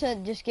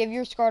give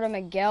your scar to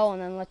Miguel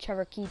and then let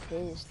Trevor keep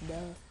his. Duh.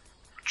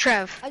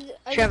 Trev.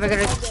 I Trev,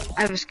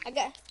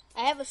 I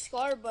have a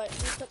scar, but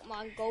he took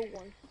my gold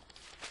one.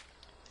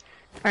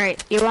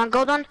 Alright, you want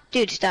gold one?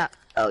 Dude, stop.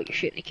 Oh, you're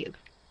shooting the cube.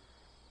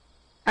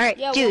 Alright,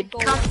 Yeah, dude,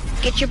 we'll go. come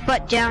get your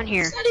butt down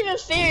here. It's not even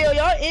fair, yo.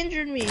 Y'all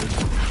injured me.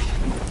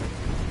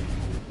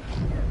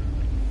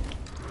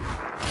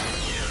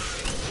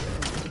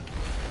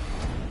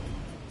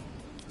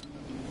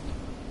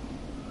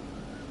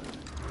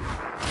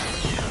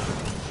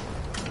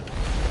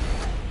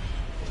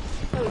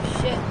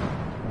 Oh shit.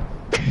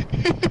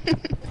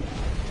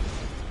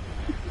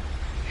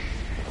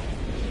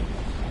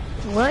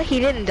 What? He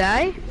didn't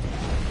die?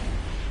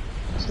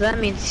 So that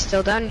means he's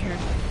still down here.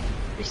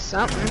 There's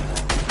something.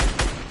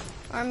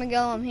 Alright,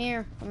 Miguel, I'm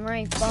here. I'm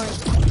ready. Fine.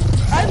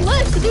 I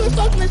left because he was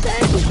fucking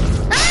attacking.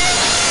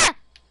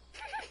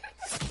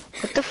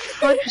 What the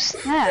fuck was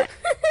that?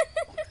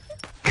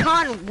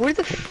 Con, where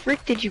the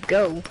frick did you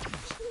go?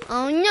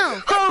 Oh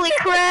no! Holy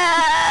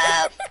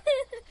crap!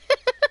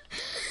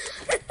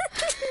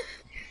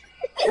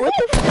 What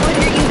the fuck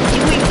are you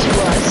doing to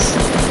us?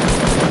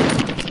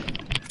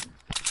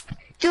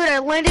 Dude, I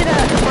landed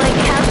like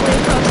halfway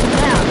across the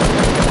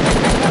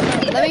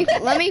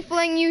map. Let me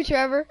fling you,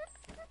 Trevor.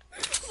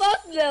 Fuck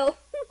no.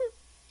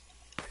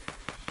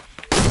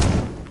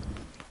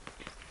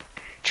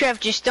 Trev,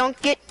 just don't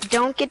get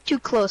too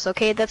close,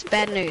 okay? That's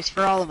bad news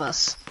for all of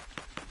us.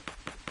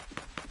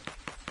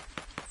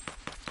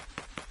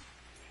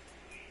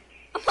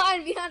 I'm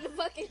hiding behind the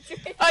fucking tree.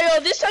 Alright, yo,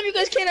 this time you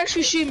guys can't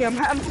actually shoot me. I'm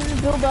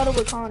gonna build battle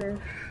with Connor.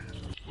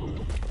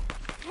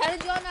 How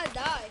did y'all not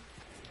die?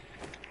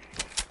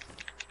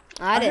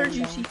 I I didn't heard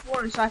you know.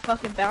 C4, so I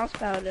fucking bounce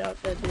padded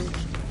out that dude.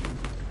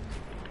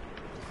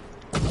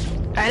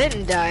 I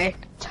didn't die.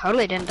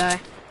 Totally didn't die.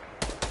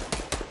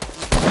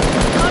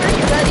 Connor,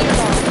 you ready or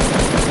not?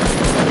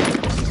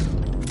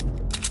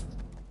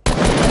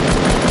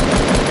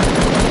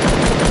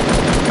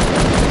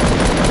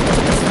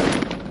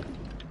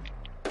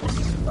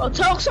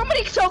 Oh,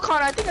 somebody tell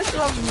Connor. I think I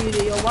still have him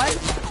muted. Yo, why?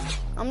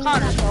 I'm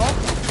Connor.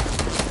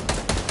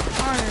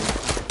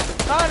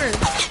 Connor.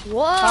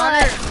 What?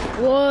 Connor.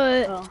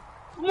 What? Oh.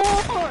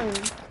 Come on.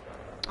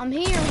 I'm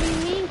here. What do you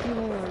mean, come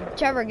on?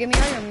 Trevor, give me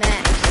all your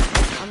max.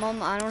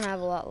 I don't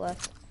have a lot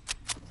left.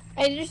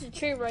 Hey, there's a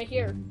tree right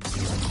here.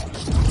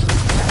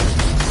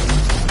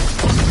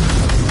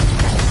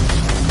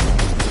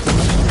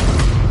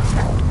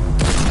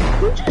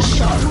 Who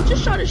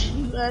just shot a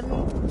shoot at me?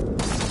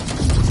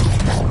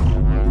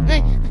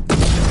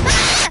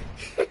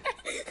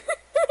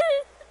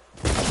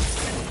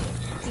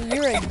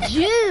 You're a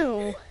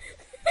Jew.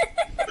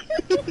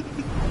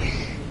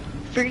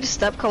 We're gonna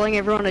stop calling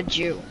everyone a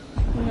Jew.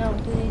 No,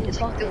 please,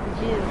 fucking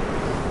Jew.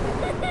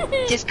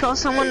 Just call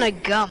someone a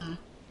gum.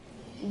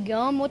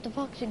 Gum? What the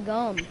fuck's a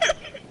gum?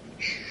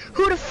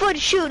 Who the foot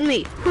shooting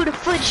me? Who the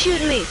foot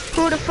shooting me?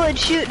 Who the foot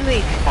shooting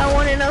me? I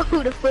wanna know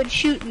who the foot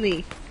shooting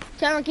me.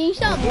 Trevor, can you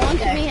stop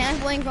launching me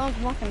halfway across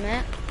the fucking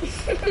map?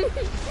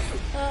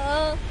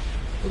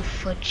 Who the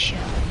foot shot?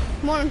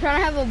 Come on, I'm trying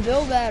to have a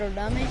build battle,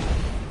 dummy.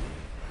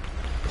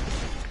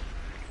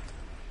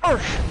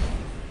 Arf.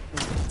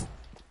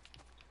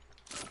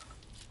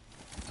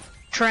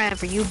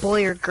 Trevor, you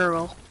boy or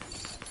girl?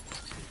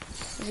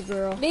 It's a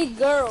girl. Big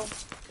girl.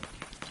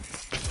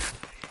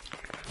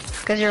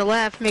 Cause your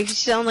laugh makes you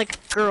sound like a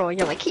girl.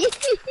 You're like, he's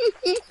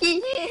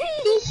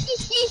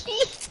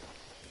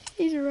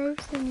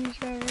roasting you,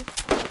 Trevor.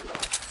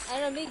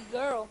 I'm a big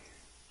girl.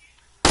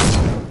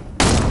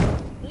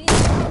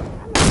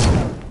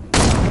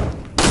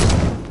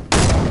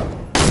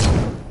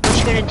 What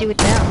you gonna do with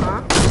that,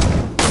 huh?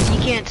 You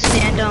can't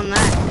stand on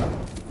that.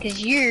 Cause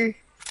you.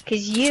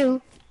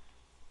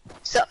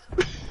 So.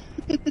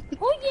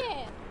 Oh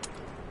yeah!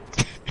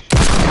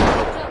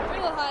 Jump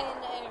real high in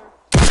the air.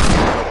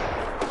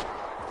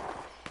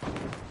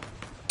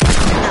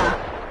 Nah.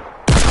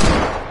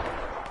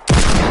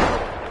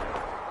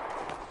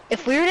 If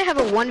we were to have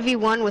a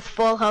 1v1 with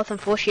full health and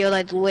full shield,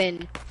 I'd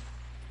win.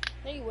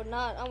 No, you would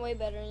not. I'm way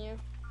better than you.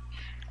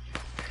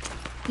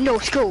 No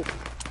scope.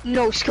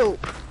 No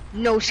scope.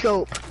 No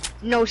scope.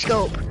 No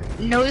scope.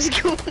 No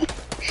scope.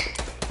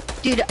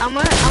 Dude, I'm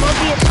gonna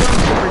be a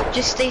stormtrooper.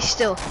 Just stay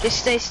still. Just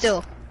stay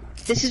still.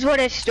 This is what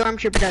a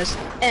stormtrooper does.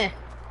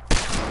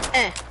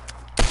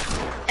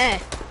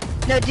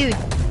 No, dude.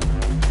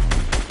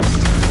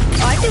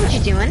 Oh, I see what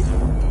you're doing.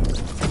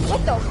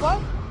 What the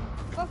fuck?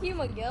 Fuck you,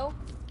 Miguel.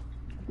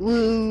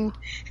 Woo.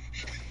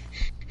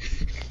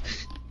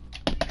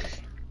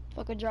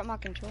 Fucking drop my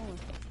controller.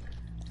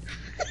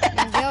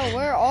 Miguel,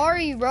 where are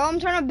you, bro? I'm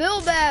trying to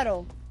build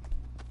battle.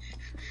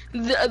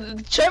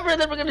 Trevor,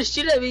 they were gonna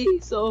shoot at me,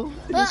 so.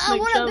 I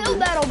want to build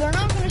battle. They're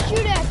not gonna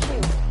shoot at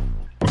you.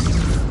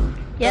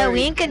 Yeah,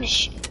 we ain't gonna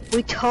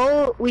we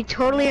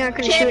totally aren't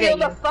gonna shoot at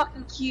you.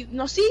 Fucking cute.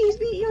 No, see,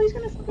 he's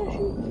gonna fucking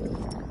shoot.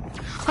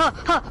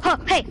 Huh,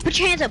 hey, put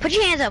your hands up, put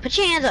your hands up, put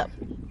your hands up.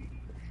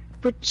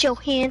 Put your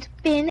hands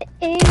up in the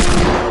air.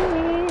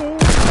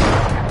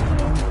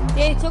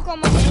 Yeah, he took all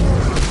my ammo,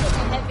 he took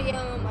my heavy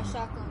ammo and my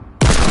shotgun.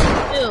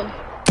 Ew.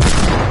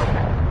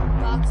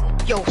 Boxing.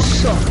 Yo,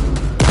 suck.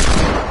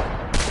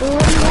 Well,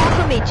 what do you want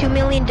from me, $2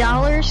 million? I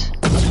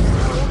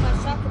want my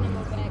shotgun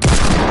ammo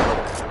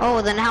back.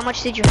 Oh, then how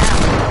much did you have?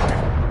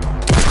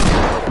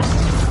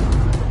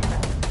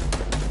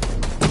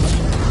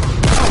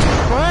 Oh,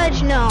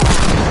 fudge, no.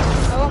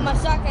 I want my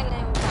shotgun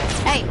ammo back.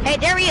 Hey,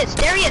 there he is.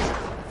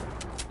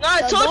 No,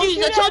 I told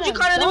you,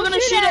 Connor, they were gonna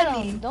shoot at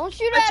me. Don't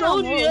shoot at him.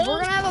 told you, yeah. We're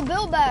gonna have a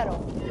build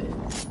battle.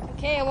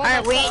 Okay, I want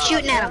Alright, my we ain't shotgun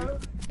shooting at him.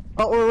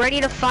 But we're ready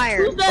to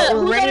fire. Who's that?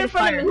 We're Who's ready that in to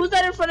front of fire. me? Who's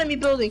that in front of me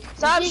building?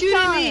 Stop This is shooting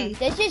Connor. me.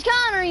 This is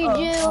Connor, you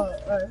Jew.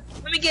 Alright.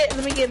 Let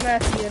me get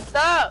Matthew.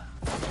 Stop.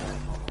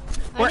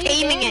 We're I need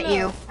aiming at ammo.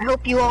 you. I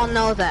hope you all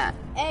know that.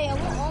 Hey, I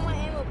want all my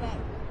ammo back.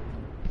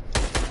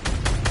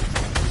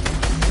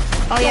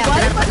 Oh yeah. Why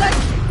then the fuck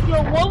yo,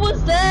 what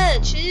was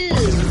that? Chill.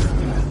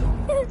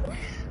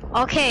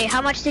 Okay,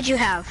 how much did you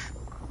have?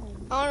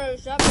 Honor,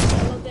 drop a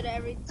little bit of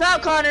everything.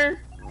 Stop, Connor.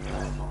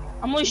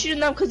 I'm only shooting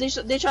them because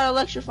they try to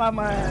electrify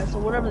my ass or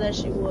whatever that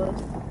shit was.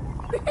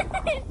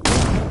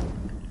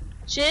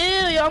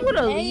 Chill, yo, I'm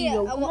gonna leave.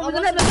 Yo. We're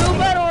gonna have to do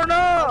better or I want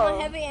no?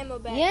 heavy ammo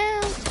back.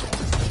 Yeah.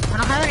 I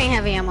don't have any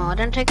heavy ammo. I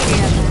don't take any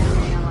heavy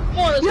ammo. Come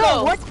on, let's Yo,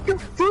 go. what's the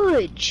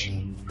fudge?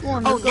 Come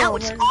on, Oh, let's now go,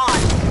 it's man.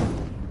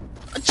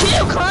 on.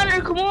 Chill,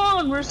 Connor. Come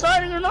on, we're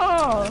starting it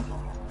off.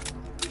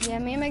 Yeah,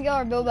 me and Miguel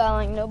are build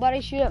battling. Nobody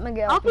shoot at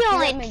Miguel. I'll If be you all shoot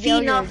like at Miguel,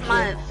 feeding you're a off Jew.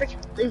 my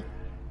freaking loot.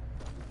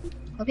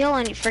 I'll be all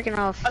like freaking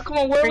off. Come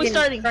on, where are we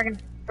starting? Friggin'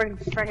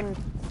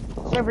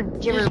 flipper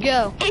jibber. Just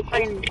go.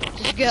 Friggin'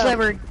 Just go.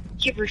 flipper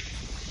jibber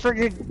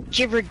frigger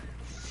jibber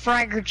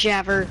fragger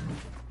jabber.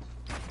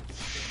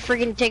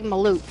 Friggin' take my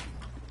loot.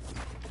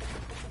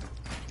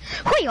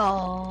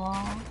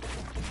 Hoo-yaw.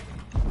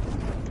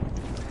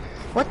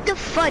 What the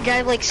fudge? I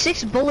have like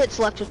 6 bullets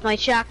left with my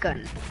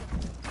shotgun.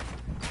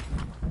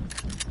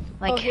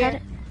 Like, Oh,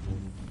 here.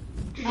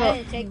 how I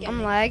didn't take it.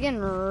 I'm lagging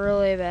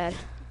really bad.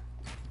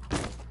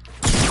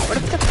 what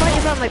the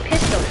fudge about my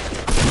pistol?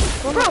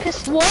 Well, my Bro,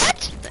 pistol.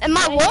 what? And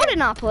my wall did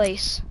not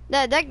place.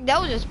 That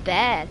was just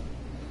bad.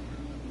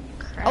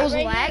 I was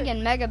Right here.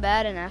 lagging mega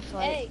bad in that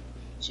fight. Hey,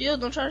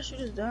 Shield, don't try to shoot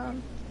us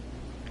down.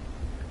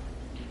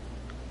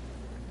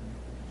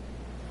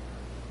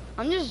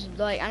 I'm just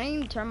like, I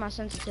need to turn my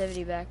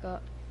sensitivity back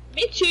up.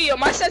 Me too, yo.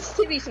 My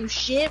sensitivity some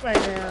shit right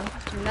now.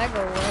 It's mega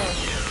low.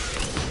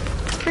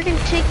 Freaking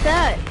take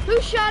that. Who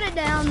shot it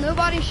down?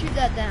 Nobody shoot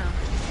that down.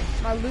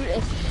 My loot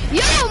is.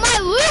 Yo, my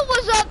loot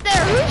was up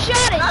there. Who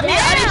shot it I mean,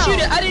 down? I didn't shoot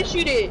it. I didn't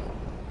shoot it.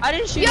 I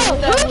didn't shoot Yo,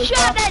 it. That who was shot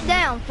Fox. that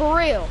down? For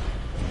real.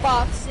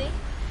 Foxy.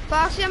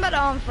 Foxy, I'm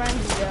about to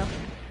unfriend you, yo.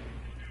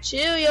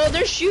 Chill, yo.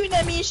 They're shooting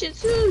at me and shit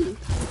too.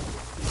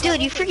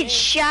 Dude, you freaking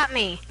shot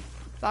me.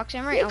 Foxy,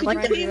 I'm ready Yeah, to could you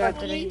unfriend please you let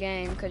after me? this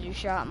game because you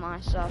shot my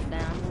stuff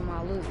down when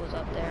my loot was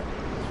up there.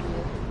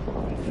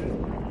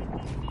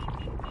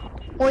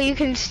 Well, you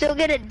can still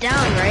get it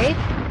down, right?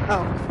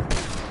 Oh.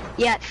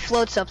 Yeah, it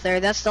floats up there.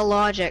 That's the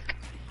logic.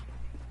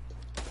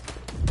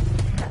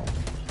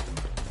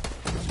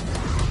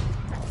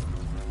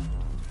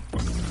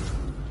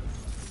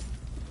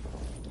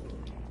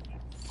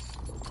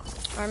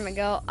 Alright,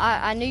 Miguel.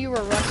 I knew you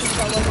were rushing,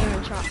 so I wasn't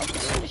even trying. Okay,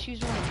 let me just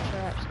use one of the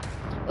traps.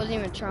 Wasn't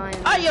even trying.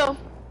 Ah, yo.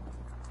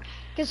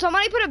 Can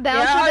somebody put a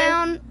bouncer Yeah,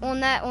 down on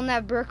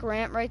that brick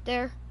ramp right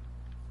there?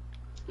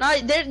 Nah,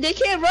 they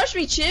can't rush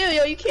me. Chill,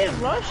 yo. You can't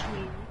rush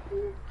me.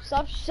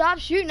 Stop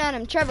shooting at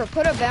him, Trevor.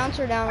 Put a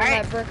bouncer down on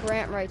Alright. that brick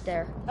ramp right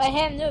there. I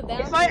have no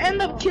bounce. If I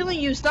end up killing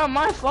you, it's not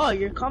my fault.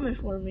 You're coming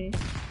for me.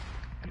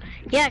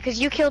 Yeah,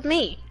 because you killed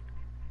me.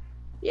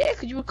 Yeah,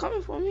 cause you were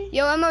coming for me.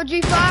 Yo,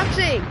 MOG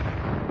Foxy. I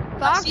see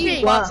Foxy.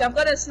 you, Foxy. I'm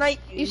gonna snipe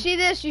you. You see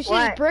this? You see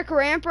What? this brick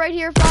ramp right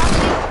here,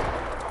 Foxy?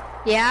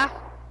 Yeah?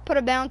 Put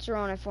a bouncer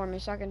on it for me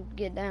so I can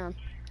get down.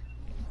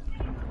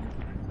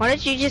 Why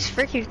don't you just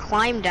freaking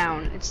climb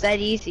down? It's that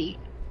easy.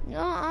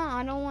 No,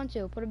 I don't want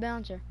to. Put a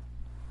bouncer.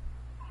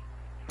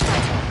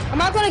 I'm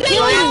not gonna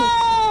kill you.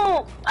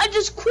 No! I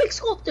just quick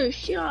scoped the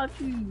shit out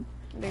of you.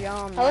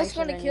 Beyond I was nicer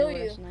gonna than kill with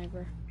a you.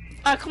 sniper.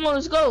 Alright, come on,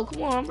 let's go.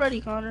 Come on, I'm ready,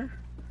 Connor.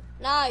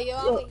 Nah,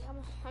 yo, I'm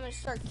gonna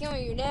start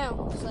killing you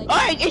now. It's like,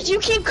 Alright, if you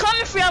keep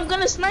coming for me, I'm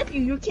gonna snipe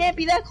you. You can't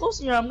be that close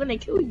to me or I'm gonna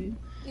kill you.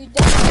 you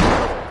don't. I'm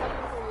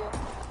coming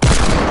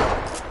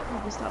for You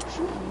can stop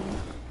shooting me.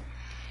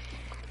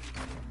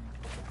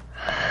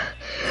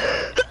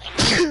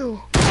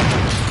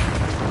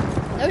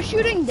 No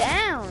shooting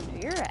down.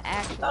 You're an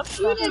actual. Stop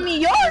shooting me.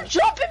 Y'all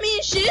jumping me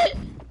and shit.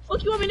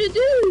 What you want me to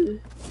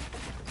do?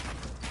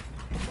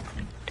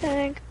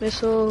 Tank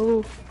missile.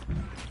 you.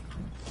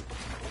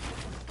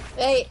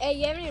 Hey,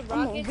 you have any I'm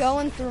rockets?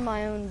 going through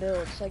my own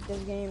builds. Like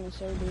this game is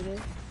so booted.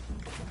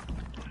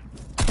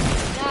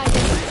 Nah,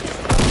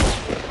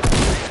 you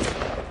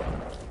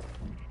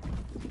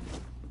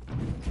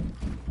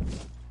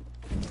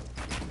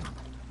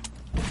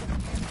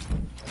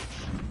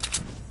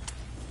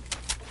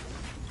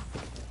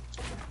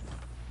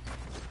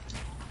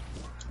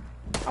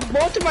I'm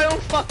going through my own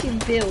fucking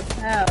build.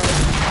 How?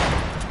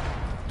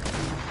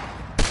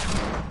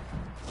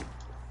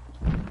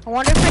 I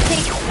wonder if I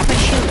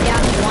shoot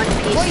down one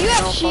piece. Well, you it'll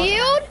have fall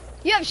shield?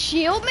 You have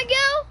shield,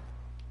 Miguel?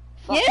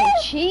 Fucking Yeah.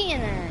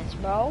 cheating ass,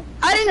 bro.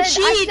 I didn't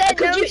cheat. I said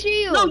Could no you,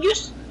 shield.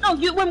 No,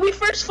 you. When we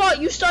first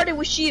fought, you started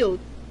with shield.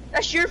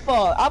 That's your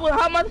fault. How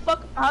the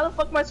fuck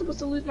am I supposed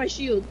to lose my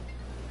shield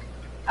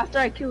after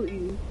I killed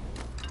you?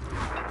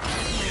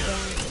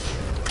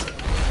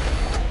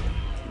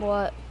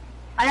 What?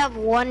 I have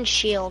one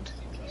shield.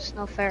 It's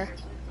no fair.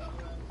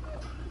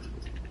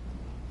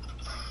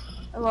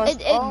 I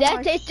lost It all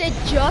my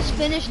just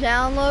finished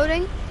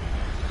downloading.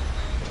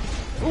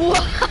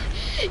 What?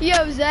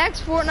 Yo,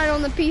 Zach's Fortnite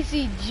on the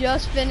PC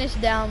just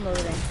finished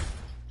downloading.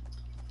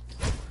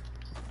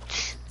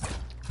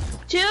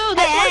 Chill,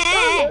 that's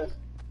my stuff.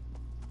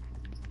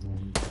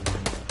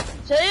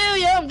 Chill,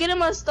 yo, I'm getting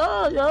my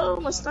stuff, yo.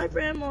 My sniper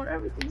ammo and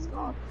everything's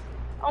gone.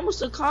 Almost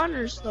the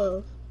Connor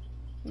stuff.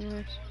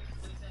 Yes.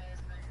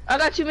 I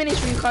got 2 minutes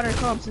for you, Connor.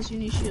 Come, since you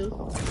need shield.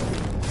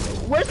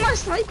 Where's my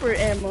sniper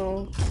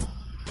ammo?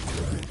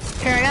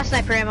 Here, I got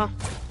sniper ammo.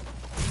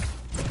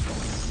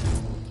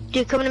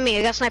 Dude, come to me.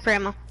 I got sniper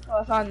ammo.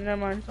 Oh, I found it. Never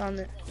mind, I found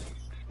it.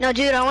 No,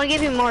 dude, I want to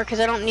give you more because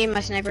I don't need my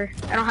sniper.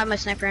 I don't have my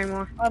sniper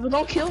anymore. But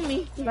don't kill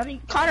me.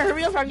 Connor,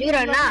 hurry up! Dude,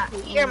 I'm not.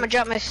 Here, I'm gonna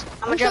drop my. I'm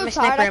gonna I'm drop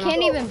so my tired. sniper I ammo.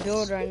 can't even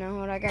build right now.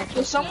 What I got?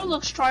 If someone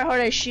looks try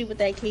hard as shit with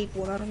that cape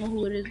on, I don't know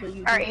who it is, but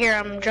you. All right, here,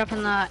 I'm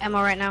dropping the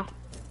ammo right now.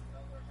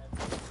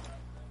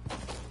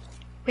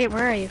 Wait,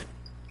 where are you?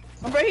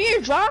 I'm right here.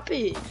 Drop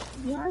it.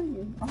 Behind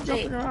you. I'm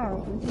jumping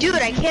around. Dude,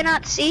 I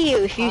cannot see you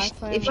if you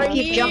Right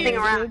keep here. jumping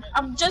around.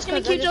 I'm just gonna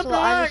Because keep jumping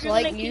I around. just You're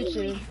like gonna kill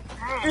YouTube. me.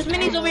 There's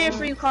minis over here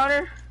for you,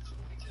 Connor.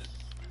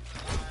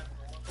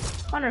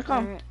 Connor,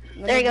 come. Alright,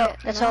 let There me you go. get-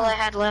 That's all I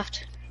had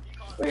left.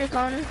 Where you,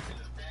 Connor?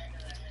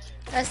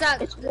 That's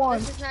not. It's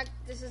one.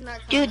 This is not.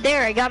 Dude,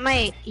 there, I got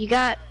my. You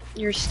got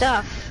Your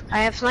stuff. I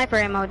have sniper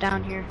ammo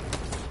down here.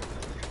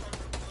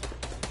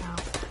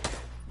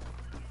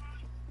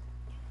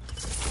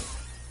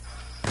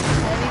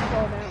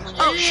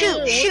 Oh,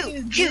 shoot,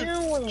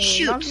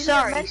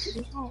 sorry.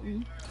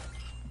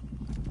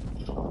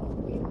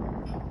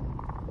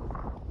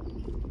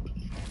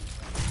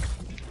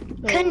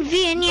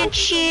 Convenient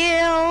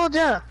shield.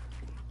 Oh,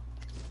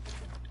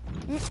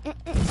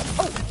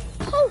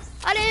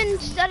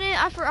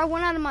 I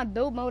went out of my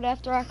build mode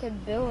after I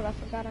could build. I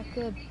forgot I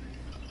could.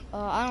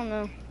 I don't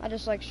know. I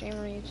just like streaming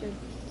on YouTube.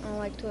 I don't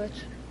like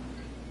Twitch.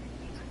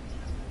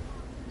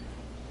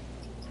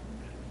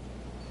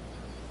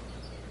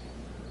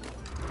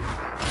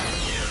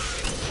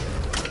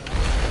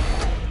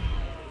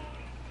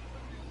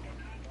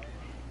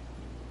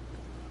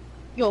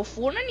 Yo,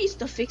 Fortnite needs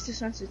to fix the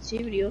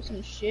sensitivity or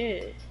some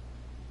shit.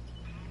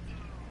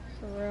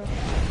 For real.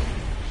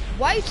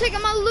 Why you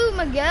taking my loot,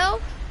 Miguel?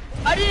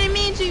 I didn't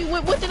mean to.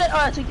 What did I?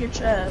 Oh, I took your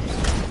traps.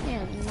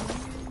 Yeah.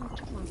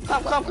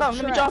 Come.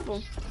 Let me drop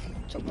them.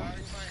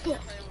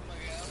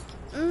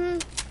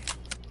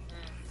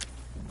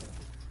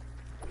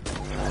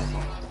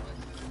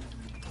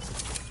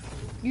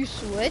 You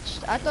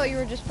switched? I thought you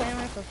were just playing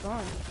it for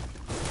fun.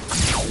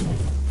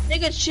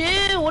 Nigga,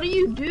 chill. What are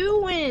you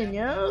doing,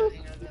 yo?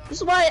 This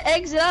is why I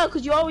exit out,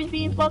 cause you always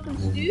being fucking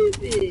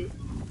stupid.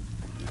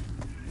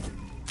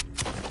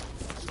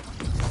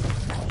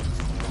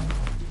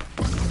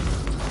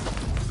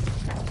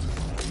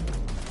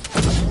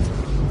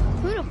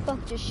 Who the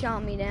fuck just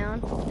shot me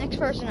down? Next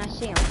person I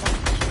see, I'm fucking.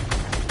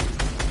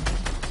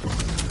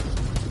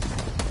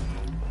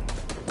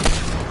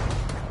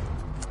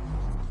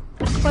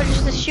 What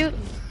is the shooting?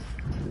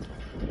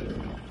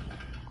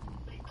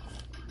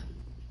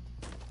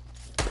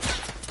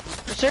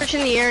 I'm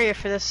searching the area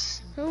for this.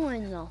 Who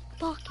in the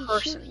fuck is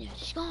Person. shooting a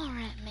scar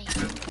at me?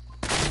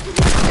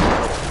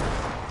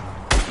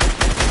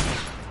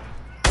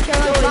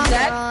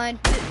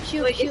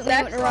 Shoot me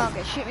with the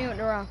rocket. Shoot me with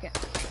the rocket.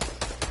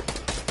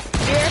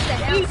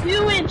 What are you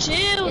doing?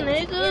 Chill,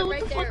 nigga. What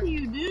the fuck are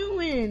you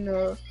doing?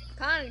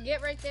 Connor,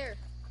 get right there.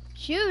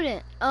 Shoot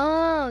it.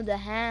 Oh, the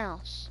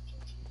house.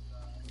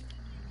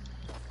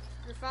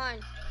 You're fine.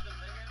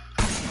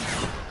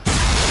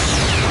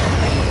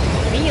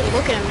 Why are you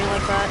looking at me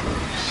like that?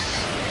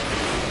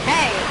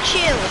 Hey,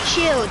 chill.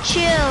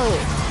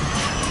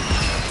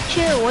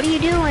 Chill, what are you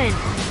doing?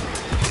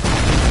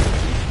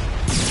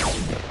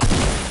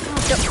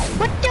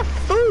 What the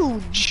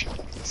fooge?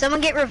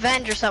 Someone get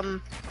revenge or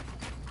something.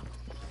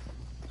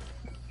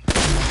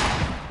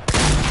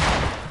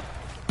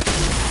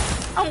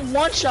 I'm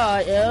one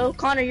shot, yo.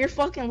 Connor, you're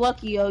fucking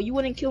lucky, yo. You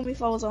wouldn't kill me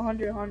if I was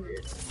 100. I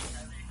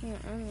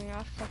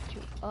fucked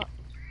you up.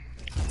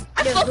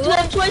 I fucked you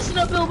up twice in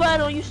a build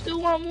battle. You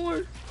still want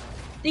more?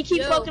 They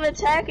keep fucking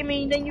attacking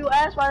me, and then you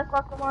ask why the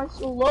fuck am I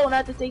so low and I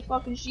have to take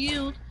fucking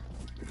shield.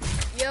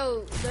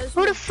 Yo,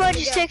 who the fuck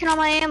is taking all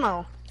my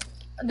ammo?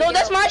 No,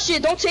 that's my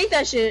shit. Don't take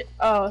that shit.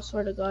 Oh, I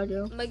swear to God,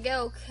 yo.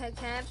 Miguel, can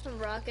I have some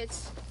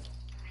rockets?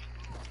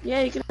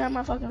 Yeah, you can have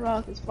my fucking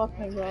rockets. Fuck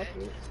my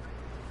rockets.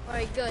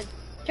 Alright, good.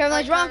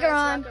 Trevor's rocket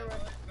run.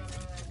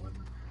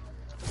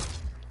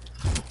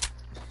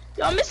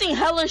 Yo, I'm missing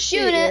hella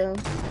shit. Shoot it. Yo.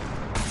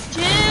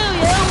 Chill,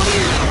 yo. What are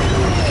you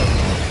doing?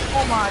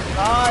 Oh my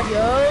God,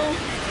 yo.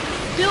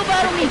 Still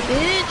battle me,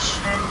 bitch.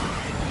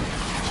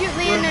 Shoot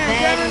me in there,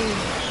 Trevor.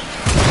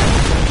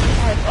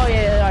 Oh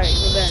yeah, alright,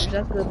 revenge.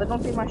 That's good, but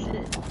don't take my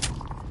shit.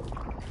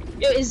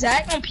 Yo, is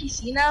Zach on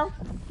PC now?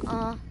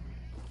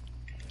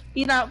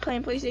 He's not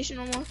playing PlayStation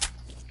no more?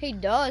 He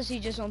does, he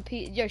just on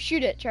P. Yo,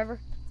 shoot it, Trevor.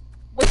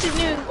 What's his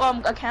new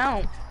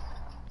account?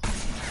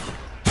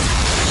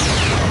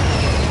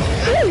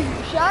 You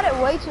shot it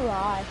way too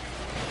high.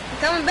 I'm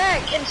coming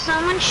back. Can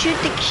someone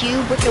shoot the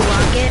cube with the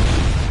rocket?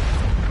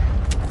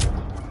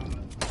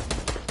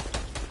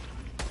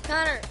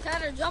 Connor,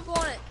 jump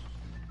on it.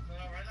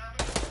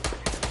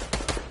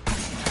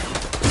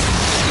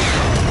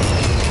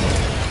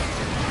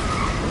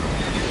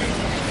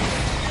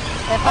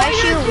 If I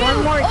shoot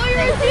one more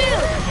thing.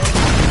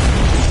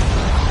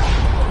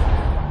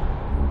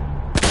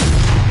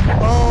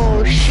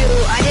 Oh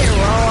shoot, I did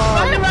wrong.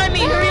 Come behind me,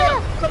 hurry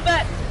up, come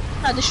back.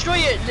 Nah, destroy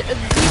it, leave your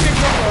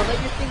drum,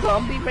 let your thing go,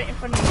 I'll be right in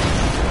front of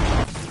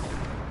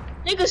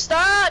you. Nigga,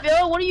 stop,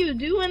 yo, what are you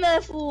doing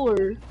that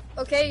for?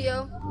 Okay,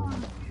 yo.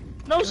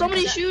 No,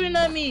 somebody's shooting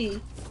at me.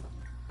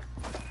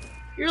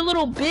 You're a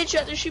little bitch, you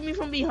have to shoot me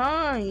from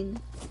behind.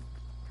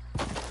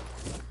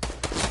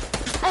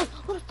 Hey,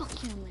 what the fuck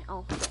killed me? Oh,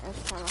 okay,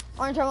 that's kind of.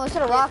 Orange, let's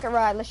hit a rocket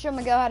ride. Let's show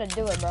Miguel how to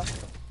do it, bro.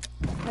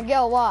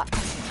 Miguel, watch.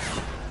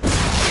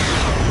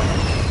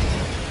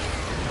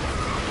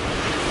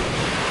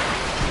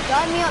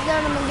 Drive me up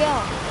there to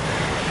Miguel.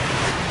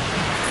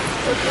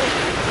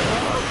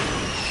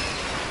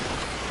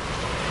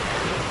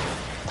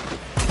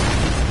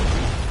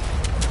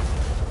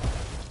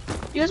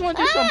 You guys want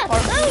to do some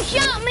parkour? Who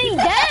shot me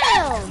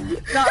down?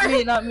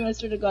 Not me, I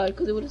swear to God,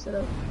 because it would have set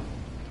up.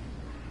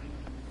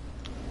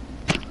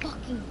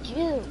 Fucking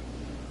you.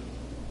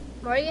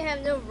 Why do you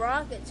have no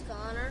rockets,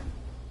 Connor?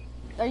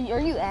 Are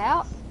you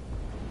out?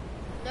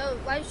 No,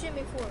 why you shoot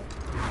me for?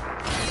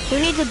 Who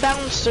needs a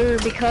bouncer?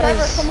 Trevor,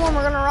 Because come on,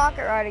 we're gonna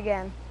rocket ride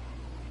again.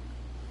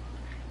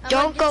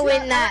 Don't go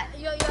in that.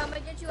 Yo, I'm gonna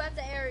get you at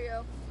the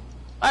area.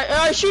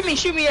 Alright, shoot me,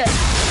 yeah.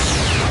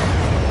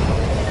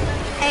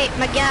 hey,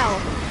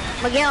 Miguel,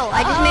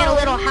 I just made a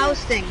little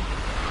house thing.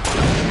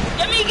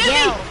 Get me!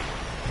 Miguel,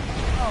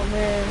 Oh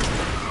man.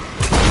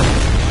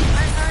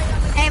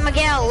 hey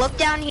Miguel, look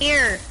down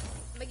here.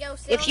 Miguel,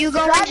 If you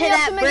go Drive into me up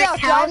that to brick Miguel.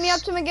 house, Drive me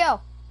up to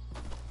Miguel.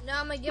 No,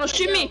 I'm gonna get No,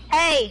 shoot me.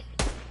 hey,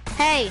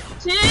 Chill,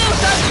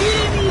 stop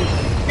shooting me.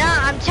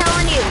 nah, I'm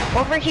telling you,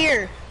 over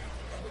here.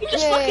 You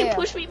just Yeah. fucking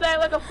push me back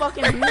like a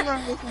fucking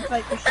boomerang or some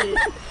type of shit.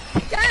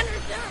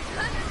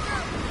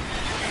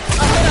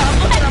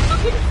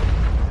 I'm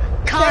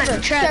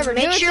looking. Trevor,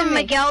 make do it sure to me.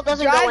 Miguel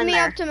doesn't Drive go in me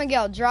there. up to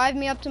Miguel. Drive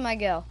me up to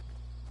Miguel.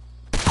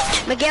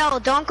 Miguel,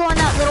 don't go in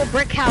that little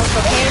brick house,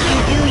 okay? If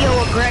you do,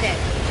 you'll regret it.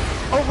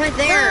 Over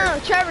there. No,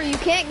 Trevor, you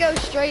can't go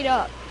straight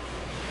up.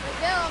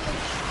 Miguel, I'm gonna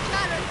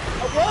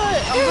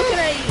What? I'm looking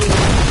at you.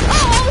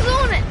 Oh, I was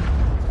on it.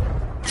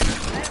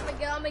 Alright,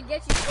 Miguel, I'm gonna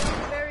get you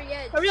from the very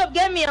edge. Hurry up,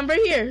 get me. I'm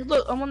right here.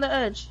 Look, I'm on the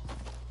edge.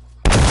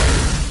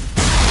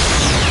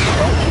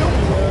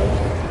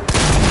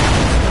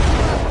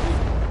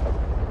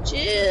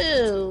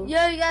 Chill.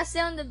 Yo, you gotta stay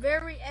on the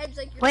very edge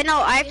like you're. Wait, no,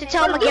 I have to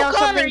tell You Miguel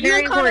something and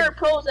very Connor are important.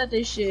 pros at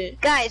this shit.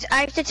 Guys,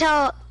 I have to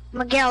tell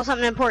Miguel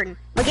something important.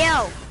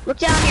 Miguel, look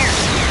down here.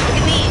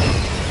 Look at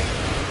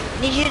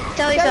me. Need you to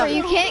tell you Trevor, something.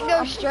 you can't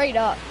go straight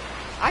up.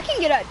 I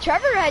can get up.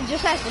 Trevor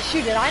just has to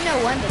shoot it. I know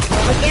when to.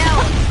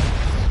 Miguel,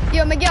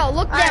 Yo, Miguel,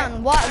 look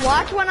down.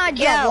 Watch when I jump.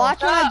 Miguel.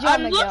 Watch when I jump,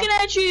 I'm Miguel. looking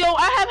at you, yo.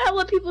 I have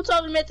hella people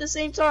talking to me at the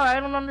same time. I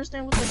don't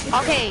understand what this is.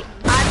 okay,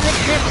 I'm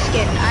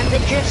the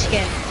drift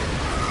skin.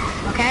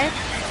 Okay?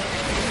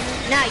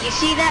 Now, you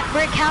see that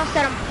brick house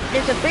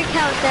there's a brick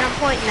house that I'm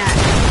pointing at.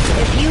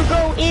 If you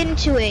go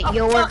into it,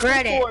 you'll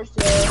regret it.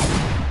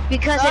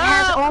 Because it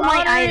has all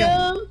my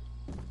items.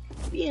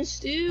 Being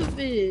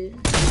stupid.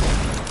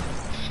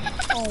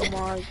 Oh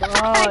my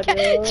god,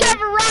 yo.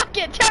 Trevor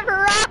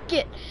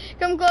Rocket.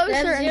 Come closer.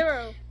 That's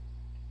 0.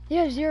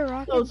 Yeah, 0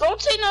 rockets. Yo, don't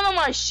take none of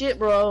my shit,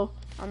 bro.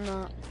 I'm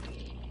not.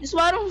 That's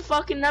why I don't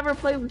fucking never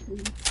play with you.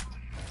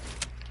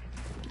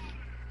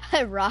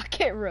 I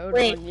rocket rode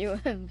Wait. on you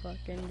and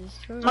fucking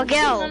destroyed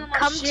Miguel, None of my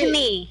come to shit.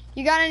 me.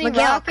 You got any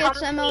Miguel, rockets,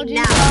 come to me MLG?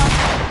 now.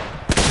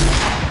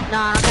 No,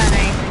 I don't got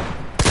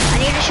anything. I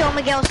need to show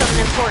Miguel something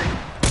important.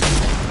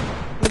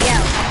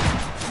 Miguel,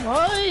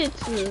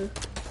 What?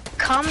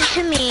 come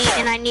to me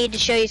and I need to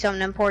show you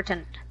something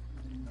important.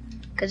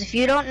 Cause if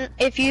you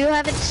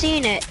haven't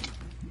seen it,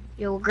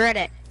 you'll regret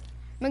it.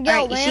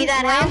 Miguel, Alright, you see land,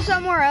 that land house?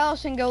 somewhere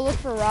else and go look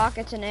for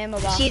rockets and ammo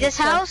boxes. See this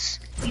house?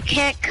 You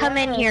can't come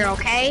in here,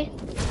 okay?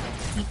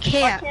 You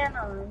can't.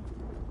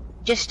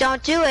 Just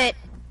don't do it.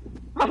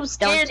 I'm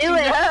scared do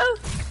it. know?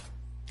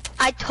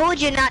 I told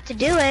you not to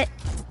do it.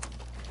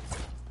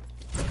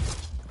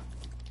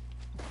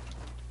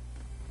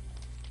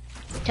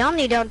 Tell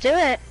me don't do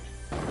it.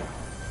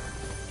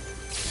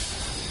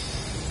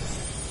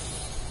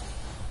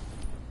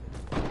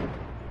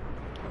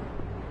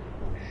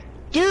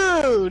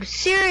 Dude,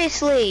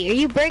 seriously, are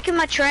you breaking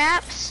my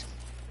traps?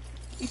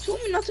 You told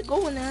me not to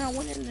go in there. I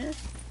went in there.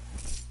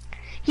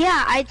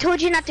 Yeah, I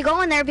told you not to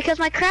go in there because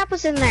my crap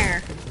was in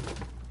there.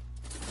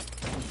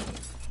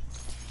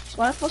 So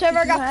why the fuck Trevor,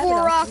 I did you got have 4 it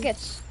out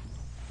rockets.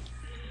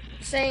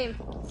 Same.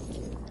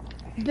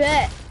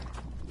 Bet.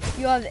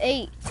 You have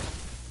 8.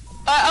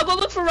 I'll go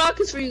look for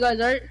rockets for you guys,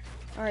 alright?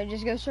 Alright,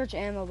 just go search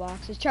ammo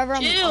boxes. Trevor,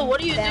 Chill, I'm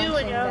what are you bouncing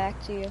doing, yo?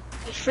 back to you.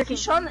 He's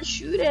freaking trying to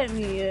shoot at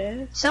me,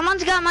 yeah.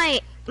 Someone's got my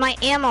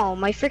ammo,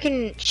 my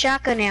freaking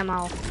shotgun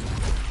ammo.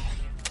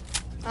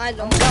 I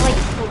don't. Got like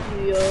Fuck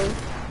you, yo.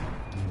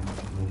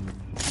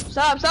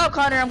 Stop,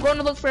 Connor. I'm going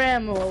to look for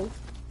ammo.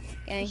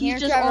 Okay, He's here,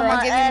 just Trevor, on my I'll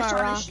give you ass my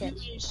trying to shoot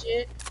rockets. me and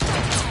shit.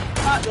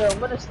 Hot girl, I'm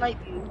gonna snipe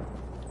you.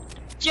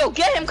 Yo,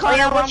 get him, oh Connor.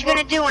 yeah, what I'm you gonna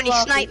going do when you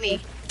for snipe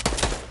rockets. me?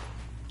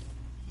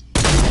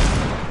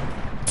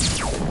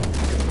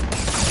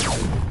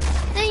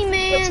 Hey, Yo,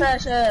 man.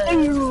 trash ass.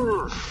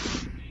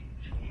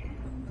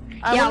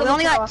 Yeah, we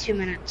only got 2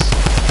 minutes.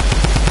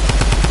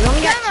 We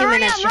only got 2 Trevor, hurry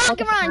minutes. up, Just rocket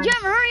look at run. the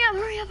time. Trevor,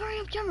 hurry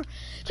up, Trevor.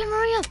 Trevor,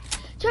 hurry up.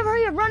 Trevor,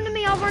 hurry up. Run to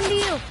me, I'll run to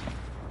you.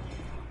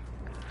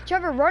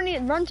 Trevor, run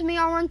to me,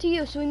 I'll run to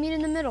you, so we meet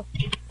in the middle.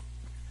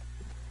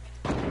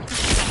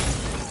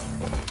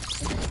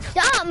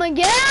 Stop,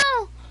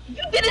 Miguel!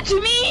 You did it to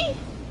me.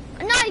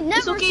 No, I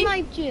never okay.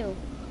 sniped you.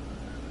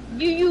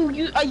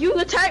 You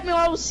attacked me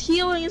while I was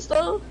healing and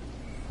stuff.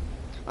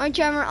 Alright,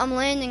 Trevor, I'm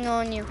landing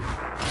on you.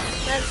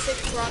 That's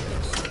 6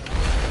 rockets.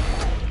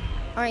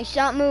 Alright,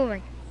 stop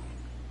moving.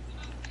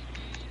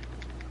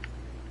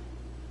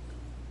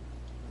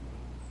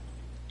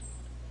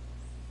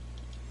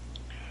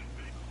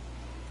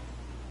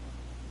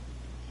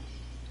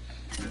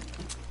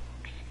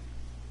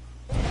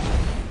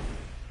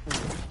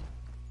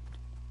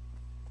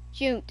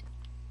 Shoot.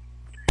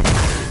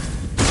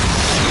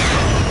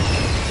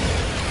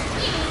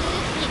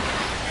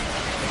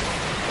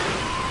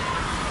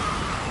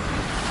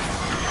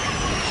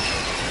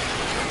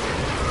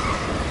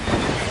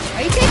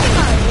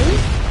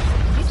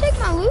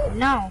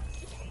 No.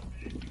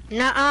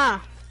 Nuh-uh.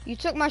 You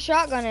took my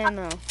shotgun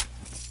ammo.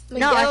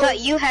 No, I thought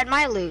you had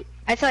my loot.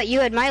 I thought you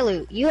had my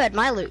loot. You had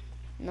my loot.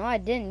 No, I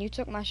didn't. You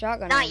took my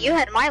shotgun Nah, ammo. you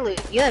had my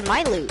loot. You had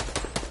my loot.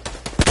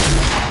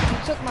 You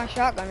took my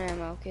shotgun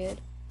ammo, kid.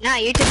 Nah,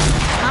 you took.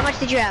 How much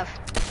did you have?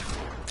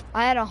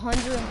 I had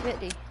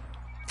 150.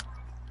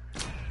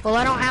 Well,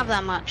 I don't have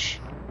that much.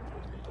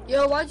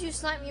 Yo, why'd you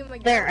snipe me, Miguel?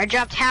 There, I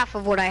dropped half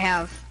of what I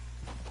have.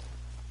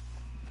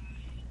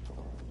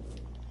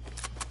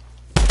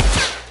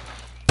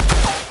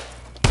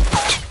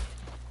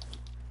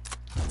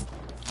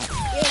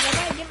 Yo, I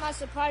gotta get my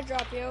supply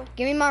drop, yo.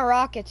 Give me my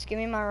rockets. Give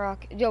me my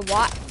rocket. Yo,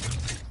 what?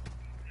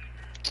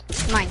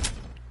 Mine.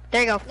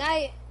 There you go.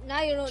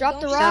 Now you don't.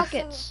 Drop the don't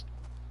rockets.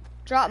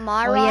 Drop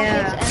my Oh, rockets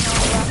yeah. and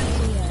all the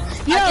rockets he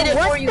has. Yo, I did it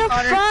what for you, the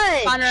Connor.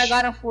 fudge? Connor, I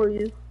got him for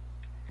you.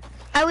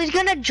 I was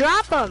gonna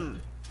drop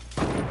them.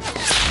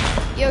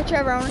 Yo,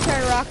 Trevor, I want to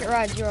try to rocket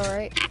ride you,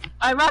 alright?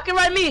 Alright, rocket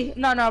ride me.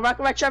 No,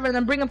 rocket ride Trevor, and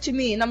then bring him to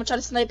me, and I'm gonna try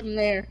to snipe him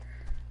there.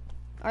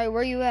 Alright,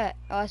 where you at?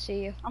 Oh, I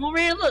see you. I'm over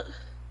here. Look.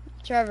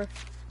 Trevor.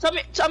 Tell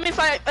me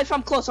if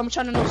I'm close. I'm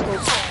trying to know scope.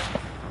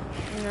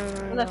 No.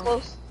 Is that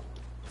close?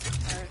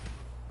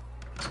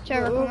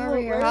 Trevor, come over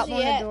here. where Hop is on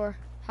he the at? door.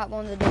 Hop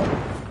on the door.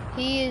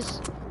 He's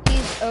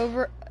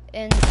over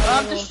in a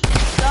I'm little, just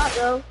shot,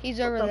 bro. he's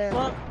What over the there.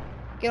 fuck?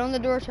 Get on the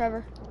door,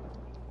 Trevor.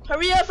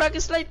 Hurry up, I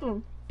can snipe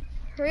him.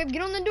 Hurry up,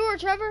 get on the door,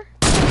 Trevor.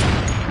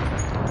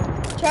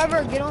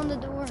 Trevor, get on the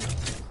door.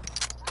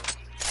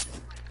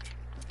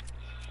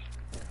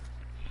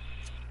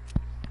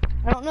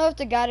 I don't know if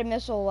the guided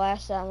missile will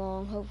last that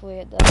long. Hopefully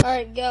it does.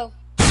 Alright, go.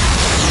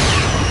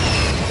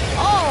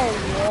 Oh,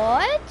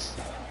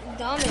 what?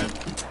 Dummy.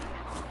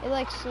 It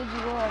like slid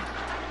you off.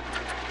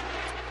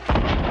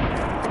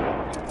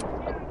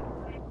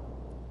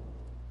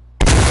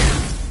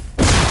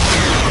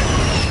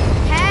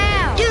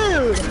 How?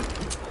 Dude,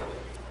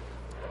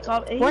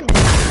 Top 8. what the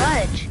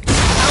fudge?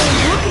 I was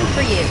looking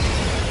for you.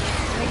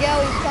 Miguel,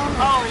 he's coming.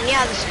 Oh, and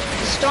yeah, the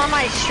storm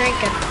ice is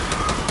shrinking.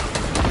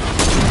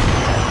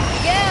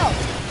 Miguel!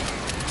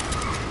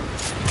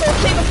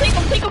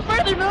 Oh, take him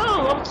further.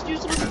 No, you're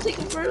supposed to take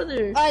him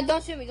further. Alright,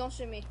 don't shoot me, don't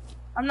shoot me.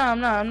 I'm not.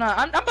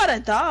 I'm about to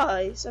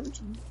die.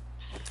 17.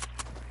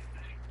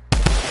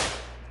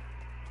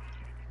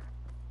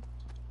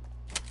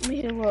 Let me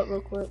heal up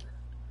real quick.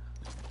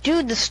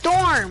 Dude, the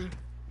storm.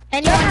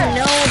 Anyone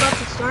know about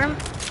the storm?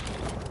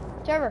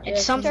 Trevor.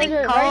 It's something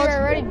Trevor, called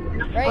ready.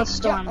 a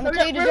storm. I'm gonna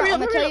tell you to jump. I'm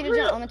gonna tell you to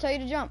jump. I'm gonna tell you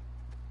to jump.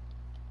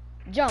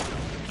 Jump.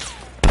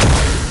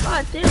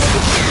 God damn.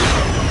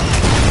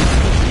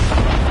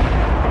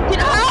 Get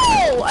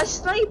out! I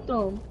sniped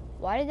him.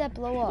 Why did that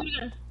blow up?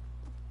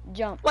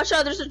 Jump. Watch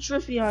out, there's a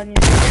trophy on you.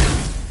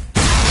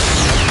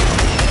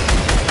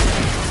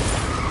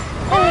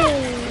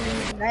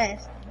 Oh,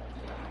 nice.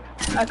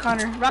 Alright,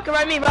 Connor. Rocket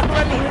ride me. Here.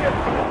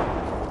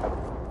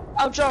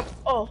 I'll jump.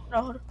 Oh,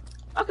 no, hold on.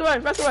 Rocket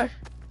ride.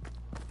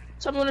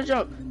 Tell me when to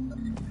jump.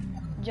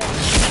 Jump.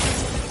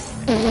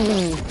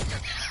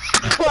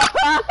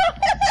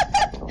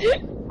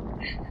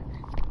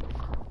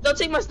 Don't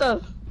take my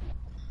stuff.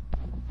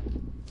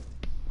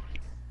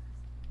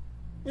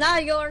 Nah,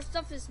 your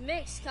stuff is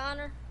mixed,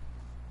 Connor.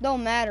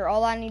 Don't matter.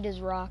 All I need is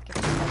rockets.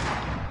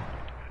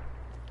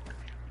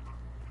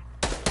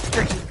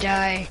 Freaking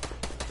die.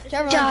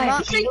 Trevor,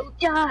 Die, Pino,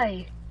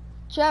 die.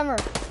 Trevor.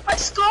 My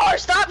scar!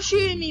 Stop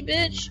shooting me,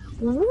 bitch!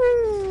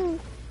 Woo.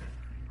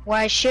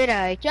 Why should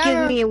I?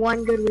 Trevor. Give me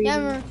one good reason.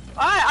 Trevor.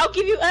 Alright, I'll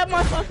give you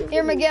my fucking.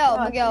 Here, Miguel.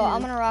 God Miguel, damn.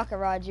 I'm gonna rocket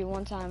ride you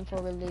one time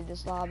before we leave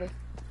this lobby.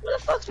 Where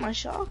the fuck's my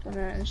shotgun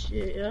at and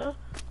shit, yo?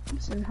 I'm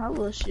missing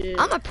hella shit.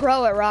 I'm a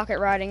pro at rocket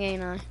riding,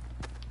 ain't I?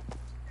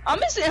 I'm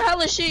missing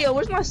hella shit, yo.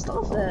 Where's my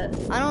stuff at?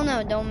 I don't know.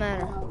 It don't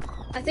matter.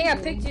 I think I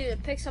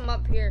picked some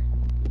up here.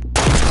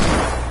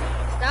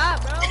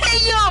 Stop, bro.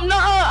 Hey, yo, no,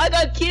 I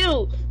got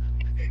killed.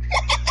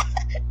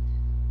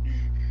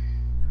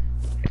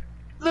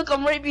 Look,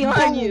 I'm right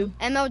behind you.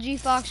 MLG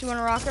Fox, you want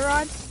a rocket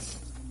ride?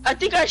 I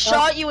think I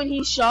shot you and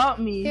he shot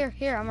me.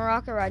 Here, I'm a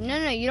rocket ride.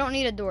 No, you don't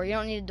need a door.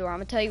 I'm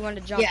gonna tell you when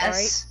to jump,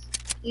 Yes.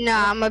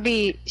 Nah, I'm gonna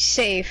be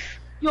safe.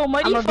 Yo,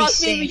 Mighty I'ma be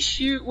Fox made me safe.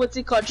 shoot, what's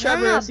it called, alright?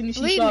 Trevor, No, as soon as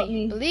he shot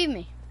me. believe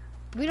me.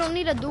 We don't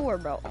need a door,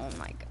 bro. Oh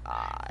my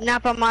god.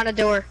 Nap, I'm on a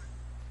door.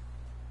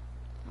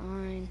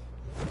 Fine.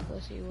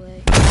 Pussy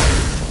way.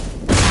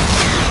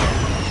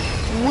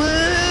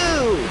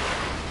 Woo!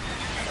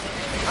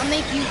 I'll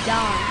make you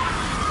die.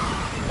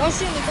 Don't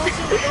shoot me.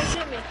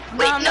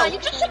 Wait, no, you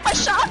just took my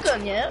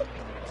shotgun, yeah?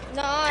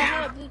 No, I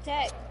had a blue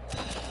tag.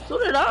 So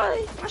did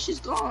I. My shit's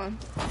gone.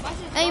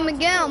 Hey,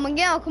 Miguel,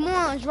 come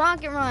on. Let's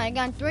rocket ride. I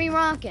got 3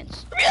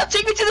 rockets. Maria,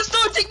 take me to the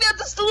store. Take me out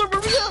the store,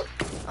 Maria.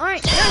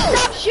 Alright,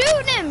 stop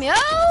shooting him, yo!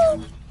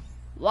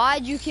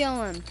 Why'd you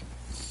kill him?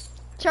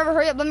 Trevor,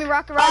 hurry up. Let me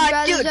rocket ride you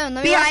out of the zone.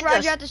 Let me rocket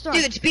ride you out the storm.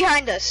 Dudes,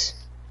 behind us.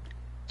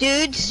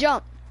 Dudes,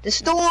 Jump. the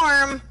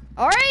storm.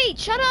 Alright,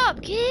 shut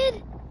up,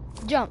 kid.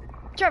 Jump.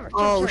 Trevor.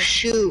 Oh,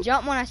 shoot.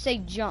 Jump when I say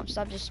jump.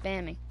 Stop just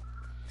spamming.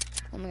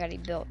 Oh my god, he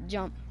built.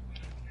 Jump.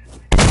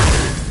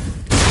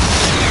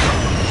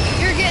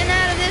 You're getting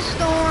out of this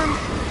storm.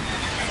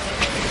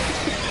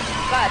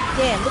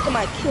 Damn, look at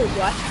my kills,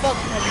 yo. I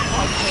fucked my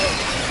kill.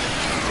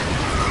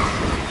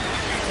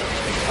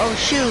 Oh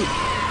shoot.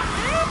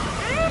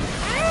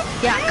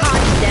 Yeah,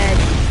 Khan's dead.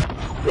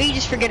 We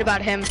just forget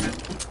about him.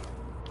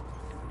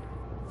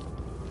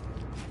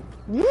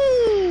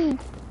 Woo!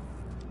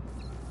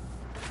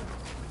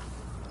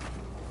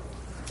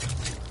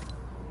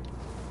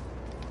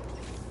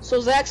 So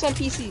Zach's on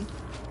PC.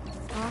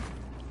 Huh?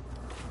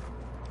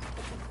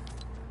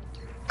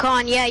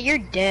 Khan, yeah, you're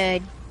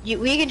dead.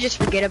 We can just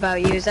forget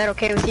about you. Is that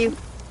okay with you?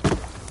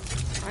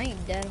 I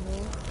ain't dead,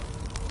 fool.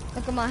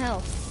 Look at my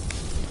health.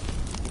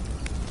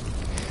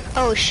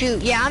 Oh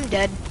shoot, yeah, I'm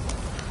dead.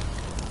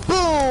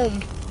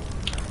 Boom!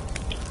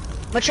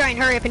 I'm gonna try and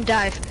hurry up and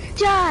dive.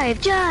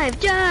 Dive, dive,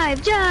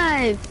 dive,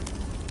 dive!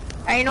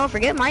 I you know,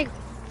 forget my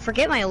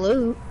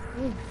loot.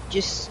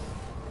 Just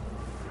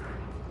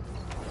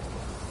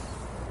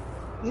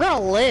I'm gonna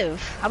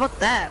live. How about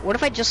that? What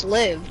if I just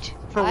lived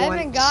for I once?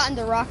 haven't gotten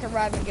to Rocket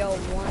Ride Miguel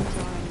one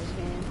time this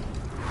game.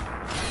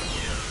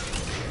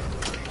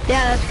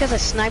 Yeah, that's because I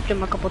sniped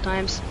him a couple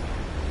times.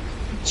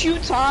 2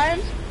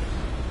 times?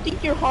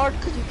 Think you're hard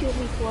because you killed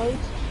me twice?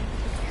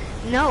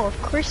 No,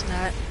 of course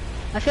not.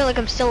 I feel like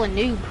I'm still a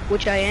noob,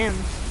 which I am.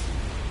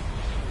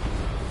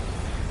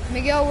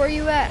 Miguel, where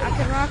you at? I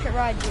can rocket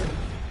ride you.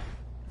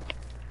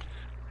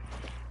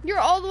 You're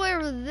all the way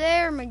over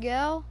there,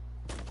 Miguel.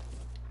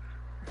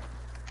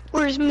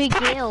 Where's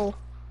Miguel?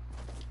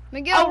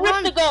 Miguel, I'm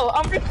run! ripped to go.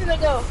 I'm ripped to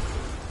go.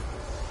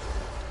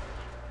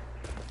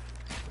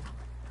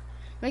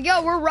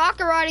 Miguel, we're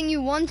rocket riding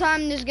you one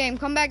time in this game.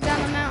 Come back down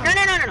the mountain.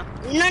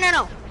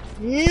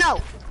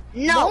 No.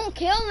 Don't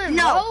kill him,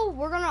 No.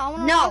 bro. I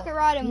wanna rocket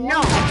ride him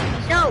one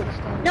time.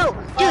 No.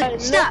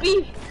 Dude, stop.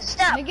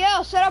 Stop.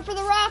 Miguel, set up for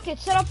the rocket.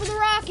 Set up for the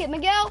rocket,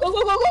 Miguel. Go,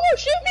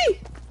 shoot me.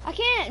 I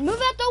can't. Move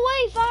out the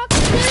way, Fox,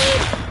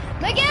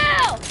 dude.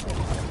 Miguel!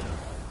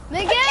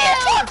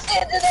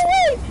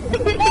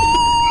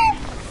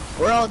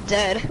 We're all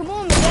dead. Come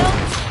on, Miguel.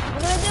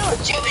 We're gonna do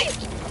it. Shoot me.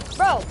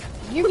 Bro,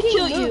 you keep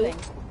kill moving.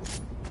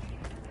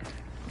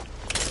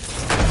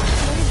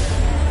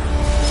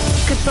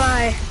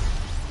 Goodbye.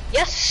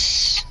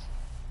 Yes!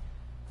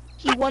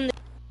 He won the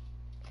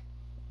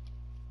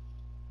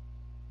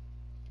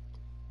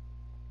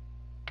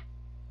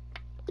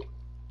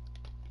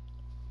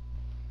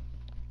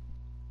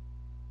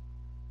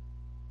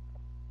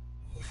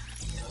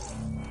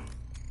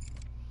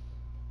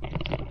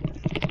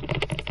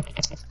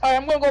Alright,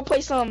 I'm gonna go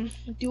play some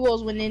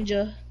duos with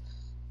Ninja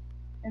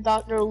and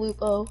Dr.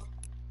 Lupo.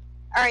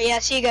 Alright, yeah,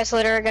 see you guys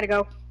later. I gotta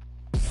go.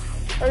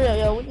 Hurry up,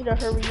 yo, we need to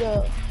hurry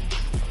up.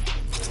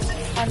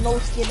 I know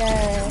skin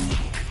ass.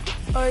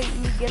 Alright,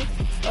 Miguel,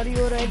 are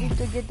you ready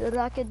to get the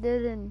rocket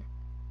in?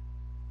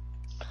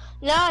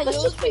 Nah, Let's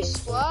you just play play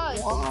squad.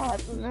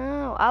 What?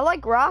 No, I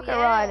like rocket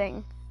Yeah.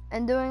 riding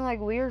and doing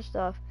like weird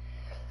stuff.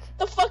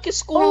 The fuck is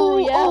Score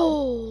Royale?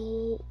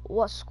 Oh,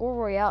 what Score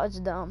Royale? It's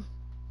dumb.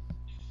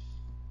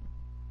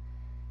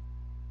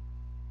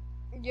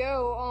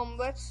 Yo,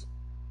 let's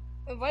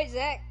invite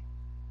Zach.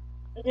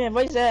 Yeah,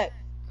 invite Zach.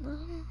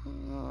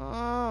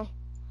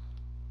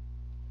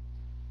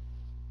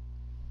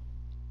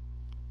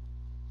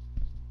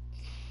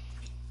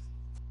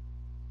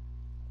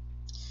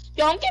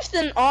 Yo, I'm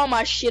gifting all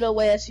my shit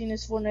away as soon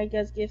as Fortnite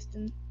gets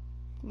gifting.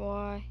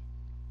 Why?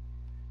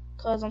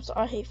 Cause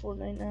I hate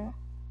Fortnite now.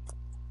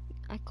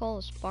 I call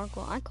it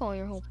Sparkle. I call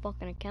your whole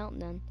fucking account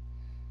then.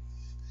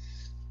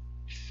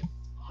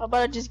 How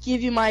about I just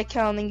give you my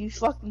account and you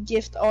fucking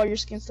gift all your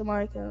skins to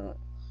my account?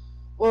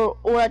 Or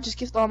I just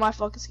gift all my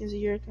fucking skins to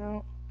your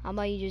account. How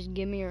about you just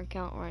give me your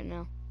account right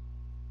now?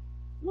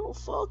 No,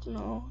 fuck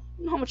no.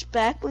 You know how much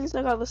back blings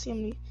I got? Let's see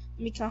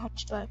let me count how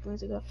much back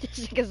blings I got.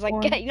 Because like,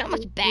 yeah, you know how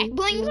much back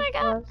blings I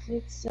got? 5,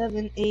 6,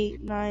 7,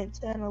 8, 9,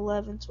 10,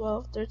 11,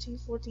 12, 13,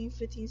 14,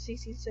 15,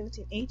 16,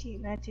 17,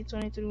 18, 19,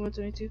 20, 21,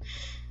 22,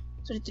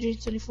 23,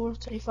 24,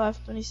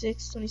 25,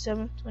 26,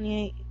 27,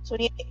 28,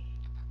 28.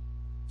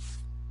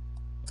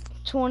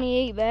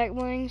 28 back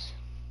blings.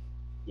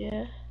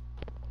 Yeah.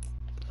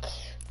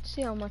 Let's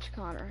see how much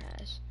Connor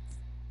has.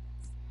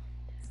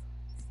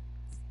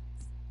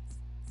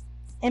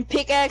 And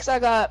pickaxe I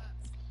got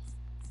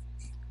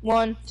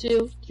 1,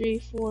 2, 3,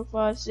 4,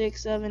 5,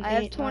 6, 7, I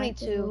have 8, 9,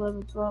 10, 22.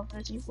 11, 12,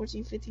 13,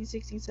 14, 15,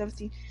 16,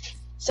 17.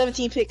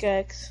 17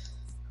 pickaxe.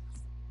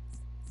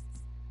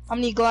 How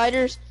many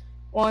gliders?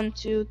 1,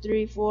 2,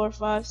 3, 4,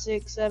 5,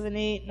 6, 7,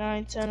 8,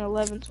 9, 10,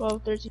 11,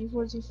 12, 13,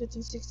 14,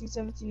 15, 16,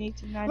 17,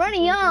 18, 19, Running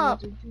 20, up!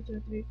 21, 22,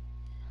 23,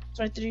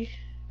 23.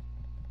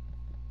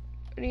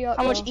 Pretty up,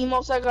 How much though.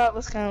 emotes I got?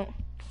 Let's count.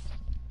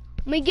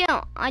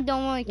 Miguel, I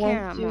don't really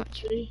care 1, that 2,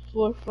 much. 3,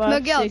 4, 5,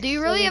 Miguel, 6, do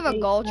you really 7, have a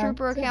 8, Gold 9,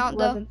 Trooper 10, account,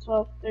 11,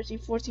 12, 13,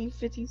 14,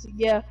 15, 16,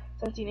 yeah,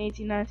 17,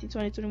 18, 19,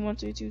 20, 21,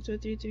 22,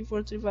 23,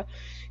 24, 25,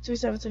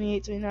 27,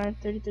 28, 29,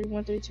 30,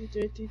 31, 32,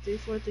 33,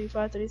 34,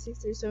 35, 36,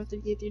 37,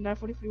 38, 39,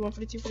 40, 41,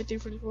 42, 43,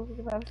 44,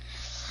 45.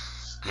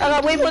 I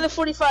gotta wait for the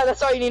 45,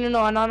 that's all you need to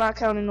know, and I'm not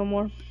counting no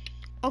more.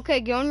 Okay,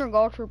 go on your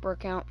Gold Trooper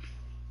account.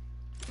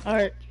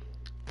 Alright.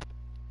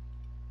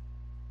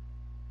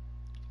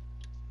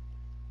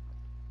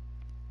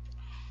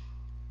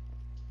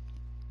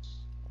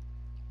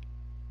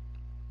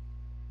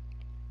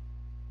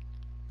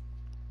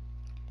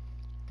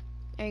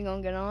 Are you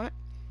gonna get on it?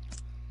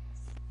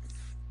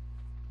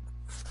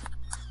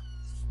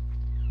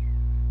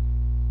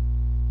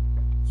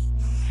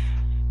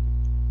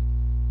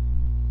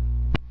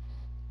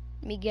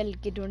 Miguel,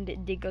 get on the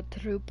Digger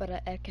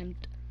Trooper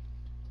account.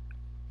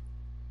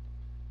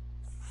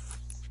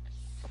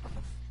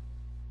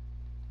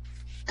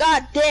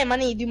 God damn, I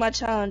need to do my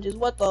challenges.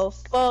 What the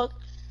fuck?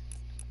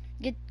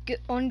 Get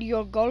on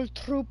your Gold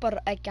Trooper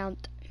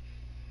account.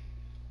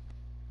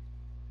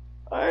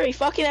 Alright,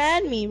 fucking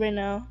add me right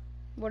now.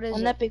 What is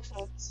On it? Epic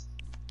Funds.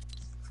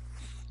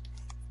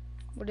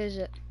 What is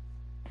it?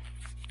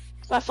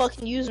 It's my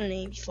fucking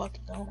username, you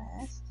fucking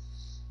dumbass.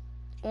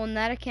 On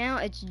that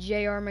account, it's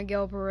JR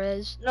Miguel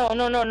Perez. No.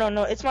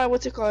 It's my,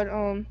 what's it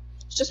called?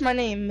 It's just my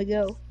name,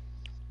 Miguel.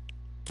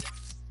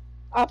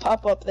 I'll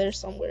pop up there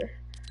somewhere.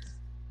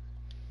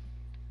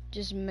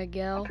 Just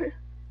Miguel.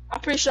 I'm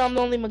pretty sure I'm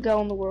the only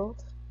Miguel in the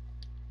world.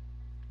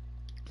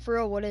 For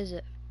real, what is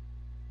it?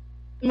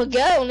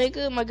 Miguel,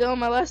 nigga. Miguel,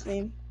 my last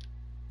name.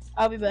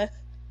 I'll be back.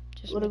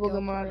 Just Gonna go Miguel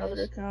get my Perez.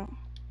 other account.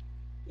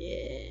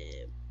 Yeah.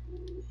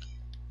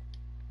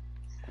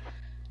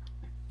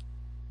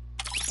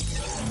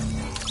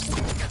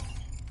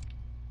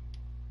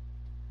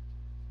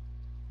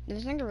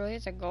 This nigga really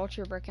has a Gold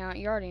Trooper account.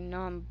 You already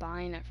know I'm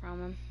buying it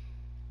from him.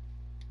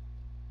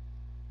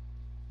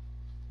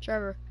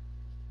 Trevor.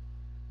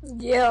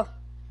 Yeah.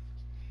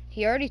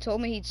 He already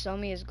told me he'd sell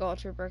me his Gold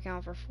Trooper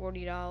account for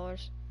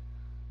 $40.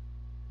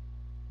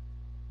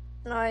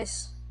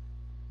 Nice.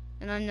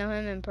 And I know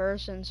him in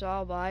person, so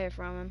I'll buy it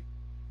from him.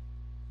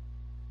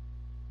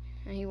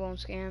 And he won't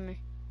scam me.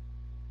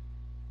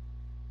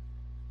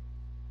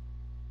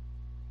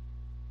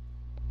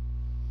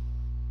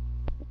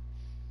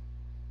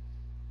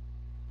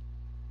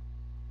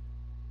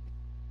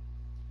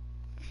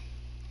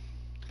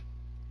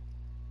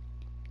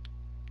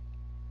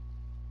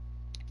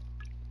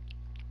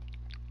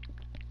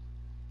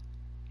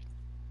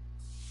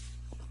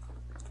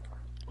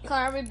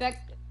 Connor, I'll be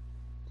back.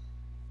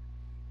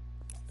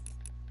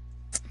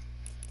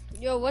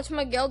 Yo, what's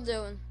Miguel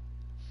doing?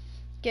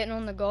 Getting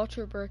on the Gold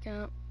Trooper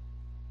account.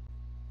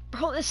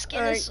 Bro, this skin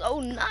Alright. is so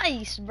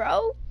nice,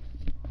 bro.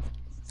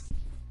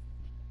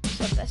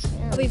 What's the best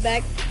skin? I'll be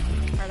back.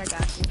 Alright, I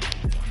got you.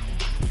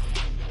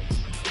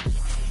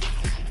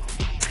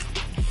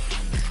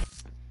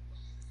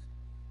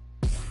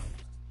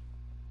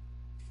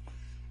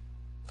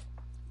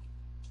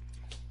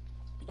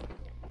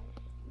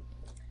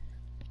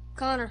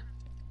 Connor,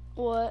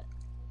 What?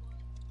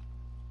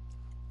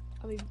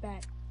 I'll be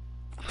back.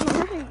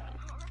 Alright.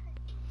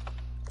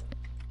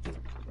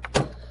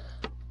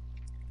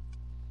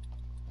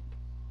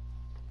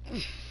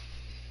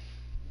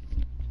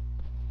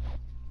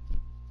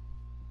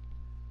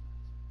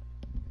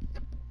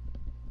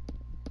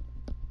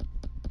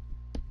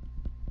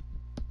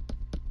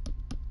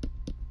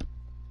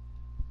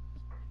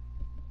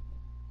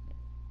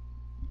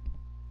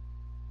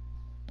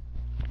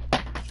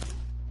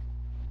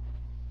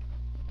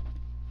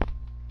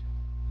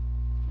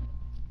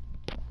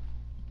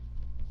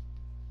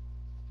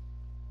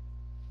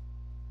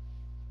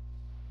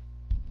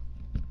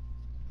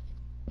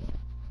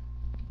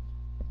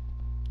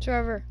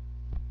 Trevor.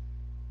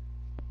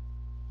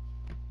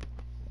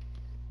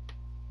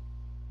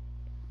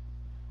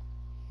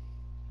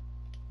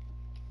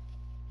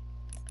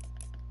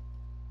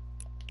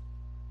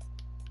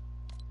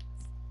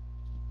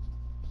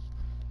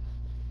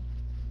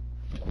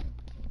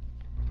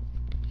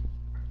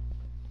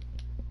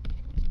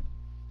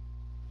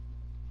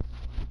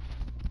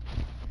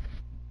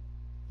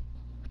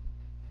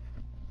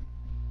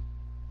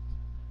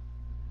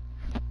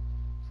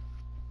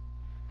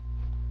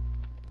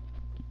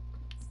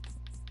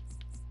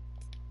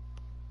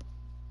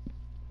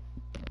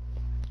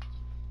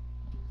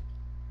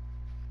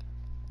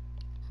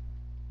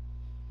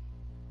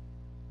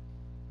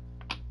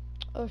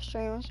 Oh,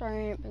 stream, I'm sorry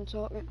I ain't been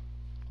talking.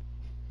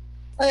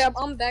 Oh yeah,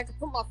 I'm back. I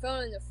put my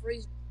phone in the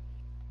freezer.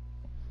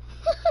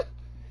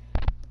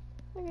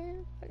 Okay,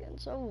 fucking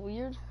so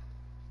weird.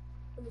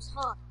 It was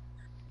hot.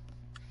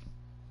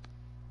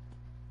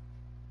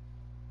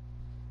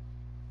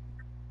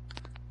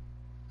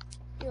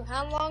 Yo,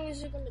 how long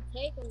is it gonna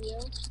take him, yo?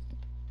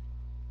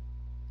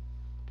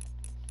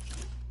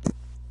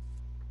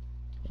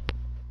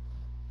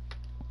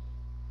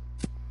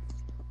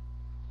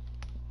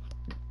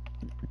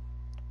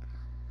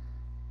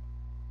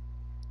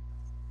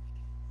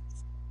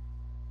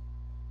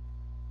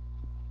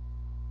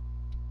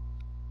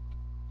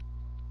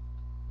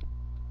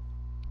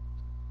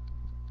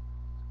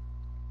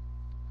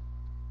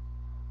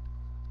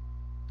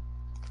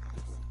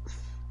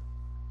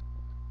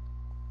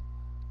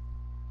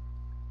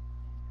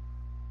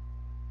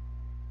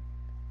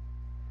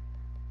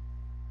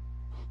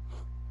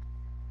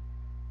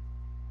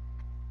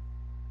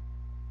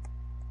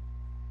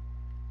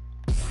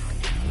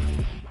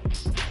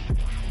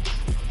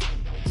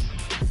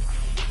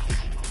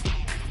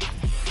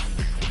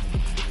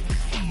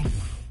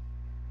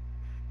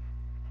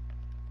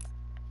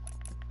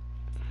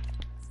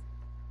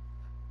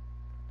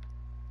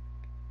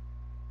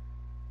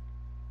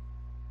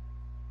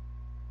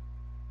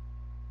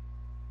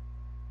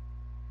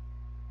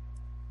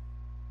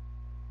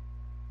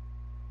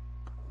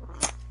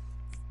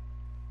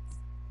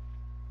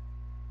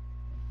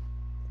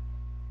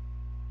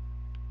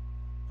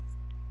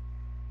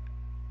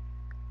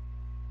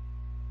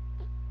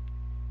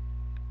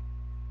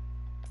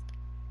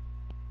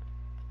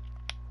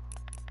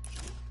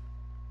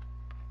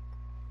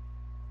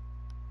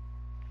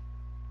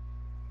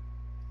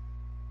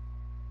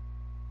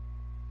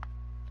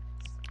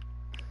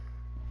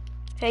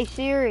 Hey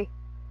Siri,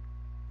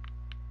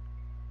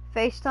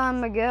 FaceTime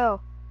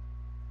Miguel.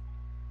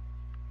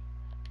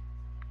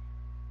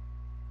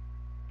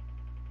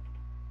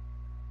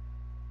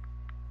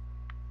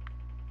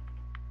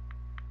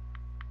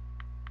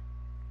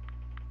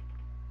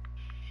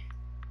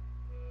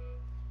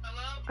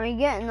 Hello? Are you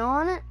getting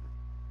on it?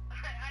 I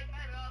got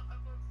it off. I'm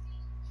on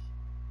Siege.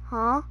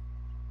 Huh?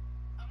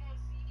 I'm on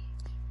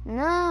Siege.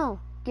 No,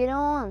 get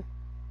on.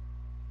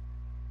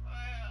 Alright,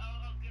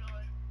 I'll get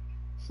on.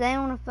 Stay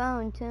on the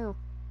phone too.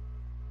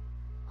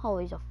 Oh,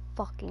 he's a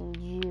fucking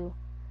Jew.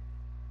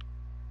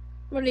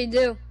 What did he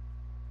do?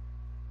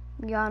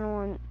 Got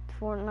on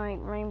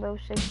Fortnite Rainbow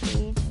Six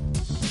Siege.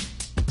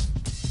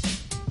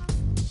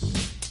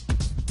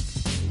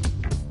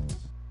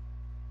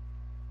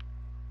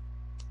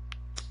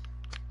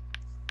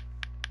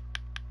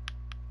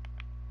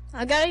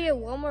 I gotta get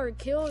one more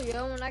kill,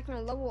 yo, and I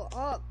can level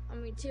up. I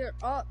mean, tier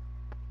up.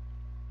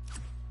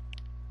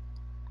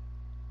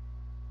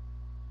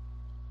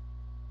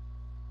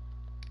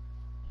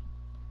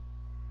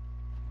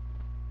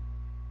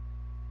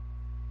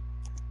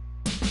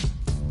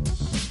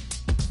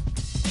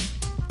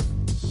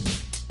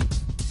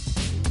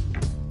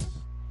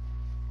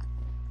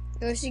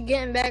 Is he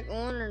getting back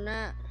on or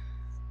not?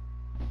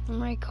 I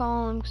might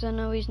call him because I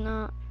know he's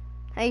not.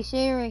 Hey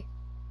Siri,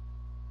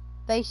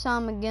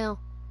 FaceTime Miguel.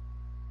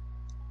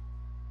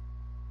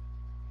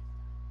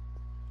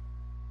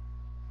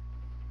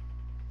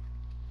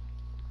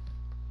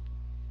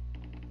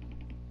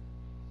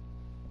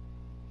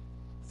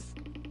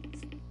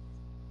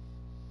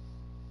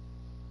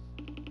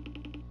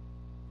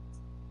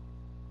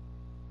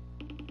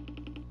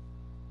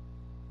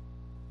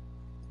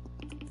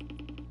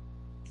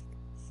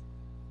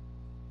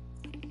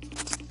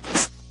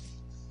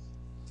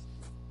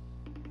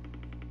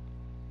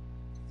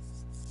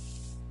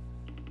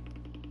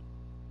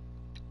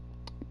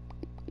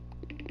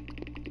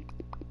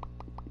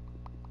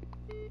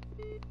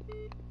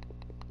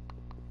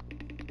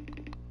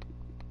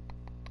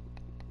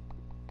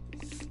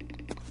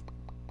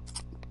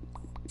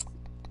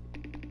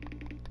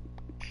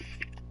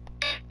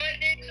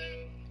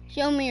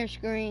 Show me your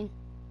screen.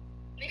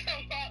 I'm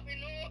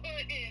popping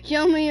on.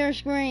 Show me your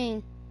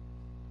screen.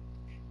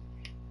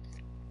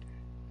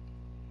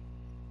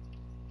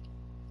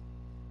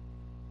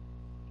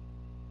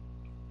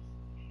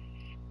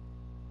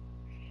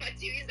 My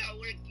TV's not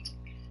working.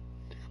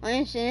 Oh,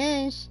 yes, it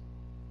is.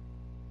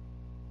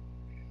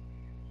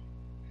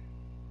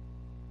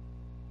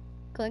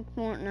 Click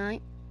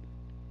Fortnite.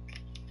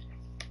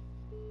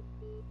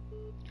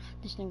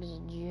 This nigga's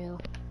a Jew.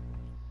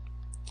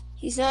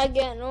 He's not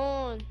getting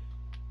on.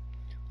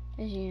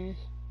 Yes, he is.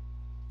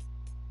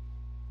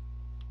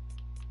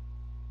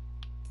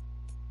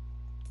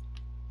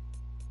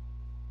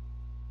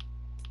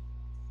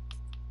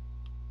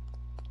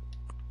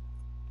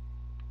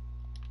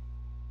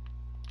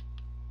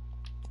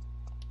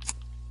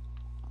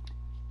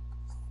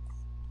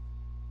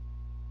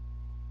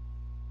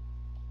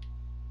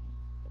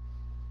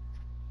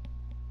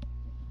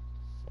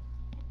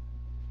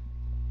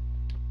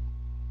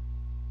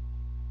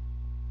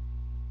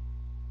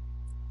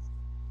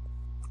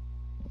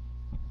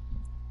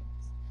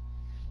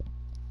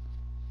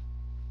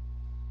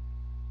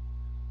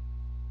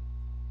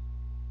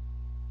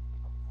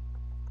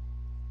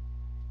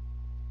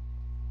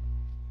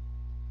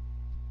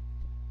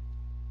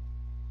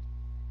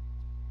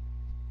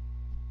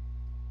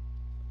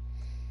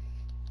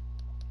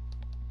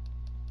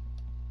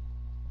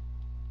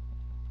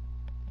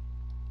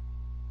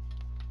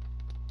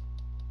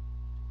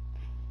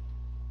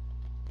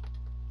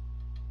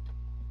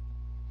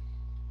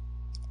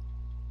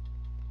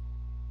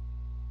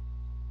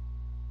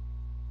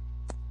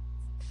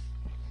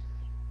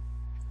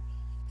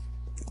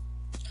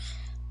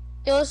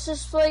 Yo, let's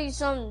just play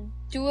some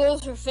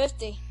duos for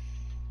 50.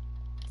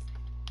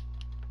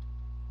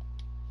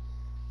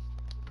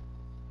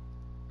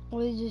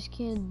 What is this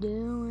kid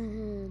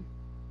doing?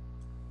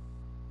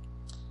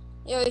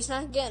 Yo, he's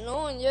not getting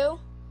on,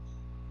 yo.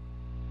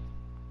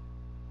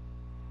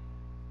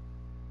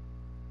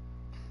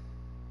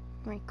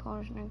 My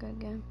car's not good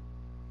again.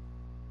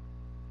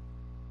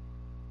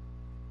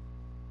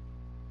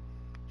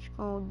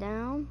 Scroll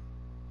down.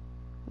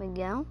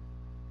 Miguel.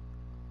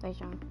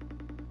 FaceTime.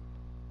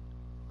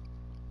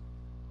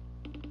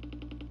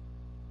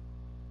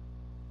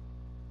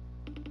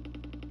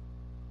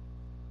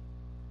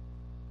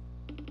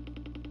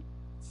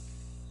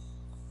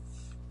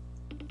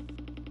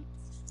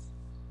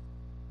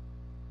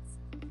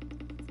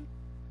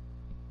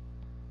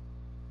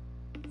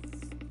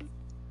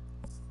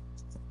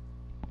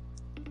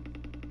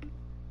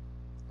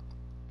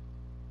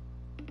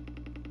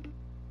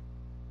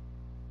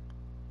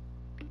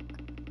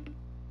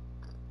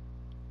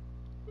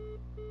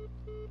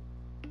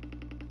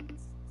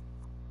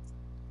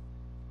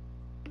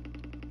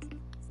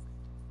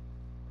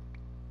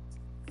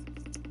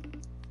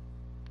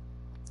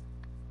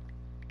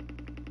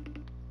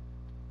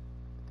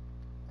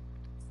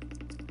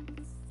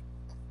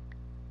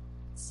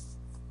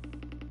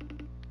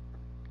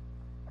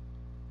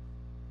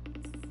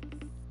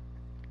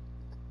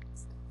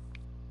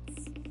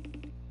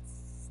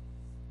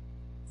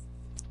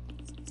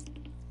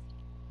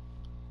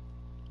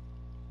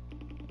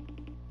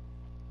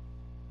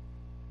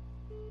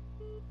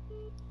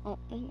 Oh,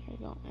 this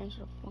nigga don't answer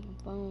the fucking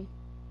phone.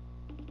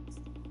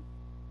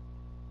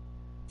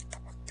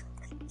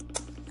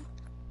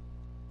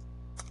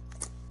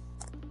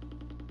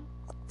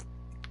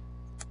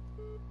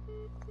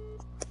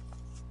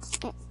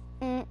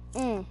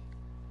 Mm-mm.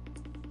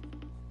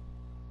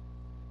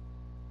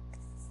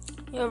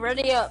 Yo,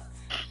 ready up.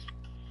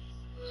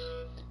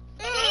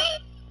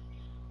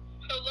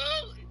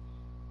 Hello?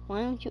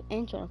 Why don't you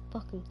answer the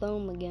fucking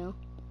phone, Miguel?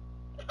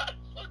 I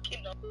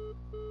fucking know.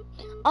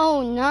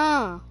 Oh,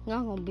 nah.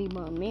 Not gonna be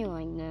by me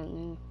like that,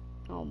 nigga.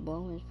 I'll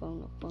blow his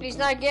phone the fuck He's up.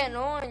 not getting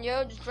on,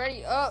 yo. Just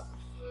ready up.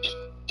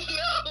 Yo,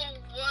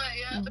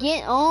 what?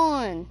 Get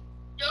on.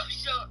 Yo,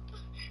 shut.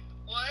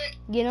 What?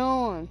 Get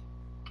on.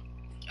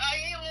 I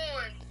am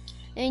on.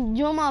 And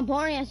join my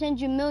party. I sent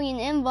you a million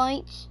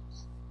invites.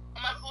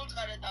 My phone's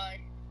gotta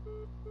die.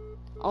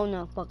 Oh,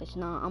 no, fuck, it's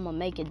not. I'm gonna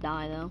make it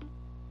die, though.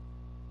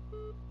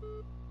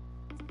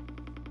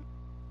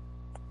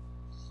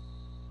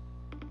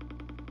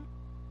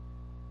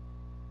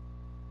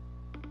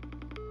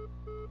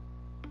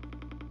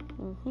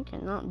 He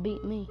cannot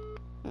beat me.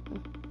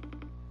 Hello?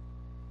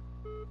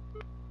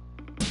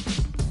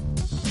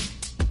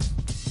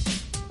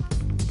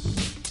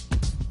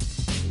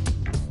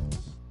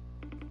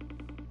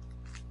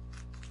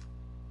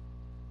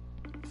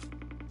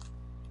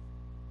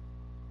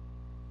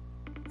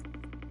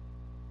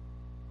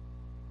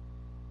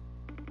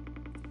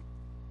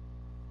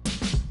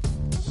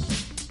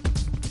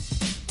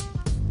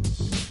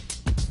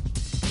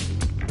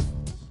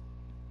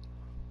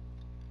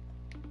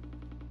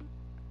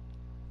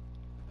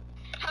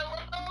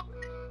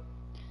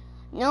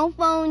 No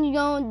phone, you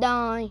gonna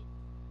die.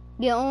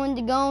 Get on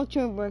the Gold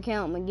Trooper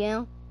account,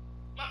 Miguel.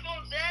 My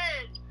phone's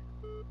dead.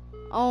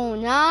 Oh,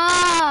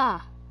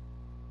 nah.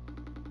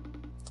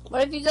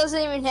 What if he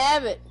doesn't even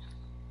have it?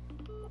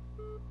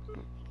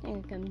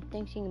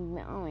 Thinks he can.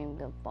 I don't even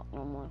give a fuck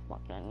no more.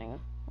 Fuck that nigga.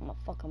 I'm gonna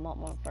fuck him up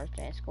on the first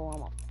day of school. I'm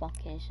gonna fuck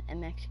his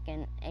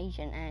Mexican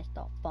Asian ass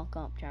the fuck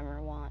up,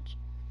 Trevor. Watch.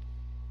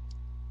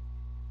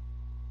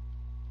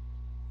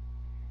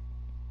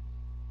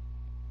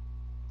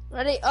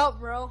 Ready up,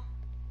 bro.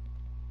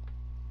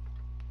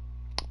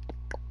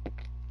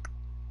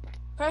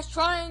 Press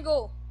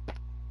triangle.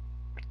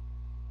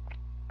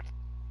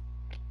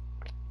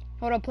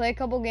 Hold up, play a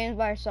couple games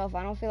by yourself.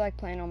 I don't feel like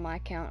playing on my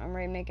account. I'm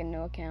ready to make a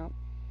new account.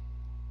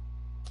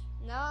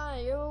 Nah,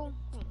 yo.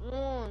 Come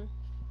on.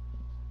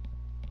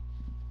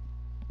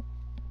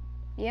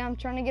 Yeah, I'm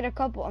trying to get a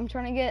couple. I'm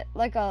trying to get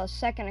like a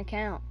second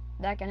account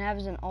that I can have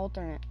as an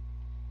alternate.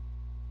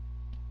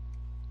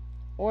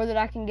 Or that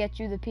I can get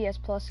you the PS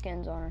Plus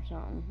skins on or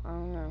something. I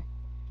don't know.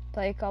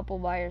 Play a couple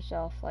by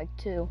yourself, like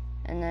 2,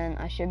 and then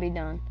I should be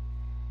done.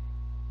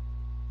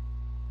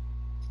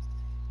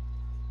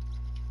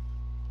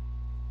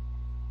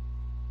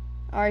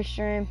 Alright,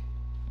 stream.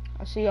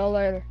 I'll see y'all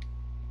later.